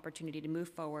unprecedented opportunity to move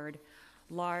forward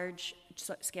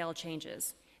large-scale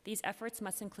changes. These efforts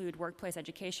must include workplace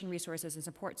education resources and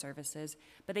support services,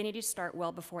 but they need to start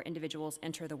well before individuals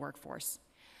enter the workforce.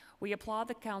 We applaud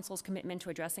the Council's commitment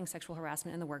to addressing sexual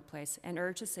harassment in the workplace and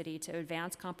urge the city to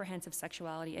advance comprehensive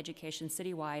sexuality education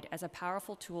citywide as a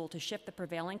powerful tool to shift the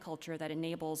prevailing culture that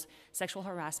enables sexual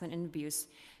harassment and abuse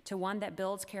to one that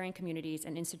builds caring communities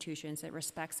and institutions that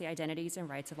respects the identities and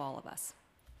rights of all of us.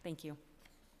 Thank you.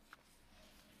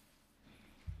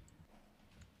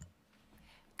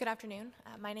 Good afternoon.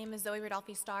 My name is Zoe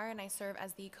Rodolfi-Starr, and I serve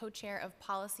as the co-chair of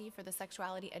policy for the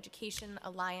Sexuality Education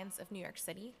Alliance of New York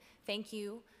City. Thank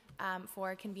you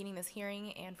for convening this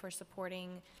hearing and for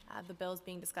supporting the bills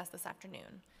being discussed this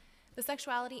afternoon. The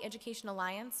Sexuality Education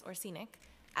Alliance, or SENIC,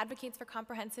 advocates for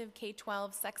comprehensive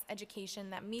K-12 sex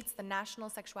education that meets the national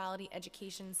sexuality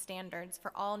education standards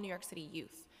for all New York City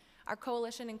youth. Our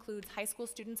coalition includes high school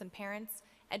students and parents,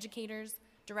 educators,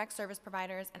 direct service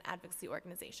providers, and advocacy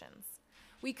organizations.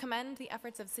 We commend the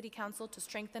efforts of City Council to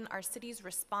strengthen our city's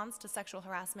response to sexual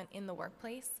harassment in the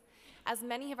workplace. As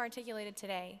many have articulated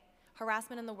today,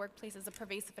 harassment in the workplace is a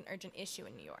pervasive and urgent issue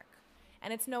in New York.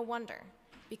 And it's no wonder,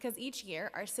 because each year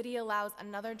our city allows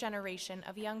another generation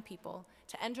of young people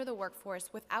to enter the workforce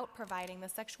without providing the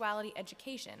sexuality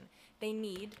education they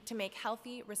need to make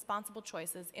healthy, responsible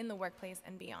choices in the workplace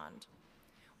and beyond.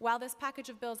 While this package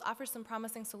of bills offers some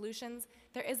promising solutions,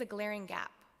 there is a glaring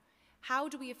gap. How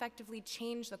do we effectively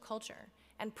change the culture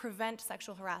and prevent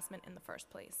sexual harassment in the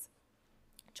first place?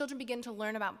 Children begin to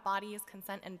learn about bodies,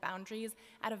 consent, and boundaries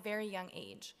at a very young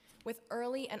age. With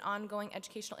early and ongoing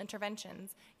educational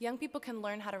interventions, young people can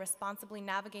learn how to responsibly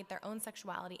navigate their own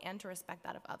sexuality and to respect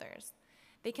that of others.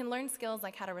 They can learn skills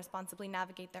like how to responsibly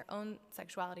navigate their own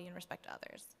sexuality and respect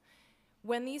others.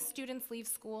 When these students leave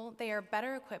school, they are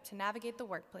better equipped to navigate the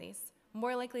workplace,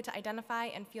 more likely to identify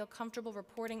and feel comfortable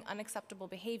reporting unacceptable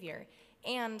behavior,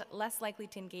 and less likely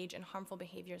to engage in harmful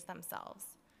behaviors themselves.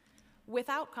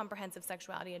 Without comprehensive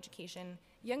sexuality education,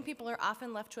 young people are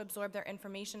often left to absorb their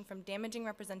information from damaging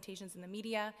representations in the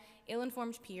media,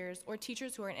 ill-informed peers, or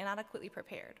teachers who are inadequately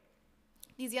prepared.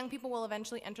 These young people will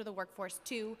eventually enter the workforce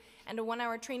too, and a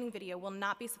one-hour training video will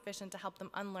not be sufficient to help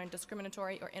them unlearn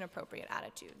discriminatory or inappropriate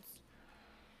attitudes.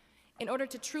 In order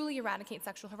to truly eradicate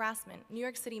sexual harassment, New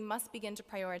York City must begin to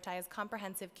prioritize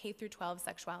comprehensive K-12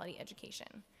 sexuality education.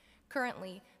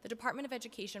 Currently, the Department of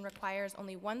Education requires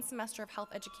only one semester of health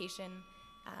education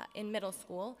in middle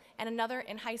school and another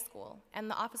in high school, and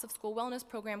the Office of School Wellness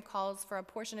Program calls for a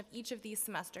portion of each of these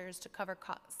semesters to cover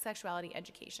sexuality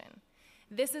education.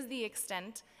 This is the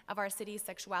extent of our city's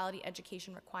sexuality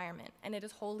education requirement, and it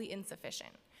is wholly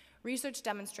insufficient. Research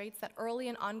demonstrates that early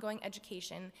and ongoing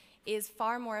education is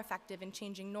far more effective in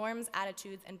changing norms,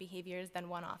 attitudes, and behaviors than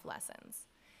one-off lessons.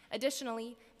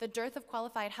 Additionally, the dearth of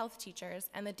qualified health teachers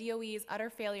and the DOE's utter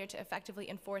failure to effectively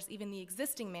enforce even the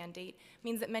existing mandate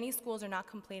means that many schools are not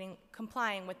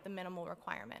complying with the minimal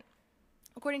requirement.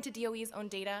 According to DOE's own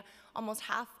data, almost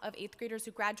half of 8th graders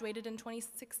who graduated in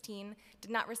 2016 did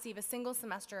not receive a single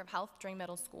semester of health during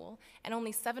middle school, and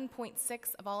only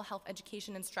 7.6% of all health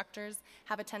education instructors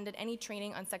have attended any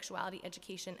training on sexuality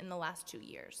education in the last 2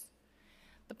 years.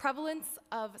 The prevalence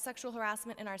of sexual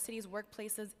harassment in our city's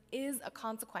workplaces is a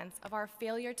consequence of our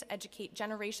failure to educate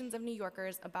generations of New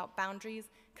Yorkers about boundaries,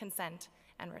 consent,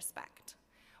 and respect.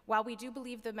 While we do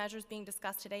believe the measures being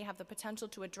discussed today have the potential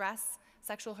to address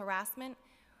sexual harassment,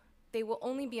 they will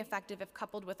only be effective if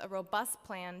coupled with a robust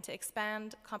plan to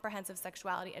expand comprehensive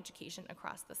sexuality education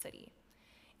across the city.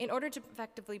 In order to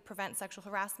effectively prevent sexual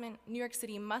harassment, New York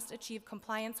City must achieve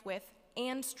compliance with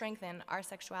and strengthen our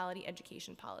sexuality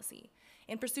education policy.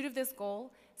 In pursuit of this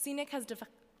goal, CNIC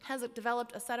has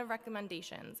developed a set of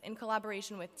recommendations in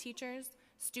collaboration with teachers,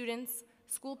 students,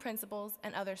 school principals,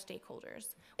 and other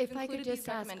stakeholders. If I could just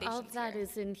ask, all of that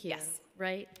is in here,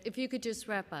 right? If you could just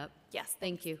wrap up. Yes.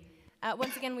 Thank you.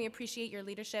 Once again, we appreciate your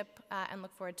leadership and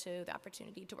look forward to the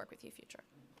opportunity to work with you in the future.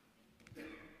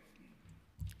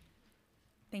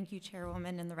 Thank you,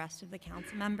 Chairwoman, and the rest of the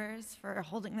council members for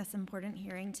holding this important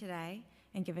hearing today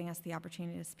and giving us the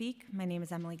opportunity to speak. My name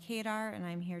is Emily Kadar, and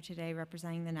I'm here today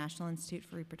representing the National Institute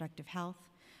for Reproductive Health.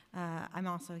 I'm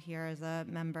also here as a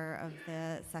member of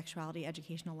the Sexuality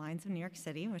Education Alliance of New York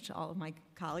City, which all of my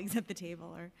colleagues at the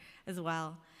table are as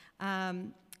well.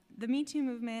 The Me Too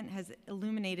movement has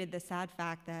illuminated the sad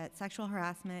fact that sexual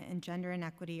harassment and gender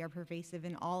inequity are pervasive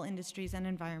in all industries and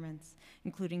environments,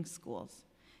 including schools.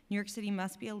 New York City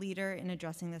must be a leader in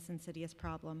addressing this insidious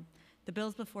problem. The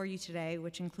bills before you today,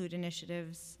 which include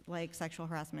initiatives like sexual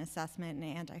harassment assessment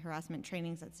and anti-harassment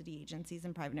trainings at city agencies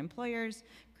and private employers,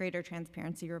 greater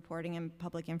transparency reporting and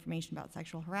public information about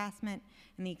sexual harassment,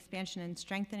 and the expansion and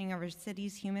strengthening of our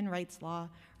city's human rights law,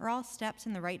 are all steps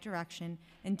in the right direction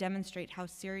and demonstrate how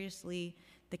seriously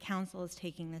the council is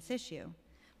taking this issue.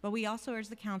 But we also urge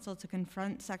the council to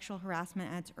confront sexual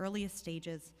harassment at its earliest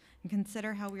stages and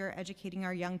consider how we are educating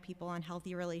our young people on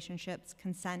healthy relationships,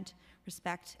 consent,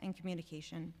 respect, and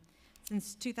communication.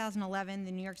 Since 2011,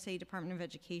 the New York City Department of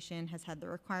Education has had the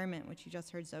requirement, which you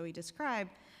just heard Zoe describe.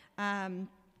 And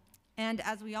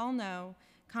as we all know,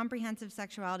 comprehensive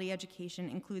sexuality education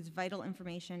includes vital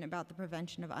information about the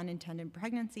prevention of unintended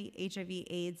pregnancy, HIV,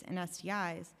 AIDS, and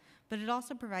STIs, but it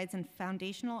also provides a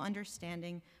foundational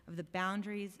understanding of the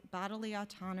boundaries, bodily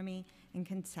autonomy, and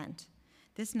consent.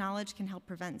 This knowledge can help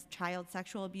prevent child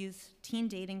sexual abuse, teen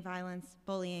dating violence,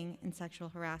 bullying, and sexual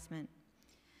harassment.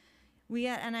 We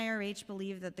at NIRH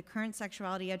believe that the current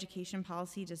sexuality education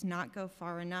policy does not go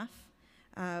far enough.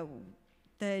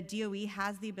 The DOE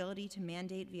has the ability to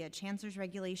mandate via Chancellor's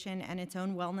regulation and its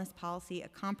own wellness policy a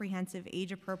comprehensive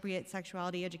age-appropriate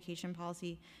sexuality education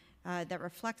policy that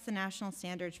reflects the national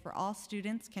standards for all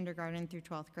students, kindergarten through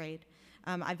 12th grade.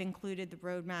 I've included the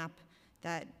roadmap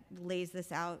that lays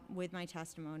this out with my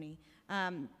testimony.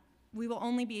 We will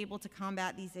only be able to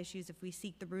combat these issues if we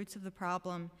seek the roots of the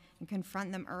problem and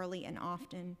confront them early and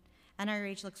often.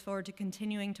 NIRH looks forward to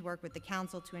continuing to work with the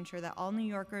council to ensure that all New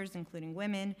Yorkers, including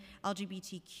women,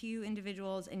 LGBTQ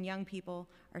individuals, and young people,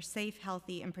 are safe,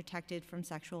 healthy, and protected from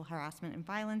sexual harassment and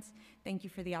violence. Thank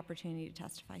you for the opportunity to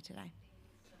testify today.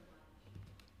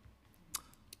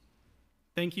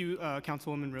 Thank you,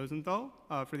 Councilwoman Rosenthal,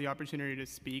 for the opportunity to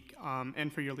speak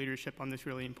and for your leadership on this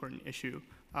really important issue.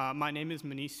 My name is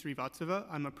Manish Srivatsava.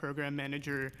 I'm a program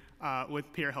manager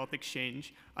with Peer Health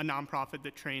Exchange, a nonprofit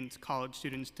that trains college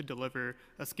students to deliver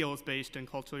a skills-based and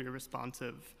culturally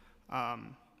responsive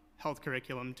health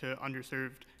curriculum to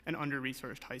underserved and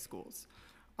under-resourced high schools.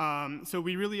 So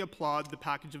we really applaud the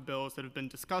package of bills that have been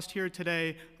discussed here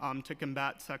today to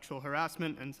combat sexual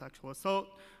harassment and sexual assault.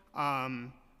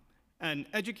 And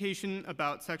education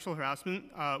about sexual harassment,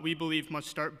 we believe, must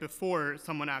start before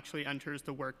someone actually enters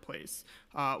the workplace.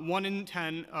 1 in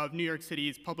 10 of New York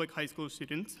City's public high school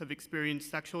students have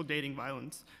experienced sexual dating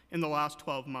violence in the last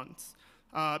 12 months.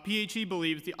 PHE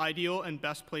believes the ideal and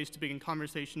best place to begin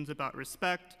conversations about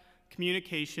respect,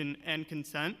 communication, and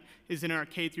consent is in our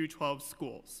K through 12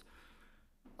 schools.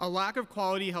 A lack of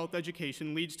quality health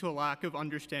education leads to a lack of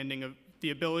understanding of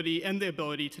the ability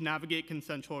to navigate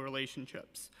consensual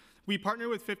relationships. We partner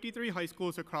with 53 high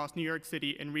schools across New York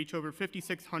City and reach over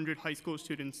 5,600 high school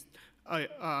students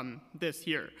this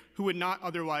year who would not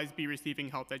otherwise be receiving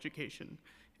health education.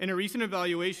 In a recent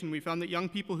evaluation, we found that young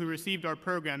people who received our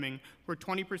programming were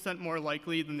 20% more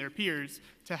likely than their peers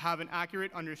to have an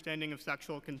accurate understanding of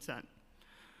sexual consent.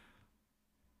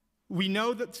 We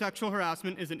know that sexual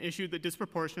harassment is an issue that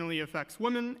disproportionately affects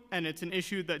women, and it's an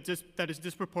issue that is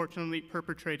disproportionately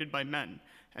perpetrated by men.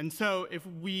 And so, if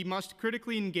we must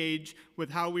critically engage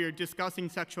with how we are discussing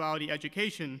sexuality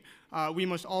education, we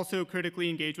must also critically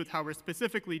engage with how we're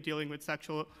specifically dealing with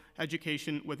sexual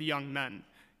education with young men.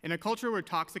 In a culture where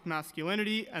toxic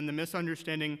masculinity and the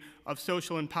misunderstanding of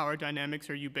social and power dynamics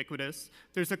are ubiquitous,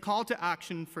 there's a call to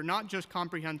action for not just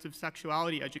comprehensive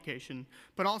sexuality education,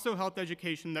 but also health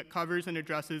education that covers and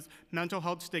addresses mental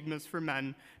health stigmas for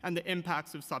men and the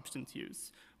impacts of substance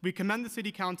use. We commend the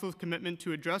City Council's commitment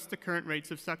to address the current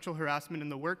rates of sexual harassment in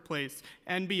the workplace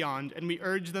and beyond, and we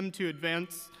urge them to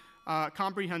advance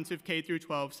comprehensive K through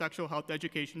 12 sexual health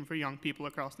education for young people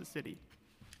across the city.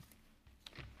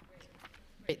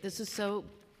 Great. This is so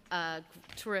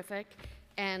terrific,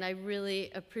 and I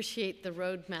really appreciate the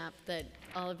roadmap that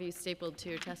all of you stapled to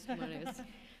your testimony. It was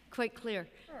quite clear.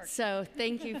 So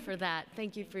thank you for that.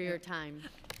 Thank you for your time.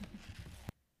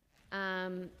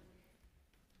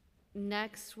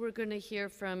 Next, we're going to hear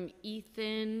from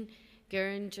Ethan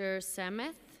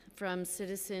Geringer-Sameth from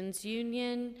Citizens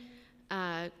Union,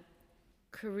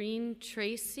 Corrine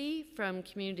Tracy from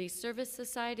Community Service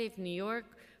Society of New York,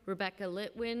 Rebecca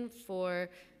Litwin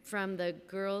from the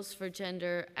Girls for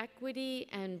Gender Equity,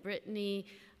 and Brittany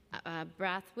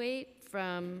Brathwaite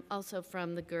also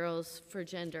from the Girls for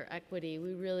Gender Equity.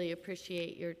 We really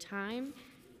appreciate your time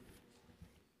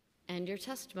and your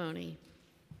testimony.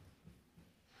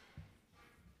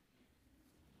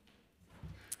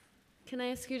 Can I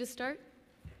ask you to start?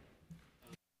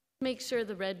 Make sure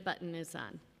the red button is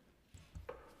on.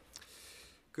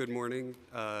 Good morning,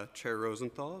 Chair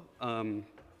Rosenthal.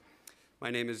 My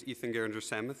name is Ethan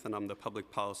Geringer-Sameth, and I'm the Public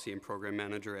Policy and Program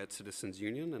Manager at Citizens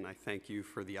Union, and I thank you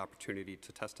for the opportunity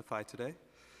to testify today.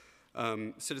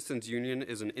 Citizens Union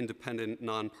is an independent,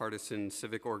 nonpartisan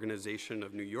civic organization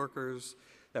of New Yorkers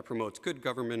that promotes good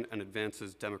government and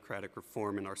advances democratic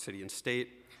reform in our city and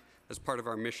state. As part of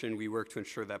our mission, we work to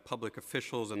ensure that public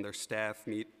officials and their staff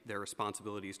meet their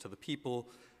responsibilities to the people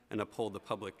and uphold the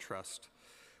public trust.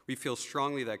 We feel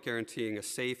strongly that guaranteeing a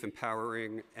safe,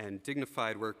 empowering, and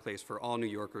dignified workplace for all New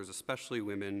Yorkers, especially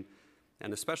women,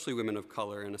 and especially women of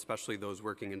color, and especially those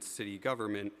working in city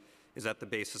government, is at the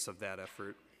basis of that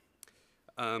effort.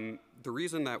 The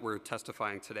reason that we're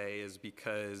testifying today is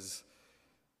because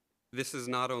this is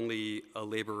not only a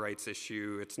labor rights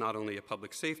issue, it's not only a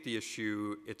public safety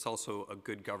issue, it's also a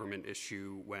good government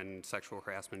issue when sexual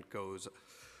harassment goes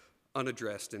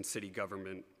unaddressed in city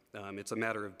government. It's a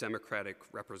matter of democratic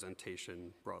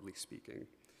representation, broadly speaking.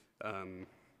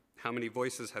 How many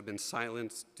voices have been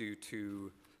silenced due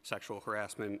to sexual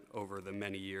harassment over the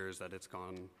many years that it's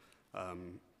gone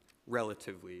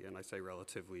relatively, and I say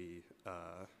relatively,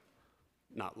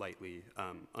 not lightly,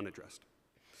 unaddressed.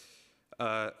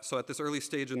 So at this early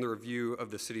stage in the review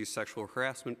of the city's sexual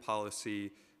harassment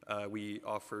policy, we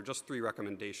offer just 3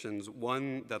 recommendations.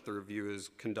 One, that the review is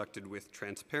conducted with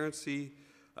transparency,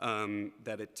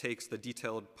 that it takes the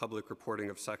detailed public reporting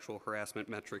of sexual harassment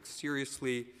metrics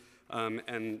seriously,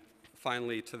 and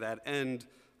finally, to that end,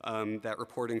 that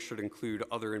reporting should include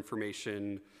other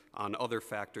information on other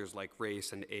factors like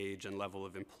race and age and level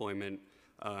of employment,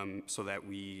 so that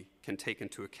we can take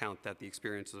into account that the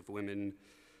experiences of women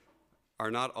are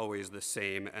not always the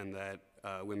same, and that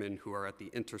women who are at the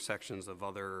intersections of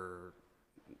other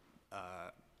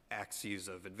axes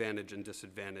of advantage and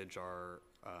disadvantage are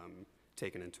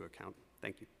taken into account.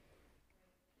 Thank you.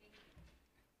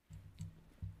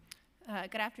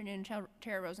 Good afternoon,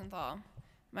 Chair Rosenthal.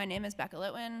 My name is Becca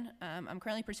Litwin. I'm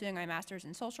currently pursuing my master's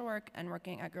in social work and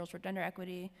working at Girls for Gender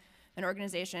Equity, an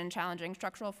organization challenging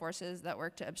structural forces that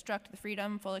work to obstruct the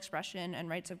freedom, full expression, and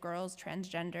rights of girls,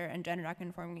 transgender, and gender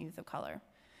nonconforming youth of color.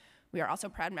 We are also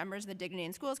proud members of the Dignity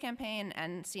in Schools campaign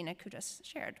and Scenic, who just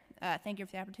shared. Thank you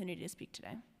for the opportunity to speak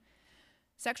today.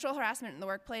 Sexual harassment in the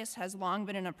workplace has long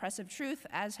been an oppressive truth,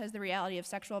 as has the reality of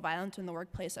sexual violence in the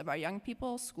workplace of our young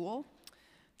people, school.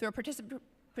 Through a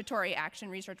participatory action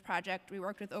research project, we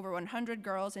worked with over 100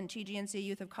 girls and TGNC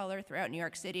youth of color throughout New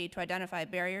York City to identify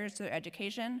barriers to their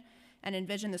education and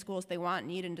envision the schools they want,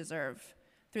 need, and deserve.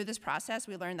 Through this process,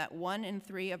 we learned that 1 in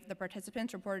 3 of the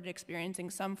participants reported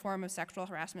experiencing some form of sexual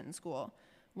harassment in school.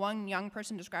 One young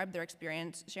person described their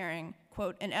experience sharing,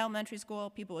 quote, "In elementary school,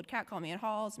 people would catcall me in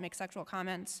halls, make sexual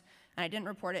comments, and I didn't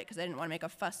report it because I didn't want to make a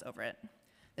fuss over it."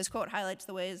 This quote highlights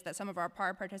the ways that some of our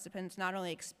PAR participants not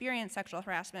only experience sexual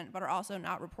harassment, but are also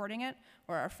not reporting it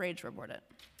or are afraid to report it.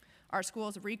 Our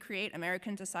schools recreate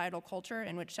American societal culture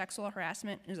in which sexual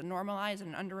harassment is a normalized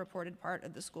and underreported part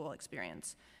of the school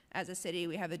experience. As a city,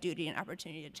 we have a duty and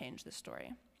opportunity to change this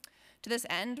story. To this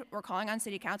end, we're calling on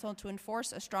City Council to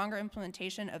enforce a stronger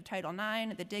implementation of Title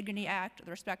IX, the Dignity Act, the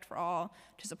Respect for All,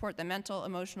 to support the mental,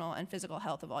 emotional, and physical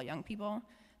health of all young people.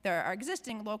 There are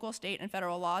existing local, state, and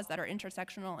federal laws that are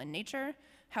intersectional in nature.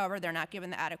 However, they're not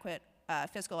given the adequate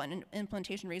fiscal and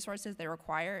implementation resources they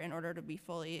require in order to be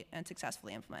fully and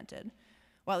successfully implemented.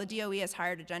 While the DOE has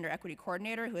hired a gender equity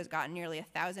coordinator who has gotten nearly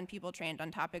 1,000 people trained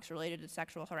on topics related to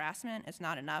sexual harassment, it's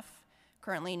not enough.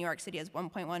 Currently, New York City has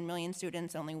 1.1 million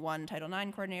students, only 1 Title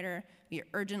IX coordinator. We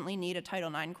urgently need a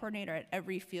Title IX coordinator at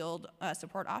every field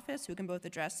support office who can both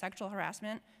address sexual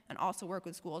harassment and also work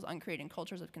with schools on creating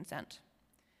cultures of consent.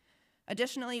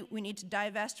 Additionally, we need to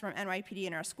divest from NYPD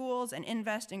in our schools and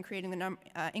invest in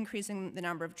increasing the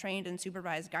number of trained and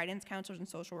supervised guidance counselors and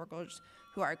social workers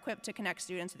who are equipped to connect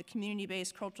students with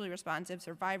community-based, culturally responsive,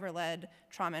 survivor-led,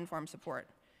 trauma-informed support.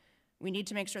 We need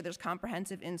to make sure there's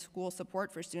comprehensive in-school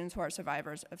support for students who are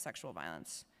survivors of sexual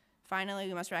violence. Finally,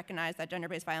 we must recognize that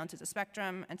gender-based violence is a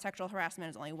spectrum, and sexual harassment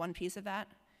is only one piece of that.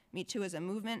 Me Too is a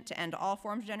movement to end all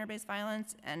forms of gender-based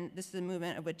violence, and this is a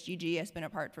movement of which GG has been a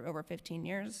part for over 15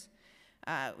 years.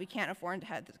 We can't afford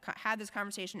to have this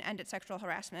conversation end at sexual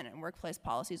harassment and workplace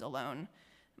policies alone.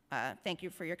 Thank you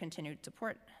for your continued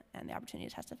support and the opportunity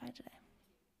to testify today.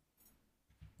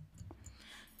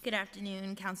 Good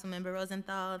afternoon, Councilmember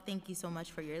Rosenthal. Thank you so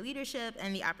much for your leadership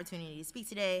and the opportunity to speak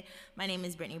today. My name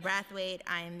is Brittany Brathwaite.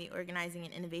 I am the Organizing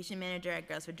and Innovation Manager at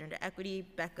Girls for Gender Equity.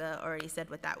 Becca already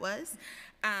said what that was.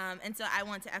 And so I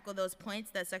want to echo those points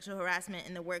that sexual harassment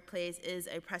in the workplace is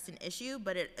a pressing issue,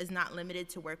 but it is not limited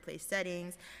to workplace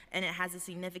settings, and it has a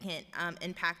significant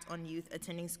impact on youth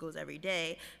attending schools every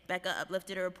day. Becca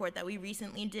uplifted a report that we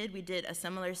recently did. We did a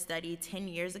similar study 10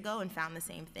 years ago and found the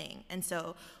same thing. And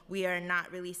so we are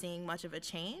not really seeing much of a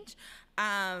change.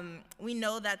 We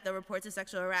know that the reports of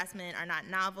sexual harassment are not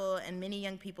novel, and many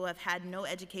young people have had no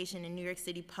education in New York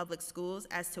City public schools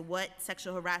as to what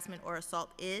sexual harassment or assault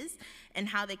is and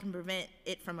how they can prevent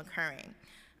it from occurring.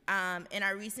 In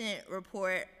our recent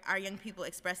report, our young people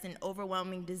expressed an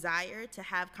overwhelming desire to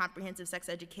have comprehensive sex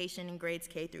education in grades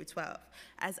K through 12,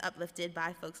 as uplifted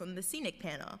by folks on the scenic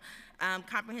panel.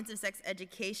 Comprehensive sex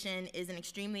education is an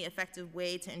extremely effective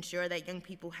way to ensure that young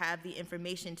people have the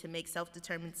information to make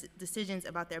self-determined decisions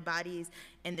about their bodies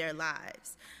and their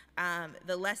lives.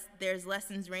 There's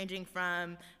lessons ranging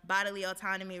from bodily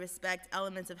autonomy, respect,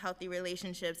 elements of healthy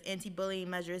relationships, anti-bullying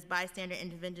measures, bystander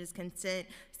interventions, consent,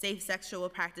 safe sexual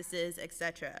practices,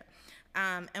 etc.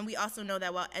 And we also know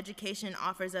that while education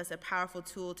offers us a powerful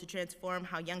tool to transform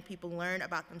how young people learn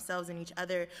about themselves and each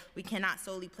other, we cannot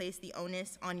solely place the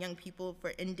onus on young people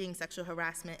for ending sexual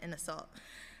harassment and assault.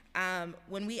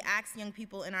 When we asked young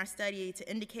people in our study to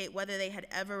indicate whether they had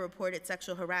ever reported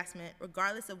sexual harassment,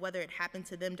 regardless of whether it happened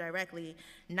to them directly,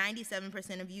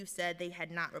 97% of youth said they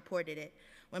had not reported it.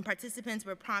 When participants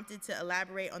were prompted to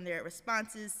elaborate on their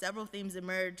responses, several themes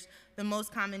emerged, the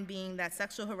most common being that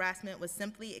sexual harassment was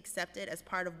simply accepted as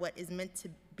part of what is meant to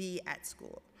be at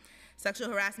school. Sexual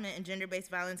harassment and gender-based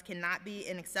violence cannot be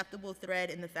an acceptable thread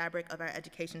in the fabric of our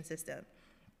education system.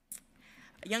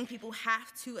 Young people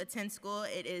have to attend school.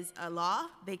 It is a law.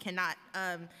 They cannot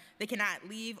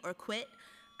leave or quit.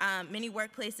 Many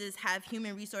workplaces have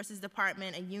human resources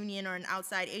department, a union, or an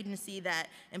outside agency that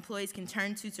employees can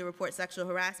turn to report sexual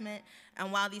harassment.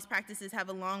 And while these practices have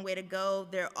a long way to go,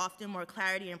 there are often more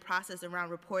clarity and process around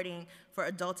reporting for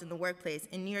adults in the workplace.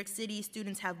 In New York City,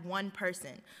 students have one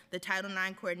person, the Title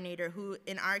IX coordinator, who,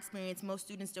 in our experience, most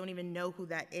students don't even know who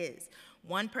that is.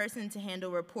 One person to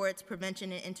handle reports,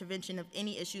 prevention, and intervention of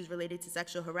any issues related to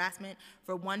sexual harassment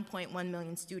for 1.1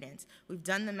 million students. We've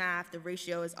done the math, the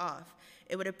ratio is off.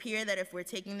 It would appear that if we're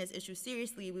taking this issue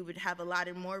seriously, we would have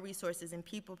allotted more resources and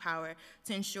people power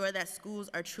to ensure that schools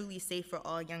are truly safe for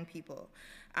all young people.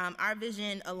 Our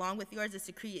vision, along with yours, is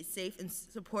to create safe and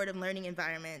supportive learning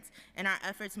environments, and our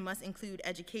efforts must include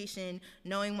education,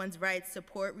 knowing one's rights,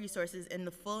 support resources, and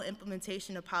the full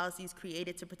implementation of policies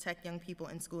created to protect young people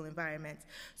in school environments.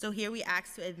 So here we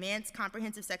ask to advance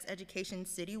comprehensive sex education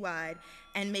citywide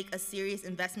and make a serious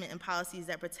investment in policies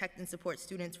that protect and support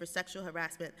students for sexual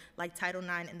harassment like Title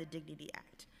IX and the Dignity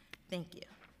Act. Thank you.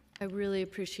 I really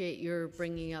appreciate your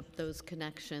bringing up those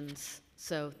connections.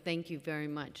 So thank you very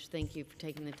much. Thank you for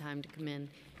taking the time to come in.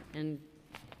 And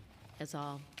as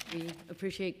all, we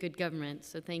appreciate good government,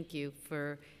 so thank you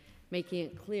for making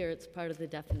it clear it's part of the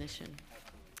definition.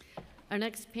 Our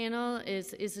next panel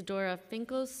is Isadora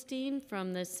Finkelstein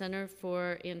from the Center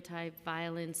for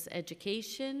Anti-Violence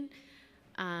Education,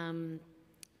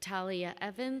 Talia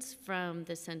Evans from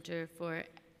the Center for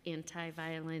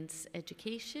Anti-Violence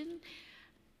Education,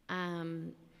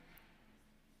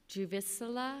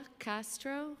 Juvisala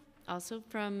Castro, also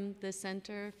from the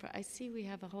Center for, I see we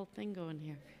have a whole thing going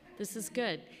here. This is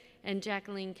good. And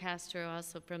Jacqueline Castro,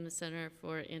 also from the Center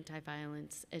for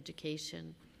Anti-Violence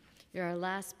Education. You're our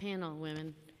last panel,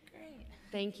 women. Great.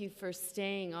 Thank you for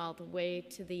staying all the way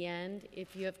to the end.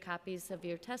 If you have copies of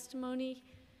your testimony,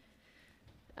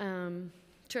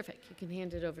 terrific. You can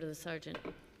hand it over to the Sergeant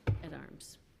at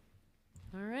Arms.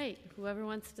 All right, whoever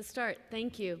wants to start,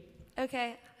 thank you.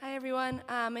 Okay, hi everyone.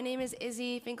 My name is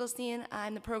Izzy Finkelstein.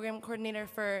 I'm the program coordinator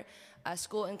for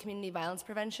school and community violence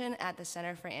prevention at the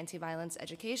Center for Anti-Violence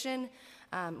Education.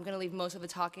 I'm gonna leave most of the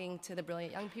talking to the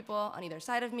brilliant young people on either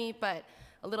side of me, but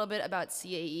a little bit about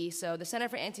CAE. So the Center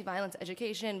for Anti-Violence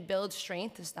Education builds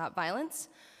strength to stop violence.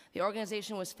 The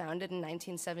organization was founded in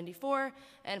 1974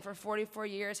 and for 44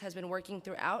 years has been working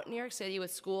throughout New York City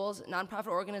with schools, nonprofit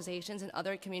organizations, and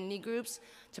other community groups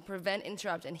to prevent,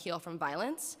 interrupt, and heal from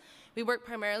violence. We work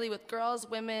primarily with girls,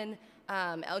 women,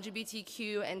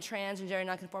 LGBTQ and trans and gender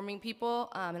nonconforming people,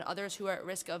 and others who are at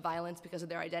risk of violence because of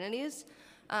their identities.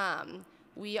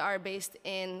 We are based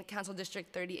in Council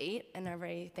District 38 and are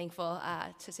very thankful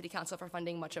to City Council for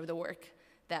funding much of the work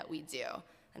that we do.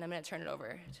 And I'm going to turn it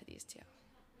over to these two.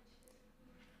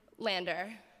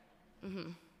 Lander.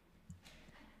 Mm-hmm.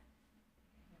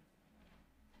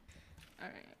 All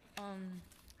right.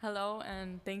 Hello,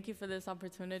 and thank you for this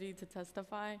opportunity to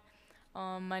testify.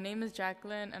 My name is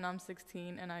Jacqueline, and I'm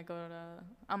 16, and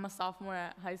I'm a sophomore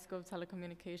at High School of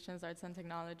Telecommunications, Arts and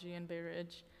Technology in Bay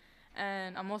Ridge.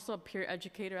 And I'm also a peer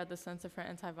educator at the Center for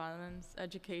Anti-Violence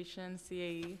Education,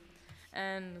 CAE.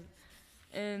 And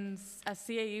at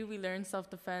CAE, we learn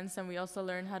self-defense, and we also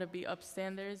learn how to be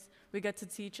upstanders. We get to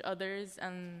teach others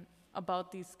and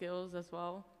about these skills as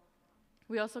well.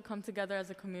 We also come together as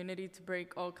a community to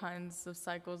break all kinds of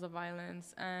cycles of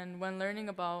violence. And when learning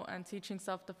about and teaching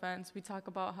self-defense, we talk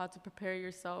about how to prepare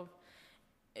yourself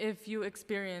if you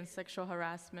experience sexual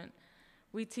harassment.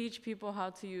 We teach people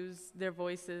how to use their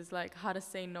voices, like how to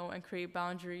say no and create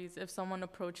boundaries if someone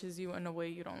approaches you in a way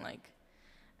you don't like.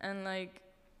 And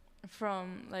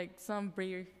from some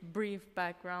brief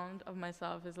background of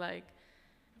myself is like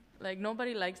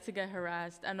nobody likes to get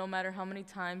harassed, and no matter how many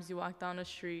times you walk down the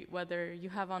street, whether you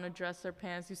have on a dress or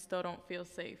pants, you still don't feel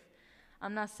safe.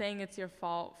 I'm not saying it's your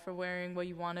fault for wearing what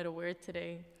you wanted to wear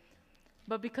today,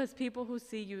 but because people who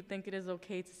see you think it is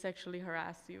okay to sexually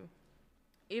harass you.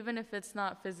 Even if it's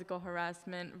not physical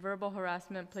harassment, verbal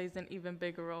harassment plays an even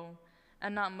bigger role,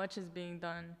 and not much is being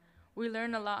done. We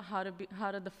learn a lot how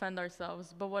to defend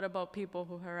ourselves, but what about people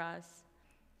who harass?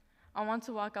 I want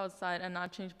to walk outside and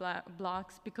not change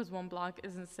blocks because one block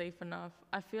isn't safe enough.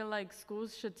 I feel like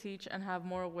schools should teach and have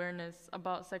more awareness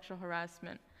about sexual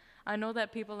harassment. I know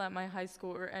that people at my high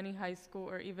school or any high school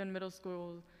or even middle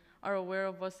school are aware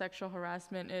of what sexual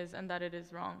harassment is and that it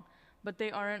is wrong, but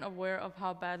they aren't aware of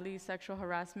how badly sexual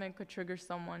harassment could trigger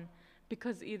someone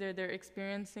because either they're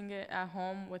experiencing it at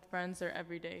home with friends or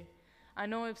every day. I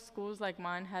know if schools like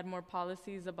mine had more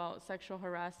policies about sexual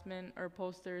harassment or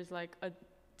posters like a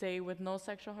day with no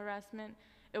sexual harassment,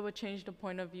 it would change the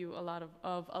point of view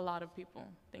of a lot of people.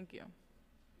 Thank you.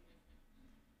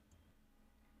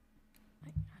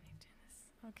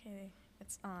 Okay,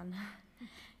 it's on.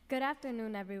 Good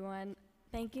afternoon, everyone.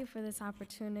 Thank you for this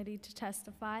opportunity to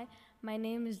testify. My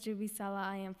name is Juby Sella.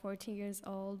 I am 14 years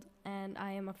old, and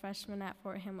I am a freshman at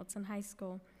Fort Hamilton High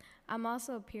School. I'm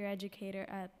also a peer educator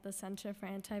at the Center for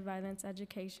Anti-Violence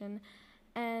Education,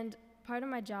 and part of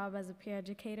my job as a peer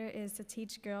educator is to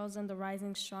teach girls in the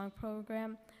Rising Strong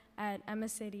program at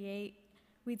MS88.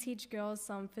 We teach girls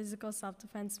some physical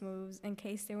self-defense moves in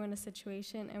case they were in a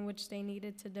situation in which they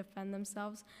needed to defend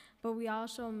themselves, but we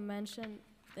also mention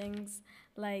things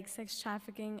like sex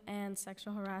trafficking and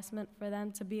sexual harassment for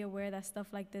them to be aware that stuff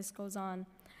like this goes on.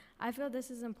 I feel this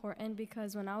is important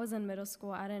because when I was in middle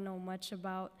school, I didn't know much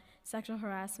about sexual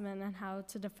harassment and how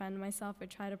to defend myself or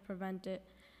try to prevent it.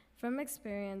 From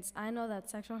experience, I know that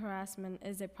sexual harassment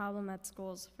is a problem at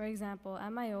schools. For example,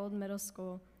 at my old middle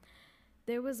school,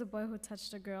 there was a boy who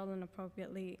touched a girl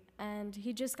inappropriately, and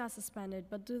he just got suspended.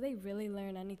 But do they really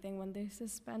learn anything when they're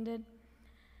suspended?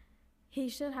 He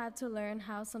should have to learn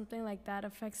how something like that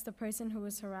affects the person who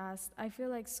was harassed. I feel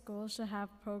like schools should have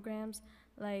programs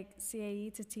like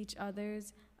CAE to teach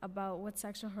others about what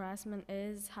sexual harassment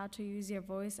is, how to use your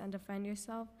voice and defend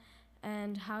yourself,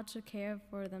 and how to care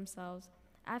for themselves.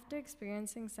 After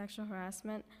experiencing sexual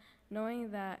harassment, knowing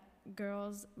that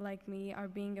girls like me are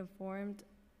being informed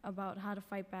about how to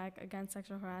fight back against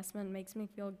sexual harassment makes me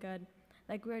feel good,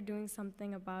 like we're doing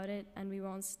something about it and we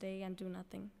won't stay and do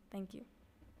nothing. Thank you.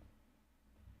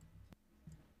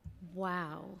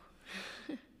 Wow.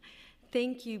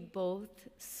 Thank you both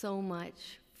so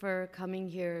much for coming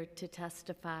here to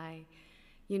testify.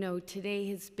 You know, today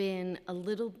has been a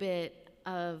little bit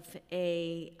of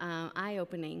a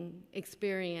eye-opening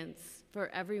experience for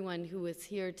everyone who is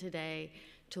here today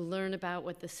to learn about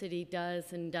what the city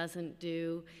does and doesn't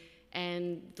do.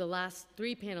 And the last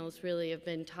three panels really have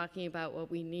been talking about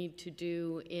what we need to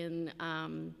do in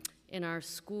our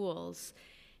schools.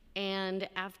 And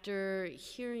after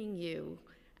hearing you,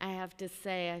 I have to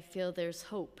say I feel there's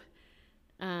hope.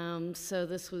 So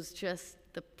this was just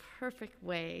the perfect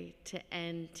way to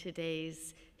end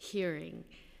today's hearing.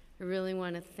 I really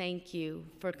want to thank you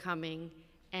for coming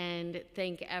and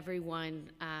thank everyone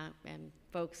and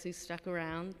folks who stuck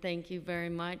around. Thank you very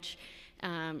much,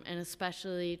 and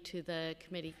especially to the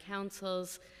committee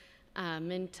councils,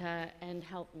 Minta, and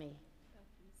help me.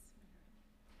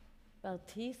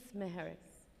 Baltis Meherik.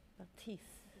 Baltis.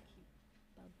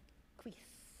 Balquis.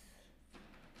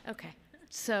 Okay,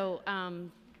 so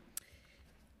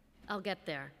I'll get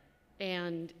there.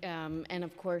 And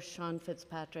of course, Sean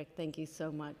Fitzpatrick, thank you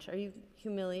so much. Are you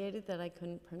humiliated that I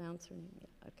couldn't pronounce her name?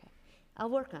 Okay, I'll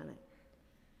work on it.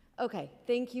 Okay,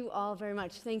 thank you all very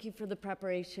much. Thank you for the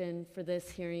preparation for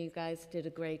this hearing. You guys did a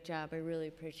great job. I really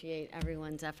appreciate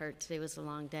everyone's effort. Today was a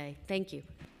long day. Thank you.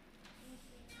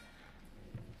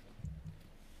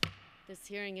 This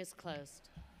hearing is closed.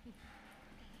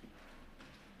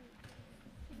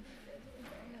 At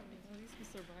least we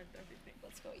survived everything.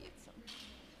 Let's go eat some.